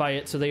gets hit by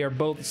it, so they are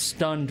both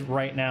stunned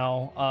right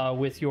now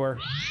with your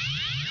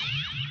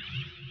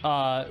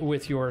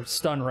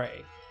stun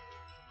ray.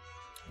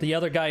 The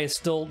other guy is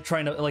still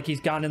trying to, like, he's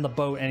gotten in the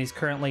boat and he's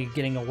currently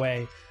getting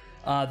away.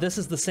 This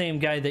is the same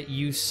guy that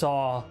you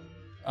saw,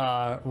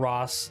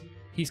 Ross.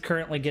 He's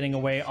currently getting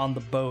away on the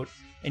boat,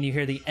 and you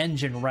hear the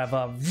engine rev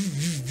up.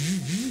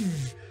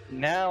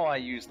 Now I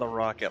use the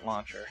rocket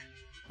launcher.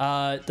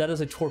 That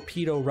is a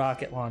torpedo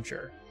rocket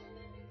launcher.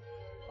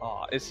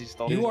 Oh, is he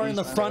still? You are in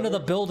the front of the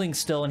building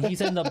still, and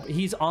he's in the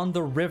he's on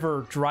the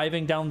river,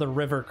 driving down the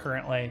river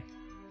currently.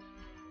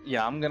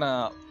 Yeah, I'm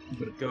gonna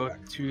go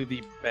to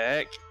the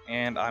back,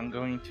 and I'm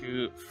going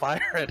to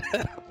fire it.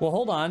 Well,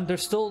 hold on.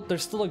 There's still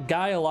a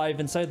guy alive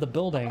inside the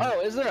building. Oh,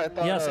 is there? I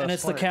thought, yes, and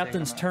it's the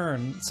captain's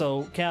turn.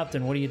 So,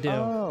 Captain, what do you do?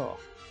 Oh.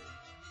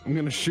 I'm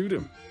gonna shoot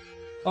him.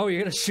 Oh,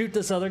 you're gonna shoot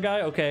this other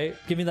guy? Okay,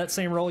 give me that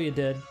same roll you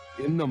did.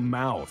 In the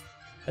mouth.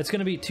 It's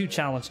gonna be 2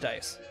 challenge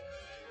dice.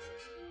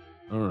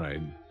 All right.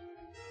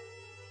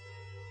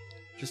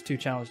 Just 2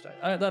 challenge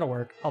dice. That'll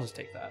work. I'll just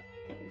take that.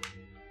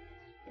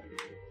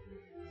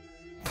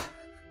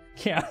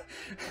 Yeah.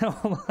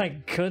 Oh my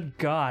good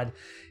God.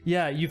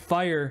 Yeah, you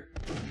fire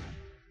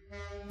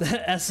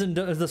the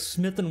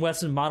Smith &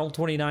 Wesson Model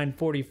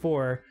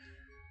 2944,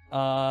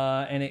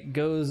 and it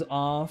goes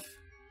off.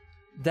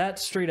 That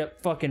straight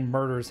up fucking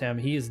murders him.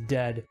 He is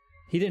dead.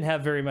 He didn't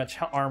have very much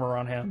armor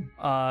on him.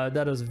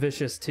 That is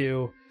vicious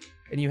too.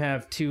 And you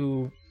have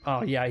 2...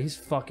 Oh yeah, he's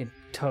fucking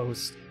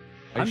toast.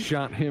 I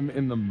shot him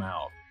in the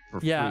mouth for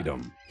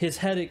freedom. His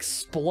head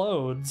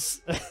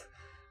explodes.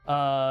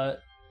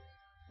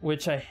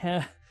 Which I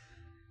have...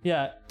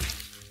 Yeah.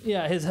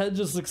 Yeah, his head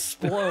just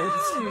explodes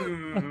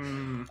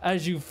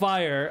as you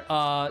fire.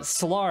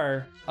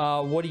 Slar,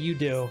 what do you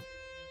do?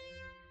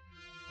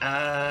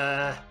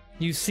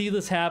 You see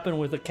this happen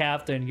with the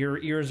captain. Your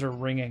ears are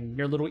ringing.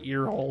 Your little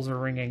ear holes are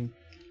ringing.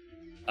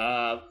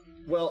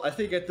 Well, I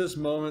think at this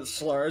moment,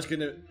 Slar is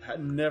gonna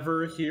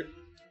never hear...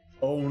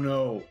 Oh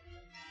no.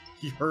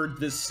 He heard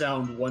this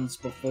sound once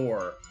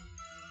before,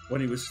 when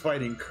he was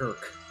fighting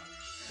Kirk.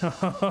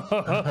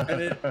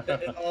 And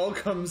it all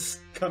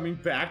coming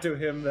back to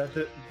him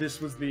that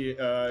this was the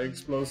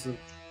explosive.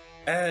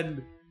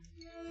 And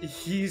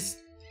he's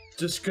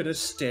just gonna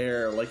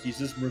stare like he's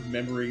just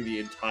remembering the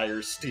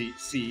entire scene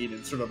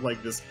in sort of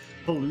like this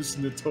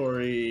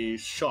hallucinatory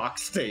shock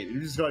state.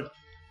 And he's like...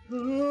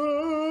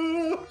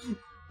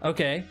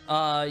 Okay,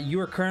 you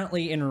are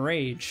currently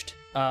enraged.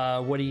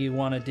 What do you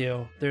want to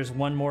do? There's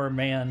one more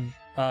man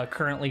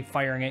currently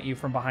firing at you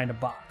from behind a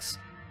box.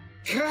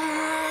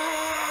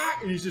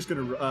 He's just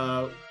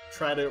gonna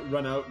try to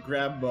run out,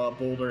 grab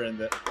Boulder, and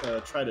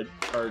try to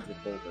charge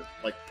with Boulder.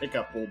 Like, pick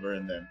up Boulder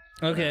and then...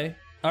 Okay,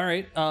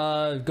 alright,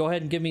 go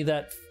ahead and give me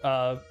that,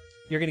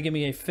 you're gonna give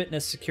me a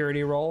fitness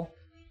security roll.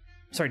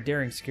 Sorry,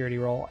 daring security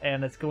roll,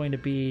 and it's going to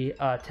be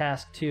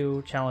task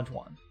 2, challenge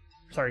 1.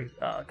 Sorry,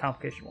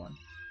 complication 1.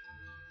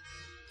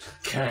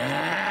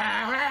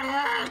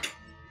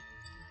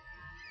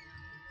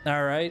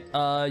 Alright,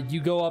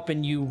 you go up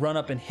and you run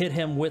up and hit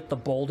him with the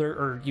boulder,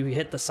 or you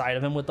hit the side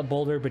of him with the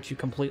boulder, but you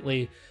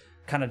completely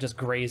kind of just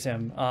graze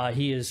him.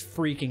 He is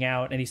freaking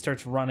out and he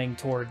starts running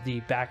toward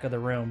the back of the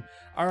room.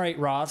 Alright,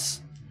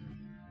 Ross.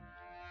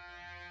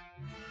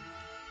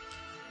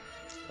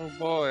 Oh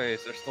boy,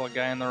 is there still a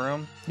guy in the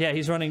room? Yeah,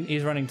 he's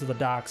running to the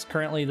docks.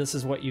 Currently, this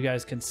is what you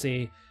guys can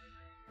see.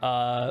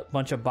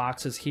 Bunch of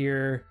boxes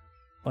here,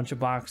 bunch of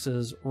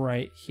boxes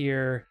right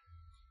here.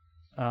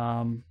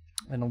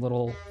 And a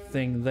little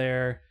thing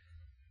there,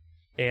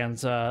 and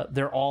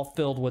they're all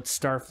filled with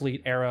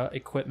Starfleet era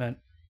equipment.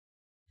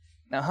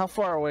 Now, how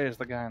far away is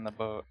the guy in the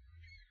boat?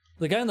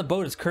 The guy in the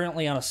boat is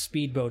currently on a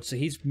speedboat, so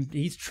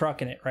he's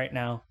trucking it right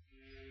now.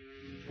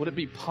 Would it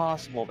be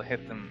possible to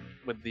hit them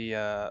with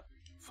the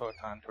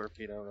photon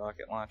torpedo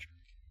rocket launcher?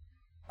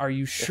 Are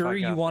you sure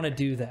you want to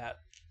do that?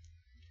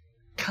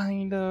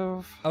 Kind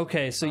of.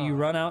 Okay, so you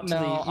run out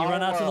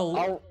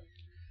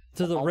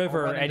to the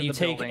river and you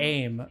take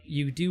aim.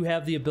 You do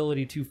have the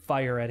ability to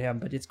fire at him,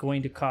 but it's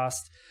going to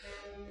cost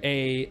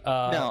a...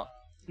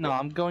 No,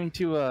 I'm going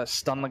to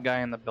stun the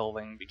guy in the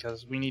building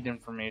because we need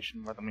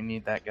information more than we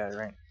need that guy,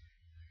 right?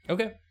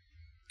 Okay.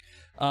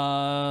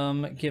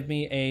 Give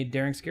me a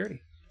daring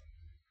security.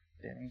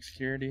 Daring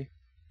security?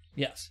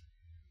 Yes.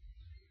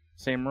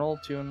 Same roll,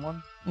 2 and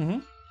 1? Mm-hmm.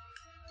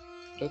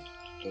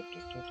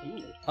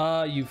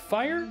 You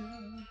fire?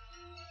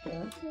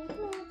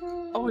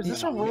 Oh, is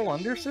this a roll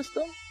under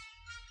system?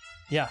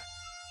 Yeah.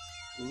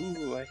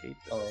 Ooh, I hate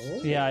this.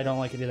 Oh. Yeah, I don't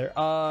like it either.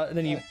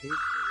 Then you...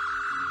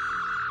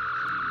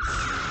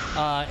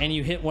 and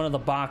you hit one of the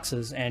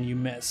boxes and you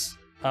miss.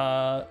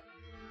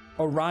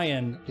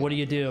 Orion, what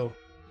do?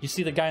 You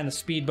see the guy in the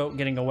speedboat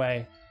getting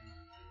away.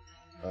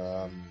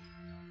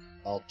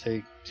 I'll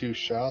take 2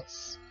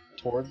 shots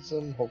towards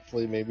him.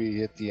 Hopefully, maybe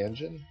hit the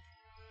engine.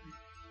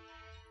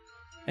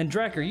 And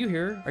Drac, are you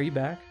here? Are you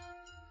back?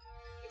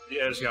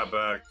 Yeah, I just got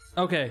back.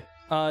 Okay.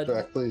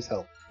 Drac, please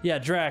help. Yeah,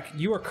 Drac,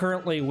 you are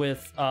currently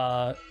with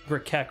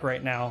Grakek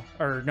right now,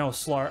 or no,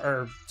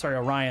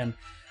 Orion.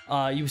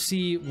 You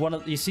see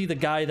the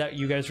guy that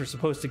you guys were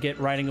supposed to get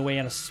riding away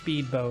on a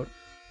speedboat.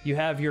 You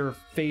have your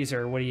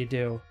phaser. What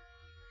do?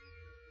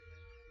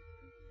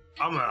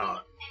 I'm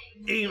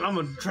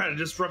gonna try to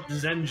disrupt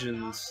his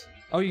engines.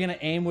 Oh, you're gonna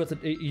aim with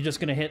it? You're just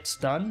gonna hit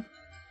stun?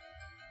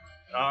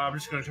 I'm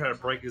just gonna try to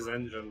break his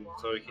engine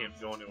so he can't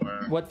go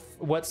anywhere.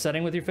 What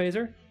setting with your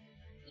phaser?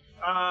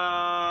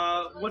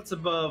 What's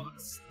above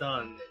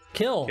stun?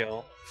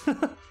 Kill.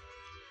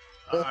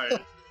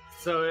 Alright.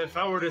 So if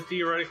I were to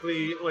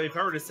if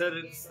I were to set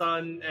it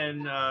stun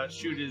and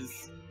shoot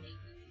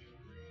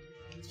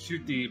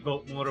the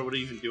boat motor, would it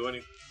even do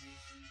anything?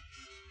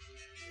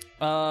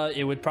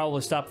 It would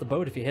probably stop the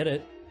boat if you hit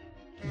it.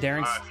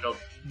 Daring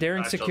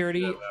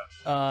security.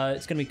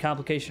 It's gonna be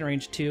complication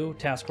range 2,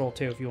 task roll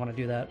 2 if you want to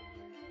do that.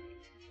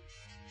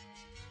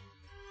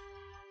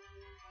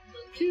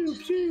 Pew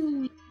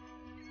pew.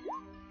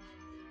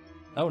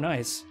 Oh,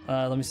 nice.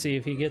 Let me see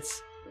if he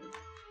gets...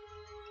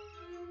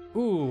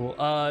 Ooh,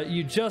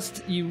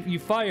 you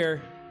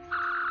fire,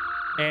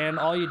 and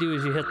all you do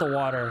is you hit the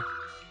water,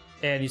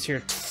 and you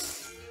hear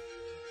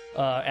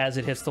as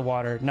it hits the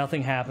water.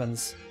 Nothing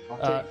happens.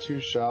 I'll take 2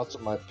 shots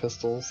with my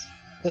pistols.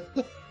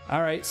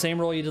 Alright, same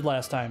roll you did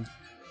last time.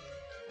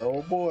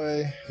 Oh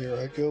boy, here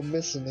I go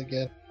missing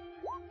again.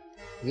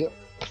 Yep.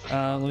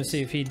 Let me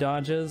see if he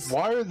dodges.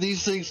 Why are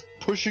these things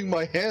pushing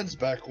my hands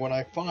back when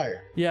I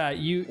fire? Yeah,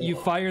 you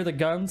fire the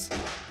guns.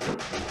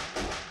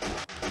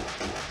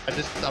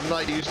 I'm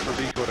not used to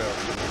recoil.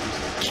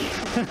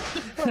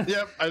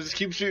 Yep, I just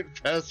keep shooting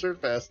faster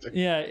and faster.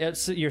 Yeah,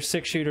 your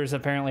 6 shooters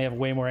apparently have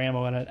way more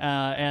ammo in it,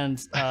 and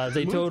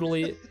they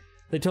totally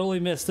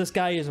miss. This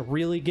guy is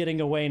really getting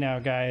away now,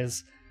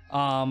 guys.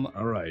 All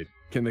right.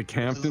 Can the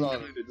captain try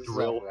to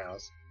drill?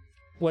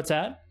 What's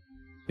that?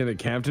 Can the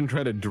captain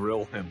try to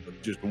drill him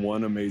with just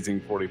one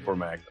amazing 44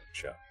 Magnum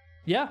shot?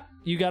 Yeah,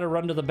 you got to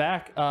run to the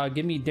back.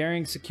 Give me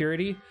daring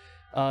security.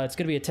 It's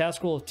going to be a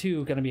task roll of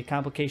 2, going to be a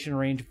complication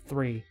range of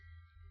 3.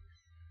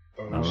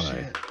 Oh,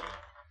 shit.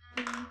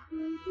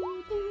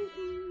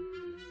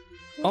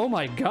 Oh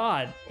my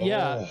god.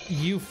 Yeah,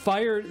 you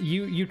fire,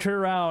 you turn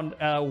around.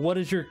 What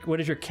is your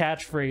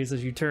catchphrase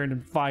as you turn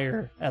and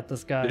fire at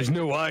this guy? There's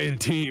no I in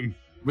team,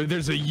 but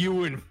there's a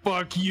U in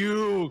fuck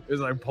you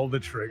as I pull the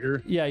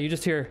trigger. Yeah, you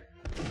just hear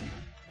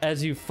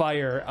as you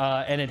fire,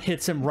 and it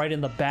hits him right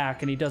in the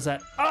back, and he does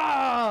that,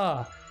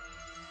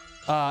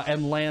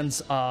 and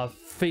lands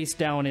face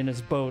down in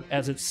his boat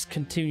as it's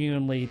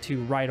continually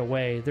to ride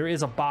away. There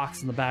is a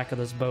box in the back of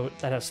this boat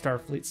that has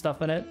Starfleet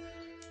stuff in it.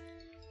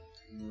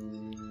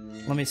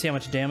 Let me see how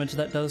much damage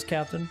that does,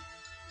 Captain.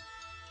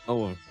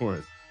 Oh, of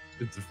course.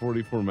 It's a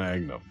 44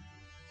 Magnum.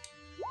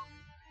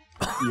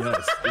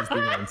 Yes, is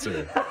the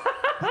answer.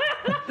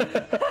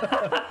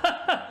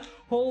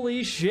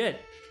 Holy shit.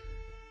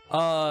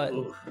 Let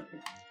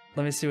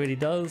me see what he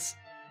does.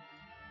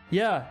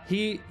 Yeah,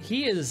 he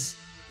is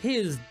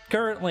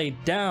currently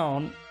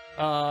down,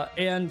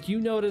 and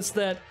you notice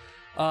that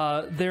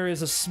there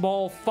is a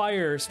small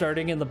fire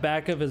starting in the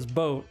back of his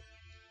boat.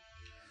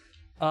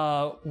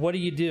 What do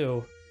you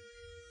do?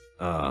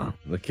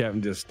 The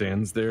captain just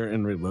stands there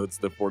and reloads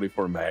the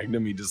 44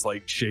 Magnum. He just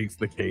like shakes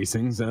the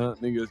casings out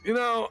and he goes, you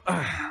know,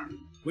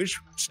 wish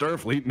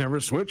Starfleet never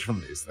switched from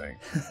these things.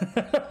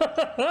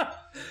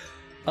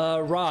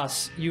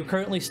 Ross, you're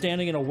currently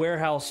standing in a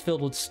warehouse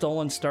filled with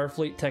stolen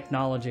Starfleet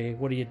technology.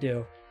 What do you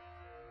do?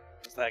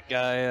 Is that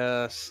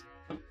guy,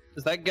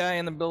 is that guy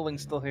in the building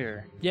still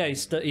here? Yeah,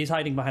 he's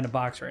hiding behind a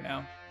box right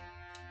now.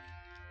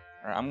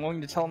 Alright, I'm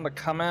going to tell him to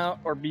come out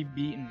or be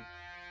beaten.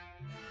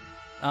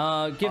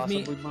 Give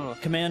me both.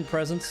 command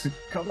presence.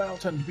 Come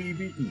out and be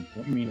beaten.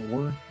 What, you mean a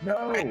word? No.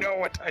 I know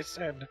what I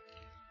said.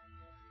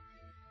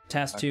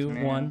 Task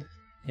 2, 1.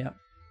 Yep.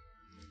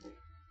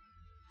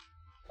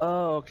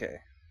 Oh, okay.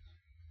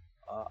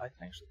 I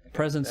actually think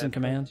presence and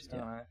command.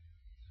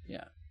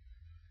 Yeah.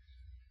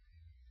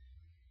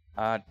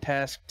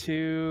 Task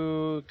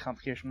 2,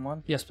 complication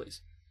 1. Yes,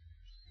 please.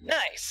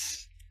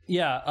 Nice.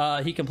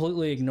 Yeah, he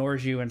completely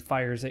ignores you and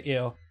fires at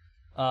you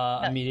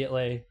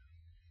immediately.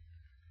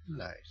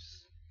 Nice.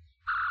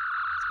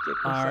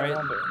 All right,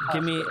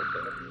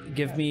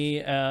 give me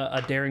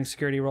a daring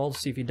security roll to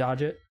see if you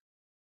dodge it.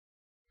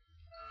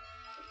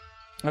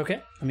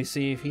 Okay, let me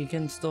see if he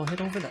can still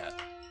hit over that.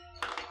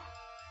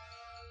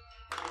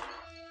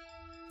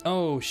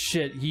 Oh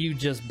shit, you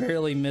just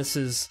barely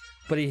misses,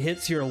 but he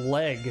hits your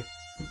leg.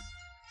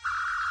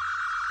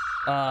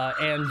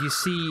 And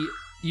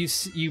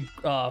you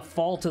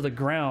fall to the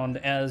ground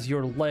as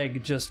your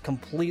leg just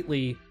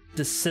completely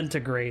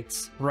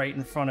disintegrates right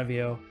in front of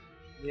you.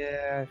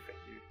 Yeah, I figured.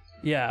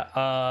 Yeah,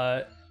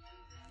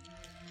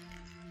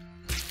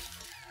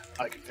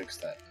 I can fix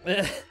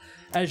that.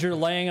 as you're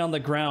laying on the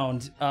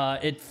ground,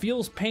 it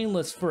feels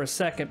painless for a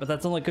second, but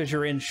that's only because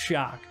you're in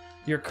shock.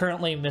 You're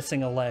currently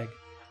missing a leg.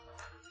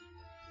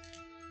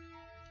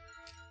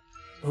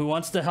 Who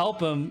wants to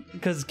help him?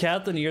 Because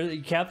Captain and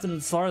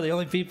Slar are the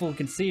only people who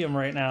can see him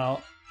right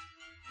now.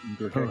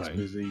 Gurkek's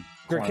busy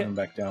climbing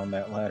back down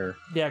that ladder.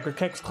 Yeah,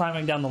 Gurkek's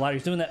climbing down the ladder.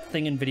 He's doing that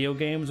thing in video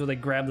games where they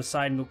grab the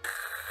side and go,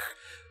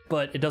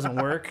 but it doesn't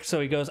work.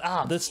 So he goes,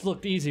 this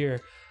looked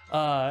easier.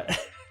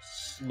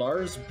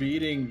 Slar's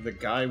beating the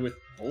guy with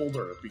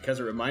Boulder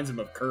because it reminds him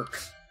of Kirk.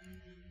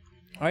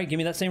 All right, give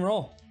me that same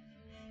roll.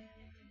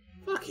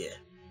 Fuck yeah.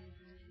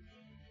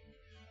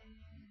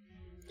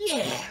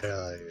 Yeah.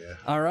 Hell yeah.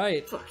 All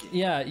right.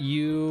 Yeah,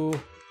 you...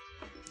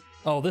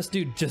 Oh, this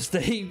dude just,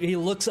 he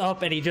looks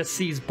up and he just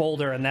sees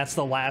Boulder, and that's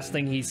the last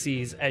thing he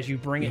sees as you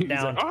bring it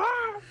down. Like,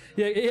 ah!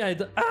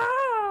 Yeah,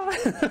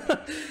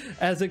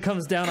 as it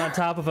comes down on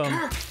top of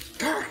him.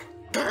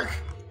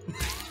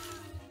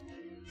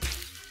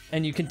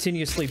 And you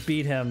continuously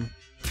beat him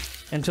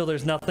until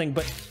there's nothing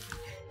but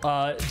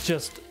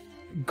just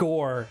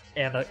gore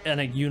and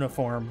a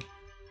uniform.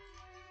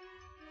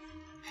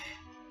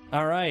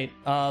 All right,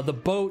 the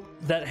boat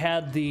that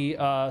had the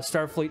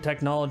Starfleet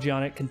technology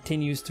on it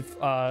continues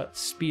to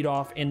speed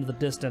off into the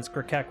distance.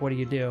 Gurkek, what do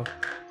you do?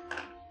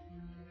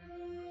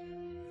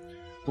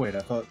 Wait,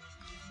 I thought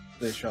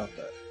they shot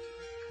that.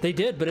 They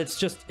did, but it's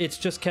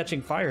just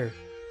catching fire.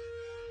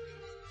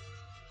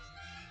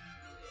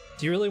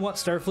 Do you really want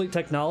Starfleet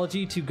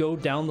technology to go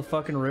down the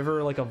fucking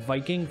river like a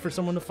Viking for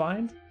someone to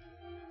find?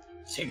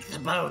 Sink the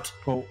boat.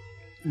 Well,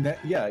 in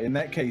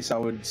that case, I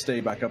would stay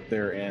back up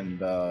there and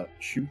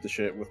shoot the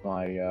shit with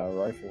my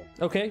rifle.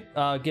 Okay,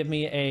 give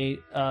me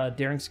a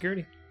daring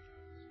security.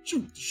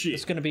 Shoot the shit.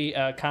 It's going to be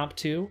comp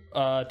 2,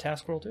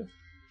 task roll 2.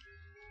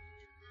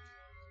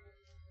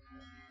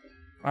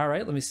 All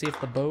right, let me see if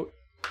the boat...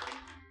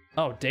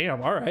 Oh,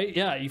 damn, all right.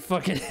 Yeah, you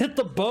fucking hit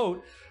the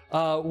boat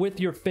with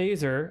your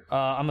phaser.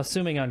 I'm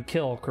assuming on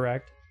kill,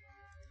 correct?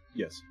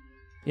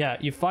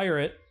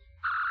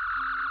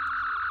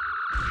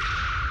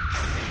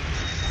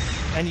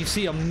 and you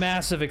see a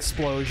massive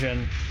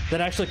explosion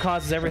that actually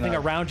causes everything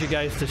around you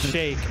guys to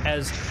shake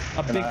as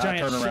a big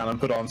giant. I turn around and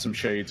put on some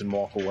shades and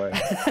walk away.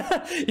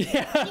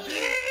 Yeah.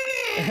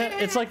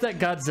 It's like that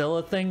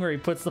Godzilla thing where he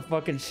puts the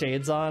fucking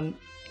shades on.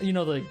 You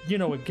know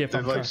what gif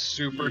They're I'm like talking-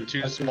 super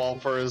too small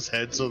for his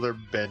head, so they're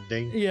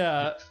bending.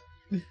 Yeah.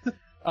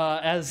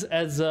 As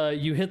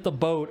you hit the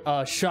boat,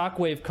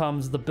 shockwave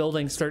comes. The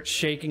building starts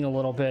shaking a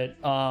little bit,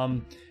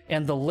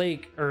 and the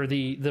lake or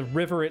the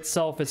river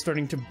itself is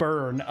starting to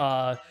burn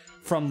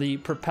from the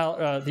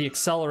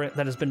accelerant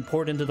that has been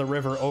poured into the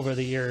river over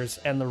the years,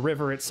 and the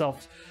river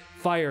itself,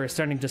 fire is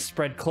starting to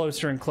spread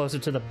closer and closer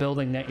to the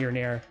building that you're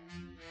near.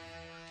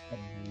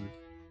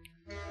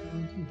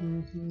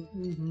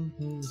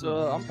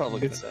 So I'm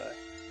probably gonna die.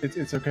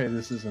 It's okay.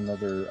 This is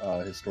another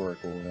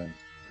historical event.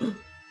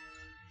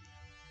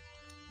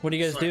 What do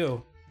you guys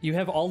do? You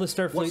have all the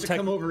Starfleet Wants to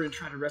come over and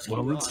try to rescue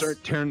Well, let's Ross.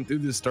 start tearing through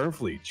the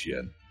Starfleet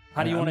shit.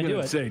 How do you want to do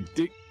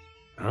it?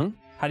 Huh?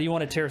 How do you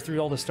want to tear through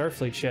all the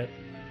Starfleet shit?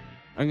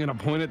 I'm gonna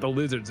point at the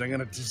lizards. I'm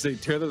gonna just say,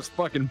 tear those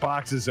fucking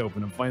boxes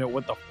open and find out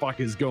what the fuck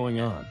is going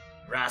on.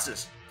 Ross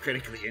is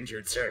critically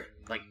injured, sir.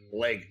 Like,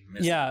 leg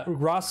missing. Yeah,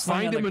 Ross. lying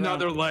Find on the him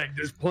ground. another leg.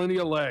 There's plenty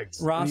of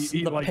legs. Ross,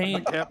 he the like,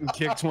 pain- the captain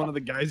kicks one of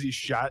the guys he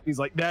shot. And he's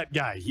like, that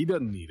guy. He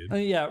doesn't need it.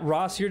 Yeah,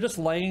 Ross, you're just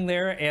laying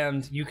there,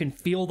 and you can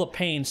feel the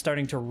pain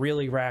starting to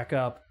really rack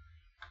up.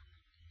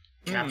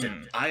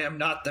 Captain, I am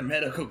not the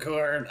medical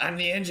corps. I'm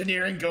the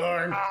engineering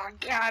corps. Oh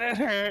god, it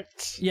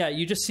hurts. Yeah,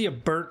 you just see a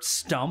burnt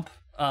stump,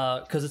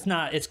 because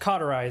it's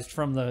cauterized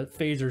from the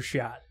phaser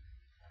shot.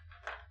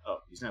 Oh,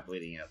 he's not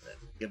bleeding out then.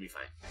 He'll be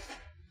fine.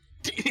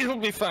 He'll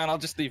be fine. I'll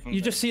just leave him.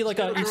 You just see like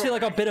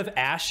a bit of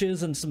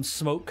ashes and some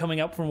smoke coming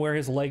up from where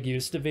his leg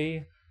used to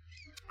be.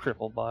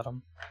 Crippled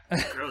bottom.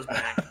 Grows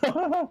back.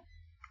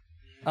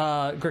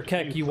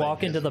 Grakek, you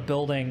walk into the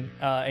building,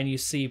 and you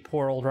see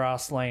poor old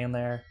Ross laying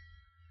there.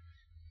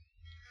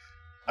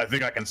 I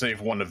think I can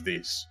save one of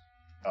these.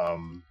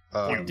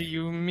 What do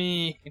you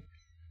mean?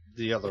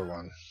 The other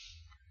one.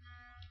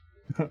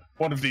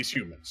 One of these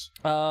humans.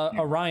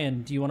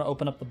 Orion, do you want to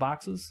open up the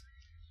boxes?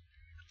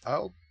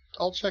 I'll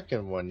check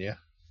in one, yeah.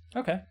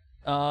 Okay.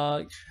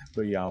 But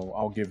yeah,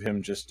 I'll give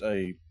him just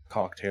a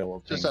cocktail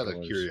of Just out of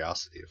painkillers.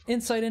 curiosity.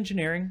 Insight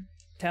engineering,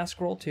 task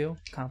roll 2,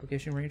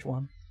 complication range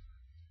 1.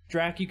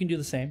 Drac, you can do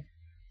the same.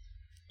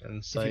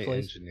 Insight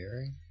please.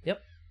 engineering?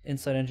 Yep.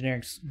 Insight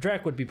engineering.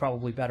 Drac would be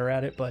probably better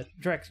at it, but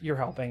Drac, you're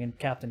helping, and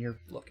Captain, you're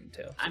looking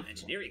too. I'm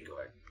engineering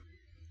corps.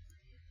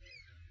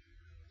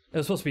 It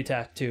was supposed to be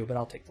task 2, but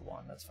I'll take the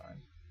 1. That's fine.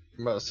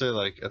 I'm about to say,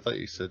 like, I thought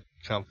you said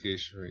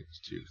complication rates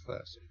 2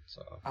 classic,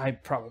 so... I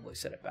probably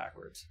said it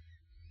backwards.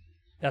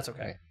 That's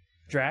okay.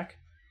 Drac?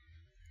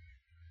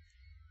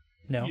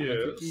 No?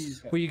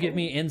 Yes. Will you give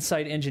me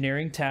insight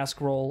engineering,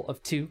 task roll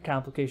of 2,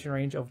 complication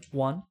range of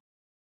 1?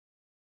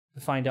 To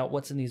find out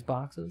what's in these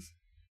boxes?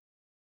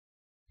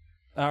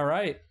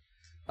 Alright.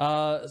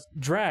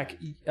 Drac,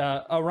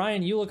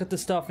 Orion, you look at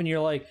this stuff and you're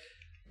like,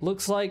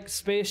 looks like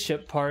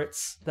spaceship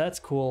parts. That's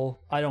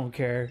cool. I don't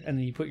care. And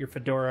then you put your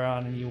fedora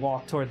on and you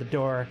walk toward the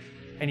door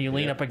and you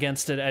lean up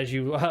against it as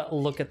you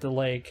look at the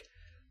lake.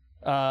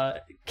 You're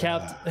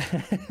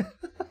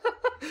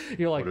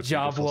like, What a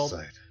job beautiful well,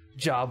 sight.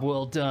 job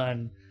well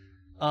done.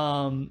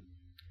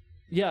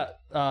 Yeah,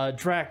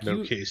 Drac,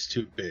 No case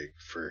too big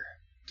for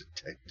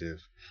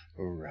Detective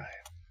Orion.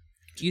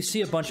 you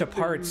see a bunch of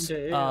parts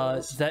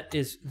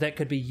that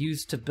could be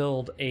used to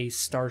build a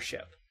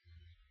starship.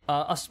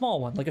 A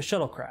small one, like a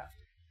shuttlecraft.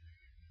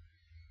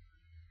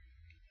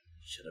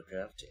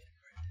 Shuttlecraft.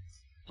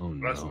 Oh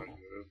That's no. not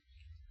good.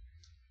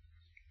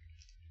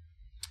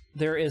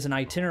 There is an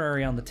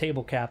itinerary on the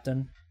table,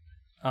 Captain.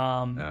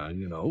 I'm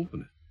gonna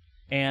open it.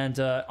 And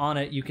on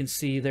it you can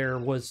see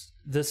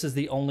this is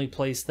the only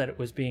place that it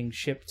was being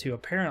shipped to.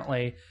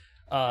 Apparently,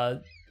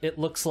 it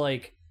looks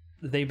like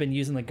they've been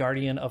using the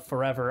Guardian of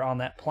Forever on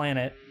that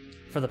planet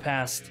for the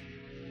past...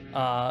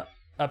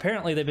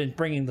 apparently they've been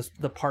bringing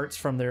the parts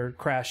from their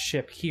crashed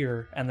ship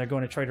here, and they're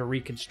going to try to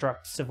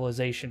reconstruct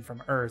civilization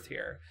from Earth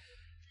here.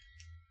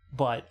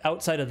 But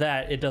outside of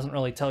that, it doesn't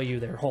really tell you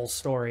their whole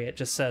story. It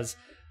just says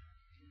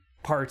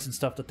parts and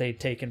stuff that they'd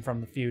taken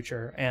from the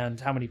future and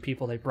how many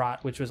people they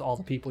brought, which was all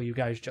the people you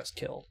guys just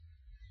killed.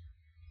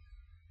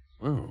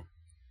 Oh.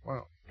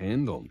 Wow.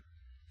 Handled.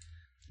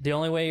 The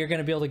only way you're going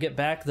to be able to get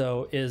back,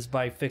 though, is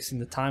by fixing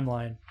the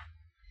timeline.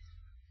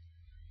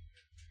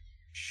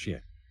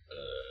 Shit.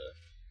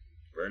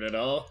 Burn it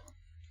all?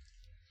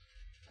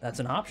 That's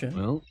an option.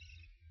 Well,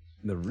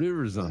 the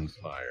river's on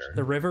fire.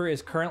 The river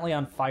is currently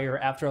on fire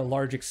after a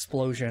large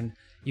explosion.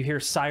 You hear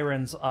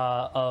sirens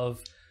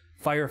of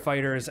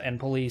firefighters and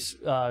police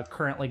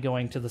currently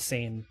going to the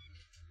scene.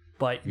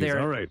 But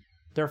All right.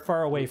 they're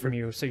far away from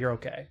you, so you're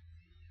okay.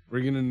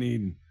 We're gonna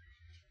need.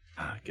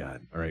 Ah,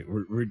 God. All right.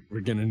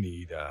 We're gonna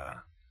need.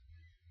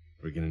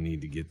 We're gonna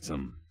need to get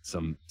some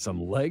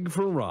leg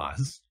for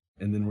Ross,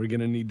 and then we're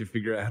gonna need to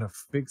figure out how to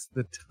fix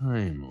the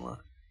timeline.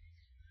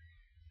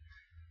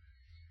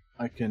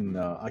 I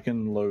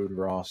can load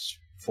Ross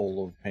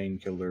full of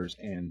painkillers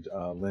and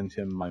lend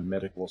him my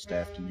medical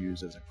staff to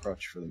use as a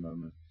crutch for the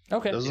moment.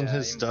 Okay. Doesn't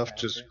his stuff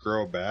just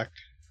grow back?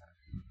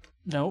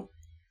 Nope.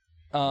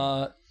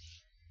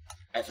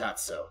 I thought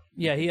so.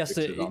 Yeah, he has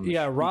to.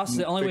 Yeah, Ross.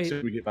 The only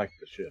way we get back to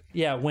the ship.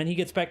 Yeah, when he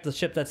gets back to the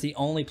ship, that's the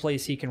only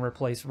place he can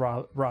replace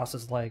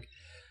Ross's leg.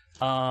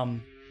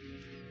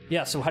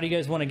 Yeah. So how do you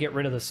guys want to get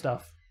rid of this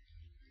stuff?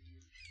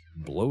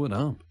 Blow it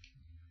up.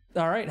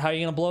 All right. How are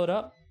you gonna blow it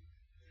up?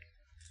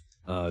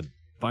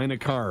 Find a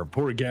car,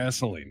 pour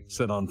gasoline,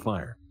 set on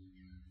fire.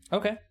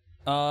 Okay.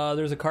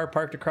 There's a car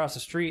parked across the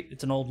street.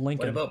 It's an old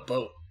Lincoln. What about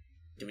boat?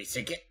 Did we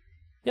sink it?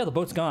 Yeah, the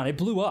boat's gone. It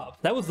blew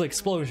up. That was the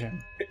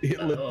explosion.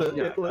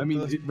 Gasoline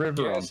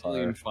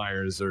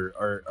fires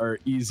are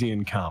easy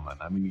and common.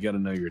 I mean, you got to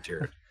know your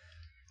territory.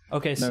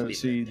 Okay, so No,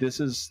 see,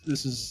 this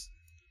is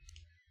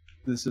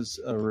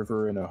a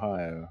river in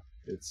Ohio.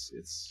 It's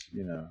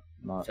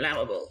not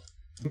flammable.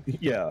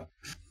 Yeah,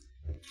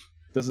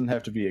 doesn't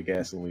have to be a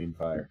gasoline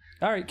fire.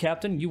 All right,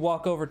 Captain, you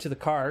walk over to the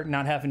car,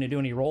 not having to do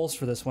any rolls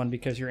for this one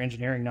because your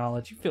engineering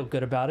knowledge. You feel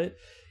good about it.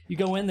 You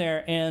go in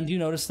there and you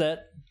notice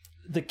that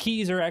the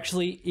keys are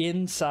actually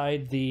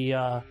inside the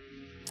what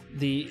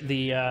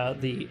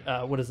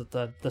is it,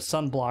 the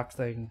sunblock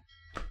thing.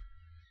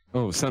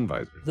 Oh, sun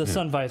visor. The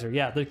sun visor,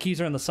 yeah. The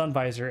keys are in the sun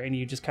visor, and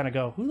you just kind of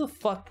go, who the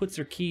fuck puts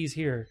their keys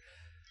here?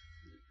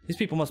 These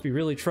people must be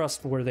really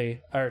trustworthy,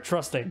 or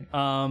trusting.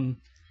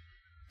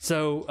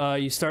 So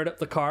you start up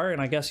the car,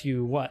 and I guess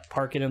you,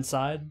 park it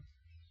inside?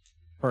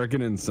 Park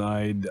it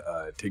inside,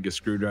 take a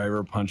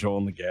screwdriver, punch a hole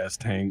in the gas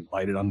tank,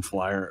 light it on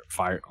fire.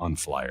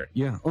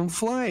 Yeah, on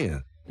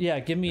fire.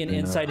 Yeah, give me an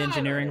insight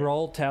engineering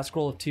roll, task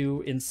roll of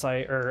 2,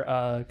 insight,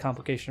 or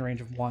complication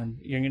range of 1.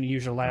 You're going to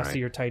use your last of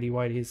your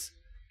tighty-whities.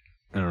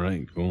 All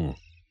right, cool.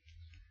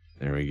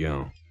 There we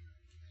go.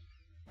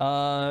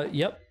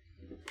 Yep.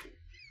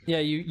 Yeah,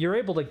 you're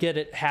able to get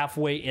it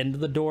halfway into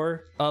the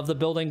door of the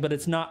building, but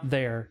it's not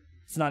there.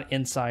 It's not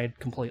inside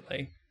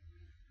completely.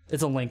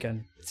 It's a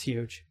Lincoln. It's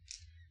huge.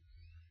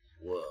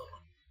 Whoa.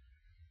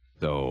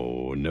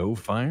 So no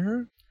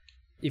fire?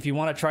 If you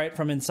want to try it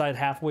from inside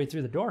halfway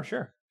through the door,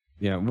 sure.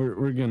 Yeah,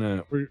 we're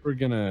gonna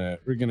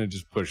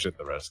just push it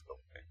the rest of the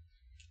way.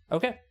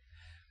 Okay.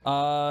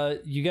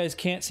 You guys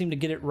can't seem to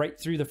get it right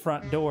through the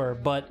front door,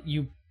 but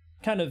you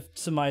kind of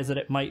surmise that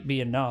it might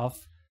be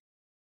enough.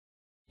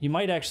 You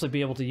might actually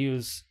be able to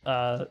use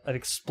an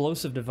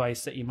explosive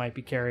device that you might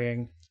be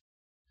carrying.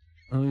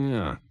 Oh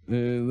yeah,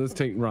 let's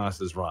take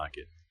Ross's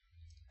rocket.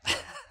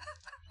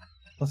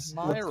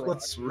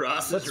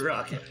 Ross's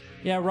rocket.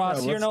 Yeah,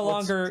 Ross, you're no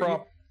longer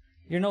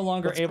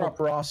able. Prop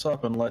Ross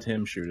up and let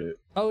him shoot it.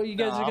 Oh, you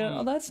guys are gonna.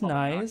 Oh, that's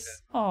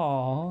nice.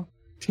 Aw.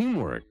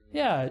 Teamwork.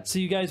 Yeah. So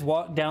you guys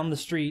walk down the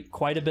street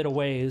quite a bit of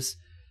ways,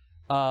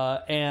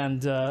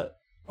 and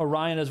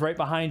Orion is right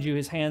behind you.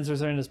 His hands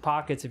are in his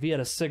pockets. If he had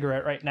a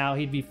cigarette right now,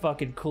 he'd be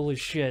fucking cool as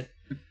shit.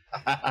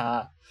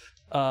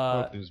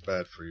 Smoking's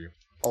bad for you.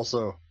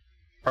 Also,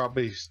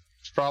 probably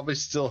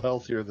still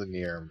healthier than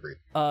the air and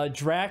breathe.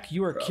 Drac,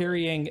 you're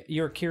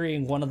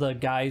carrying one of the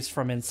guys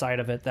from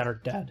inside of it that are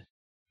dead.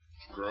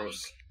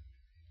 Gross.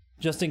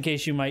 Just in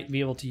case you might be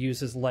able to use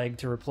his leg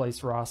to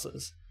replace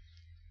Ross's.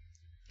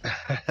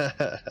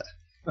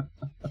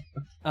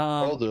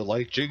 Oh, they're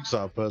like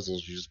jigsaw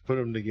puzzles. You just put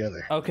them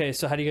together. Okay,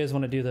 so how do you guys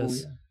want to do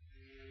this?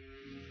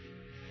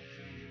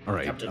 All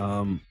right.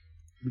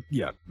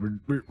 Yeah,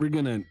 we're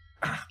gonna.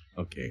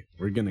 Okay,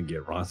 we're gonna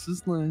get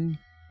Ross's leg,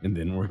 and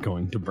then we're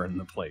going to burn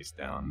the place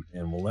down,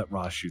 and we'll let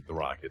Ross shoot the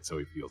rocket so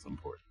he feels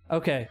important.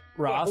 Okay,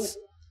 Ross,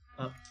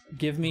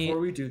 give me.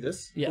 Before we do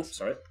this, yes.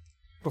 Sorry.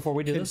 Before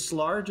we do Can this,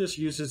 Slar just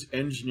use his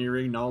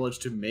engineering knowledge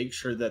to make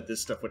sure that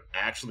this stuff would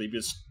actually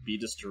be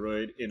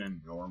destroyed in a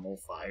normal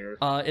fire?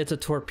 it's a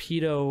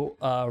torpedo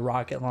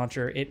rocket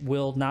launcher. It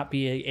will not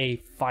be a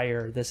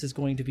fire. This is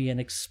going to be an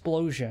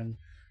explosion,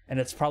 and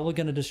it's probably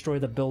going to destroy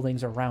the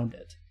buildings around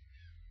it.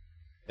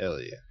 Hell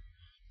yeah.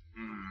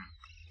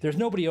 There's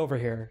nobody over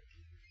here.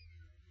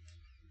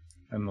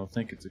 And they'll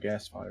think it's a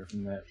gas fire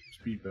from that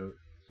speedboat.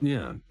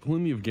 Yeah,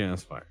 plenty of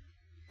gas fire.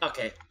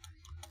 Okay.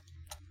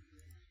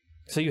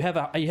 So you have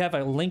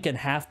a Lincoln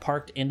half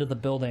parked into the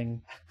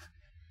building.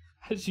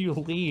 As you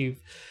leave,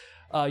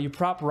 you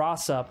prop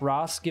Ross up.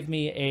 Ross, give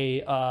me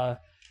a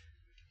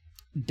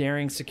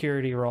daring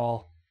security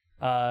roll.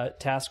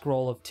 Task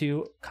roll of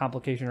 2,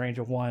 complication range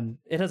of 1.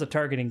 It has a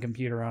targeting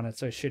computer on it,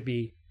 so it should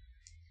be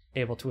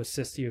able to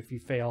assist you if you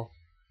fail.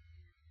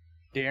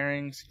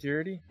 Daring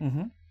security?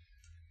 Mm-hmm.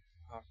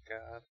 Oh,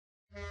 God.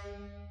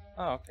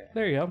 Oh, okay.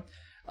 There you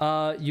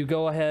go. You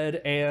go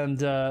ahead and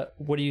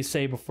what do you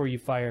say before you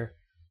fire?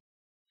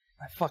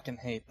 I fucking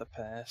hate the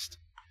past.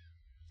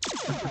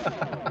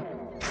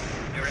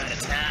 You're out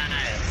of time.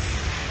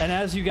 And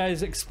as you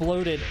guys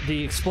exploded,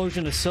 the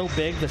explosion is so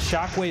big, the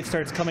shockwave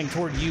starts coming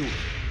toward you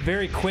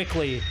very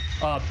quickly.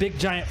 A big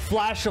giant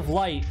flash of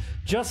light.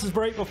 Just as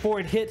right before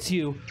it hits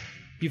you,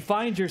 you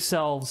find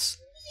yourselves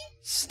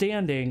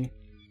standing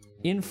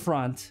in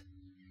front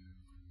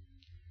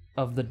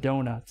of the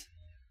donut.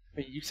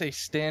 Wait, you say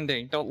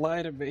standing. Don't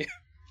lie to me.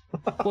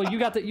 Well,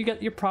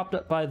 you're propped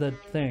up by the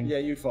thing. Yeah,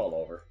 you'd fall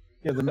over.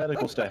 Yeah, the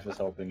medical staff is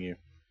helping you.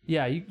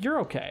 Yeah, you're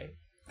okay,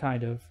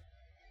 kind of.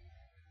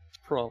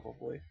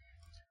 Probably.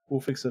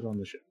 We'll fix it on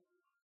the ship.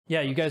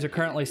 Yeah, you guys are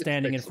currently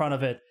standing in front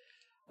of it.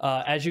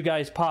 As you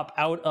guys pop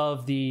out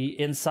of the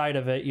inside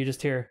of it, you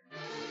just hear...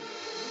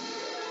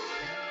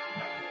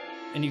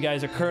 And you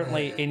guys are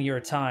currently in your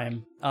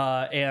time,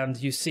 and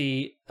you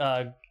see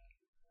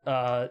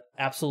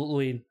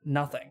absolutely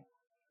nothing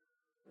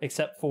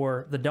except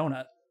for the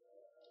donut.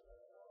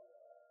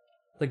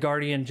 The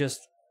Guardian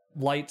just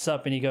lights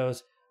up and he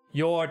goes,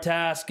 "Your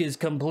task is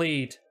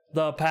complete.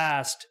 The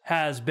past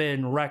has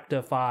been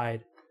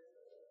rectified.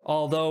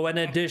 Although an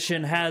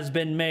addition has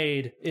been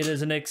made, it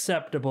is an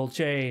acceptable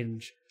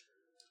change.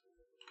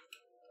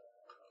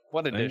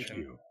 What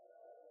addition?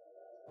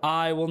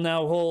 I will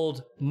now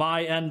hold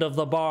my end of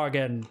the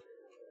bargain.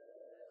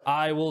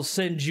 I will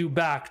send you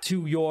back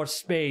to your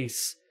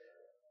space.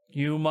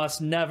 You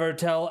must never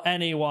tell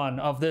anyone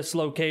of this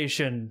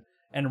location."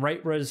 And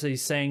right as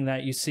he's saying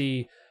that, you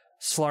see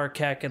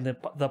Slarkek and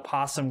the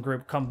possum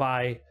group come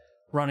by,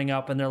 running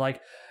up, and they're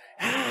like,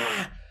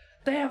 "Ah!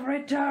 They have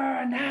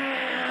returned!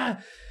 Ah!"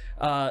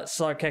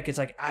 Slarkek is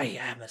like, "I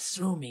am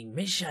assuming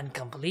mission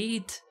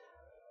complete."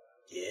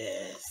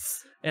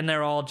 Yes. And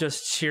they're all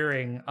just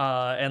cheering,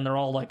 and they're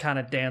all like kind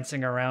of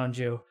dancing around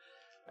you.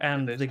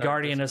 And the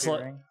Guardian is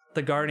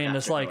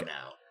like,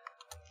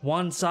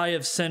 "Once I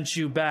have sent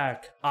you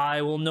back,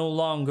 I will no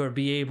longer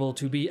be able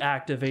to be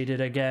activated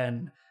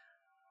again.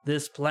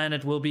 This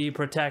planet will be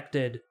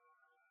protected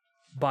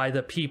by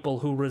the people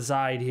who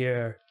reside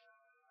here.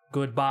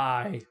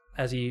 Goodbye,"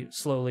 as he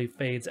slowly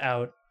fades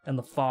out and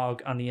the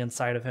fog on the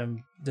inside of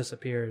him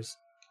disappears.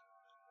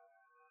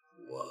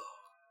 Whoa.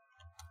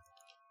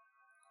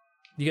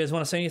 You guys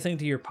want to say anything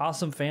to your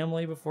possum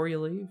family before you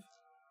leave?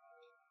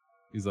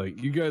 He's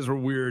like, "You guys were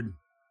weird."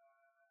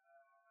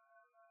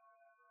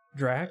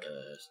 Drac?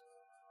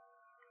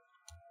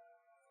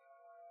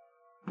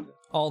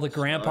 All the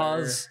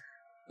grandpas.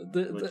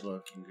 Would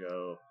look and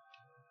go.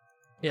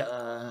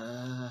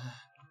 Yeah.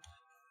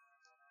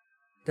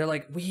 They're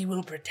like, "We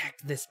will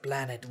protect this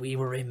planet. We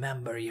will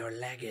remember your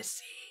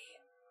legacy."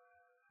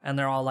 And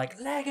they're all like,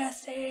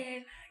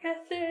 "Legacy,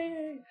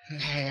 legacy."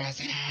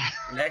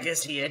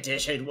 Legacy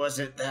edition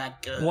wasn't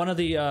that good. One of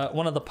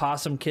the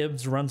possum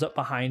kids runs up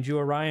behind you,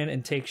 Orion,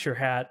 and takes your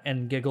hat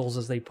and giggles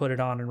as they put it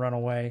on and run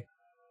away.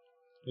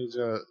 He's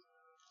gonna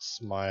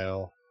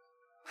smile.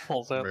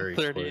 Pulls out very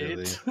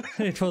 38.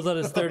 He pulls out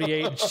his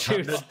 38 and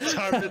shoots.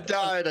 Time to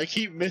die, and I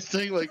keep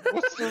missing. Like,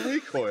 what's the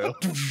recoil?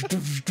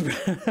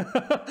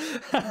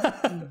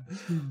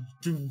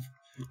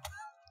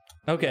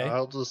 Okay.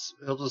 He'll just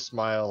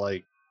smile,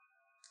 like,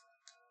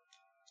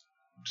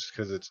 just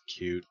because it's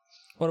cute.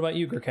 What about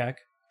you, Gurkak?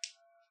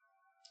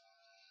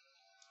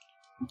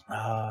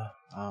 I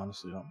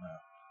honestly don't know.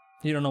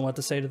 You don't know what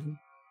to say to them?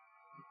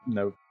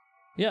 Nope.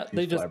 Yeah, He's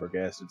they just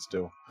flabbergasted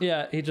still.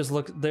 Yeah, he just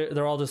looks.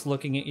 They're all just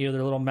looking at you.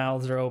 Their little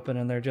mouths are open,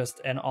 and they're just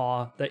in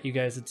awe that you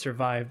guys had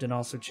survived and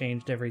also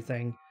changed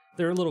everything.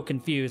 They're a little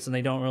confused, and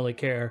they don't really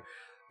care.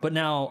 But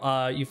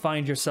now you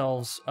find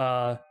yourselves.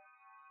 You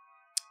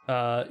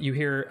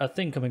hear a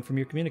thing coming from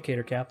your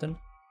communicator, Captain.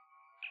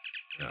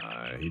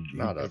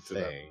 Not a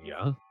thing.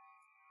 Yeah.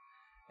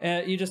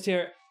 You just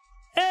hear,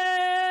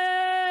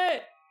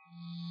 "Hey!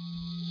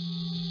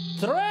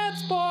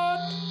 Transport!"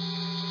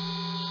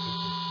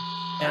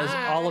 As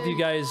all of you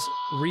guys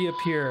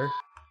reappear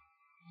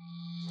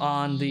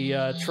on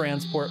the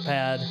transport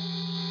pad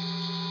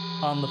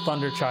on the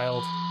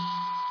Thunderchild.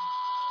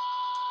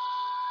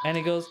 And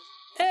he goes,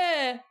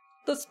 "Hey!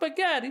 The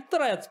spaghetti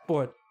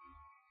transport!"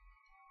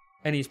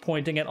 And he's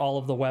pointing at all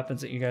of the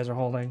weapons that you guys are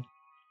holding.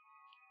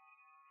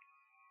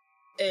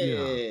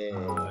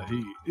 Yeah.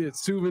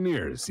 It's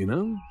souvenirs, you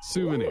know?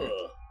 Souvenirs.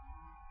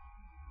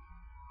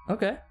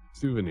 Okay.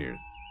 Souvenirs.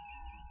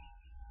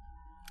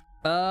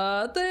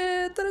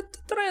 The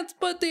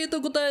transport,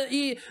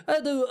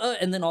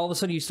 and then all of a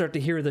sudden you start to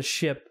hear the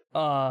ship.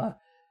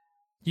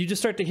 You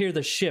just start to hear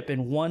the ship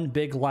in one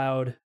big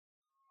loud.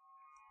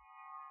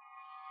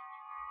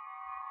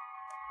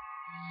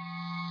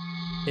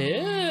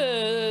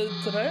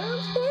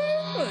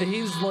 Transport?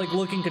 He's like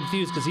looking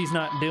confused because he's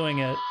not doing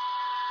it.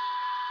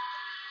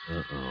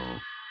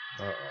 Uh-oh.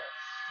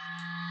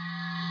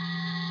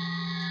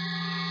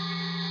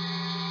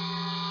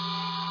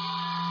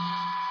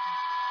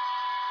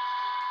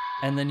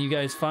 And then you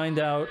guys find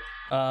out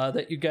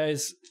that you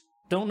guys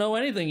don't know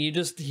anything. You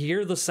just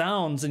hear the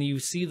sounds and you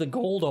see the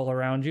gold all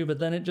around you, but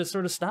then it just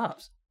sort of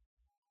stops.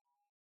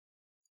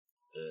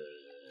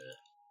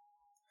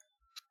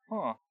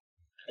 Huh.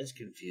 I was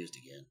confused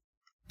again.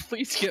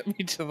 Please get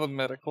me to the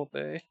medical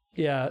bay.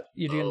 Yeah,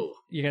 you're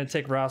gonna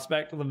take Ross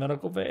back to the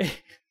medical bay?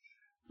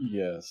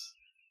 Yes.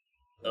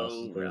 Ross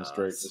is going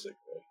straight to sick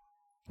bay.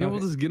 Yeah, we'll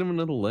just get him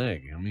another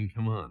leg. I mean,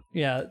 come on.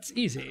 Yeah, it's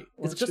easy.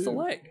 It's just a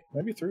leg.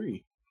 Maybe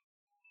 3.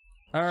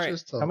 All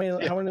right. How many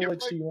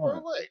legs do you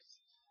want?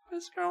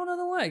 Just grow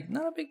another leg.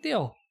 Not a big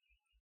deal.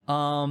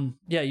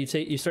 Yeah,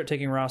 you start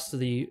taking Ross to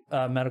the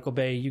medical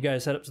bay. You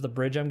guys head up to the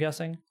bridge, I'm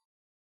guessing?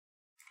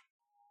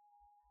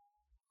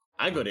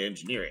 I go to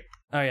engineering.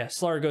 Oh yeah,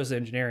 Slar goes to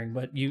engineering,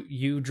 but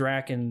you,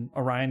 Drac, and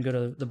Orion go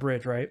to the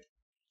bridge, right?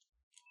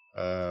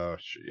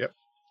 Yep,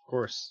 of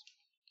course.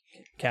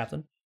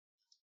 Captain.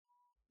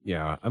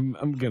 Yeah, I'm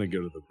gonna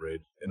go to the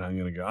bridge, and I'm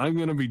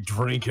gonna be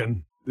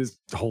drinking. This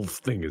whole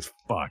thing is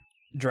fucked.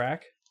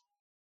 Drac.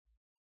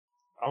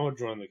 I'm gonna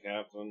join the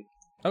captain.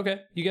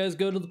 Okay, you guys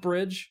go to the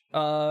bridge,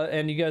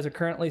 and you guys are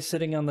currently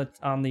sitting on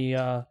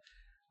the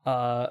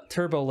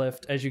turbo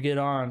lift. As you get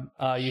on,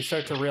 you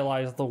start to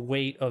realize the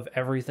weight of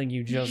everything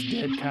you just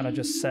did kind of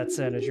just sets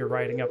in as you're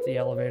riding up the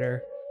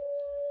elevator.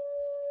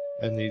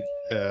 And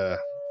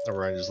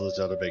Orion just lets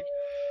out a big,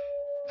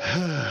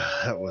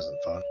 that wasn't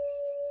fun.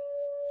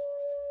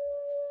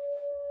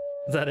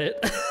 Is that it?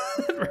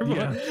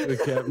 Yeah, the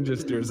captain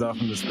just stares off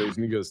into space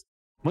and he goes,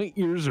 "My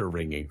ears are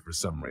ringing for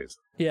some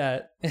reason."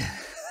 Yeah.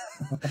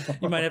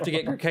 You might have to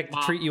get Grkek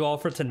to treat you all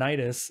for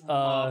tinnitus.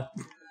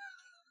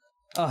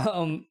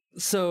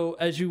 So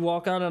as you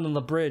walk out on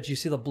the bridge, you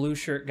see the blue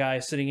shirt guy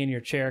sitting in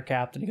your chair,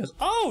 Captain. He goes,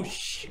 "Oh,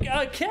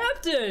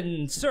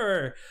 Captain,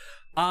 sir,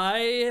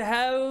 I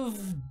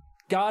have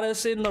got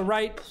us in the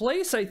right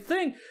place, I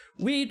think.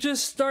 We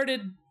just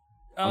started..."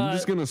 I'm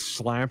just gonna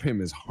slap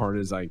him as hard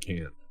as I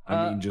can.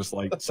 I mean, just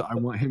like, so I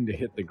want him to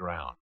hit the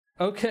ground.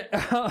 Okay.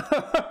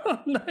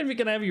 I'm not even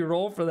gonna have you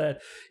roll for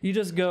that. You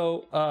just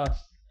go,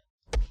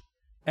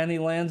 and he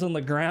lands on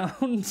the ground.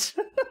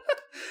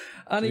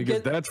 And he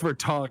goes, "That's for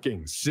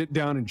talking. Sit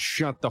down and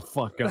shut the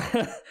fuck up."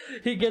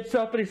 He gets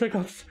up and he's like,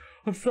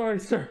 I'm sorry,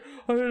 sir.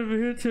 I didn't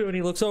mean to. And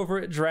he looks over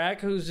at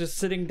Drac, who's just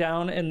sitting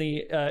down in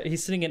the,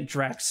 he's sitting in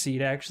Drac's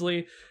seat,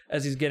 actually,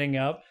 as he's getting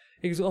up.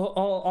 He goes,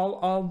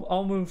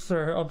 I'll move,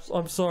 sir.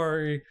 I'm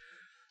sorry.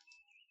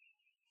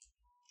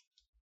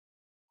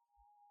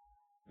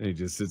 And he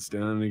just sits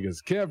down and he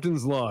goes,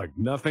 "Captain's log.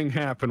 Nothing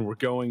happened. We're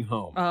going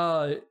home."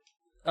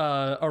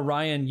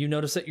 Orion, you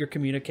notice that your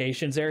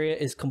communications area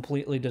is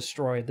completely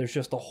destroyed. There's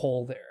just a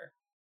hole there.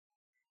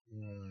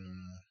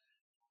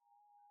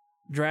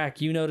 Drac,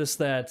 you notice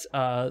that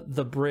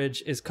the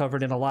bridge is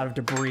covered in a lot of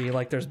debris,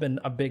 like there's been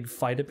a big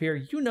fight up here.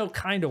 You know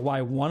kind of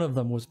why one of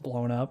them was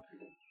blown up.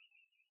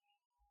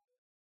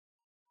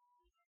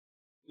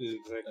 Is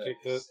that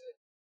kicked it?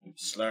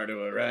 Slar to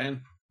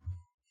Orion.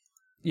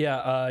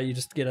 Yeah, you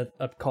just get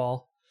a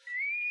call.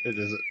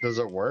 Does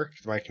it work?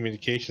 My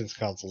communications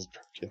console's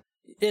broken.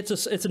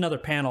 It's another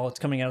panel. It's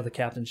coming out of the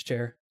captain's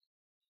chair.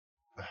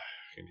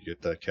 Can you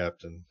get that,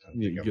 Captain?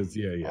 Yeah,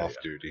 off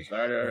duty.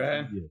 Slar to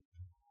Orion. Yeah.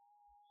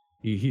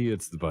 He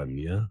hits the button,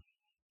 yeah?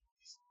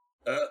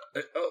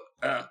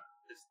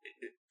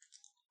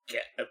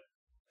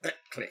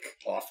 Click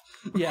off.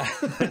 Yeah.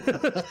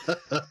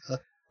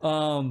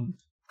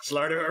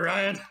 Slar to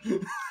Orion.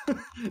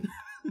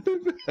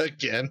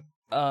 Again.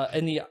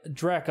 In the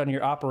Drac on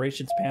your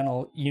operations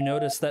panel, you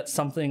notice that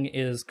something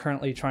is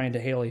currently trying to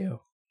hail you.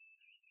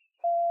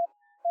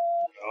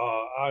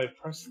 I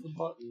pressed the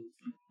button.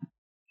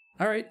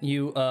 All right,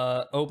 you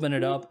open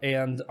it up,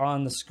 and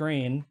on the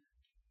screen,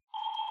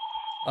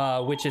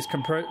 which is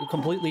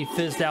completely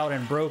fizzed out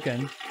and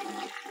broken,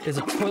 is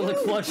a toilet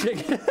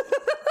flushing.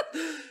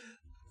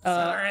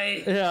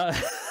 Sorry. Yeah.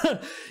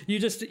 You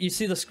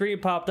see the screen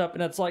popped up,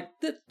 and it's like,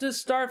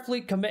 this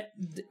Starfleet command,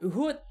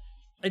 who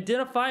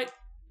identified?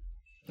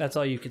 That's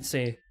all you can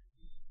see.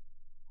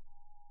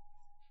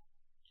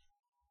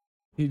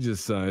 He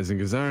just sighs and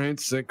goes, "All right,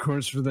 set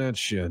course for that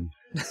shit."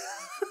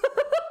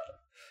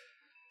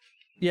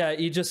 Yeah,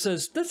 he just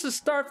says, "This is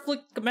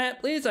Starfleet command,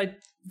 please. I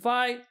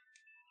fight."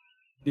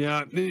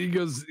 Yeah, he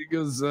goes,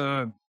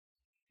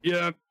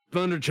 "Yeah,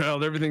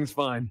 Thunderchild, everything's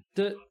fine."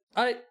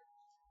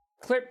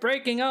 Clip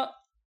breaking up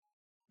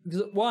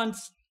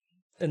once,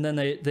 and then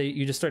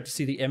you just start to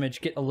see the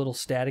image get a little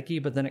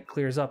staticky, but then it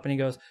clears up, and he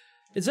goes,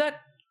 "Is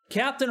that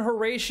Captain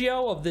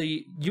Horatio of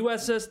the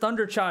USS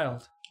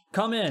Thunderchild?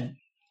 Come in."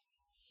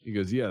 He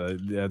goes, "Yeah,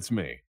 that's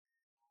me."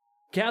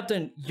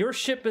 "Captain, your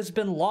ship has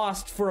been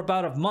lost for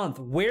about a month.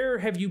 Where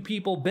have you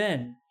people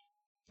been?"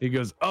 He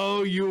goes,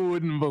 "Oh, you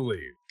wouldn't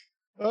believe.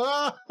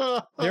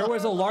 There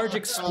was a large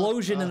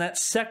explosion in that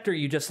sector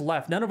you just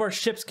left. None of our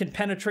ships can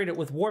penetrate it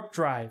with warp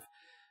drive.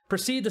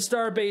 Proceed to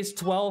Starbase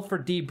 12 for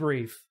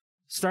debrief.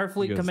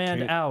 Starfleet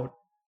Command out."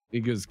 He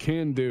goes,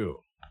 "Can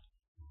do."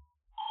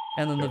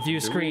 And then the view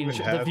screen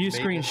shuts.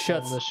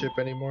 On the ship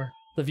anymore?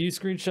 The view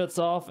screen shuts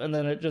off, and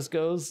then it just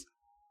goes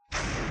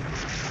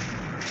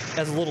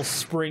as a little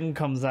spring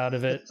comes out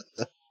of it.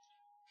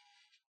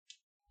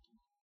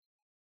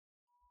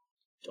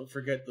 Don't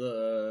forget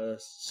the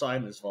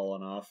sign has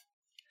fallen off.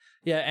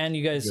 Yeah, and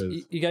you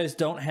guys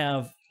don't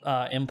have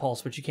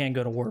impulse, but you can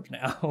go to warp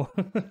now. All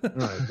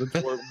right,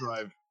 let's warp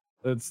drive.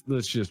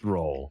 Let's just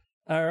roll.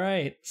 All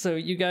right, so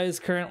you guys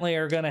currently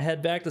are going to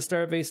head back to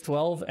Starbase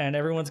 12, and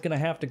everyone's going to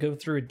have to go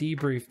through a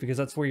debrief because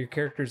that's where your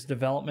character's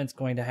development's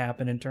going to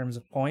happen in terms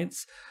of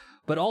points.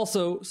 But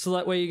also, so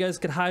that way you guys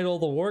can hide all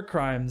the war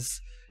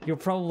crimes. You'll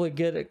probably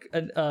get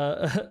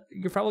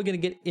you're probably going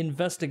to get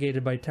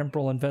investigated by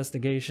temporal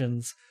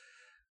investigations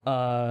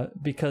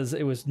because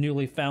it was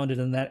newly founded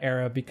in that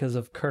era because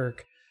of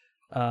Kirk.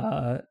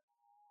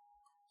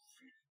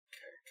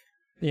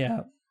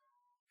 Yeah.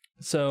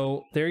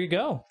 So there you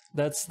go.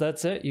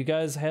 That's it. You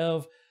guys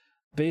have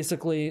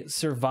basically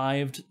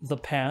survived the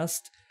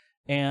past,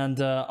 and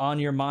on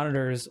your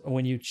monitors,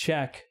 when you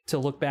check to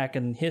look back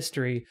in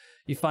history,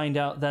 you find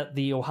out that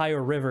the Ohio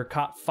River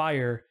caught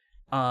fire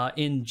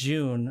in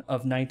June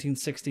of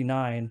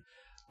 1969,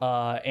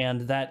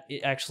 and that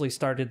it actually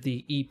started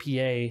the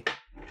EPA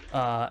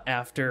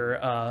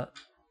after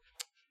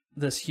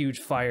this huge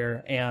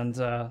fire, and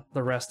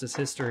the rest is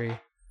history.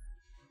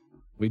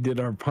 We did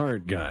our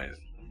part, guys.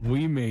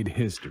 We made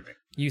history.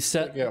 You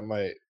set... I got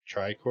my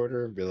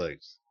tricorder and be like,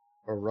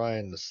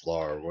 Orion the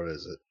Slar, what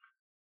is it?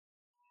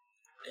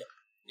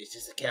 Is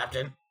this the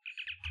captain?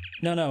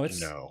 No, it's...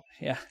 No.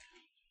 Yeah.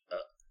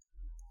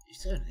 You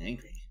sound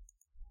angry.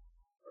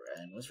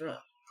 Orion, what's wrong?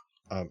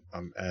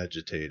 I'm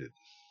agitated.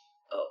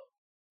 Oh.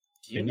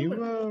 Can you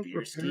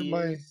repair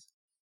my...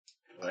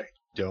 I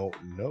don't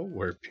know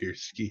where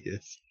Piersky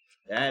is.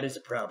 That is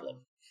a problem.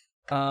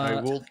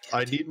 I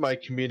need my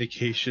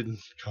communication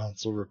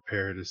console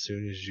repaired as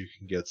soon as you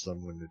can get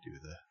someone to do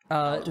that.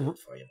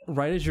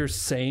 Right as you're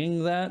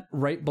saying that,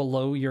 right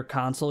below your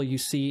console, you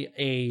see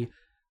a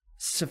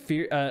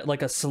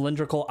like a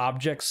cylindrical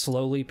object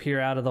slowly peer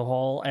out of the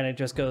hole, and it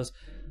just goes,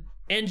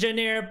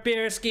 "Engineer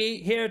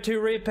Piersky here to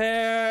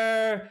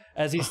repair."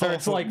 As he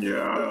starts as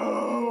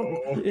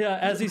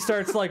he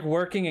starts like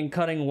working and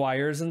cutting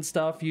wires and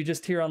stuff, you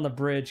just hear on the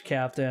bridge,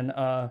 Captain,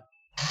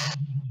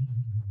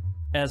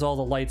 as all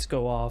the lights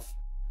go off.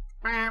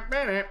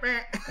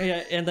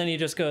 Yeah, and then he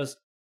just goes,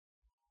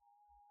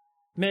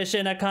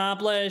 "Mission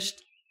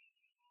accomplished."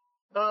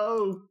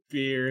 Oh,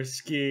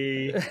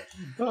 Piersky.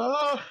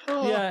 Yeah,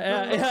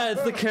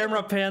 as the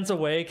camera pans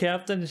away,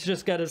 Captain's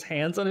just got his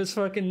hands on his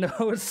fucking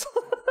nose.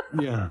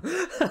 Yeah.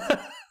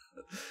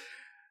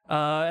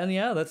 And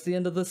yeah, that's the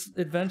end of this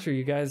adventure.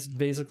 You guys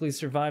basically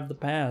survived the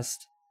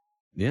past.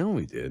 Yeah,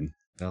 we did.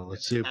 Now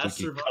let's see if we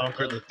can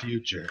conquer the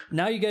future.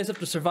 Now you guys have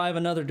to survive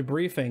another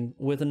debriefing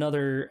with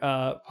another,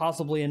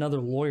 possibly another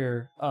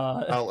lawyer.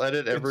 I'll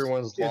edit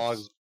everyone's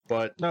logs,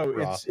 but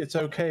no, it's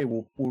okay.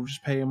 We'll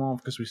just pay him off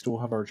because we still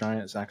have our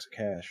giant sacks of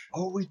cash.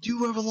 Oh, we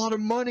do have a lot of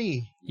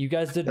money. You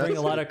guys did bring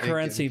a lot of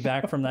currency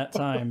back from that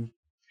time.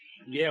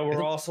 Yeah,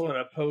 we're also in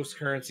a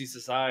post-currency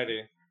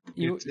society.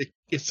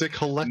 It's a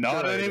collector.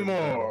 Not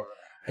anymore.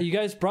 You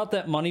guys brought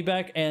that money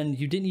back, and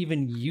you didn't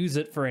even use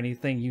it for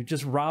anything. You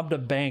just robbed a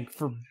bank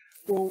for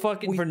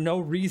no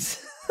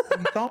reason.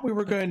 we thought we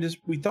were going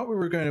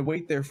to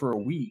wait there for a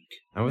week.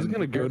 I was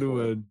going to go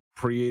to a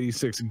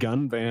pre-86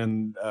 gun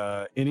ban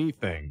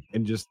anything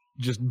and just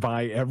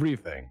buy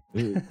everything.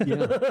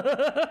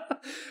 Yeah.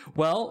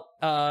 Well,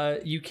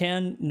 you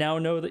can now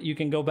know that you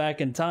can go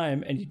back in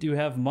time, and you do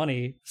have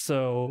money,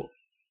 so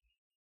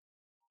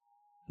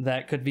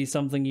that could be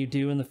something you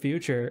do in the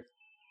future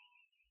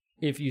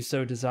if you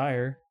so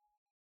desire.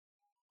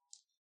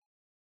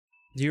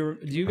 Do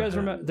you guys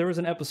remember there was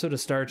an episode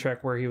of Star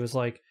Trek where he was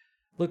like,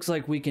 "Looks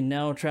like we can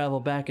now travel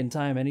back in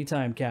time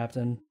anytime,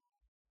 Captain."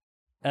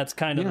 That's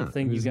kind of the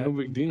thing you got. No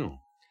big deal.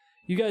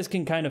 You guys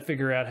can kind of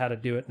figure out how to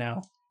do it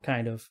now,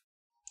 kind of,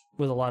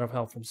 with a lot of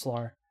help from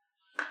Slar.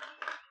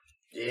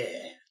 Yeah.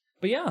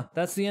 But yeah,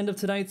 that's the end of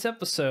tonight's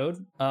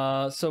episode.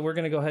 So we're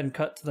gonna go ahead and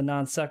cut to the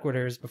non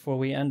sequiturs before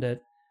we end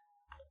it.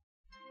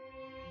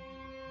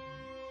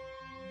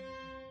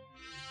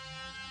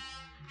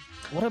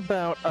 What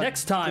about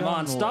next time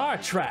on Star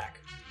Trek?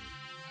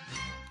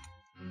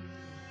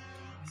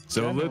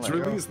 So let's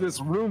release this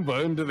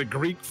Roomba into the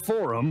Greek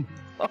Forum.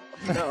 Oh,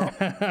 no.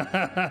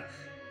 I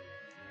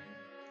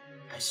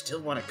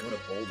still want to go to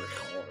Boulder,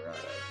 Colorado.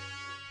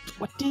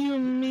 What do you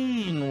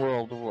mean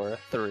World War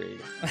III?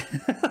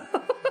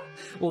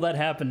 Well, that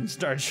happened in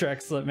Star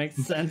Trek, so it makes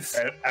sense.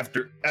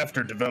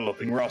 After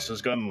developing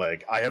Ross's gun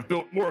leg, I have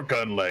built more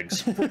gun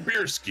legs for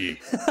Biersky.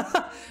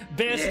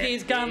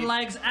 Biersky's gun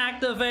legs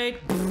activate.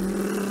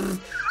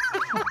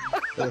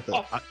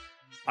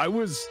 I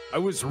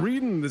was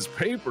reading this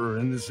paper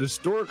in this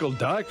historical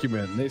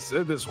document, and they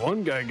said this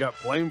one guy got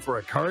blamed for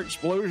a car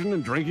explosion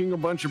and drinking a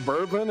bunch of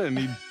bourbon, and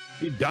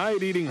he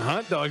died eating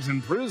hot dogs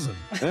in prison.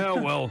 Yeah,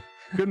 well,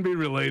 couldn't be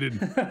related.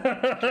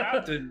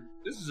 Captain,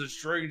 this is a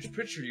strange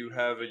picture you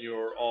have in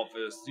your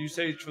office. Do you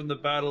say it's from the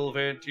Battle of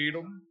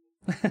Antietam?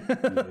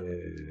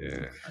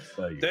 Yeah.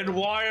 Then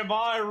why am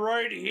I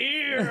right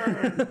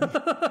here?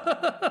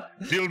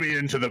 Deal me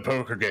into the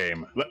poker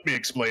game. Let me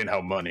explain how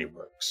money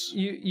works.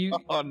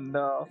 Oh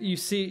no. You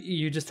see,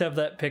 you just have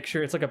that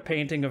picture. It's like a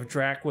painting of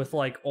Drac with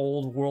like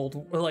old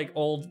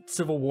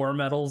Civil War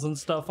medals and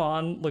stuff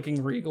on,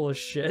 looking regal as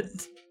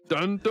shit.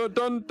 Dun dun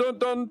dun dun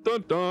dun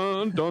dun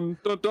dun dun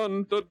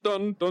dun dun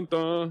dun dun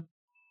dun.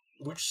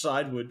 Which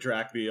side would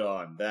Drac be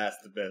on? That's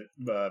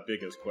the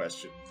biggest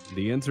question.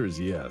 The answer is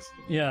yes.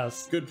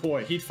 Yes. Good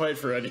point. He'd fight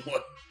for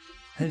anyone.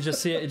 And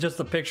just see it, just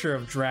the picture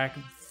of Drac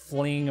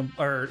flinging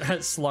or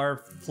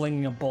Slar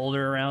flinging a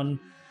boulder around.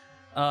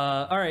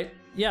 All right,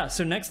 yeah.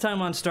 So next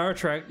time on Star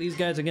Trek, these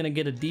guys are gonna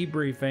get a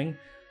debriefing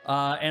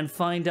and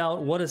find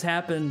out what has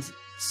happened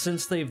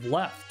since they've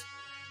left.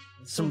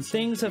 Some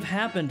things have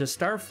happened to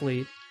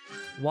Starfleet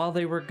while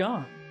they were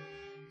gone.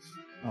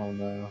 Oh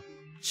no.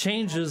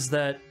 changes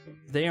that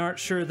they aren't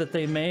sure that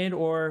they made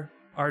or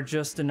are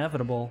just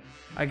inevitable.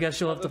 I guess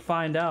you'll have to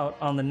find out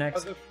on the Are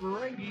next. the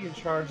Ferengi in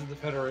charge of the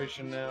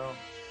Federation now?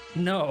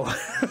 No,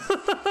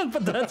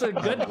 but that's a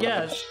good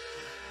guess.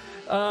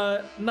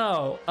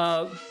 No,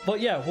 but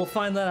yeah, we'll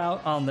find that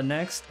out on the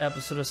next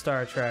episode of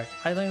Star Trek.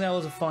 I think that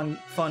was a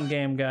fun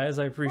game, guys.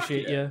 I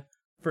appreciate you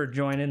for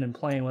joining and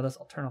playing with us.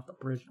 I'll turn off the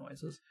bridge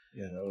noises.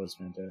 Yeah, that was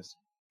fantastic.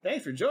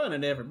 Thanks for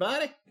joining,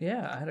 everybody.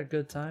 Yeah, I had a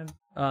good time.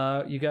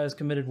 You guys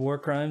committed war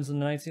crimes in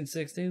the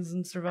 1960s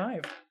and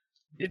survived.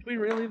 Did we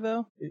really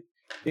though?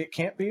 It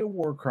can't be a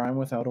war crime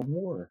without a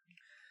war.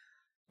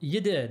 You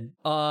did.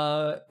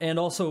 And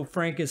also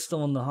Frank is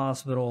still in the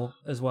hospital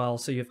as well,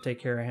 so you have to take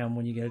care of him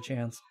when you get a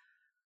chance.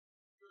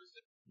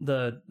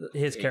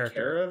 His Take character.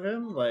 care of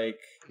him? Like,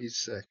 He's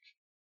sick.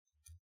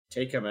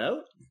 take him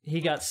out?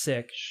 He got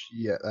sick.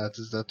 Yeah,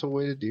 that's a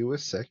way to deal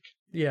with sick.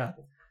 Yeah.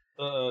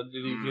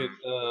 Did he get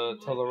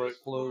Tellarite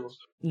flu?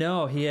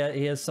 No, he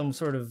has some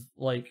sort of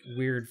like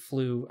weird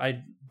flu. I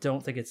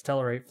don't think it's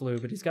Tellarite flu,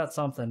 but he's got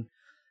something.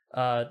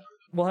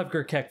 We'll have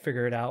Gurkek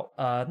figure it out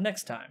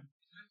next time.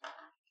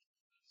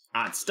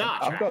 On Star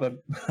Trek.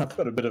 I've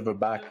got a bit of a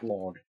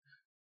backlog.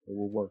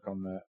 We'll work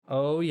on that.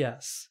 Oh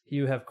yes,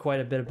 you have quite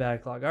a bit of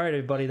backlog. All right,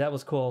 everybody, that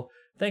was cool.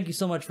 Thank you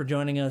so much for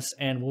joining us,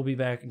 and we'll be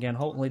back again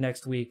hopefully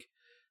next week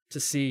to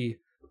see,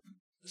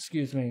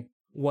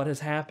 what has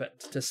happened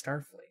to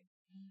Starfleet.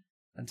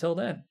 Until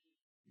then,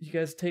 you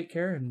guys take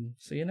care and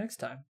see you next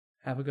time.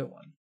 Have a good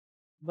one.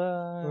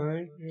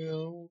 Bye. Thank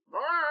you.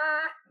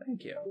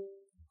 Thank you.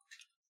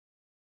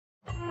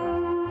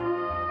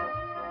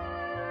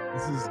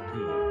 This is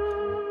good.